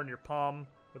little smaller than your palm,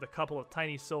 with a couple of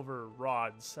tiny silver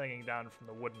rods hanging down from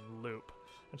the wooden loop.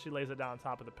 And she lays it down on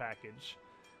top of the package.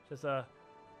 Just your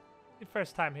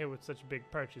first time here with such a big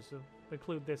purchase, so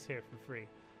include this here for free.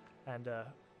 And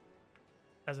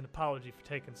as an apology for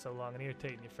taking so long and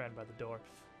irritating your friend by the door.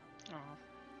 Oh.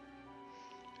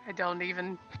 I don't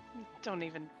even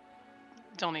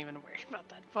worry about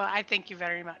that. Well, I thank you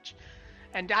very much.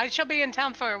 And I shall be in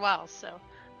town for a while, so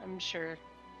I'm sure.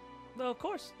 No, of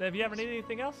course. If you ever need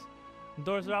anything else, the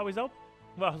doors are always open.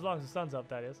 Well, as long as the sun's up,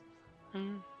 that is.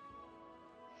 Mm-hmm.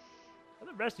 And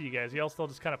the rest of you guys, y'all still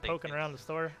just kind of poking around the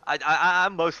store?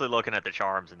 I'm mostly looking at the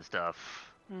charms and stuff.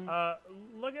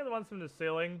 Looking at the ones from the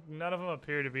ceiling, none of them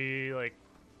appear to be like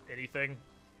anything.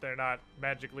 They're not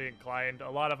magically inclined.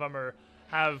 A lot of them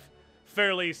have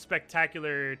fairly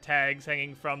spectacular tags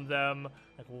hanging from them,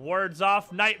 like wards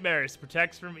off nightmares,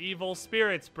 protects from evil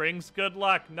spirits, brings good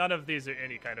luck. None of these are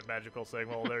any kind of magical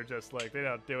signal. They're just like, they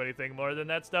don't do anything more than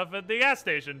that stuff at the gas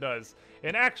station does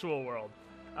in actual world.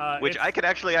 Which I could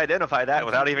actually identify that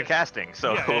without even casting.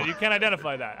 So yeah, you can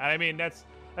identify that. I mean, that's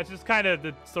just kind of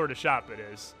the sort of shop it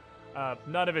is.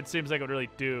 None of it seems like it would really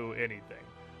do anything.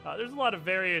 There's a lot of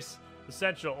various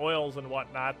essential oils and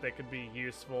whatnot that could be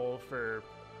useful for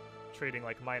treating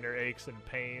like minor aches and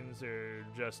pains, or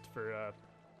just for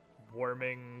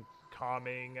warming,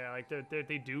 calming. Like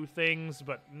they do things,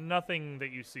 but nothing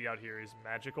that you see out here is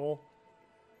magical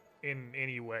in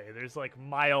any way. There's like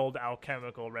mild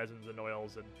alchemical resins and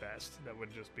oils at best that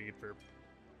would just be for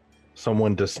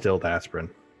Someone distilled aspirin.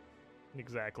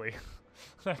 exactly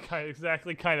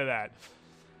kind of that.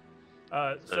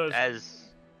 So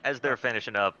as they're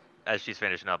finishing up, as she's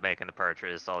finishing up making the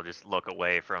purchase, I'll just look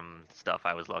away from stuff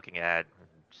I was looking at,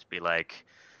 just be like,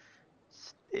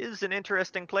 "This is an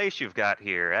interesting place you've got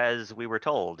here, as we were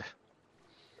told."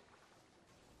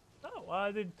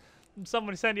 Oh, did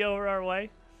someone send you over our way?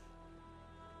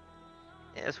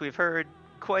 Yes, we've heard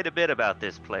quite a bit about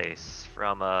this place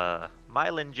from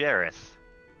Mylan Jareth,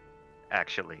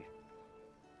 actually.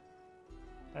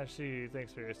 She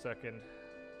thanks for your second.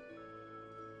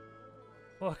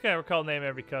 Well, I can't recall the name of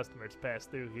every customer that's passed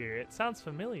through here. It sounds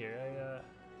familiar.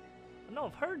 I know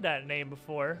I've heard that name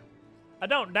before. I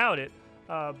don't doubt it.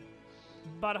 But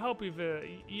I hope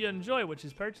you enjoy what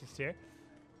she's purchased here.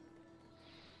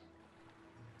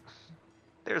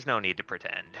 There's no need to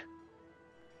pretend.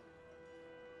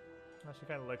 Well, she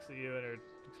kind of looks at you and her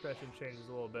expression changes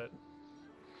a little bit.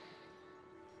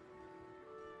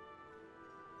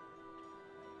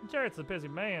 Jarrett's a busy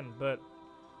man, but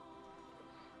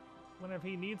whenever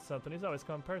he needs something, he's always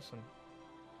come in person.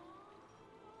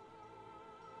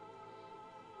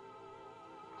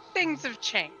 Things have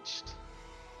changed.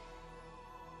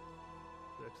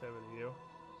 Looks over to you.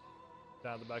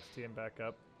 Down the box of tea and back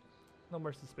up. No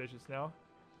more suspicious now.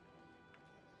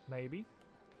 Maybe.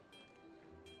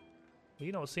 But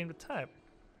you don't seem the type.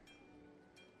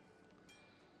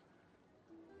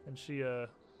 And she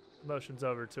motions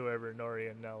over to wherever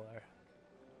Nori and Nell are.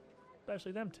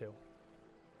 Especially them two.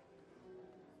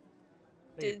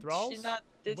 Hey, Did thralls?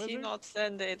 Did he Wizard? not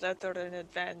send a letter in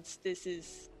advance? This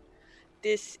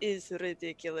is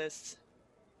ridiculous.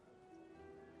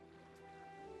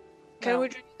 Can No. we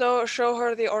just show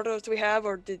her the orders we have,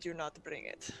 or did you not bring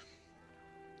it?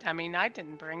 I mean, I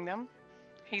didn't bring them.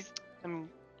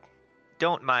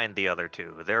 Don't mind the other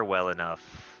two. They're well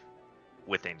enough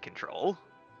within control.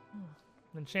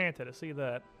 Enchanted to see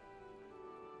that.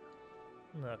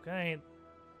 Look, I ain't.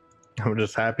 I'm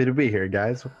just happy to be here,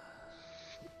 guys.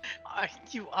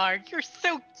 You're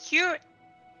so cute.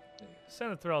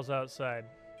 Send the thralls outside.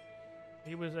 Are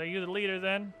you the leader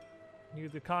then? You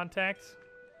the contact?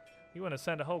 You want to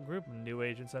send a whole group of new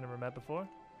agents I never met before?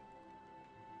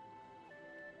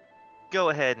 Go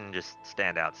ahead and just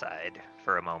stand outside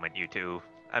for a moment, you two.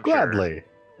 I'm Gladly. sure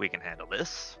we can handle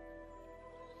this.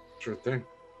 Sure thing.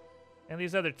 And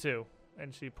these other two.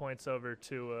 And she points over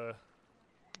to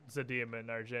Zadim and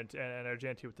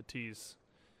Argenti with the T's.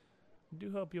 I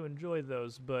do hope you enjoy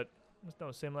those, but this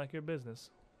don't seem like your business.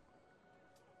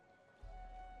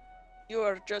 You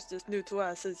are just as new to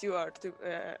us as you are to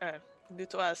new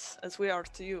to us as we are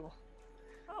to you.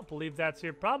 I don't believe that's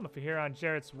your problem if you're here on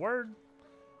Jarrett's word.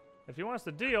 If he wants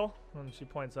to deal, and she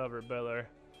points over at Baylor,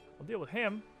 I'll deal with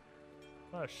him.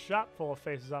 Not a shop full of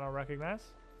faces I don't recognize.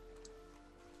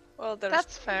 Well,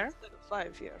 That's fair.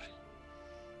 5 here.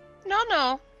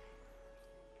 No.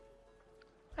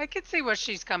 I can see where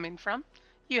she's coming from.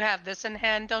 You have this in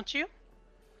hand, don't you?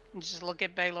 And just look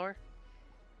at Baylor.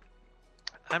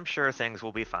 I'm sure things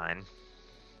will be fine.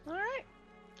 All right.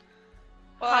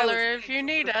 Well, I was Holler if thinking you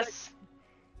need protect- us.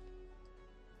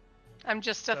 I'm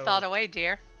just a So- thought away,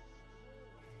 dear.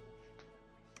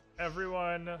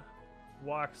 Everyone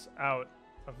walks out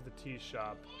of the tea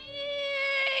shop.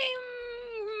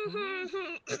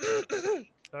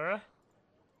 Sarah?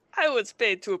 I was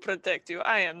paid to protect you.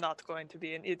 I am not going to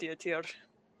be an idiot here.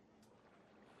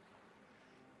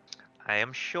 I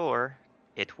am sure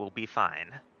it will be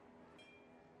fine.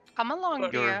 Come along,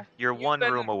 Well, dear. You're You one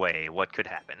better- room away. What could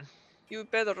happen? You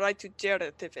better write to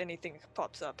Jarrett if anything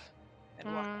pops up,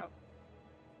 and walk Mm. out.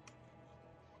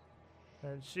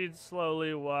 And she'd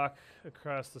slowly walk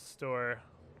across the store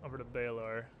over to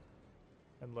Baylor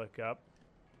and look up.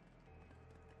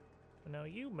 Now,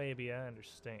 you maybe I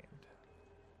understand.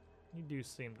 You do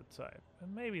seem the type.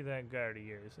 And maybe that guard of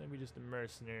yours, maybe just a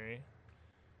mercenary.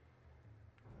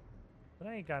 But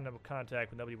I ain't got no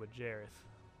contact with nobody but Jareth.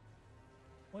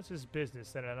 What's his business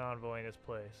sending an envoy in his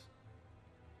place?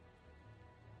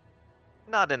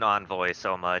 Not an envoy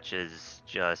so much as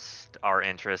just our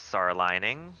interests are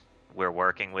aligning. We're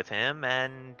working with him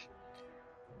and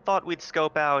thought we'd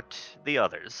scope out the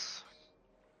others.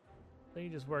 So you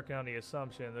just working on the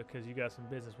assumption that because you got some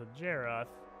business with Jaroth,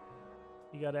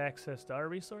 you got access to our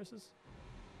resources?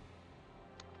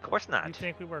 Of course not. You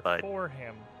think we work but- for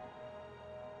him?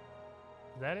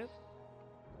 Is that it?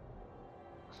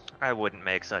 I wouldn't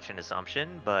make such an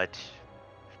assumption, but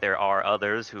if there are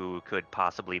others who could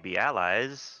possibly be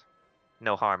allies,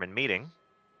 no harm in meeting.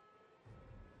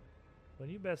 Well,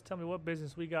 you best tell me what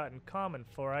business we got in common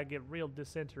before I get real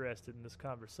disinterested in this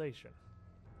conversation.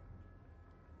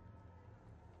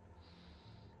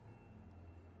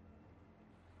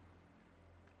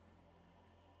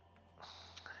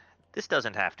 This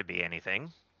doesn't have to be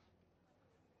anything.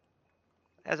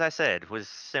 As I said, was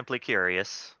simply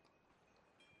curious.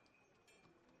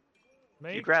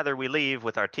 If you'd rather we leave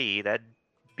with our tea, that'd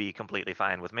be completely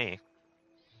fine with me.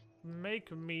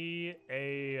 Make me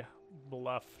a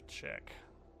bluff check,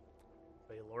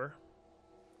 Baylor.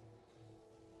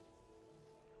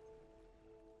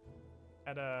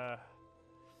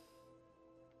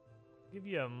 Give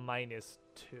you a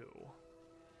 -2.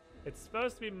 It's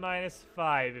supposed to be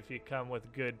 -5 if you come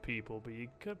with good people, but you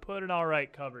could put an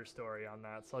alright cover story on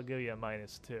that, so I'll give you a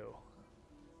 -2.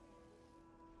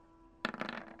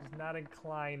 He's not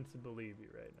inclined to believe you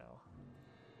right now.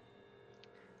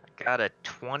 I got a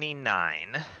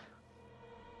 29.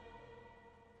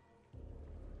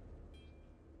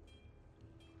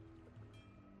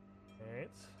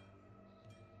 Alright.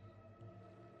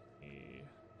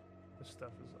 This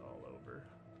stuff is all over.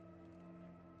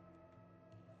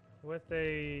 With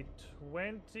a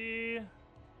 29,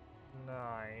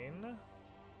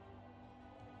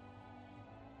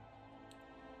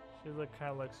 she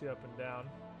kind of looks you up and down.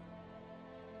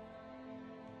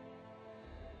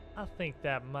 I think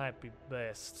that might be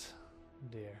best,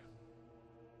 dear.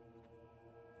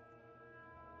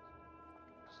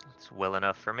 It's well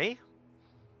enough for me.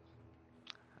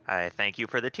 I thank you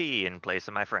for the tea in place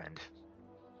of my friend.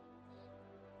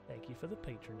 Thank you for the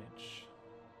patronage.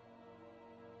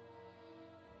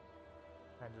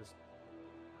 And just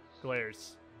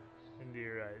glares into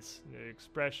your eyes. Your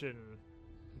expression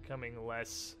becoming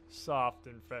less soft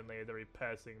and friendly at every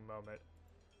passing moment.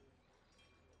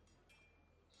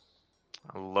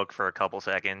 I'll look for a couple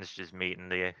seconds, just meeting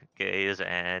the gaze,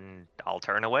 and I'll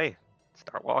turn away.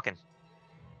 Start walking.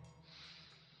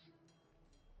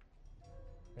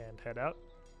 And head out.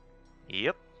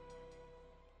 Yep.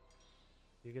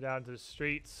 You get out into the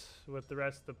streets with the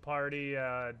rest of the party.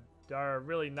 Dara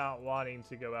really not wanting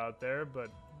to go out there,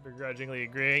 but begrudgingly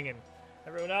agreeing, and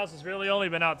everyone else has really only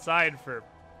been outside for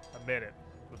a minute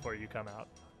before you come out.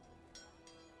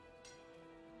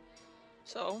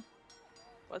 So,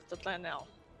 what's the plan now?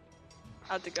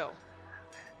 How'd it go?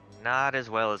 Not as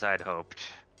well as I'd hoped.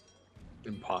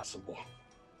 Impossible.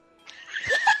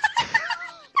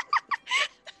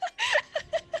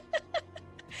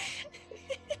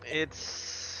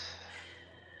 It's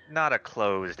not a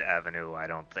closed avenue, I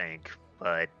don't think,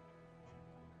 but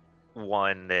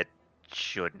one that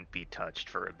shouldn't be touched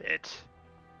for a bit.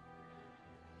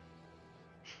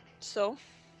 So,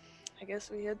 I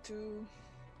guess we had to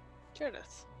share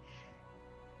this.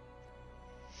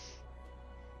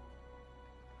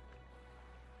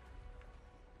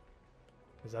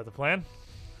 Is that the plan?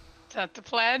 Is that the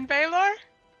plan, Baylor?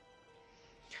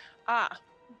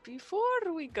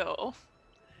 Before we go,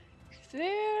 is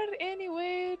there any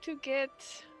way to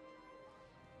get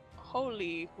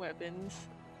holy weapons?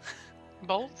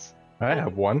 Bolts? I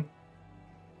have one.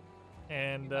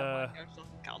 And That one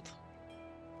doesn't count.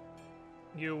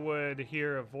 you would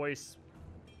hear a voice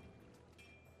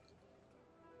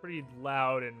pretty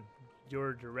loud in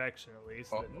your direction, at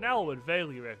least, that Nell would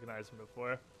vaguely recognize him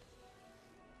before.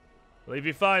 I believe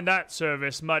you find that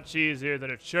service much easier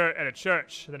than at a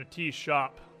church than a tea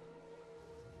shop,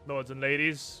 lords and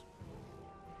ladies.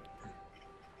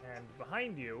 And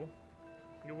behind you,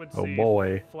 you would Oh see,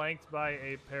 boy. flanked by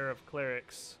a pair of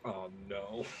clerics, Oh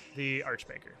no. the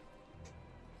Archmaker.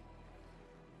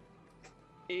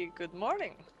 Good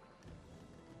morning.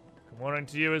 Good morning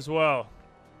to you as well.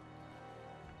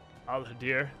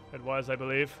 Al-Hadir, it was, I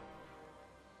believe.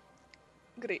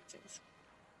 Greetings.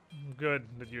 Good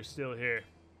that you're still here.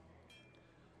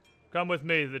 Come with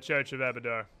me to the Church of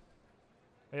Abadar.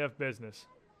 I have business.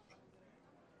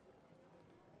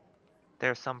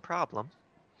 There's some problem.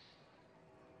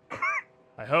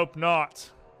 I hope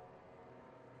not.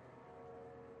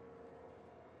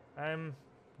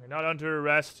 You're not under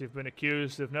arrest. You've been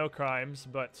accused of no crimes,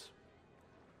 but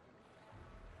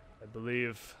I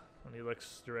believe, when he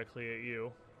looks directly at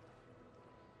you,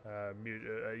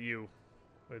 you,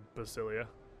 with Basilia,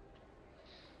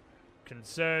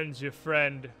 concerns your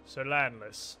friend Sir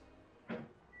Lanless. Come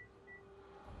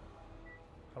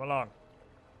along.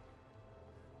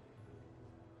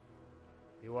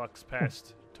 He walks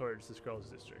past towards the Scrolls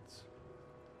Districts.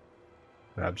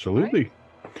 Absolutely.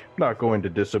 Not going to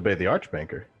disobey the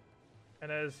Archbanker.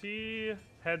 And as he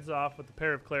heads off with a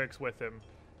pair of clerics with him,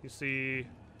 you see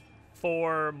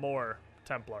 4 more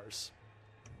Templars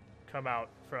come out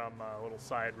from little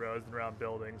side roads and around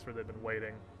buildings where they've been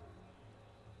waiting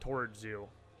towards you.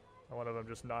 And one of them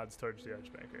just nods towards the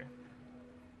Archbanker.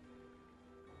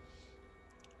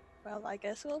 Well, I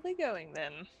guess we'll be going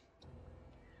then.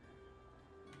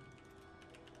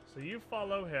 So you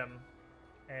follow him,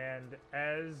 and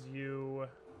as you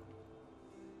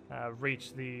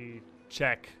reach the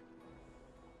check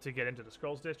to get into the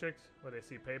Scrolls District, where they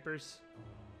see papers,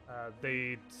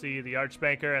 they see the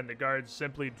Archbanker, and the guards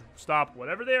simply stop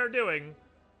whatever they are doing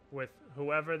with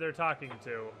whoever they're talking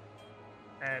to,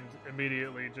 and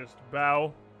immediately just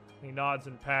bow. He nods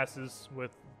and passes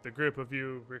with the group of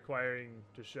you requiring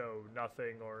to show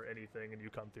nothing or anything, and you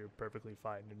come through perfectly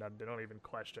fine. They don't even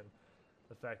question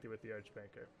the fact you're with the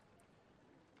Archbanker.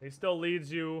 He still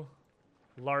leads you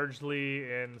largely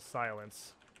in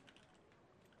silence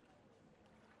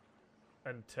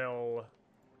until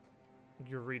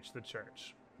you reach the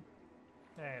church.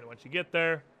 And once you get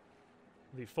there,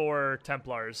 the 4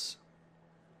 Templars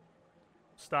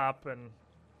stop and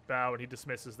bow, and he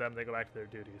dismisses them. They go back to their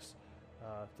duties.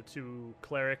 The 2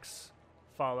 clerics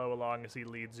follow along as he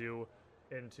leads you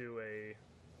into a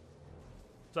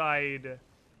side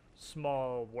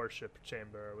small worship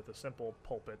chamber with a simple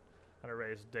pulpit and a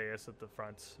raised dais at the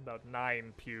front. About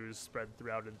 9 pews spread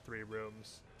throughout in 3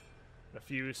 rooms. And a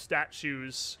few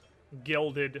statues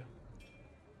gilded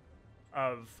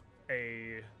of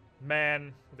a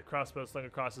man with a crossbow slung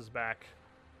across his back,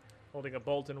 holding a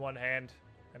bolt in one hand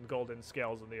and golden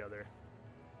scales in the other,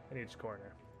 in each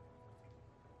corner.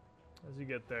 As you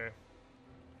get there,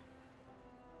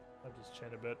 I'll just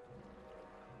chant a bit.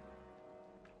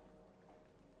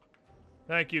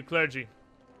 Thank you, clergy.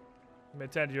 You may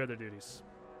attend to your other duties.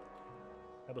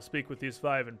 I will speak with these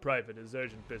 5 in private. It is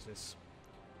urgent business.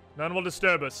 None will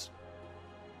disturb us.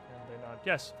 And they nod.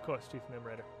 Yes, of course, Chief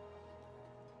Enumerator.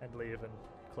 And leave and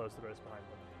close the doors behind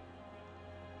them.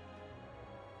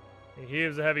 He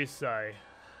heaves a heavy sigh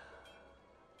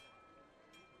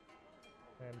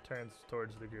and turns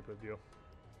towards the group of you.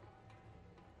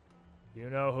 You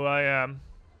know who I am.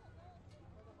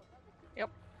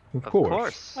 Of Of course.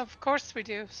 course. Of course we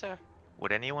do, sir.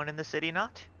 Would anyone in the city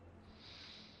not?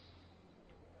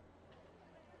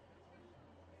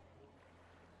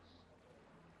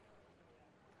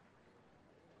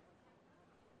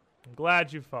 I'm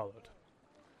glad you followed.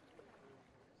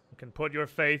 You can put your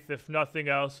faith, if nothing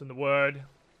else, in the word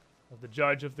of the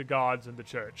judge of the gods and the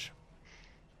church.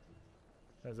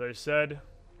 As I said,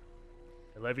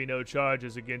 I levy no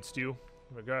charges against you,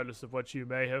 regardless of what you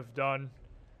may have done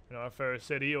in our fair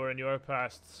city or in your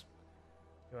pasts.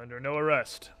 You're under no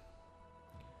arrest.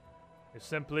 I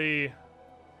simply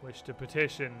wish to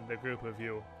petition the group of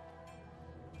you.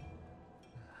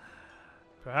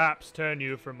 Perhaps turn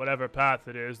you from whatever path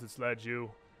it is that's led you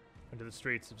into the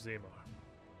streets of Zemar.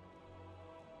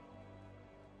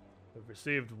 We've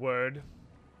received word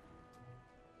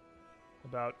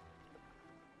about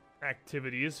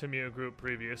activities from your group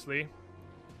previously,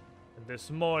 and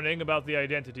this morning about the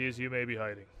identities you may be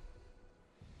hiding.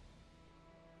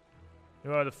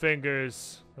 You are the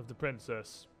fingers of the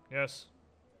princess, yes?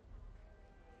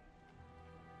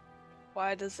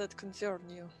 Why does that concern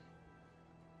you?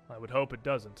 I would hope it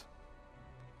doesn't.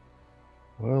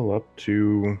 Well, up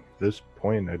to this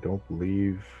point, I don't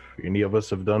believe any of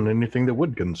us have done anything that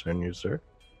would concern you, sir.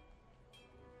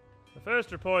 The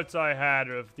first reports I had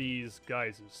are of these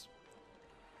guises.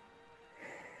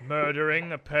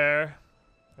 Murdering a pair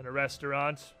in a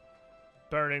restaurant,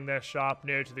 burning their shop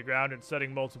near to the ground, and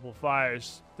setting multiple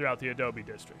fires throughout the Adobe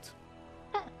district.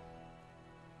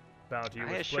 Bounty I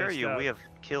was assure placed you, out. we have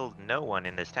killed no one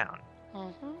in this town.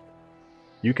 Mm-hmm.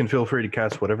 You can feel free to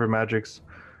cast whatever magics,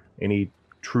 any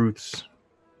truths.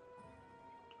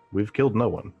 We've killed no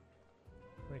one.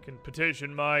 I can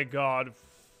petition my god,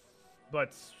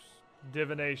 but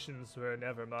divinations were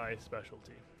never my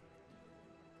specialty.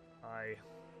 I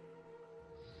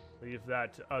leave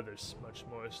that to others, much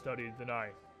more studied than I.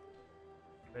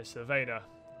 Miss Avena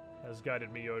has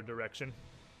guided me your direction.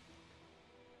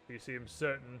 She seems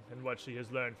certain in what she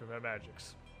has learned from her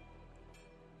magics.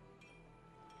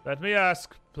 Let me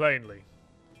ask plainly,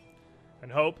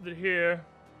 and hope that here,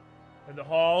 in the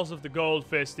halls of the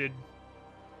Gold-Fisted,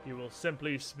 you will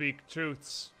simply speak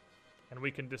truths, and we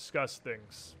can discuss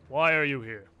things. Why are you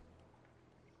here?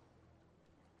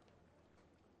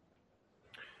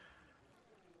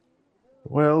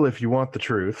 Well, if you want the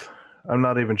truth, I'm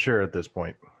not even sure at this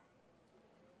point.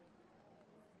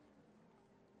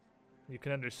 You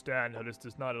can understand how this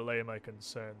does not allay my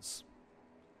concerns,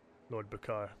 Lord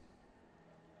Bakar.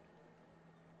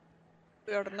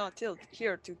 We are not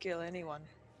here to kill anyone.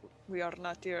 We are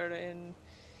not here in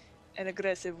an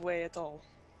aggressive way at all.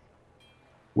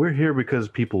 We're here because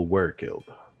people were killed,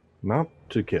 not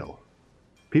to kill.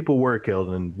 People were killed,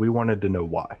 and we wanted to know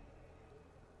why.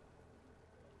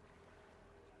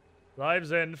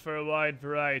 Lives end for a wide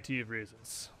variety of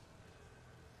reasons.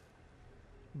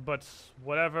 But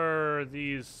whatever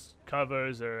these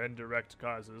covers or indirect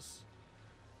causes,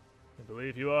 I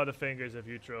believe you are the fingers of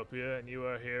Eutropia, and you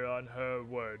are here on her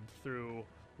word through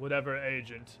whatever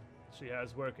agent she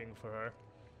has working for her.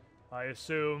 I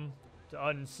assume to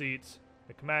unseat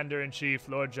the Commander-in-Chief,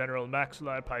 Lord General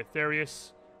Maxilar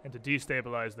Pytherius, and to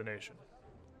destabilize the nation.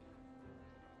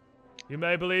 You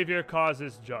may believe your cause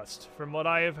is just. From what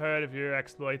I have heard of your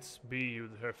exploits, be you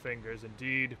her fingers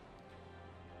indeed,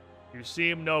 you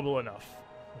seem noble enough,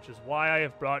 which is why I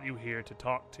have brought you here to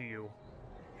talk to you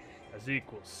as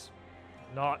equals,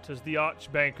 not as the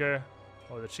Archbanker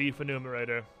or the Chief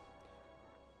Enumerator,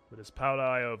 but as Paula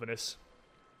Iovanis,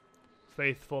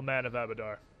 faithful man of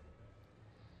Abadar,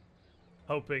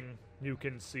 hoping you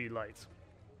can see light.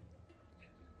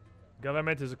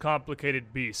 Government is a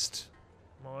complicated beast,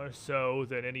 more so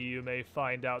than any you may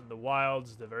find out in the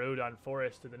wilds, the Verudon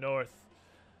Forest to the north,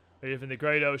 or even the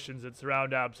great oceans that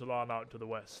surround Absalom out to the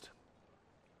west.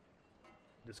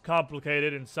 It is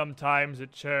complicated, and sometimes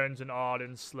it churns in odd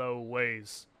and slow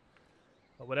ways.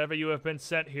 But whatever you have been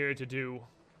sent here to do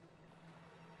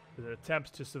is an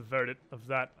attempt to subvert it, of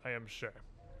that I am sure.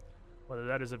 Whether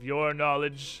that is of your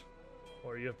knowledge,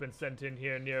 or you have been sent in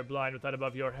here near blind with that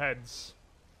above your heads,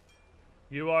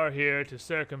 you are here to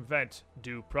circumvent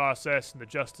due process and the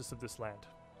justice of this land.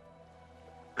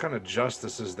 What kind of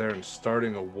justice is there in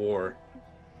starting a war?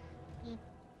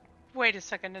 Wait a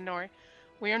second, Honori.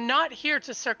 We are not here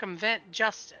to circumvent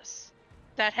justice.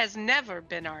 That has never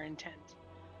been our intent.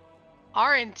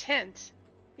 Our intent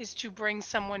is to bring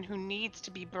someone who needs to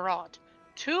be brought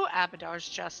to Abadar's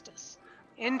justice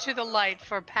into the light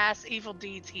for past evil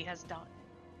deeds he has done.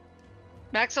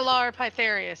 Maxilar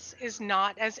Pytherius is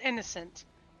not as innocent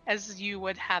as you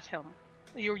would have him,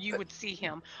 or you would see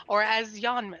him, or as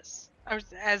Yanmas, or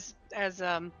as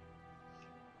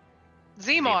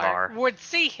Zemar would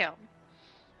see him.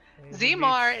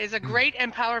 Zemar is a great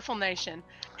and powerful nation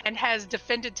and has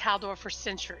defended Taldor for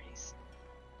centuries.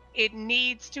 It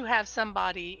needs to have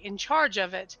somebody in charge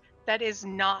of it that is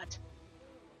not.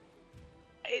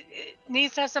 It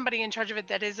needs to have somebody in charge of it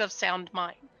that is of sound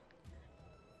mind.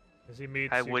 As he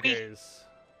meets you gaze,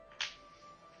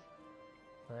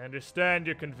 I understand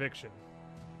your conviction.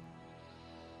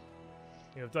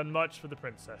 You have done much for the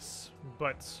princess,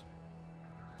 but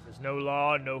there's no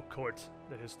law, no court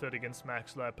that has stood against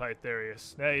Maxilar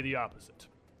Pytherius. Nay, the opposite.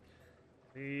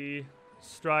 He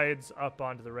strides up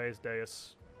onto the raised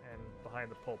dais and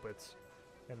behind the pulpit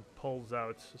and pulls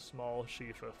out a small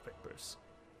sheaf of papers.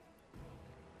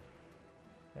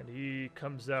 And he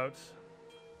comes out,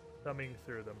 thumbing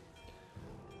through them.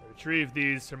 I retrieved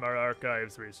these from our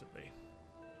archives recently.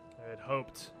 I had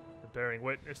hoped that bearing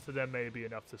witness to them may be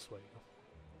enough to sway you.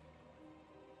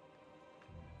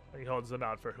 He holds them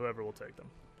out for whoever will take them.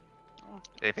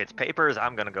 If it's papers,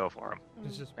 I'm gonna go for them.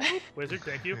 It's just, wizard,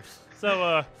 thank you.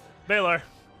 So, Baylor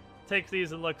takes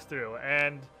these and looks through,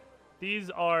 and these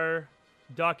are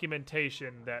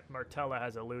documentation that Martella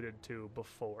has alluded to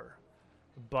before.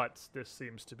 But this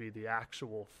seems to be the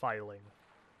actual filing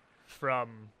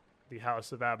from the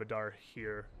House of Abadar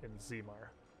here in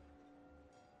Zemar.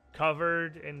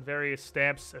 Covered in various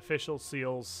stamps, official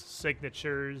seals,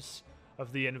 signatures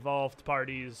of the involved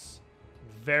parties,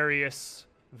 various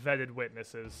vetted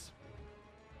witnesses.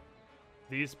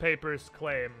 These papers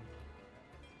claim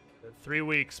that 3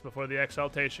 weeks before the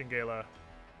Exaltation Gala,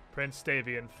 Prince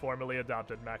Stavian formally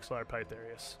adopted Maxilar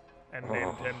Pytherius and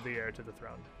named him the heir to the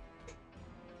throne.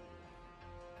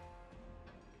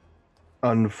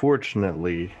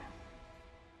 Unfortunately,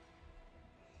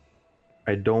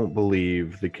 I don't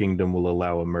believe the kingdom will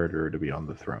allow a murderer to be on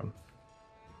the throne.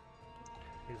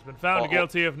 He's been found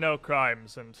guilty of no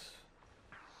crimes, and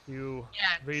you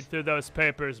read through those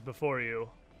papers before you.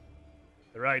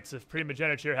 The rights of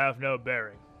primogeniture have no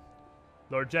bearing.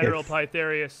 Lord General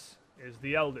Pytherius is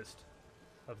the eldest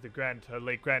of the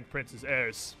late Grand Prince's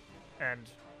heirs, and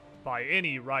by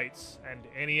any rights and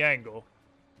any angle,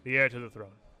 the heir to the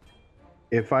throne.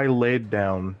 If I laid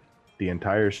down the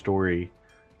entire story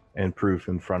and proof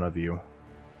in front of you,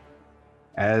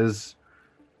 as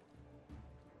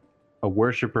a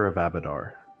worshiper of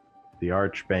Abadar, the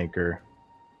Archbanker,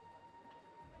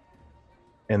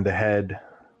 and the head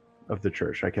of the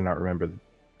church, I cannot remember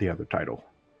the other title.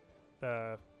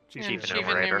 Chief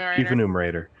Enumerator. Chief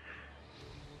Enumerator.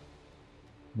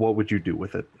 What would you do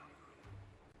with it?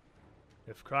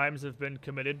 If crimes have been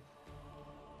committed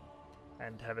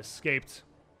and have escaped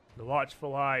the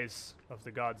watchful eyes of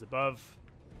the gods above,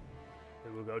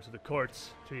 they will go to the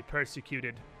courts to be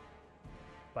persecuted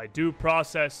by due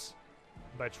process,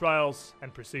 by trials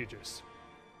and procedures,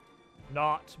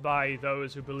 not by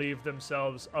those who believe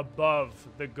themselves above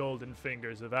the golden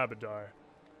fingers of Abadar,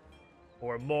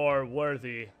 or more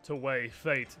worthy to weigh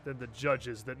fate than the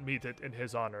judges that meet it in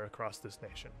his honor across this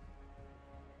nation.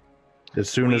 As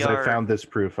soon as I found this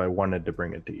proof, I wanted to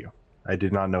bring it to you. I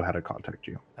did not know how to contact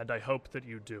you. And I hope that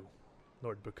you do,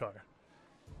 Lord Bakar.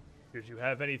 If you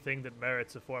have anything that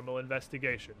merits a formal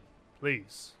investigation,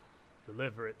 please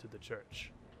deliver it to the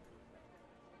church.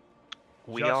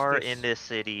 We are in this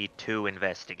city to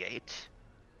investigate.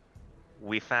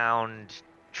 We found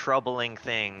troubling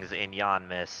things in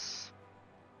Yanmis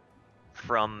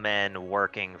from men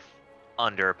working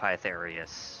under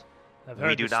Pytherius.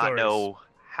 We do not know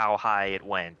how high it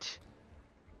went.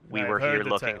 We were here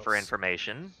looking for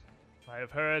information. I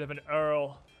have heard of an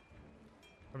earl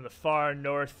from the far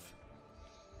north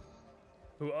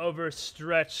who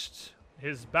overstretched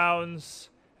his bounds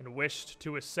and wished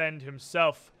to ascend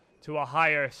himself to a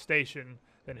higher station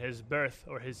than his birth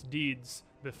or his deeds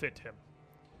befit him.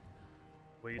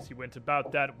 Ways he went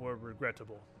about that were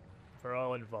regrettable for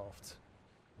all involved.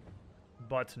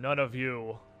 But none of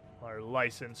you are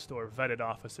licensed or vetted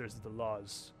officers of the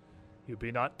laws. You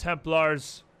be not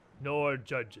Templars nor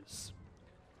judges.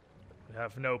 You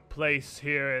have no place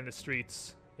here in the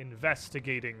streets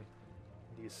investigating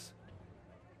these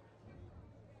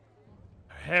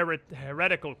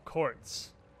heretical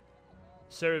courts,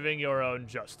 serving your own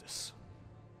justice.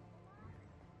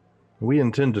 We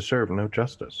intend to serve no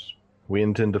justice. We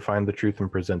intend to find the truth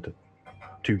and present it.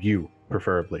 To you,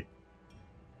 preferably.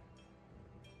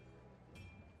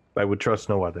 I would trust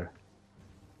no other.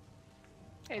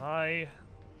 I'm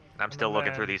still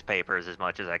looking through these papers as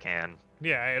much as I can.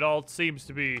 Yeah, it all seems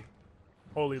to be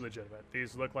wholly legitimate.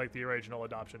 These look like the original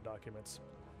adoption documents.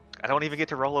 I don't even get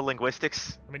to roll a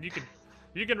linguistics. I mean,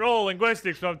 you can roll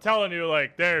linguistics, but I'm telling you,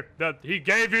 like, he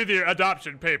gave you the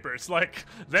adoption papers. Like,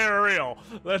 they're real.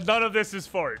 None of this is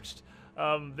forged.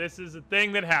 This is a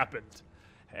thing that happened.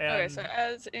 And Okay, so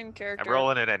as in character. I'm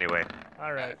rolling it anyway.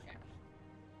 all right. Okay.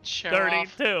 Show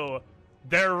 32. off.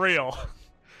 They're real.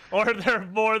 Or they're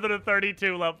more than a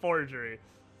 32 level forgery.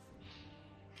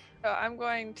 I'm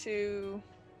going to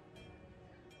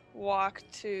walk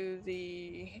to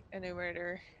the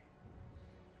enumerator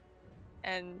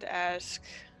and ask,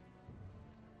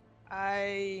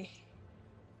 I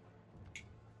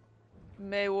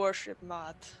may worship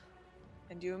Mat,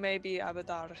 and you may be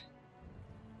Abadar,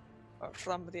 or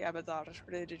from the Abadar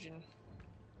religion,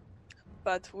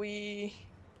 but we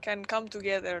can come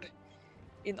together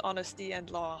in honesty and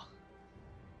law.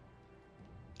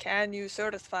 Can you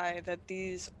certify that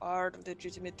these are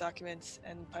legitimate documents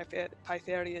and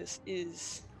Pytherius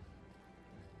is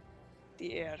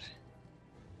the heir?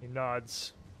 He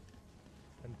nods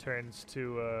and turns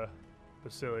to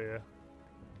Basilia.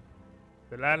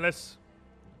 The landless,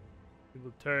 we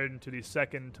will turn to the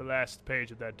second to last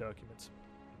page of that document.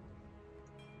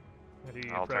 And he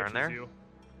I'll approaches turn there. you.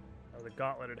 The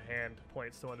gauntleted hand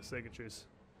points to one of the signatures.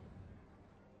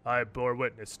 I bore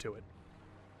witness to it.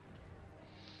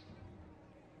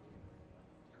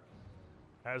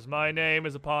 As my name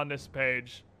is upon this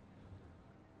page,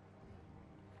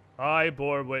 I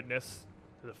bore witness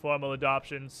to the formal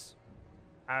adoptions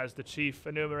as the chief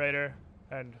enumerator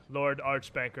and Lord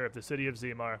Archbanker of the city of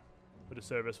Zemar, where the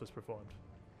service was performed.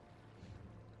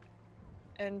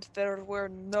 And there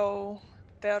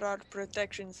are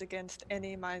protections against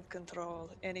any mind control,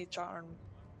 any charm.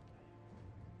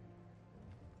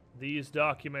 These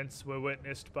documents were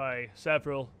witnessed by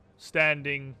several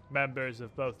standing members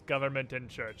of both government and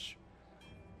church,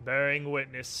 bearing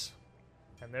witness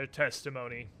and their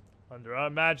testimony under our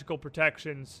magical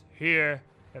protections here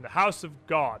in the House of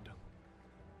God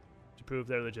to prove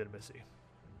their legitimacy.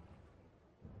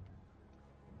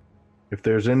 If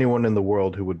there's anyone in the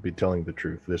world who would be telling the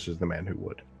truth, this is the man who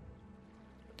would.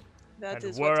 That And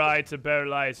is were what I to bear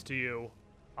lies to you,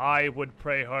 I would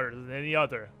pray harder than any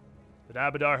other that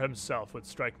Abadar himself would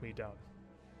strike me down.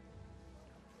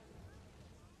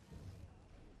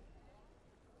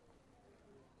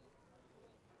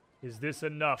 Is this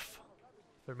enough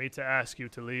for me to ask you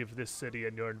to leave this city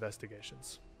and your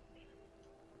investigations?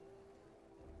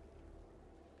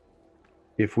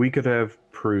 If we could have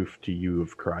proof to you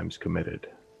of crimes committed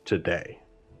today,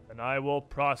 Then I will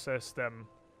process them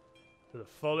to the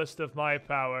fullest of my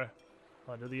power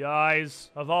under the eyes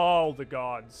of all the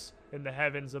gods in the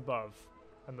heavens above,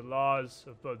 and the laws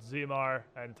of both Zemar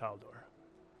and Taldor.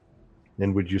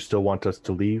 And would you still want us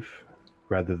to leave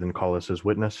rather than call us as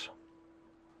witness?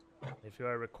 If you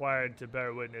are required to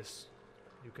bear witness,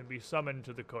 you can be summoned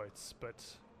to the courts, but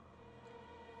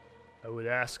I would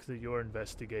ask that your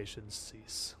investigations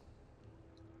cease.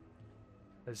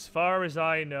 As far as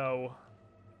I know,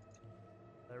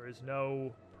 there is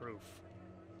no proof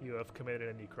you have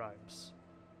committed any crimes.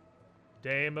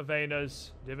 Dame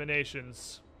Avena's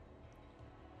divinations,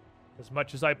 as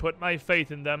much as I put my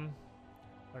faith in them,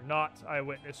 are not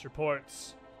eyewitness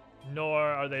reports, nor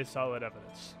are they solid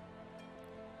evidence.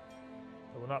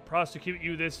 I will not prosecute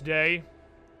you this day.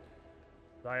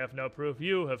 I have no proof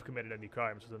you have committed any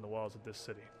crimes within the walls of this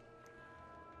city.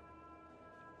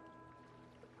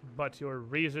 But your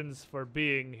reasons for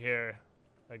being here,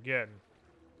 again,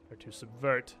 are to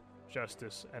subvert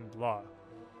justice and law.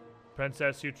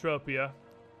 Princess Eutropia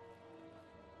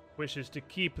wishes to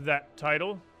keep that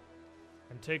title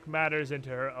and take matters into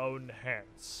her own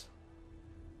hands.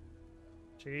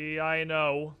 She, I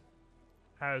know,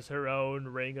 has her own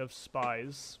ring of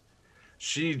spies.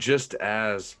 She, just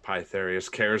as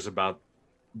Pytharius, cares about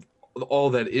all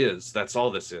that is. That's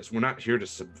all this is. We're not here to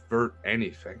subvert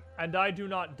anything. And I do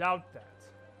not doubt that.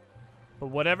 But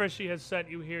whatever she has sent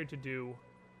you here to do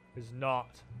is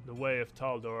not the way of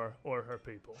Taldor or her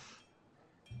people.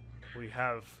 We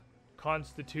have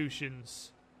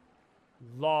constitutions,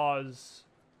 laws,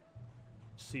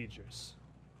 procedures.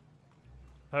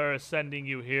 Her sending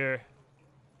you here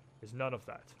is none of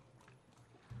that.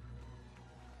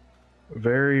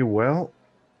 Very well.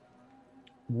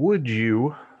 Would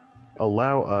you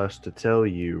allow us to tell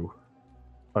you,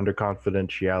 under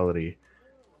confidentiality,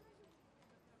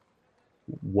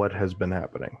 what has been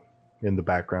happening in the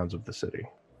backgrounds of the city?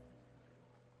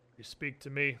 You speak to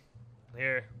me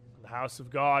here in the house of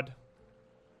God,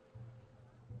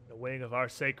 the wing of our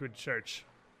sacred church.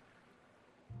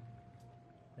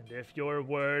 And if your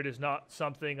word is not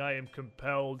something I am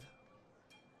compelled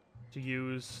to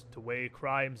use to weigh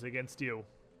crimes against you,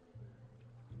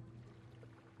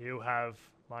 you have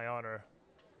my honor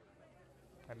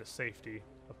and the safety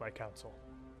of my counsel.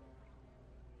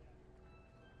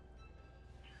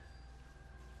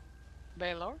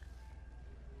 Baylor?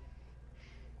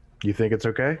 You think it's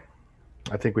okay?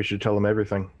 I think we should tell him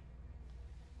everything.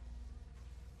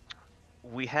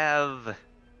 We have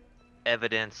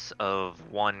evidence of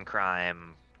one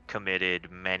crime committed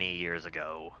many years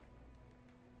ago.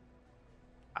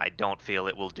 I don't feel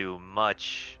it will do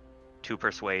much to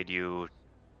persuade you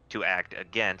to act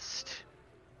against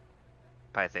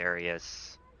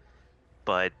Pytharius,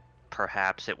 but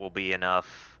perhaps it will be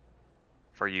enough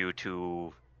for you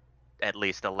to at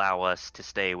least allow us to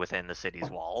stay within the city's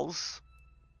walls.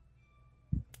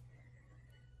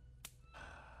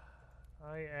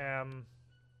 I am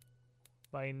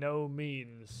by no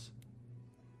means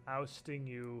ousting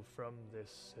you from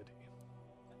this city.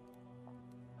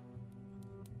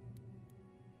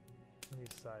 He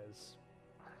sighs.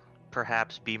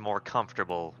 Perhaps be more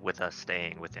comfortable with us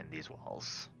staying within these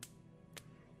walls.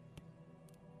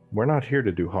 We're not here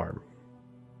to do harm.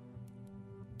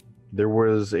 There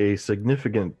was a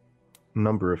significant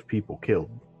number of people killed,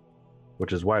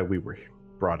 which is why we were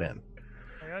brought in.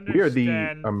 I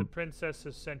understand the princess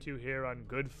has sent you here on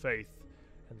good faith,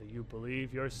 and that you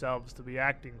believe yourselves to be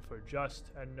acting for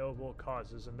just and noble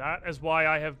causes, and that is why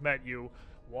I have met you,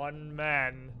 one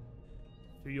man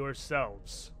to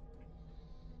yourselves,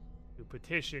 to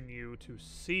petition you to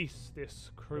cease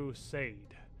this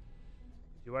crusade.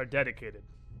 You are dedicated,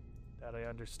 that I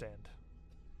understand.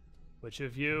 Which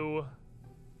of you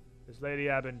is Lady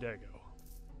Abendego?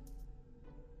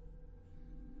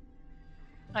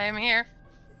 I am here.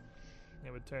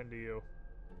 I would turn to you.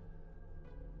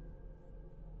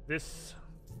 This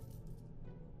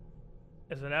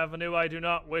is an avenue I do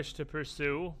not wish to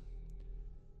pursue,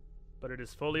 but it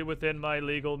is fully within my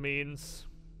legal means.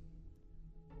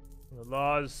 The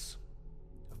laws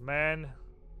of man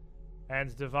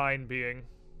and divine being.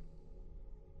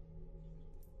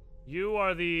 You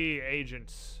are the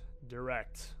agent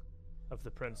direct of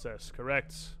the princess,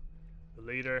 correct? The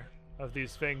leader of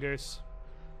these fingers?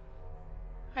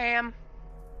 I am.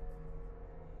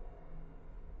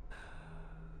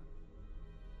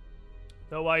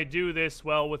 Though I do this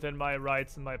well within my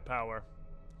rights and my power,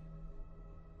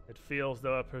 it feels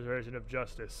though a perversion of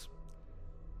justice.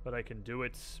 But I can do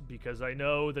it because I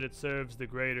know that it serves the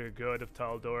greater good of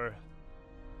Taldor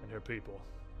and her people.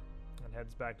 And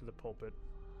heads back to the pulpit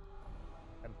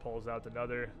and pulls out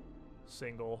another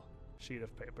single sheet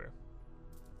of paper,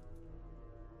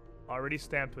 already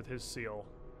stamped with his seal,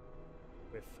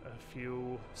 with a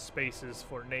few spaces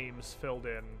for names filled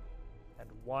in, and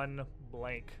one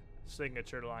blank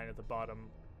signature line at the bottom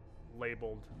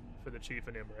labeled for the Chief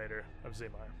Enumerator of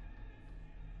Zemar.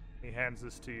 He hands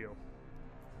this to you.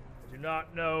 I do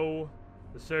not know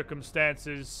the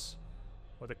circumstances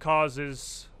or the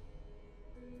causes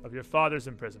of your father's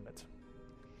imprisonment,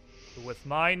 but with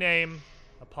my name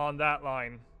upon that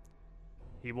line,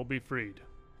 he will be freed.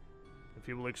 If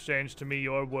you will exchange to me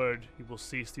your word, you will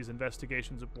cease these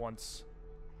investigations at once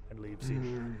and leave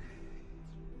Zemar.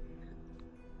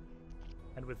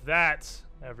 And with that,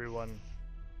 everyone,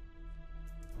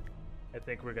 I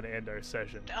think we're going to end our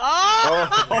session.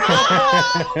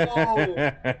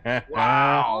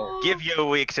 Wow. Give you a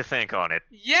week to think on it.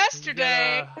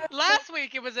 Yesterday, last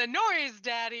week it was a Nori's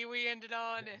daddy we ended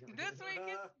on. This week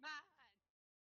it's mine.